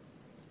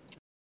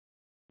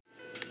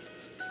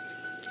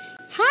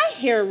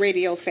 Hi, Hair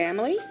Radio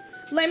family.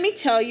 Let me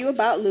tell you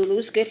about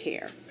Lulu's Good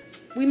Hair.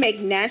 We make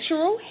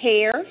natural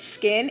hair,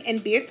 skin,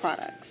 and beard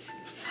products.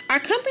 Our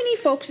company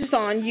focuses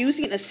on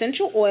using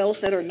essential oils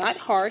that are not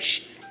harsh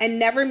and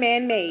never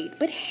man-made,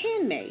 but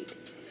handmade.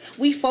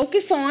 We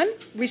focus on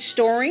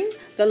restoring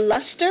the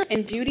luster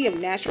and beauty of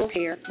natural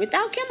hair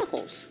without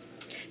chemicals.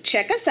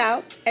 Check us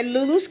out at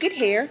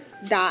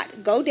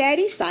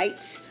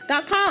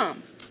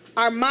lulusgoodhair.godaddysite.com.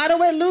 Our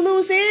motto at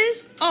Lulu's is,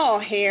 all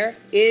hair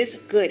is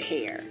good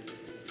hair.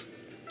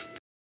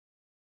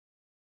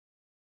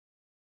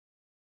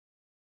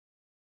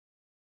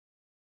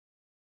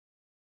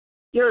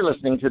 You're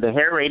listening to the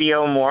Hair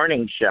Radio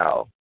Morning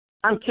Show.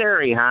 I'm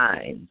Carrie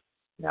Hines.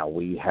 Now,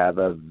 we have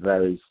a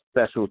very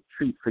special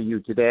treat for you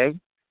today.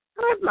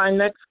 I have my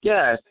next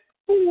guest,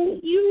 who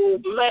you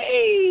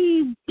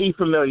may be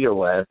familiar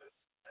with.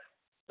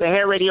 The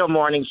Hair Radio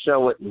Morning Show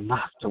would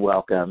love to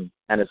welcome,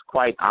 and is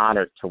quite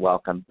honored to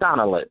welcome,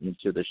 Donna Litton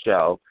to the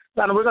show.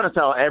 Donna, we're going to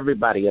tell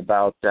everybody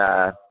about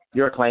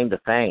your claim to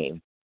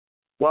fame.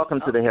 Welcome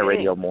to the Hair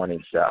Radio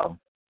Morning Show.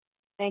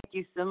 Thank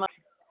you so much.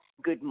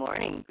 Good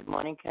morning. Good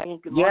morning, Carrie.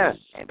 Good morning.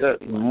 Yes,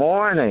 good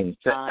morning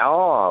to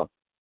all.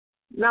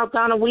 Now,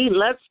 Donna,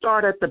 let's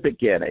start at the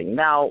beginning.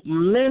 Now,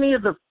 many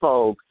of the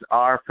folks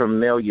are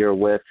familiar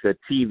with the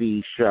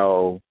TV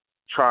show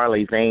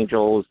Charlie's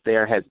Angels.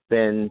 There has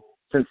been,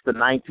 since the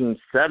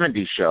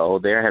 1970 show,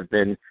 there have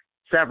been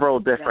several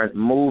different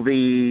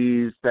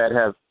movies that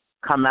have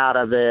come out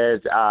of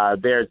it.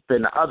 There's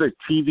been other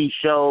TV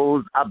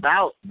shows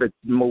about the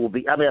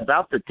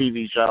about the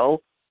TV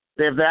show.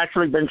 There's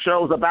actually been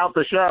shows about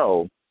the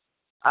show.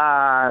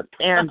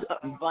 And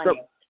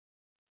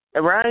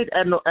right,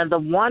 and the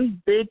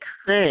one big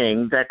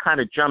thing that kind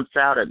of jumps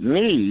out at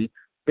me,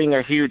 being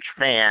a huge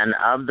fan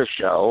of the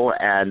show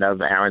and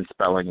of Aaron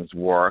Spelling's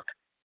work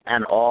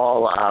and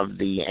all of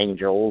the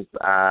Angels,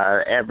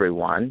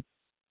 everyone,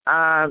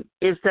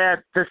 is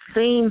that the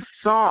theme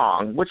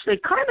song, which they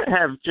kind of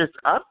have just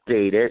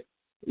updated,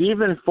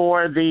 even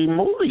for the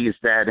movies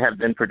that have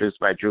been produced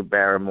by Drew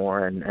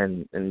Barrymore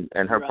and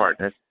her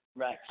partners.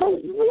 Right. So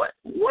what?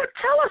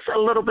 Tell us a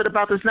little bit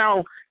about this.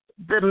 Now,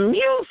 the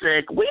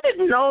music, we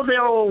didn't know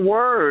there were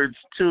words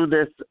to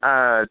this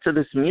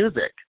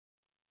music.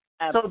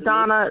 Absolutely. So,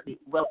 Donna,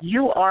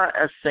 you are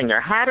a singer.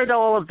 How did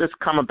all of this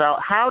come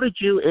about? How did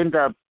you end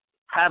up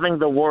having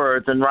the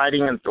words and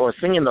writing or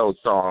singing those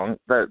songs,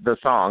 the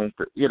songs,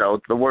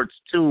 the words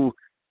to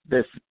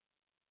this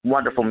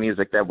wonderful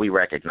music that we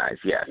recognize?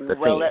 Yes, the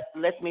theme.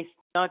 Let me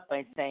start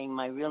by saying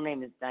my real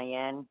name is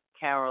Diane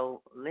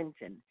Carol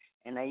Linton,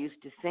 and I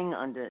used to sing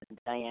under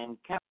Diane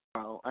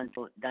Carol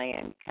until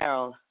Diane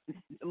Carol,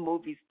 the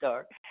movie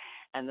star,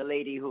 and the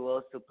lady who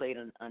also played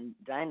on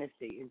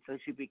Dynasty, and so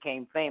she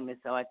became famous,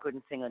 so I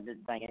couldn't sing under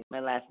Diane.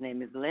 My last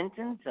name is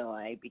Linton, so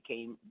I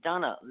became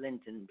Donna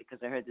Linton because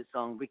I heard the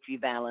song Richie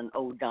Valens,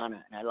 Oh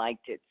Donna, and I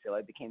liked it, so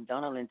I became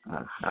Donna Linton.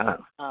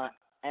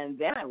 And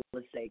then I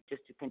will say,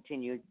 just to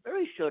continue,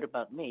 very short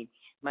about me,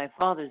 my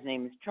father's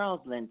name is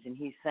Charles Linton.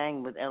 He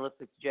sang with Ella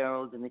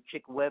Fitzgerald and the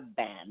Chick Webb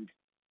Band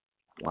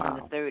in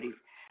the 30s.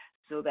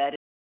 So that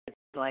is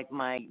like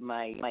my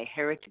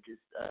heritage.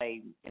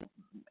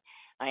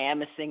 I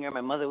am a singer.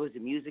 My mother was a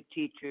music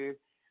teacher.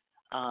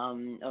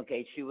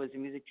 She was a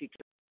music teacher,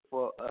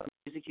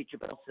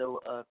 but also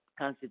a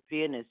concert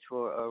pianist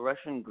for a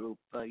Russian group,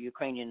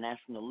 Ukrainian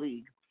National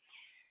League.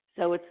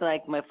 So it's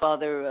like my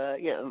father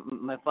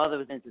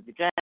was into the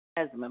jazz,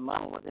 and my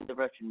mom was into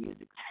Russian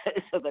music.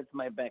 So that's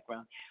my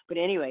background. But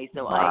anyway,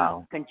 so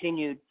I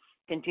continued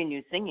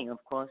singing, of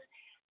course,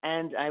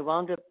 and I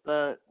wound up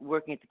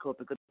working at the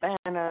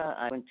Copacabana.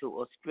 I went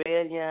to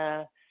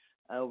Australia.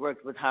 I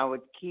worked with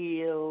Howard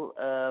Keel.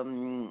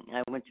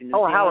 I went to New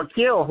Zealand. Howard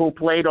Keel, who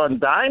played on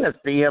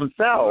Dynasty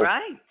himself.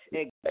 Right,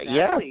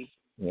 exactly.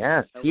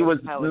 Yes. He was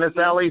Miss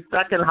Ellie's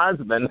second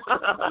husband.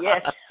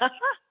 Yes.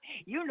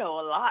 You know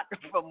a lot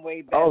from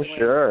way back. Oh,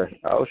 sure.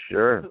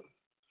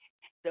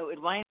 So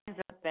it winds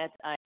up that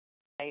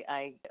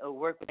I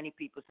worked with many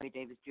people, Sammy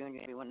Davis Jr.,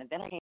 everyone, and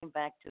then I came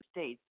back to the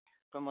States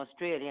from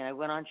Australia, and I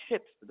went on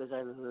ships because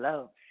I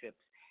love ships.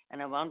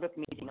 And I wound up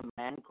meeting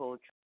a man called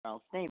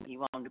Charles Stamen. He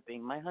wound up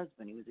being my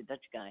husband. He was a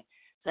Dutch guy.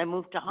 So I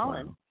moved to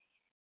Holland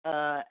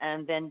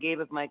and then gave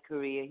up my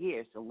career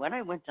here. So when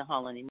I went to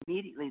Holland,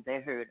 immediately they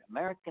heard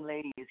American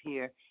Lady is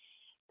here.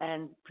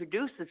 And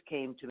producers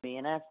came to me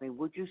and asked me,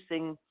 would you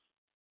sing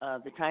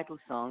the title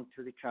song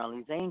to the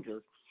Charlie's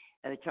Angels?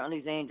 And the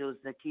Charlie's Angels,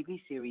 the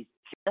TV series,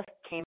 just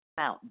came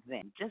out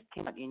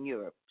in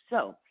Europe.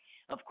 So,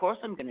 of course,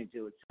 I'm going to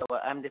do it. So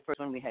I'm the first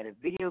one. We had a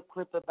video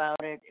clip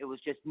about it. It was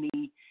just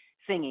me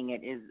singing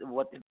it is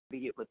what the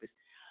video clip is.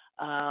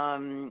 So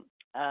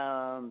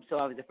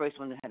I was the first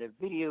one that had a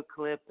video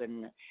clip,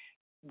 and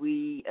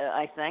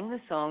I sang the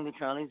song, the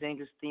Charlie's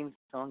Angels theme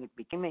song. It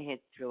became a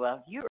hit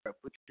throughout Europe,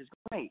 which is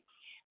great.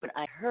 But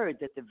I heard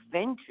that the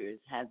Ventures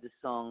had the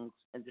song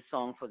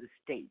for the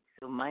States.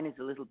 So mine is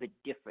a little bit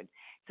different.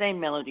 Same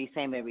melody,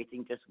 same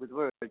everything, just with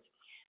words.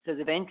 So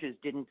the Ventures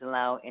didn't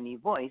allow any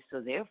voice.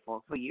 So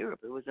therefore, for Europe,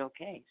 it was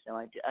okay. So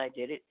I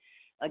did it.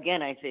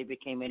 Again, I say it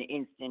became an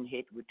instant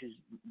hit, which is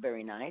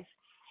very nice.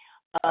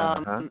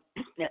 And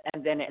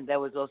then there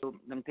was also,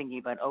 I'm thinking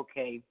about,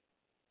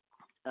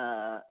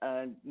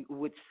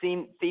 with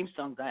theme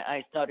songs,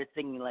 I started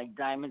singing like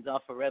Diamonds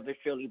Are Forever,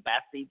 Shirley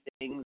Bassey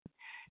things.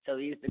 So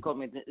they used to call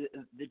me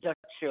the Dutch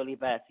Shirley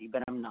Bassey,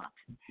 but I'm not.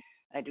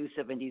 I do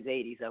 70s,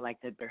 80s. I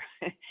like that better.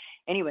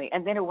 Anyway,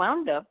 and then it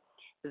wound up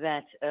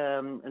that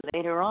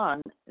later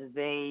on,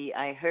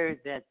 I heard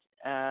that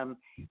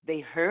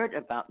they heard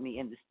about me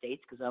in the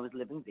States because I was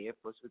living there,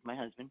 of course, with my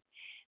husband.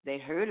 They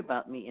heard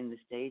about me in the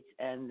States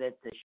and that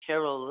the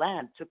Cheryl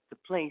Ladd took the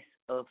place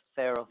of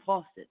Farrah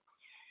Fawcett.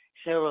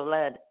 Cheryl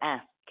Ladd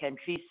asked, can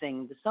she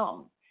sing the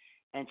song?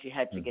 And she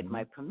had to get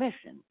my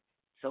permission.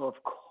 So, of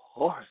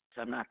course,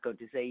 I'm not going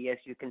to say, yes,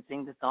 you can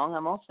sing the song.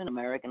 I'm also an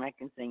American. I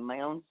can sing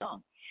my own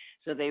song.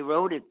 So they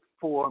wrote it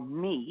for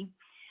me.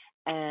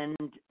 And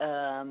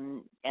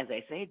as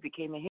I say, it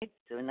became a hit.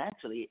 So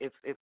naturally, if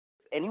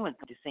anyone's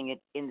going to sing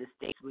it in the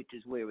States, which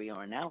is where we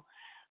are now,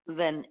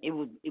 then it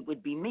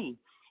would be me.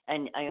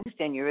 And I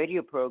understand your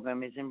radio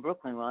program is in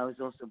Brooklyn. Well, I was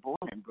also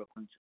born in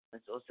Brooklyn.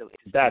 So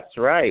that's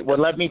right. Well,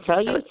 let me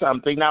tell you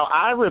something. Now,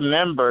 I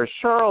remember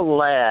Cheryl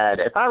Ladd.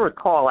 If I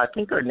recall, I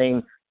think her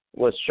name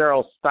was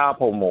Cheryl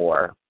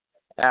Stoppelmore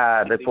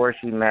before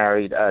she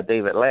married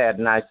David Ladd.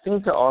 And I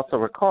seem to also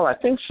recall, I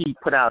think she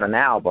put out an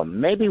album,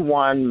 maybe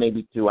one,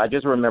 maybe two. I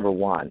just remember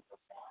one.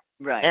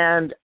 Right.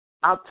 And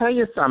I'll tell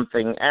you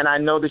something, and I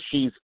know that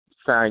she's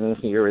sang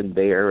here and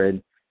there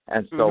and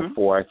so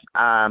forth.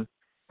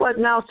 But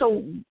now,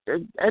 so,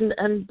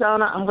 and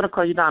Donna, I'm going to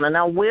call you Donna.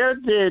 Now, where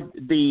did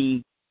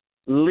the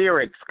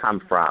lyrics come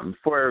from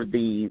for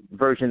the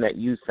version that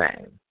you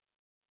sang?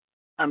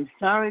 I'm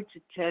sorry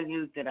to tell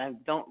you that I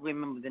don't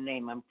remember the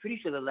name. I'm pretty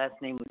sure the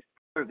last name was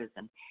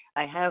Ferguson.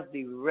 I have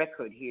the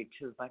record here,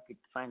 too, if I could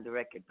find the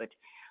record. But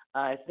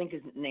I think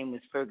his name was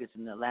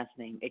Ferguson, the last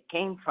name. It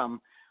came from,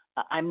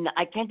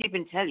 I can't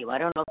even tell you. I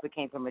don't know if it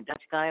came from a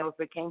Dutch guy or if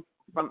it came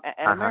from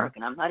an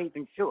American. I'm not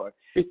even sure.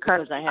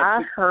 Because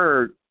I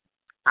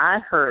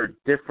heard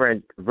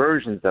different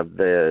versions of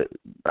the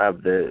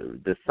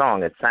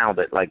song. It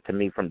sounded like to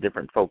me from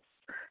different folks.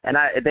 And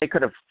they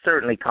could have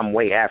certainly come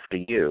way after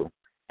you.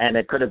 And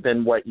it could have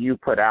been what you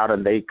put out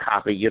and they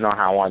copy. You know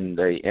how on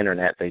the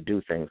internet they do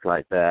things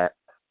like that.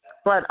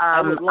 But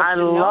I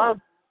love.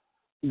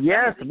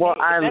 Yes, well,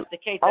 if that's the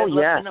case, I'd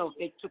love to know if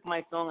they took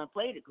my song and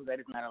played it because that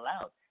is not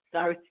allowed.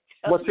 Sorry to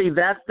tell Well, you. see,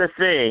 that's the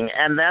thing,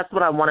 and that's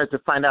what I wanted to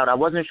find out. I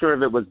wasn't sure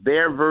if it was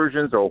their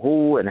versions or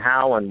who and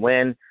how and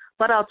when.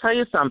 But I'll tell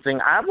you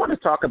something. I want to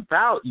talk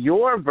about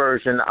your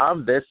version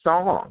of this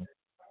song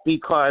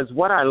because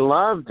what I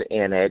loved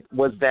in it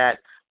was that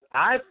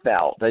I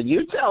felt that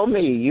you tell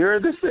me you're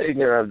the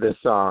singer of this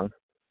song.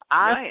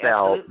 I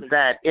felt absolutely.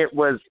 that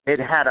it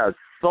had a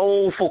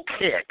soulful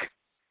kick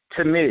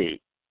to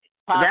me.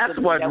 That's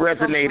what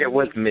resonated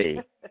with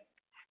me.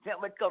 That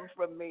would come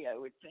from me, I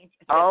would think.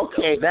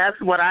 Okay, that's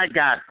what I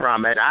got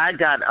from it. I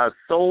got a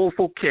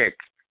soulful kick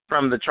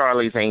from the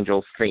Charlie's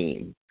Angels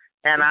theme.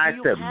 And I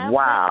said,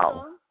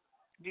 wow.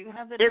 Do you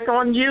have that? It's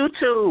on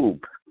YouTube.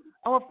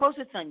 Oh, of course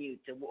it's on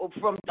YouTube.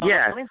 From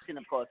Donna Clinton,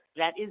 of course.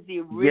 That is the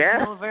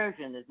original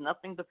version. There's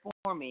nothing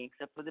before me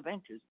except for the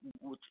Ventures.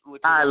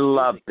 Which I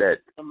loved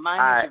it. So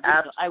mine is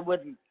original. I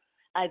wouldn't.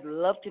 I'd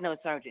love to know.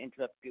 Sorry to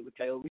interrupt you,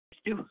 which I always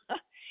do.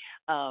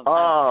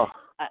 I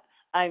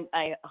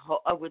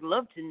would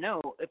love to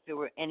know if there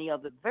were any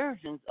other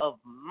versions of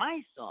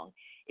my song.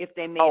 If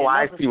they made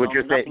I see what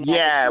you're saying.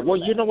 Yeah, well,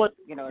 you know what?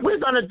 We're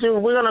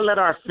gonna let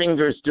our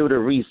fingers do the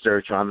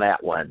research on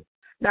that one.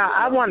 Now,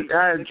 I want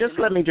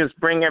let me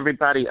bring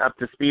everybody up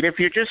to speed. If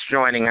you're just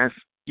joining us,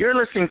 you're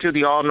listening to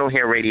the All New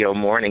Hair Radio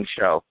Morning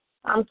Show.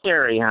 I'm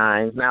Carrie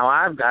Hines. Now,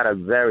 I've got a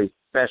very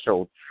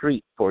special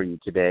treat for you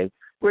today.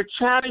 We're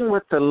chatting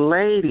with the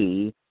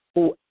lady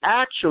who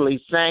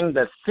actually sang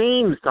the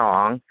theme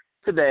song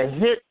to the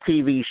hit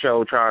TV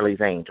show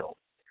Charlie's Angels.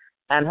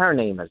 And her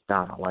name is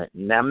Donna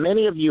Linton. Now,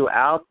 many of you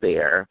out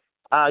there,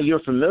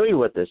 you're familiar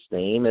with this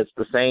theme. It's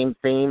the same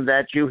theme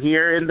that you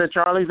hear in the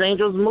Charlie's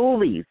Angels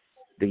movies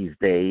these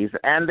days,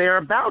 and they're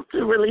about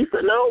to release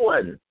a new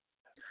one.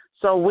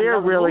 So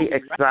we're really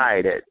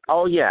excited.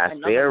 Oh, yes,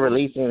 they're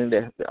releasing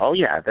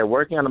they're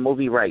working on a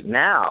movie right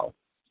now.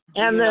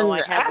 And then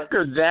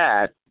after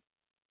that,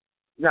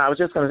 no, I was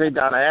just going to say,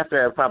 Donna,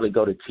 after I'll probably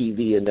go to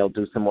TV and they'll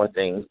do some more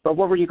things. But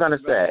what were you going to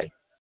say?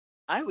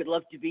 I would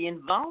love to be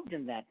involved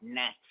in that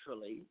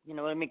naturally. You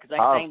know what I mean? Because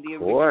I sang the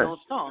original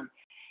song.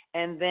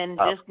 And then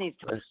Disney's,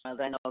 as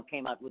I know,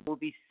 came out with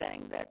movies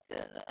sang that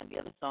and the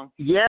other song.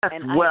 Yes,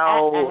 and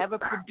well, I have a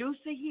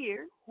producer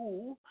here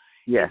who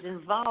is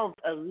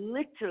involved a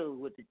little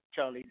with the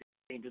Charlie's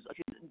Angels.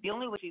 The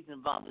only way she's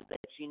involved is that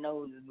she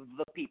knows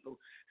the people.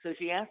 So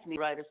she asked me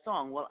to write a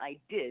song. Well, I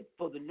did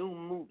for the new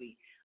movie.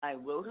 I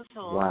wrote a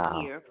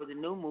song here for the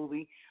new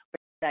movie,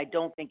 but I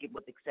don't think it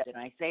was accepted.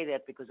 And I say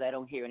that because I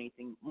don't hear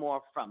anything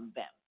more from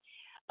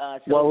them.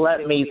 Well,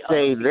 let me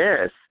say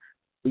this.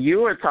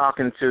 You were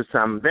talking to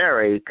some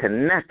very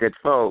connected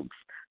folks.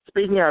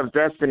 Speaking of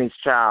Destiny's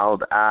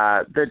Child,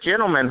 the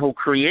gentleman who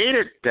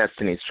created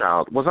Destiny's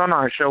Child was on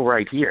our show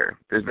right here,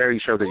 this very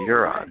show that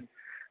you're on.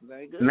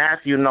 Very good.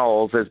 Matthew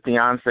Knowles is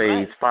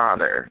Beyonce's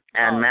father,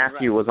 and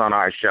Matthew was on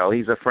our show.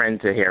 He's a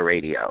friend to Hair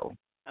Radio.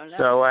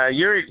 So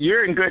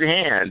you're in good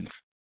hands.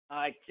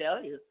 I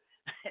tell you.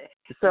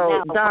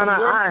 So, now, Donna,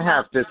 I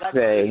have to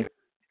say,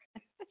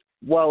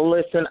 well,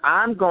 listen,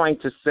 I'm going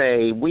to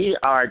say we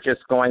are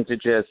just going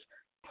to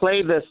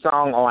play this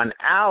song on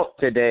out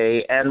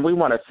today, and we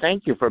want to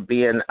thank you for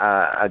being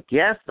a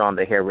guest on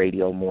the Hair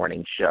Radio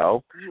Morning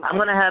Show. I'm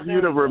going to have you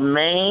to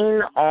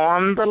remain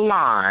on the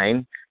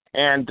line,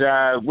 and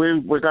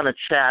we're going to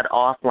chat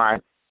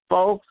offline.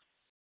 Folks,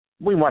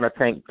 we want to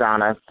thank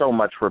Donna so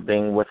much for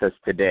being with us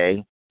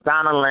today.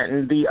 Donna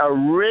Linton, the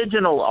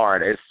original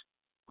artist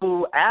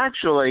who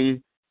actually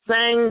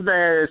sang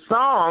the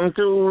song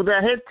to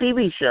the hit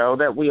TV show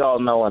that we all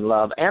know and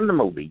love, and the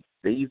movie.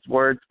 These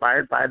were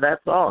inspired by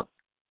that song.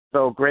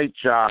 So great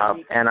job,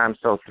 and I'm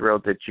so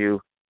thrilled that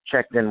you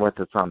checked in with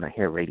us on the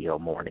Hair Radio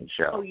Morning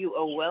Show. Oh, you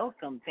are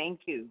welcome.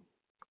 Thank you.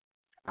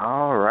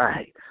 All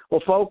right.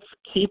 Well, folks,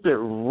 keep it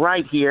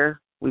right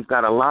here. We've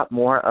got a lot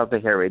more of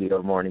the Hair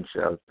Radio Morning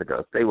Shows to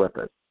go. Stay with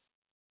us.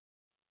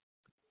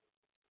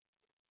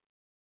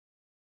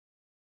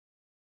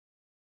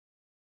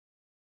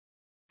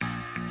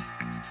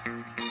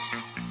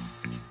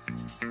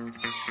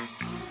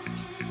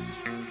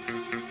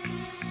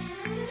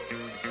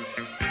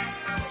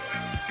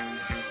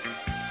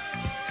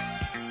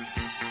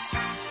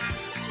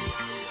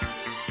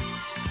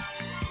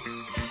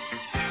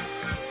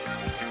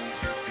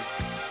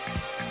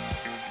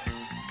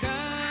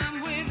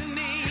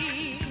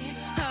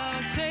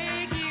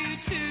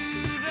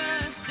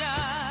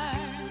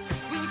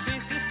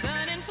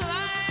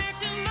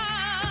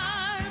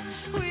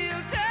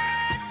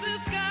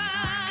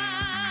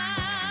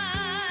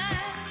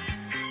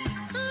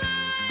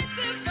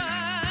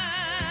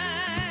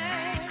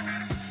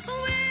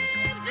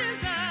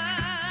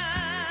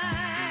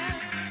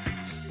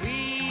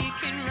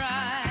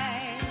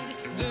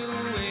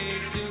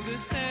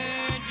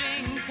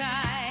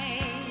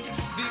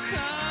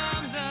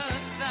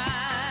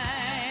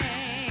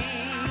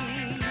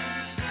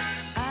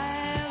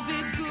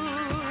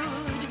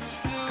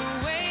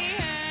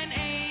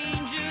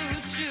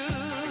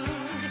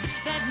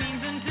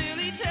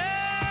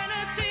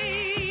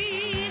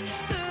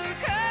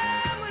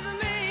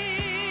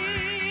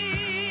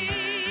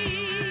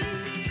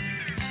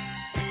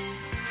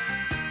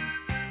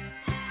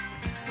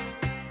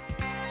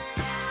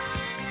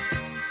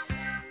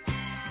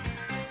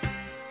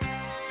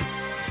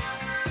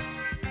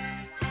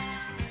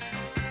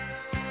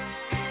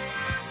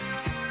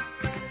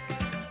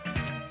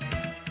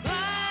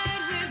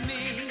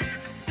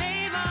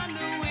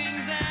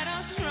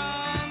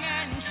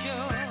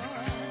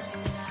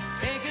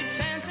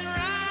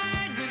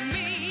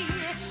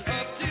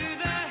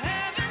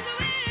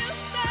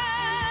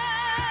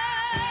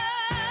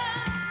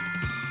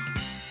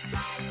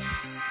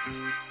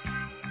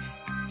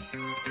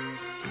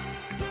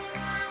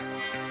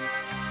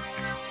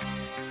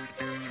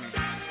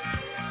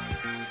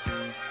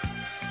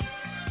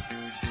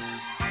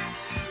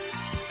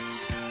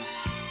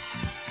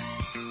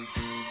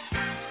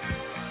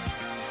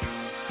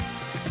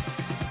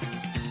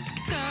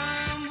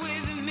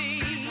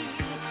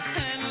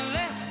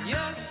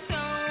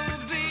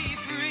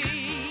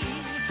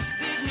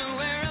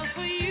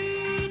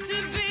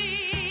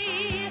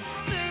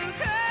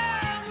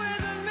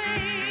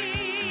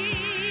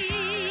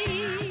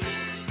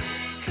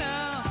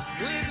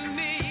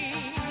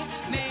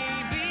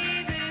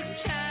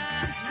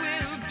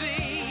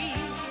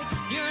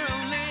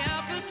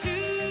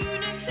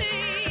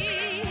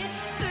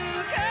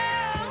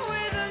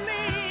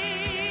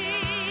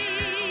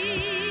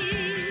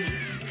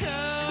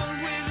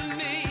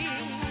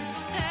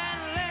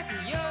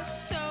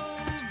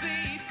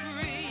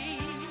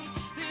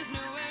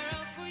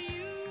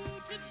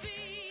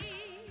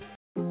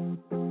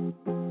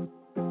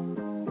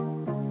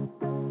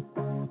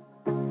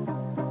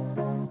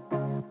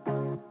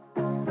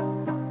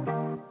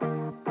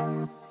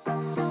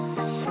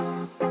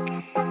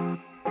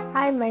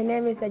 Hi, my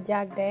name is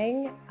Ajak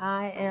Deng.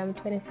 I am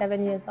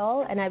 27 years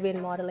old and I've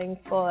been modeling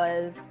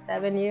for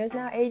 7 years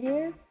now, 8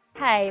 years.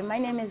 Hi, my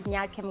name is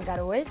Nyakim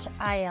Garowich.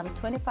 I am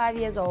 25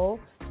 years old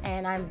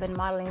and I've been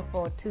modeling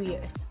for 2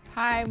 years.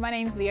 Hi, my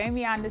name's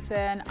Leomi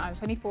Anderson. I'm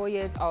 24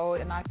 years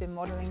old and I've been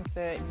modeling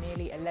for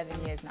nearly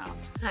 11 years now.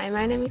 Hi,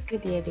 my name is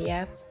Kadia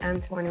Diaz.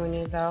 I'm 21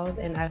 years old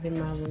and I've been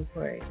modeling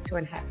for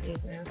 2.5 years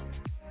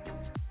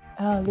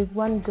now. This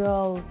one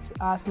girl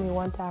asked me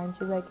one time,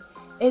 she's like,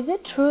 is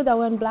it true that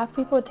when black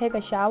people take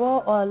a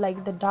shower or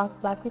like the dark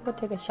black people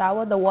take a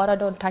shower, the water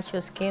don't touch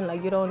your skin?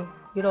 Like you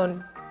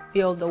don't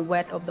feel the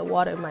wet of the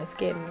water in my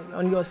skin,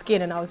 on your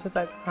skin? And I was just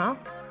like, huh?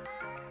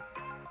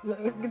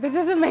 This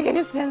doesn't make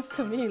any sense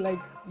to me. Like,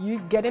 you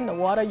get in the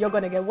water, you're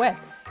going to get wet,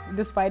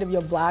 despite if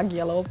you're black,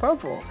 yellow, or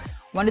purple.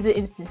 One of the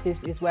instances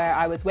is where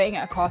I was waiting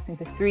at a casting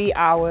for 3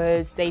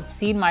 hours. They'd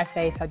seen my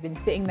face. I'd been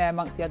sitting there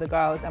amongst the other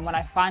girls. And when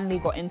I finally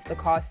got into the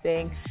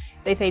casting,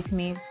 they say to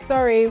me,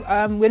 sorry,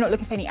 we're not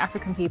looking for any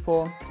African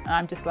people. And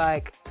I'm just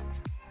like,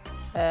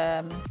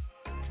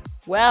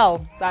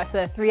 well, that's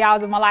 3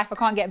 hours of my life I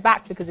can't get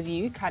back because of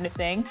you, kind of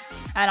thing.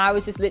 And I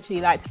was just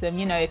literally like to them,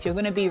 you know, if you're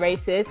going to be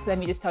racist, let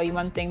me just tell you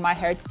one thing, my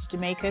heritage is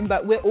Jamaican,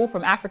 but we're all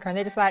from Africa. And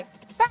they're just like,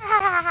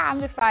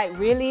 I'm just like,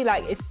 really?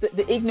 Like, it's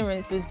the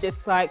ignorance was just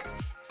like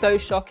so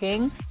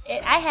shocking.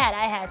 I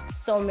had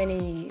so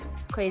many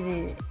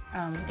crazy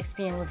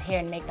experience with hair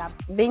and makeup.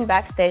 Being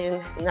backstage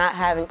and not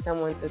having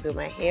someone to do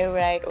my hair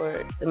right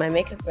or do my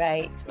makeup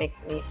right makes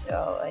me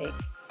feel like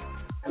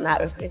I'm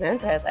not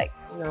represented, like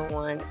no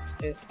one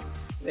just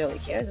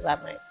really cares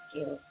about my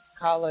skin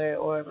color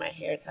or my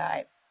hair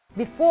type.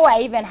 Before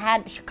I even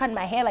had cut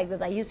my hair like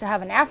this, I used to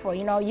have an afro.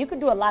 You know, you could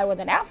do a lot with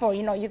an afro.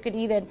 You know, you could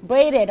either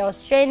braid it or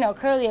straighten it or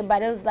curl it,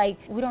 but it was like,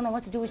 we don't know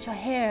what to do with your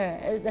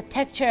hair. The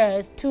texture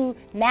is too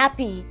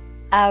nappy.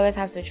 I always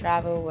have to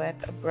travel with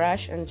a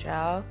brush and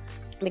gel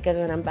because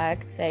when I'm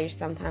backstage,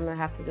 sometimes I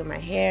have to do my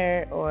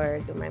hair or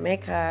do my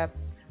makeup.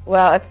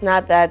 Well, it's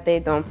not that they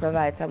don't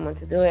provide someone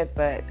to do it,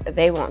 but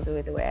they won't do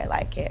it the way I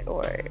like it,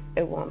 or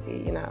it won't be,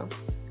 you know,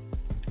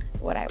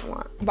 what I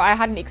want. But I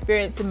had an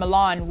experience in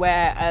Milan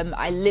where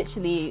I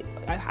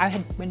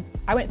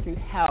went through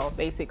hell,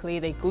 basically.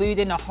 They glued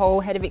in a whole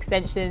head of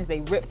extensions,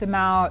 they ripped them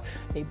out,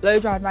 they blow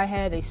dried my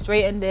hair, they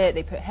straightened it,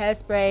 they put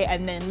hairspray,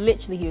 and then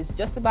literally he was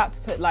just about to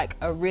put like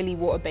a really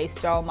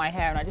water-based gel on my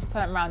hair, and I just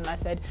turned around and I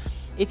said,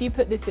 if you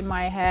put this in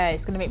my hair,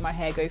 it's going to make my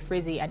hair go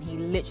frizzy. And he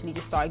literally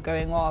just started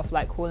going off,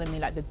 like calling me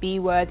like the B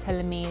word,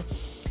 telling me,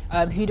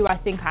 who do I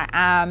think I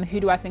am? Who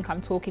do I think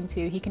I'm talking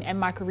to? He can end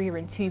my career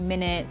in 2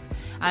 minutes.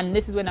 And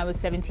this is when I was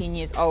 17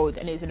 years old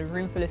and it was in a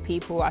room full of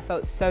people. I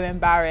felt so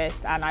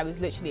embarrassed and I was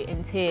literally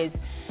in tears.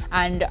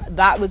 And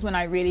that was when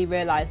I really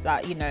realized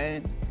that, you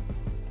know,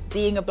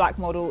 being a black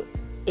model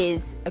is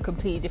a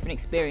completely different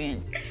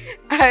experience.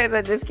 I was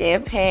at this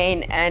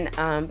campaign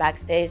and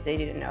backstage they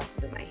didn't know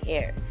how to do my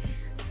hair.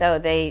 So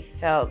they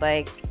felt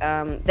like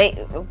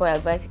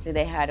basically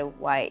they had a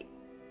white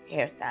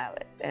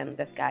hairstylist and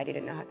this guy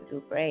didn't know how to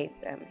do braids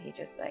and he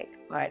just like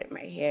parted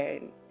my hair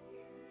and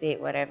did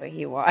whatever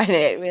he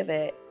wanted with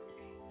it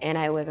and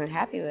I wasn't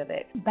happy with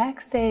it.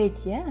 Backstage,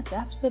 yes,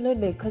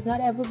 absolutely, because not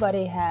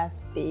everybody has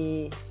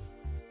the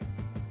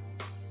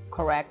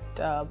correct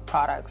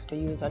products to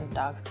use on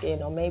dark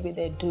skin, or maybe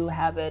they do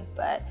have it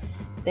but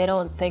they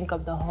don't think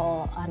of the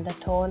whole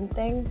undertone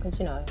thing, because,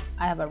 you know,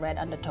 I have a red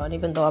undertone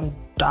even though I'm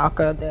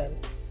darker than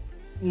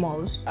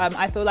most.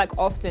 I feel like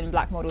often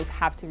black models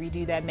have to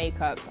redo their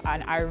makeup,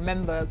 and I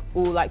remember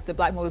all like the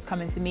black models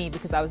coming to me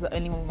because I was the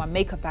only one with my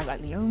makeup bag,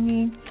 like,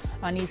 Leomi,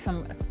 I need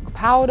some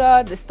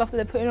powder, the stuff that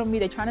they're putting on me,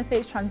 they're trying to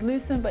say it's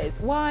translucent but it's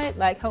white,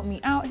 like help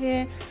me out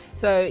here.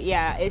 So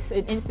yeah, it's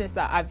an instance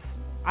that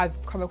I've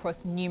come across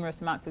numerous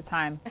amounts of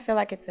time. I feel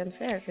like it's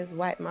unfair because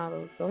white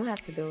models don't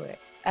have to do it.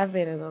 I've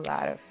been in a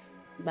lot of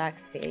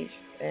backstage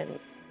and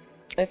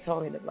it's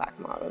only the black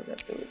models that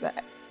do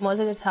that. Most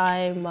of the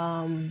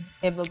time,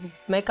 if a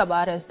makeup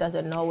artist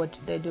doesn't know what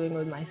they're doing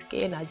with my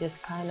skin, I just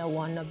kind of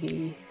want to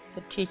be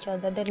the teacher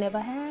that they never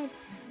had.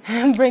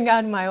 Bring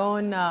out my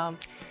own,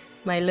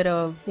 my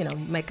little, you know,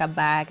 makeup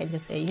bag and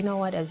just say, you know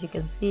what, as you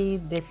can see,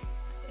 this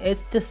it's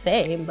the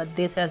same, but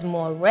this has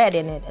more red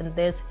in it, and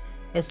this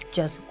is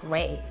just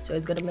gray, so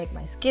it's going to make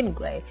my skin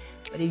gray.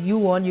 But if you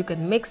want, you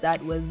can mix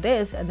that with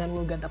this, and then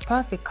we'll get the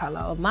perfect color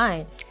of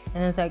mine.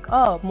 And it's like,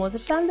 oh, most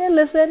of the time they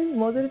listen.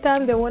 Most of the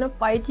time they want to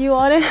fight you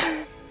on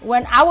it.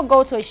 When I would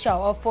go to a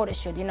show or photo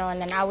shoot, you know, and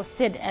then I would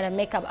sit at a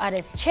makeup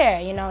artist's chair,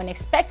 you know, and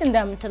expecting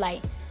them to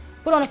like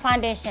put on a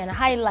foundation,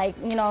 highlight,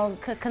 you know,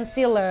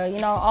 concealer, you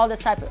know, all the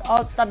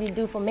stuff you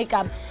do for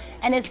makeup.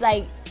 And it's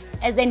like,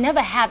 as they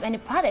never have any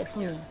products for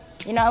me.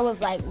 You know, I was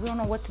like, we don't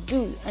know what to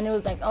do. And it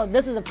was like, oh,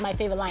 this is my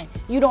favorite line.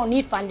 You don't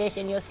need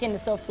foundation. Your skin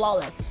is so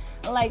flawless.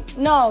 I'm like,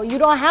 no, you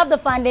don't have the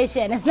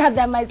foundation. It's not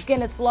that my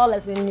skin is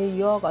flawless. In New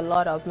York, a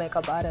lot of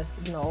makeup artists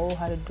know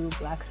how to do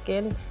black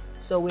skin,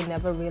 so we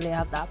never really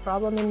have that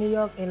problem in New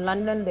York. In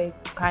London, they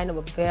kind of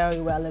are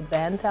very well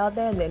advanced out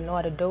there, and they know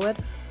how to do it.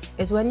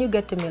 It's when you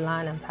get to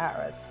Milan and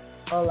Paris,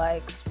 or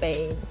like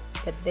Spain,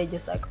 that they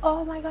just like,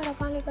 oh my God, I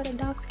finally got a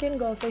dark skin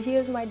girl, so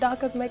here's my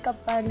darkest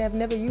makeup brand I've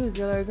never used.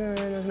 You're like,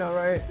 that's not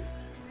right.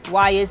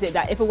 Why is it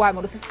that if a white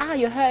model says,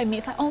 you're hurting me,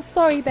 it's like, oh,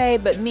 sorry,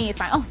 babe, but me, it's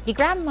like, oh, your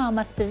grandma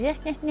must have, yes.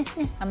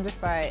 I'm just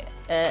like,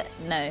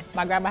 no.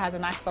 My grandma has a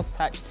nice soft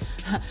touch.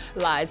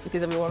 Lies,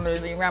 because everyone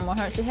knows that your grandma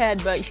hurts your head,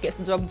 but she gets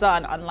the job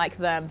done, unlike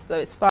them, so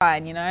it's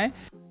fine, you know?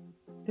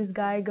 This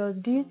guy goes,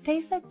 do you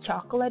taste like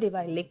chocolate if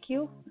I lick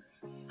you?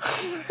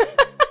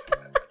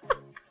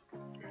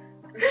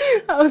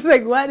 I was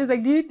like, what? He's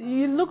like,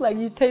 you look like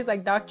you taste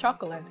like dark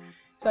chocolate.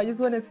 So I just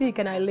want to see,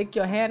 can I lick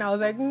your hand? I was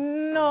like,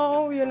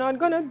 no, you're not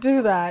going to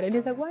do that. And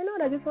he's like, why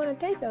not? I just want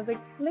to taste it. I was like,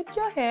 lick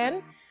your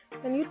hand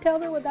and you tell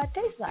me what that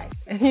tastes like.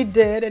 And he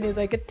did, and he's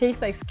like, it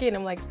tastes like skin.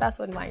 I'm like, that's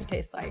what mine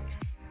tastes like.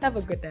 Have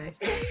a good day.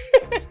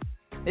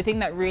 The thing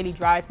that really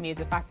drives me is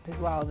the fact as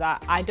well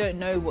that I don't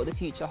know what the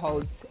future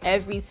holds.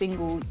 Every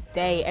single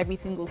day, every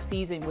single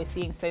season, we're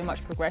seeing so much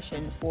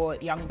progression for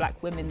young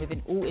black women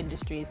within all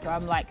industries. So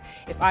I'm like,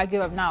 if I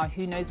give up now,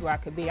 who knows where I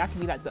could be? I could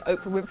be like the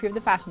Oprah Winfrey of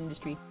the fashion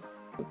industry.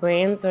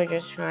 Brands are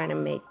just trying to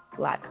make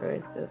black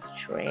girls this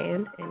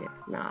trend, and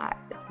it's not.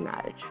 It's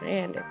not a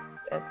trend.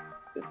 It's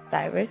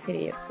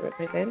diversity. It's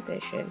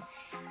representation.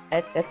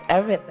 It's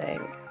everything,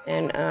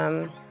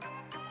 and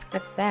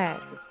it's sad.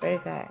 It's very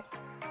sad.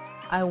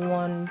 I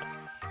want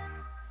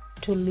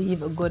to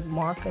leave a good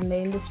mark in the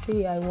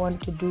industry. I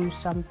want to do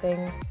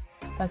something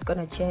that's going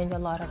to change a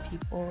lot of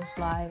people's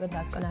lives, and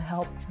that's going to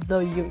help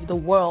the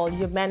world,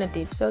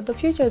 humanity. So the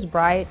future is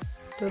bright.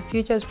 The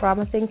future is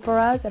promising for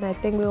us, and I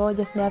think we all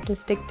just have to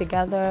stick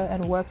together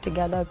and work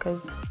together, because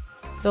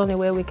it's the only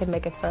way we can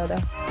make it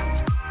further.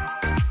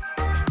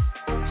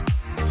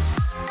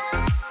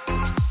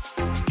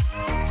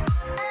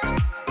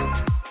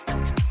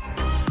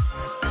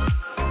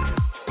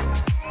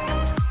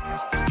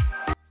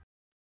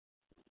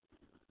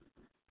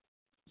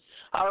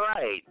 All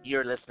right,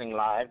 you're listening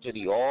live to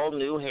the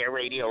all-new Hair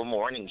Radio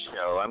Morning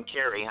Show. I'm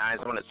Carrie Hines.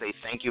 I want to say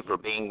thank you for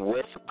being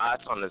with us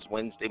on this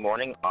Wednesday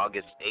morning,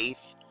 August 8th,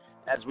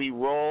 as we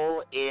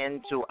roll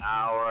into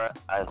our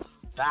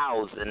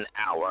 1,000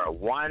 hour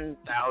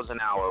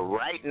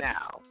right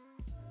now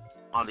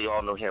on the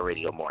all-new Hair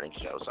Radio Morning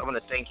Show. So I want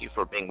to thank you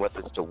for being with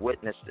us to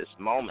witness this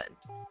moment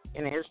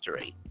in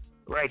history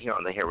right here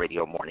on the Hair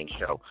Radio Morning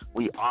Show.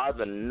 We are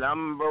the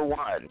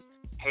 #1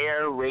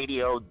 hair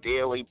radio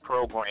daily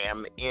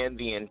program in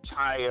the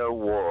entire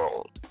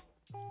world.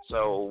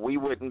 So we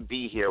wouldn't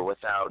be here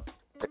without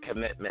the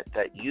commitment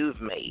that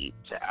you've made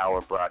to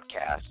our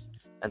broadcast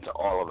and to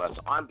all of us.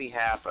 On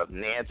behalf of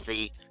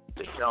Nancy,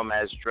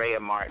 Deshomes, Drea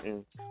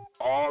Martin,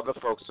 all the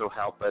folks who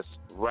help us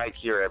right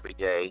here every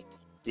day,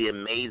 the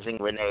amazing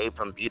Renee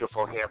from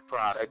Beautiful Hair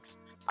Products,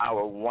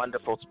 our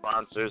wonderful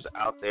sponsors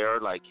out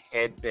there like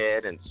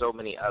Headbed and so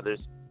many others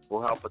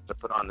who help us to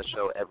put on the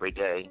show every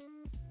day.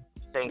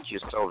 Thank you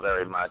so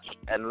very much,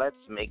 and let's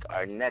make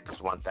our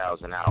next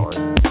 1,000 hours.